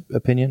into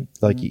opinion.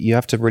 Like you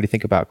have to really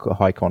think about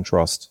high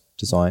contrast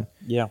design.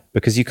 Yeah.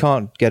 Because you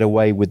can't get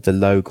away with the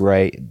low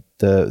gray,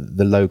 the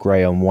low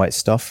gray on white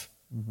stuff,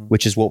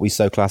 which is what we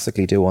so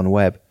classically do on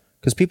web.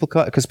 Because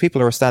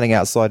people are standing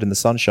outside in the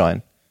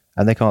sunshine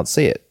and they can't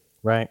see it.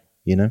 Right.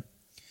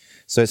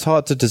 So it's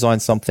hard to design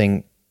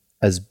something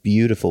as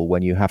beautiful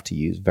when you have to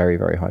use very,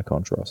 very high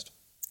contrast.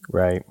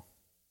 Right.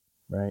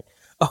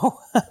 Oh,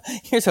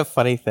 here's a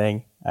funny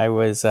thing. I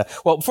was,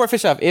 before I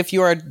finish off, if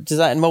you are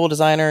a mobile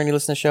designer and you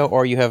listen to the show,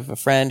 or you have a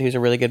friend who's a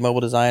really good mobile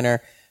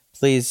designer,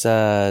 please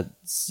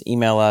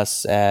email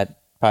us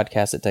at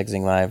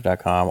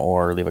podcast@techzinglive.com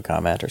or leave a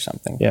comment or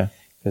something. Yeah.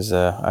 Because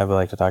I would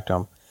like to talk to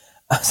them.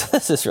 So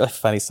this is really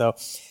funny. So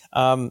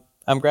I'm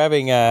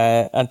grabbing,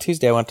 on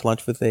Tuesday, I went to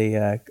lunch with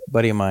a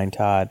buddy of mine,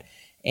 Todd.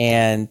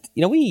 And,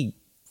 we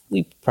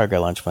probably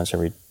go lunch once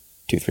every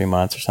 2-3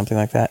 months or something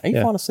like that. Are you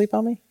falling asleep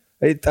on me?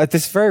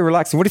 It's very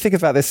relaxing. What do you think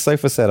about this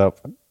sofa setup?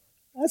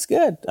 That's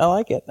good. I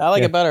like it. I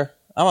like it better.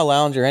 I'm a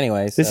lounger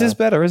anyway. So. This is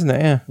better, isn't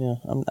it? Yeah. Yeah.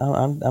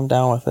 I'm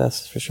down with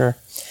this for sure.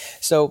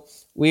 So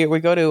we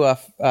go to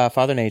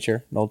Father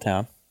Nature, in Old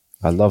Town.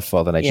 I love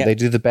Father Nature. Yeah. They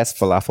do the best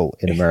falafel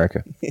in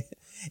America.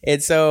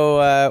 And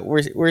so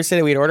we're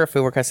sitting. We'd order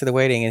food. We're kind of sitting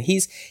waiting, and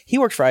he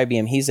works for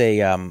IBM. He's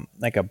a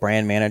like a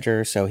brand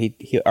manager. So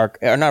or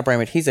not a brand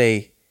manager. He's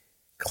a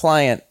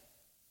client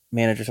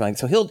manager or something.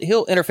 So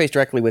he'll interface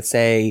directly with,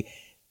 say,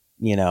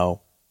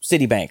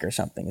 Citibank or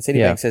something. And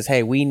Citibank says,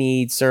 "Hey, we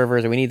need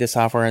servers, or we need this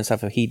software and stuff."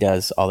 So he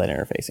does all that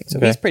interfacing. So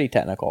he's pretty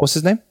technical. What's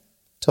his name?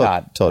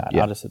 Todd.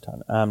 Yeah. I'll just say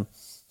Todd.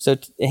 So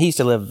he used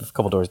to live a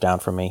couple doors down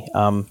from me.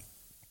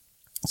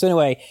 So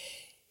anyway,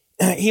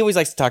 he always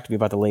likes to talk to me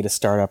about the latest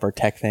startup or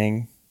tech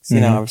thing.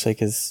 Obviously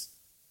because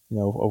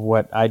of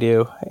what I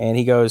do. And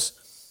he goes,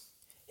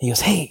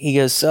 "Hey," he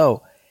goes,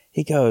 "Have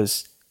you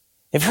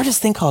heard this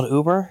thing called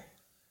Uber?"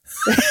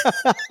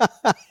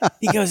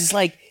 He goes, "It's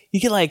like you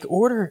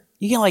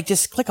can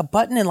just click a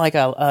button and like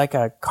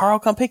a car will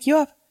come pick you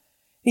up."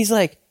 He's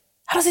like,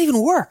 "How does it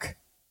even work?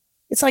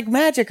 It's like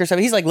magic or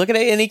something." He's like looking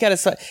at it, and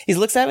he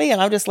looks at me, and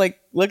I'm just like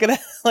looking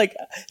at like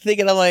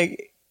thinking, I'm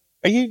like,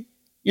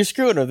 you're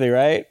screwing with me,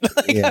 right?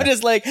 I'm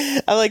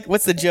like,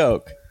 what's the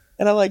joke?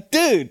 And I'm like,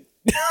 dude,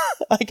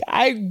 like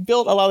I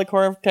built a lot of the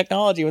core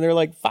technology when there were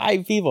like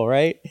 5 people,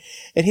 right?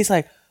 And he's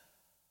like,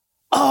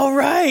 "All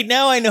right,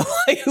 now I know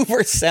why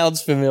Uber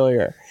sounds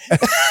familiar."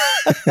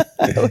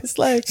 I was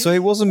like, so he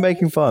wasn't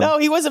making fun. No,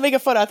 he wasn't making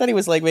fun. I thought he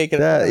was like making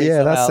fun.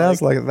 Yeah, that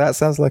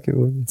sounds like it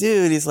would.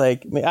 Dude, he's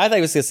like, I thought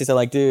he was going to say something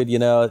like, "Dude,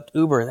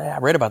 Uber, I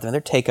read about them.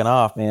 They're taking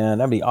off, man.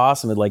 That'd be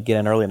awesome to like get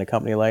in early in a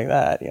company like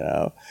that."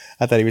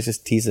 I thought he was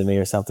just teasing me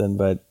or something,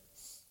 but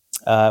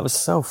it was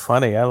so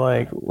funny. I'm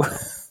like, what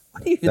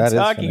are you even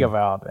talking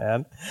about,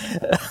 man?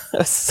 It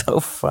was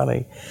so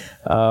funny.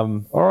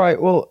 All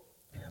right, well.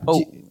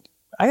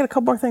 I got a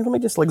couple more things. Let me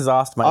just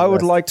exhaust my I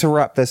would list like to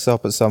wrap this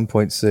up at some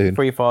point soon.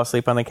 before you fall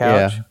asleep on the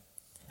couch.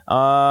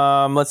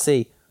 Yeah. Let's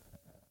see.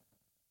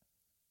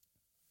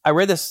 I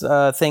read this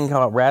thing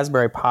called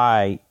Raspberry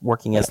Pi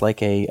working as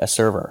like a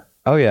server,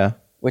 Oh, yeah.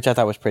 which I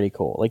thought was pretty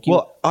cool. Like,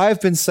 Well, I've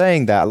been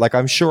saying that. Like,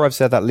 I'm sure I've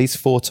said that at least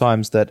 4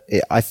 times that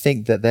I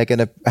think that they're going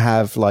to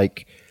have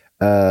like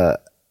a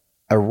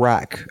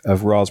rack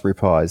of Raspberry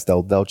Pis.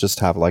 They'll just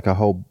have like a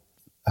whole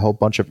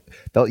bunch of.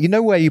 You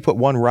know where you put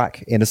one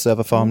rack in a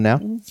server farm now?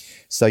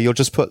 So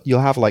you'll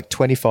have like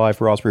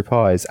 25 Raspberry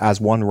Pis as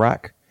one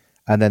rack,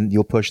 and then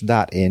you'll push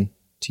that in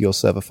to your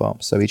server farm.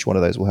 So each one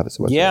of those will have its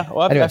own. yeah,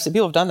 well, I've seen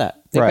people have done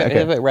that.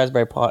 They've got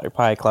Raspberry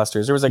Pi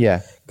clusters. There was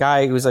a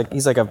guy who's like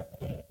he's like a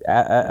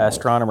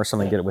astronomer or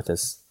something. Did it with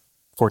his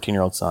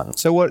 14-year-old son.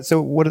 So what's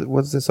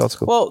this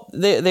article? Well,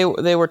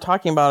 they were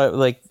talking about it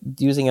like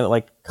using it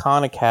like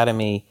Khan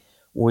Academy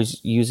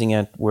was using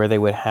it where they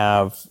would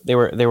have they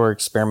were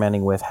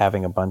experimenting with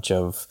having a bunch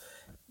of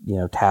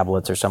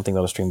tablets or something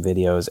that'll stream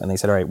videos, and they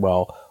said, all right,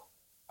 well,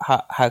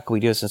 how can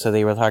we do this? And so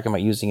they were talking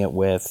about using it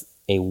with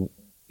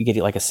you get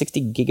like a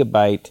 60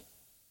 gigabyte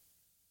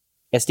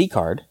SD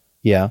card.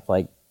 Yeah.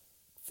 Like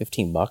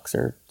 $15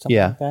 or something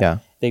like that. Yeah.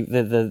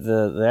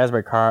 The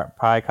Raspberry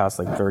Pi costs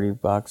like $30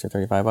 or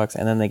 $35,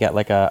 and then they get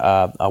like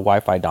a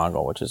Wi-Fi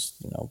dongle, which is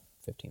 $15.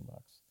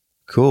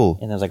 Cool.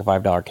 And there's like a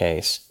 $5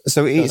 case.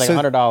 So it's like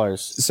 $100.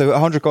 So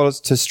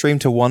 $100 to stream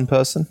to one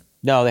person?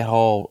 No, they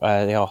whole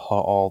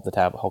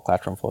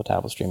classroom full of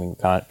tablets streaming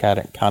Khan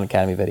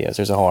Academy videos.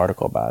 There's a whole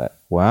article about it.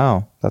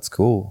 Wow, that's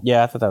cool.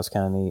 Yeah, I thought that was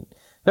kind of neat.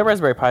 The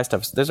Raspberry Pi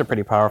stuff, those are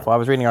pretty powerful. I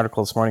was reading an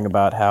article this morning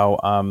about how,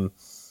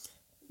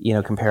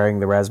 comparing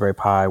the Raspberry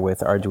Pi with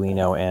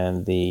Arduino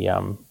and the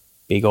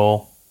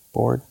Beagle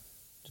board,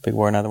 the big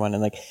board, another one,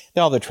 and like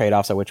all the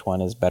trade-offs of which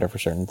one is better for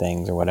certain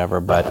things or whatever.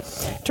 But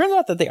it turns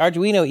out that the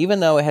Arduino,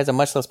 even though it has a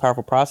much less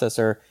powerful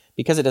processor,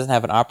 because it doesn't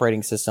have an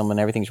operating system and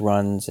everything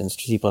runs in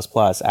C++,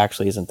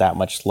 actually isn't that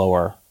much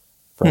slower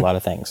for a lot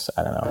of things.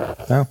 I don't know.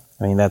 Oh.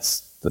 I mean,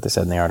 that's what they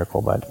said in the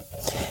article. But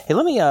hey,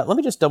 let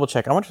me just double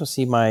check. I want to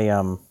see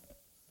my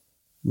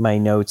my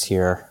notes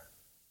here,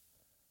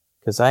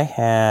 because I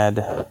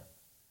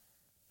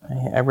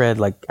read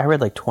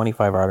like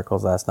 25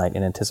 articles last night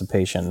in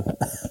anticipation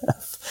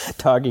of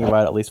talking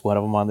about at least one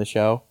of them on the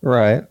show.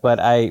 Right. But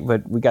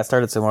we got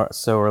started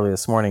so early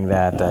this morning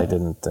that I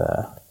didn't.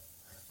 Let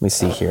me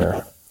see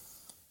here.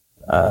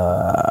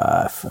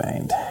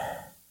 Find.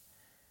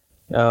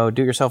 Oh,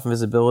 do-it-yourself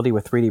invisibility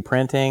with 3D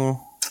printing.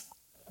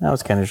 That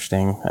was kind of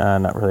interesting.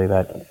 Not really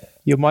that.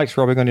 Your mic's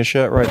rubbing on your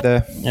shirt right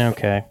there.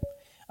 Okay.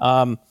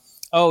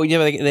 Oh, yeah.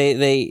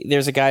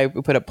 There's a guy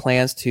who put up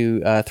plans to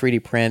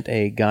 3D print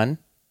a gun.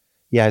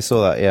 Yeah, I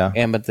saw that. Yeah.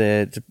 And but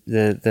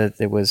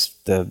it was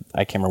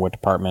I can't remember what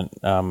department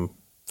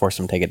forced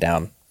him to take it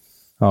down.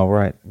 Oh,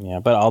 right. Yeah,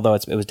 but although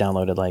it was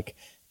downloaded like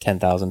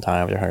 10,000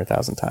 times or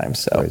 100,000 times,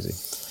 so crazy.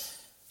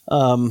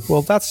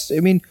 Well,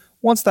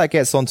 once that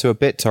gets onto a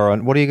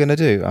BitTorrent, what are you going to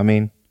do? I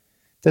mean,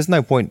 there's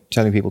no point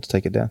telling people to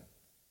take it down.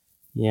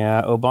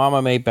 Yeah,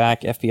 Obama may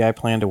back FBI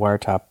plan to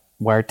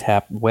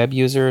wiretap web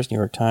users, New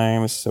York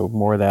Times, so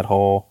more of that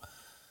whole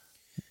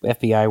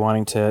FBI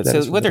wanting to...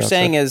 So what they're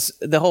saying is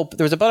there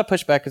was about a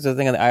pushback because of the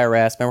thing on the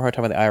IRS. Remember how we were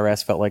talking about the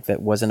IRS felt like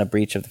that wasn't a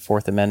breach of the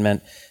Fourth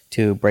Amendment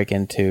to break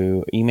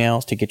into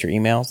emails, to get your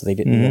emails. They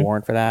didn't need a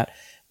warrant for that.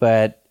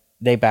 But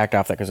they backed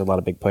off that because there's a lot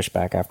of big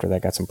pushback after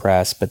that got some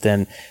press.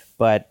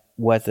 But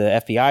what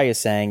the FBI is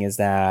saying is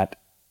that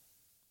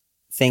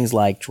things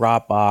like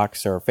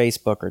Dropbox or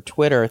Facebook or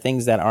Twitter,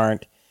 things that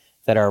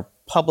are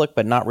public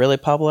but not really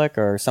public,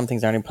 or some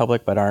things aren't even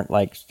public but aren't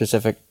like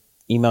specific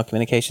email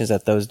communications,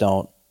 that those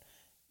don't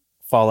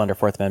fall under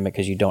Fourth Amendment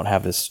because you don't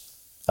have this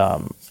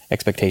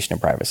expectation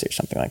of privacy or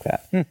something like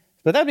that.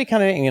 But that'd be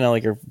kind of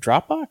like your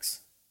Dropbox.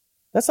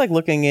 That's like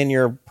looking in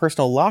your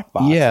personal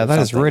lockbox. Yeah, that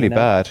is really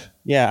bad.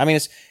 Yeah, I mean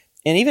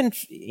and even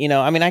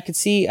I mean I can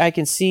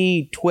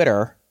see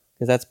Twitter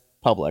because that's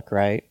public,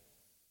 right?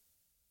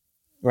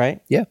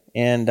 Right? Yeah.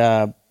 And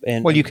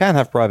well, you can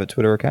have private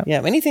Twitter accounts.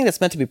 Yeah, anything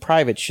that's meant to be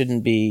private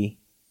shouldn't be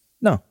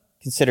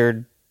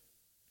considered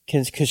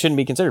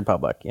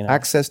public.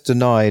 Access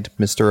denied,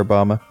 Mr.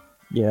 Obama.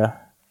 Yeah.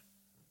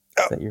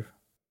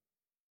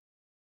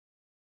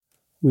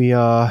 We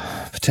are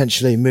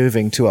potentially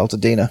moving to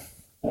Altadena.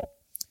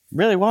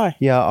 Really? Why?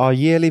 Yeah, our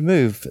yearly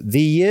move.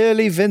 The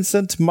yearly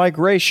Vincent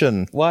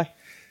migration. Why?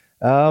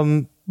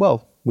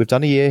 Well, we've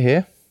done a year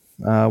here.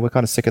 We're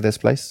kind of sick of this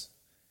place.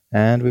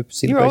 And we've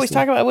seen. You were always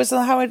talking about it. Was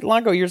how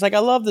long ago? You're like, I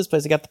love this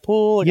place. I got the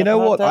pool. You know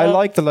what? I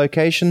like the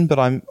location, but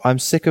I'm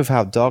sick of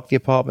how dark the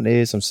apartment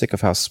is. I'm sick of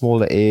how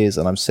small it is,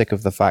 and I'm sick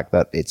of the fact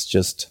that it's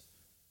just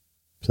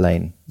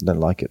plain. I don't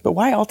like it. But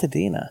why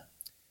Altadena?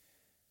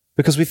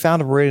 Because we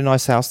found a really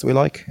nice house that we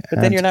like.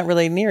 But then you're not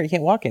really near. You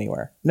can't walk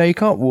anywhere. No, you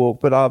can't walk.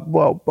 But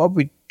I'll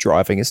be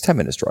driving. It's 10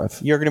 minutes drive.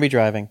 You're going to be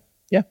driving.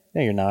 Yeah.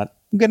 No, you're not.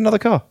 I'm getting another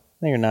car.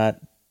 No, you're not.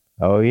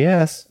 Oh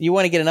yes. You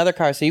want to get another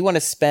car, so you want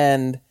to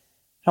spend.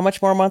 How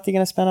much more a month are you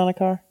going to spend on a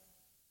car?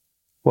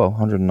 Well,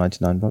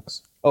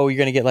 $199. Oh, you're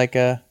going to get like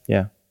a...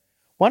 Yeah.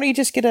 Why don't you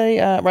just get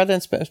a rather than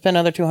spend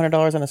another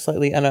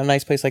 $200 on a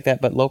nice place like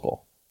that, but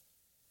local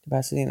to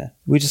Pasadena?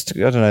 We just,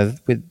 I don't know.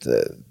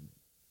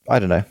 I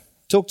don't know.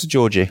 Talk to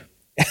Georgie.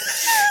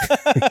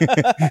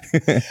 I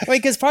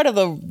mean, because part of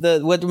the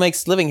what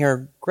makes living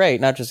here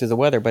great, not just because of the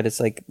weather, but it's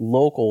like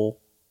local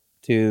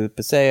to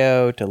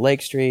Paseo, to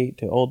Lake Street,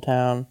 to Old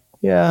Town.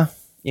 Yeah.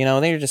 You know,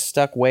 then you're just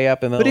stuck way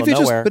up in the middle of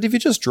nowhere. But if you're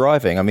just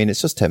driving, I mean,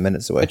 it's just 10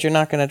 minutes away. But you're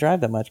not going to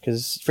drive that much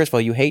because, first of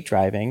all, you hate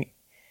driving.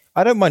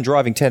 I don't mind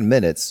driving 10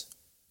 minutes.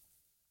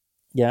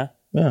 Yeah.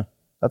 Yeah,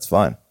 that's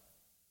fine.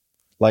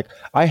 Like,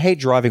 I hate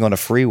driving on a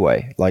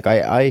freeway. Like,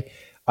 I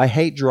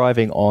hate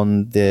driving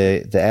on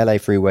the LA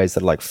freeways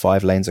that are like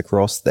 5 lanes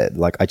across. That,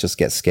 like, I just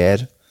get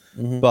scared.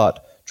 Mm-hmm.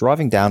 But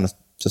driving down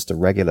just a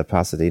regular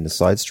Pasadena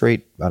side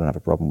street, I don't have a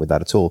problem with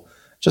that at all.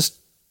 Just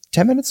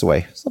 10 minutes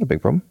away. It's not a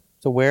big problem.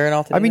 So where in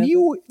Altadena? I mean,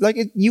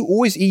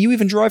 you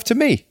even drive to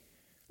me.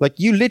 Like,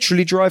 you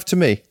literally drive to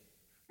me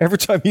every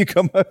time you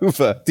come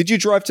over. Did you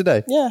drive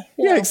today? Yeah.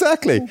 Yeah,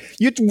 exactly.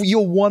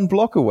 You're 1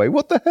 block away.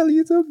 What the hell are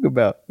you talking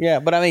about?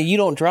 Yeah, but I mean, you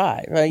don't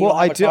drive, right? Well,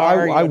 I do.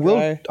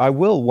 I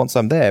will once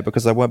I'm there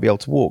because I won't be able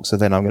to walk. So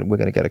then we're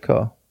going to get a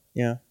car.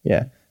 Yeah.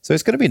 Yeah. So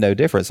it's going to be no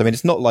difference. I mean,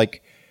 it's not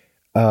like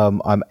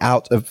I'm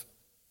out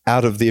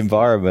of the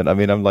environment. I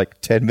mean, I'm like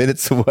 10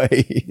 minutes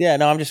away. Yeah,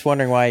 no, I'm just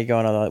wondering why you're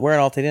going on where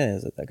in Altadena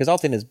is it? Because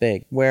Altadena is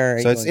big.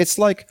 Where? So it's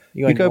like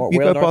you go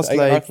past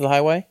north of the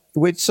highway.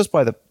 It's just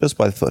by the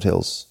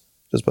foothills.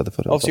 Just by the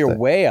foothills. Oh, so you're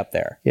way up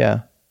there.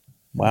 Yeah.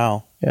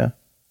 Wow. Yeah.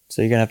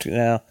 So you're gonna have to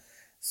now.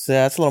 So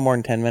that's a little more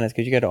than 10 minutes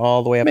because you got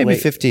all the way up. Maybe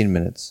 15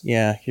 minutes.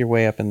 Yeah, you're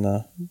way up in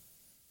the.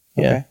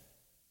 Okay. Yeah.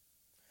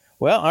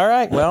 Well, all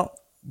right. Well,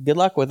 good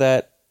luck with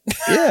that.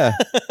 Yeah.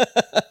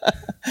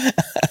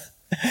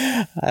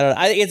 I don't know.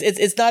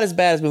 It's not as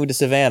bad as moving to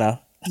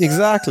Savannah.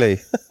 Exactly.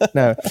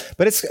 No,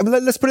 but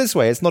let's put it this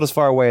way: it's not as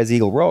far away as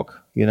Eagle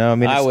Rock. You know, I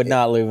mean, I would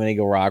not live in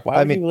Eagle Rock.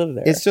 Why would you live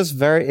there? It's just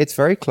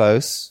very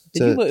close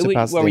to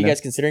Pasadena. Were you guys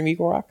considering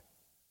Eagle Rock?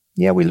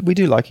 Yeah, we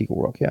do like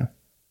Eagle Rock. Yeah.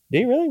 Do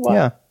you really? Why?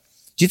 Yeah.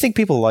 Do you think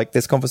people like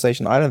this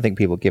conversation? I don't think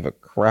people give a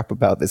crap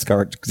about this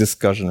current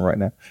discussion right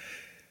now.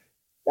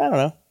 I don't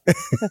know.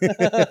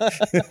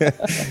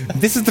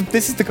 This is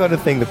the kind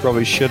of thing that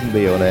probably shouldn't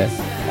be on air.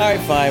 All right,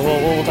 fine.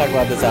 We'll talk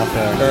about this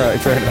after. All right,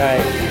 fair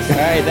enough. All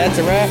right, that's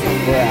a wrap.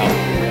 We're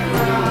out.